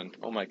next one.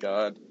 Oh my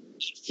god.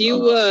 If you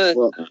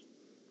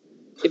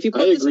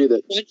put this on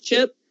one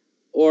ship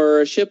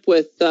or a ship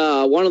with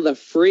one of the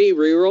free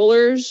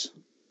rerollers,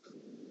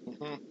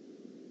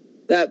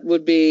 that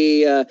would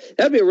be a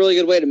really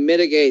good way to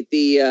mitigate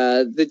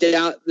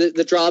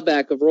the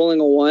drawback of rolling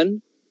a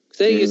 1.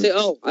 So you can say,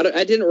 "Oh,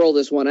 I didn't roll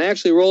this one. I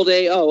actually rolled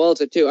a. Oh, well,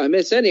 it's a 2. I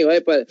missed anyway,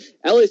 but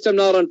at least I'm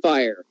not on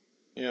fire."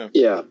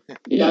 Yeah.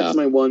 That's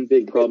my one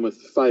big problem with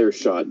Fire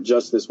Shot.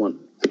 Just this one.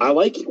 I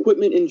like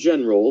equipment in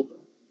general,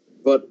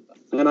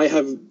 and I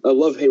have a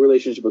love-hate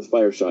relationship with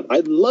Fire Shot. I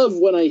love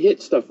when I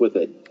hit stuff with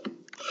it.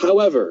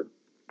 However,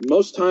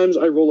 most times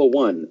I roll a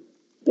 1.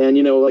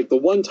 And, like the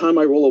one time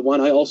I roll a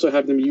 1, I also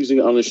have them using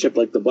it on a ship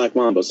like the Black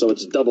Mamba, so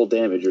it's double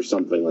damage or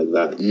something like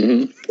that.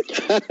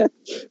 Mm-hmm.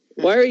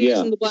 Why are you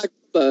using the Black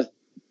Mamba?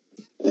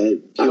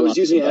 I was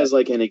using it as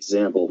like an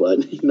example,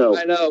 but no.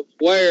 I know.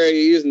 Why are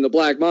you using the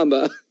Black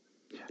Mamba?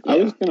 I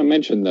was going to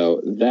mention,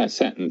 though, that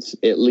sentence,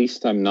 "at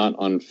least I'm not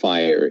on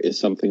fire," is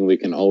something we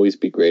can always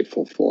be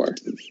grateful for.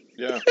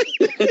 Yeah.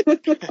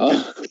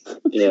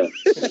 Yeah.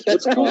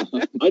 What's cool,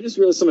 I just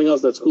realized something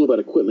else that's cool about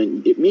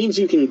equipment. It means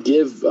you can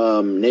give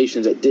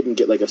nations that didn't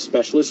get like a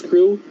specialist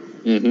crew,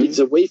 it's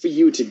a way for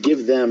you to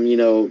give them,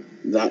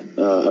 that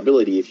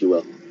ability, if you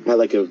will, at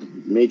like a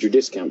major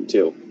discount,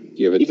 too.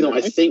 Even though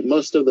I think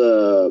most of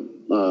the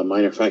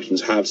minor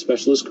factions have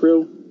specialist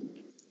crew,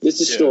 this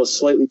is still a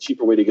slightly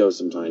cheaper way to go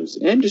sometimes,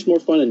 and just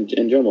more fun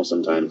in general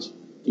sometimes.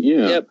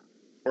 Yeah. Yep.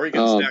 Or you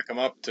can stack them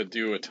up to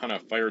do a ton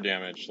of fire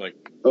damage, like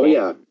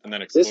and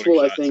then exploding this will,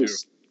 shot I think, too.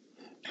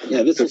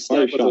 Yeah, this will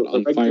stack with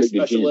a regular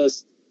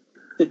specialist.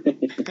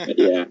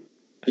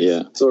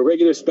 Yeah. So a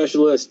regular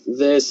specialist,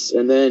 this,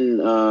 and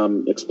then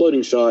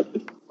exploding shot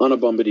on a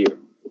bombardier.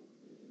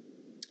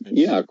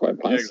 Yeah, quite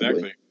possibly. Yeah,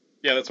 exactly.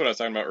 Yeah, that's what I was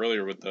talking about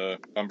earlier with the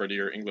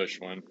bombardier English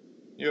one.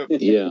 Yep.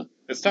 Yeah.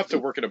 It's tough to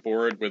work it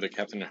aboard with a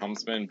captain and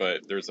helmsman,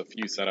 but there's a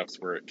few setups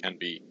where it can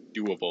be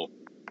doable,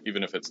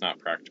 even if it's not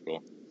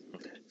practical.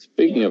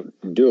 Speaking of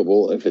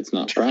doable, if it's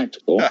not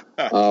practical,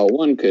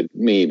 one could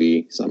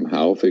maybe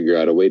somehow figure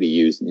out a way to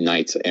use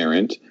Knights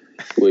Errant,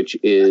 which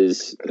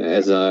is,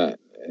 as the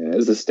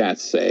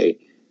stats say,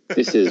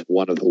 this is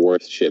one of the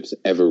worst ships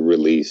ever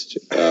released.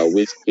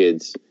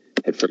 WizKids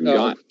had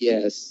forgotten.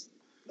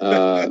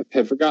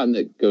 Had forgotten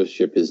that Ghost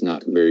Ship is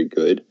not very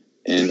good.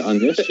 And on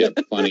this ship,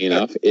 funny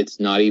enough, it's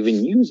not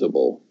even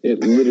usable. It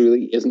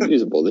literally isn't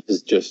usable.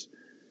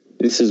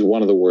 This is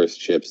one of the worst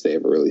ships they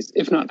ever released,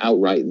 if not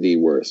outright the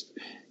worst.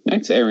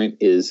 Knights Errant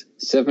is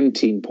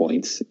 17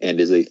 points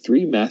and is a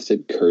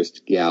 3-masted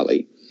cursed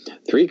galley.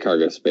 3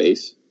 cargo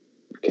space.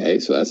 Okay,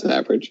 so that's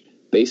average.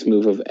 Base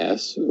move of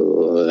S.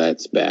 Oh,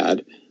 that's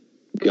bad.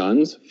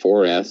 Guns,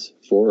 4S,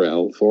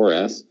 4L,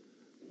 4S.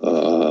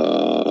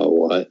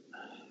 What?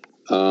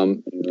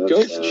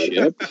 Ghost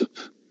Ship,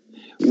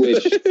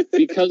 which,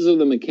 because of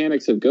the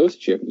mechanics of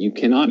Ghost Ship, you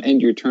cannot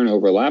end your turn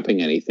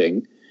overlapping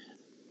anything.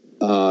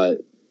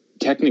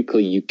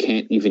 Technically, you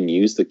can't even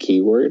use the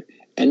keyword.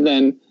 And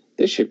then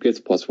this ship gets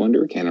 +1 to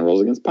her cannon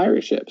rolls against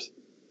pirate ships.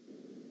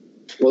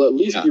 Well, at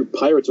least your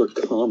pirates are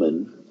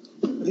common.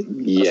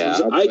 Yeah.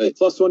 So I get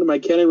 +1 to my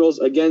cannon rolls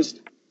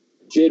against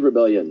Jade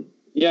Rebellion.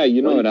 Yeah,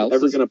 you know what else?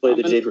 Ever going to play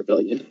the Jade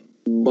Rebellion?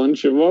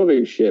 Bunch of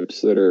other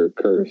ships that are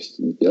cursed.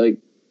 Like,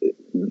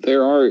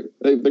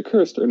 the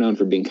cursed are known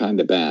for being kind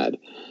of bad,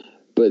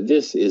 but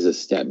this is a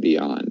step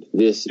beyond.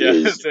 This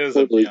is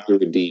totally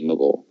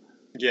irredeemable.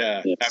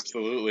 Yeah,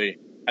 absolutely.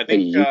 I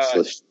think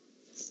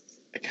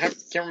I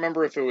can't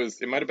remember if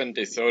it might have been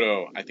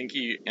DeSoto. I think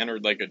he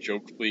entered like a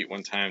joke fleet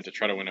one time to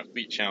try to win a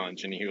fleet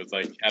challenge, and he was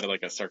like added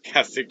like a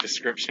sarcastic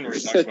description where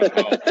he talked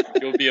about how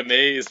you'll be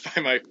amazed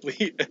by my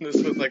fleet, and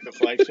this was like the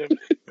flagship.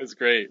 It was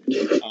great.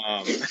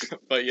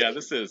 But yeah,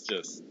 this is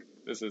just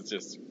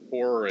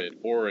horrid.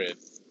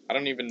 I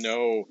don't even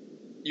know.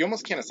 You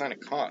almost can't assign a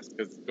cost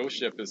because Ghost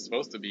Ship is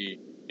supposed to be,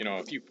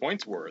 a few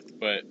points worth,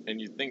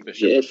 and you think the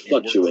ship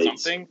is worth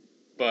something,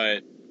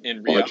 but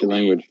in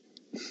reality,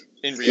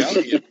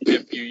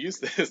 if you use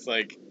this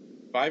like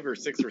 5 or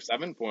 6 or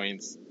 7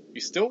 points,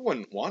 you still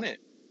wouldn't want it.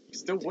 You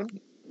still wouldn't.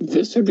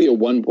 This would be a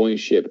 1-point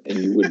ship, and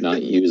you would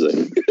not use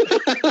it.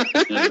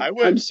 I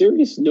would. I'm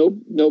serious.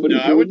 Nobody.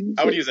 No, I would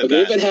use it.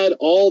 If it had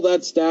all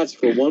that stats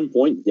for 1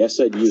 point, yes,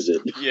 I'd use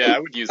it. Yeah, I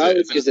would use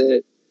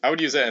it. I would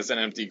use it as an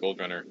empty gold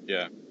runner.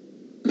 Yeah.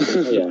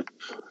 Yeah.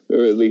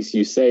 Or at least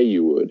you say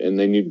you would, and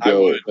then you'd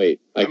go,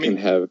 wait, I can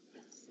have...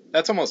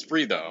 That's almost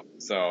free, though,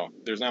 so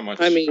there's not much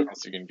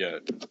else you can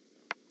get.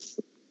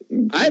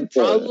 I'd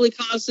probably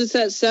cost this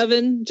at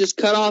 7. Just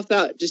cut off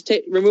that. Just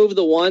remove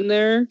the 1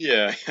 there.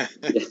 Yeah.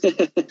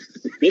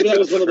 Maybe that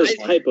was one of those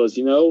typos,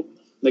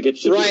 Like it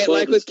should be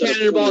like with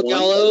Cannonball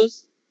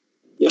Gallows.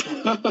 Yeah,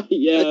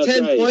 yeah. A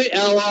 10-point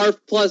LR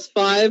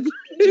 +5.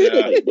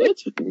 Yeah.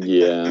 What?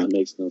 Yeah, that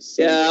makes no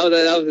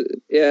sense.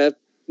 Yeah,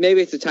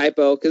 maybe it's a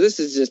typo because this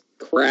is just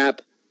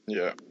crap.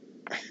 Yeah.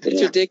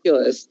 It's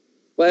ridiculous.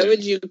 Why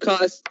would you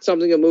cost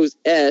something that moves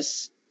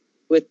S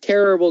with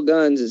terrible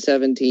guns at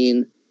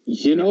 17?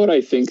 You know what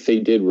I think they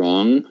did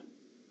wrong?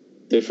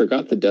 They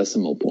forgot the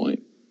decimal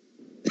point.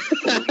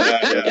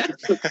 Yeah.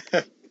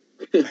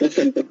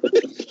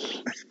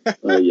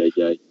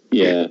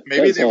 Yeah.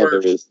 Maybe they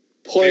were...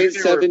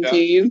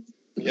 .17.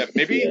 Yeah,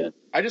 maybe...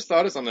 I just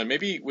thought of something.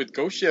 Maybe with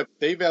Ghost Ship,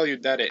 they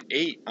valued that at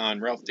 8 on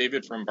Ralph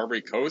David from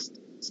Barbary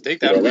Coast. So take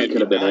that away,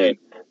 it'd be 9.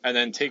 And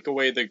then take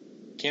away the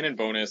cannon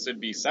bonus,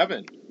 it'd be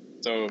 7.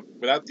 So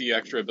without the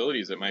extra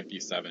abilities, it might be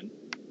 7.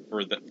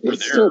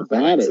 It's still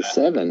bad at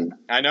 7.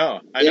 I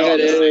know. Yeah, it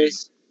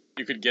is.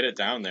 You could get it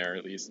down there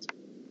at least.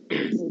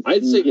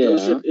 I'd say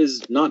Ghost Ship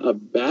is not a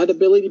bad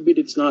ability, but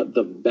it's not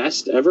the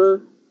best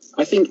ever.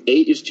 I think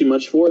 8 is too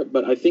much for it,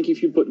 but I think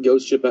if you put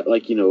Ghost Ship at 4 or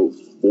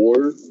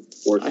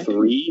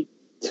 3,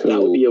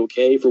 that would be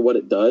okay for what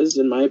it does,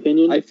 in my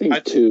opinion. I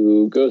think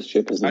 2, Ghost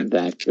Ship isn't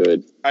that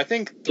good. I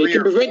think 3 it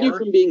can prevent 4, you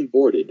from being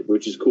boarded,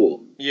 which is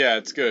cool. Yeah,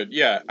 it's good.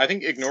 Yeah, I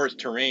think Ignores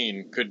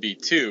Terrain could be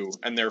 2,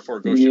 and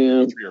therefore Ghost Ship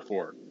could be 3 or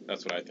 4.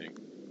 That's what I think.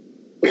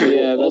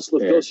 Yeah, also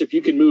with Ghost Ship,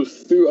 you can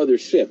move through other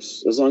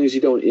ships as long as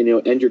you don't,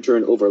 end your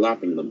turn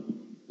overlapping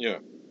them. Yeah.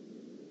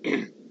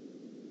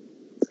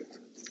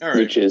 All right.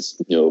 Which is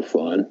no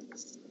fun.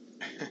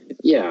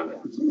 Yeah.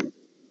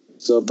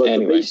 So, but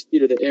the base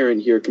speed of the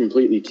Errant here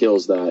completely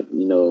kills that,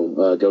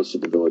 Ghost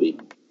Ship ability.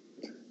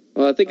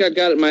 Well, I think I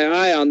got my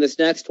eye on this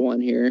next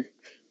one here.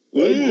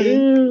 Yeah,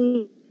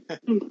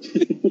 I'm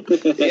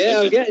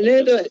getting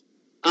into it.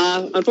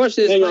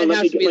 Unfortunately, this might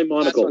have to be the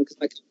last one because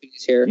my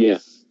company's here. Yeah.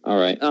 All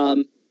right.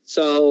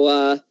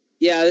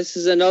 This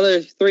is another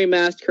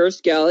 3-mast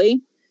cursed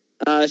galley.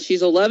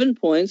 She's 11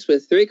 points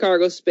with 3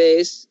 cargo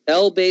space,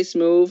 L base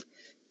move.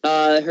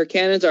 Her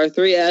cannons are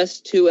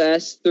 3S,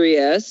 2S,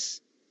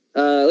 3S.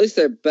 At least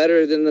they're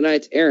better than the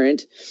Knights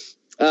Errant.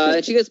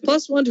 And she gets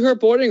 +1 to her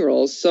boarding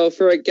rolls. So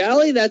for a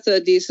galley, that's a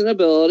decent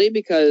ability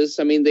because,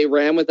 they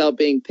ram without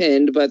being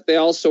pinned, but they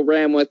also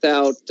ram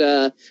without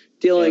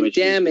dealing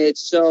damage.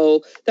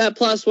 So that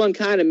 +1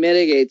 kind of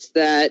mitigates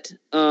that.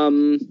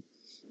 For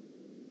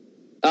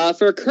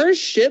a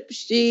cursed ship,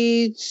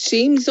 she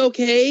seems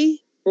okay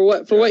for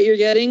what you're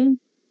getting.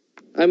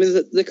 I mean,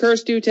 the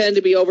Curse do tend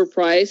to be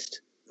overpriced,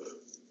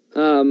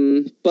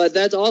 but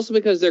that's also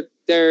because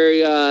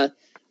they're.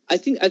 I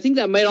think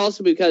that might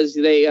also be because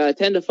they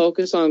tend to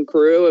focus on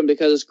crew, and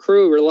because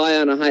crew rely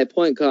on a high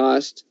point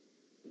cost.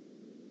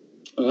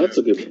 Oh, that's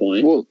a good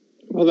point.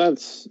 Well,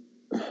 that's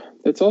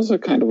also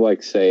kind of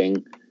like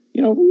saying,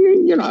 you know,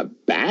 you're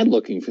not bad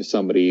looking for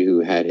somebody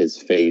who had his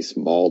face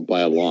mauled by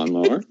a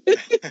lawnmower.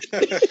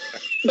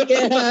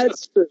 Yeah,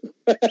 that's true.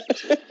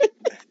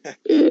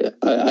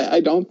 I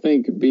don't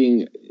think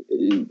being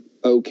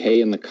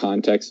okay in the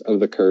context of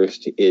the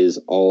Cursed is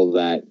all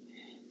that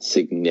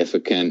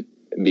significant,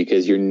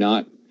 because you're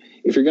not,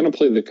 if you're going to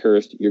play the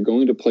Cursed, you're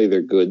going to play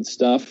their good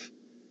stuff.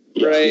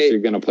 Right. If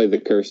you're going to play the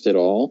Cursed at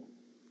all.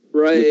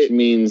 Right. Which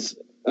means,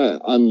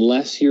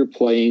 unless you're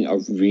playing a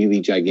really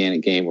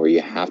gigantic game where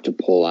you have to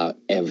pull out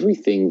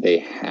everything they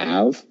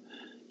have,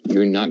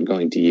 you're not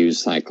going to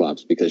use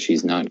Cyclops because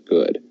she's not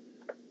good.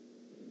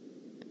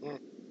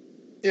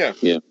 Yeah.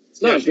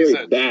 It's not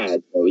very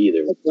bad, though,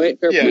 either.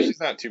 She's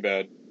not too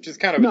bad. She's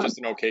kind of just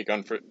an okay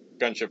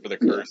gunship for the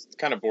Curse. It's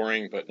kind of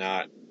boring, but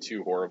not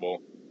too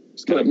horrible.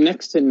 But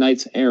next to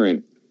Knights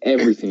Errant,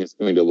 everything is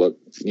going to look,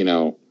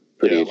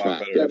 pretty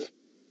attractive.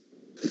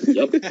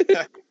 Yep.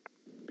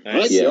 I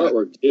like the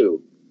artwork,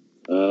 too.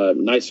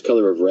 Nice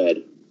color of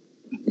red.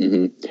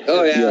 Mm-hmm.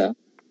 Oh, yeah.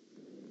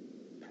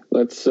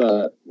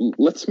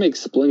 Let's make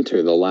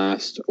Splinter the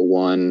last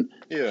one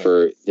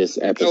for this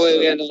episode. Oh, wait,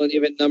 we got an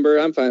even number.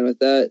 I'm fine with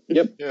that.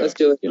 Yep. Yeah. Let's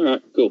do it. All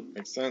right, cool.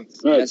 Makes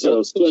sense. All right,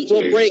 so Splinter.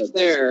 We'll break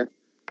there.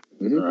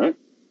 Mm-hmm.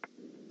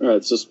 All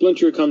right, so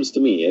Splinter comes to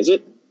me, is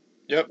it?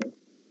 Yep.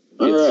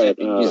 All right.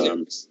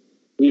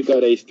 We've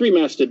got a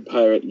 3-masted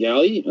pirate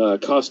galley,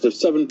 cost of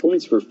 7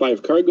 points for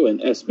 5 cargo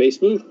and S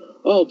base move,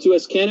 all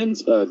 2S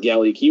cannons,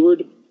 galley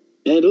keyword,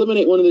 and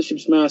eliminate one of the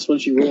ship's masts when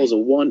she rolls a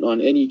 1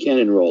 on any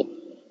cannon roll.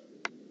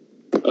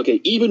 Okay,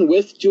 even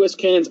with 2S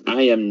cannons,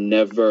 I am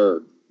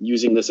never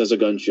using this as a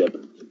gunship.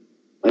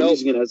 I'm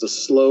using it as a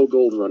slow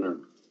gold runner.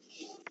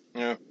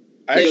 Yeah.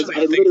 I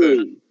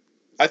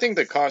think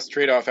the cost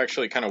trade-off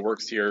actually kind of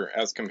works here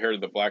as compared to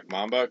the Black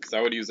Mamba, because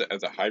I would use it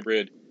as a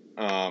hybrid.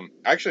 I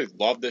actually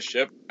love this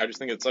ship. I just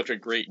think it's such a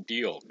great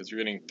deal, because you're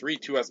getting 3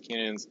 2S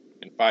cannons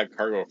and 5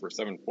 cargo for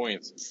 7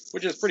 points,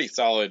 which is pretty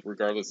solid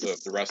regardless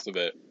of the rest of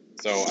it.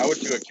 So I would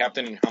do a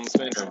Captain and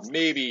Helmsman, or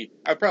maybe,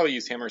 I'd probably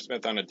use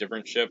Hammersmith on a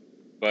different ship,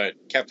 but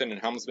Captain and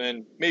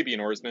Helmsman, maybe an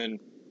Oarsman,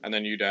 and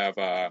then you'd have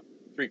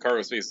 3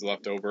 cargo spaces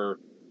left over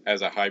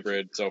as a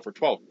hybrid. So for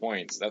 12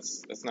 points,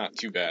 that's not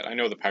too bad. I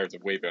know the Pirates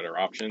have way better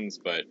options,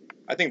 but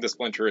I think the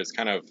Splinter is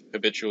kind of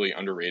habitually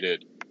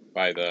underrated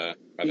by the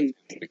fans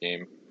of the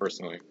game,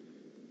 personally.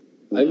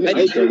 I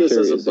view this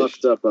as a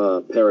buffed up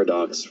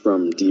Paradox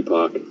from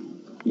Deepak.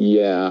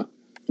 Yeah,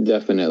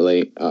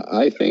 definitely.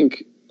 I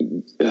think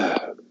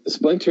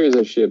Splinter is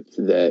a ship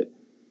that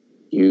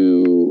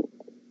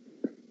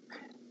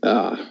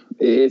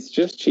it's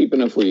just cheap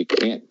enough where you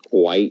can't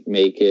quite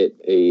make it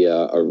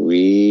a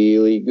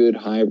really good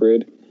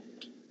hybrid,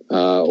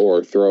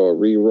 or throw a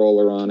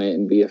re-roller on it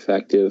and be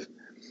effective.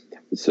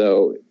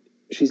 So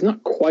she's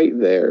not quite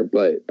there,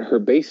 but her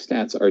base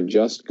stats are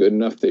just good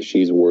enough that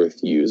she's worth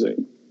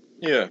using.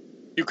 Yeah.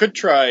 You could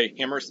try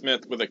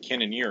Hammersmith with a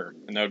Cannoneer,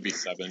 and that would be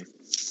 7.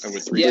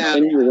 Yeah.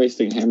 Then you're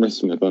wasting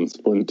Hammersmith on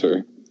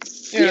Splinter.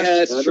 Yeah,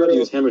 that's I'd true. rather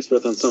use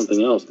Hammersmith on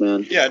something else,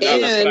 man. Yeah, no,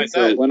 that's what I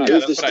said. Why not? Yeah,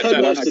 There's that's this what I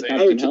said. 10-masted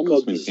pirate ship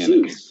called the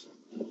Zeus.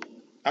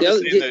 I'm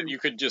just saying that you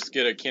could just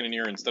get a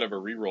Cannoneer instead of a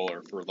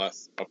re-roller for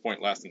a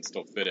point less and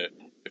still fit it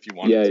if you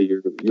wanted. Yeah,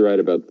 you're right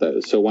about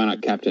that. So why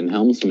not Captain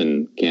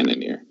Helmsman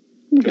Cannoneer?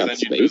 Because then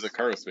you'd lose the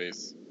cargo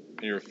space.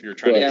 If you're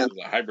trying to use it as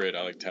a hybrid,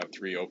 I like to have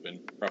 3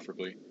 open,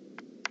 preferably.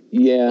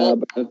 Yeah,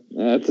 but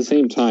at the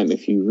same time,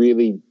 if you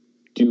really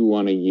do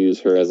want to use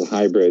her as a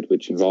hybrid,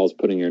 which involves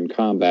putting her in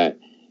combat,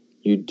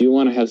 you do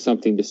want to have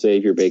something to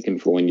save your bacon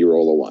for when you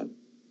roll a 1.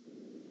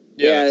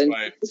 Yeah, and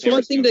it's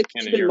one thing to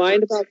keep in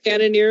mind about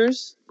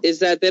Cannoneers is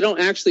that they don't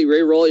actually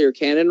re-roll your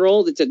cannon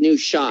roll. It's a new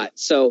shot.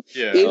 So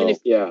even if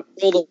you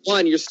roll the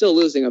 1, you're still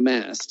losing a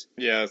mast.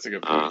 Yeah, that's a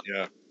good point,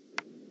 yeah.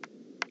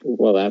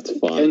 Well, that's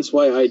fun. Hence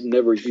why I'd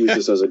never use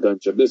this as a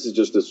gunship. This is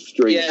just a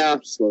straight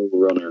slow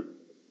runner.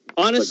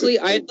 Honestly,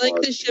 I'd like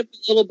this ship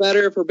a little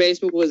better if her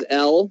base move was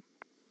L.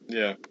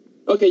 Yeah.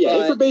 Okay,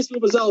 if her base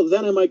move was L,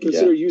 then I might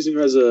consider using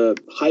her as a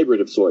hybrid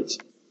of sorts.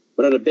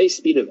 But at a base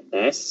speed of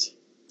S?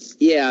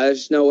 Yeah,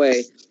 there's no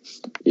way.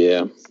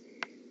 Yeah.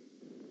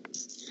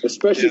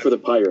 Especially for the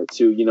pirates,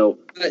 who,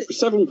 for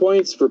 7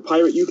 points for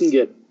pirate, you can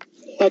get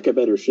hecka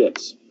better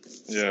ships.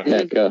 Yeah.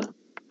 Hecka.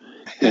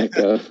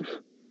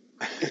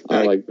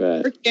 I like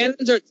that. Her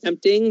cannons are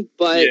tempting,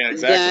 but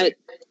exactly.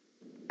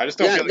 I just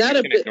don't feel like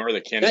you can ignore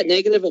the cannon. That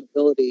negative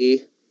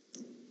ability.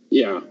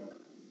 Yeah.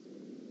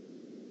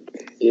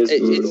 Is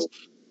brutal.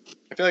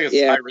 I feel like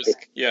it's high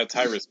risk. Yeah, it's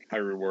high risk, high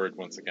reward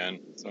once again.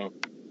 So,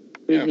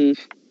 yeah.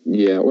 Mm-hmm.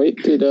 Yeah,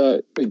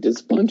 did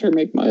Splinter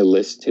make my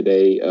list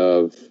today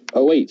of...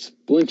 Oh, wait,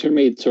 Splinter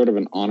made sort of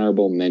an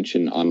honorable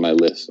mention on my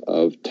list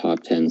of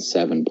top 10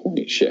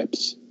 7-point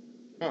ships.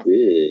 Huh.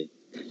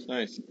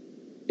 Nice.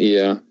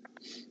 Yeah.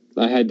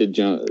 I had to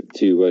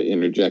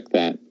interject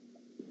that.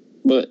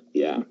 But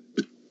yeah,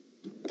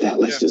 that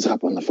list is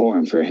up on the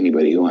forum for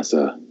anybody who wants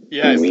to.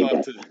 Yeah, I still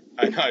have to.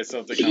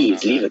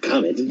 Please leave a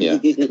comment. Yeah.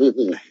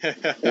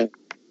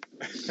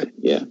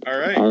 Yeah. All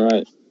right. All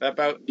right. That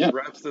about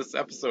wraps this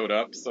episode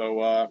up.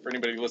 So for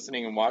anybody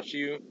listening and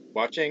watching,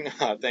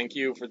 thank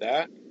you for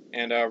that.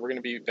 And we're going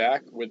to be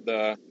back with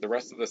the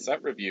rest of the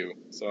set review.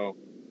 So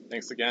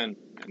thanks again.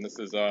 And this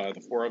is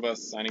the four of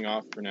us signing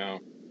off for now.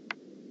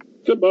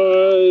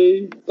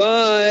 Goodbye.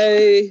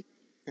 Bye.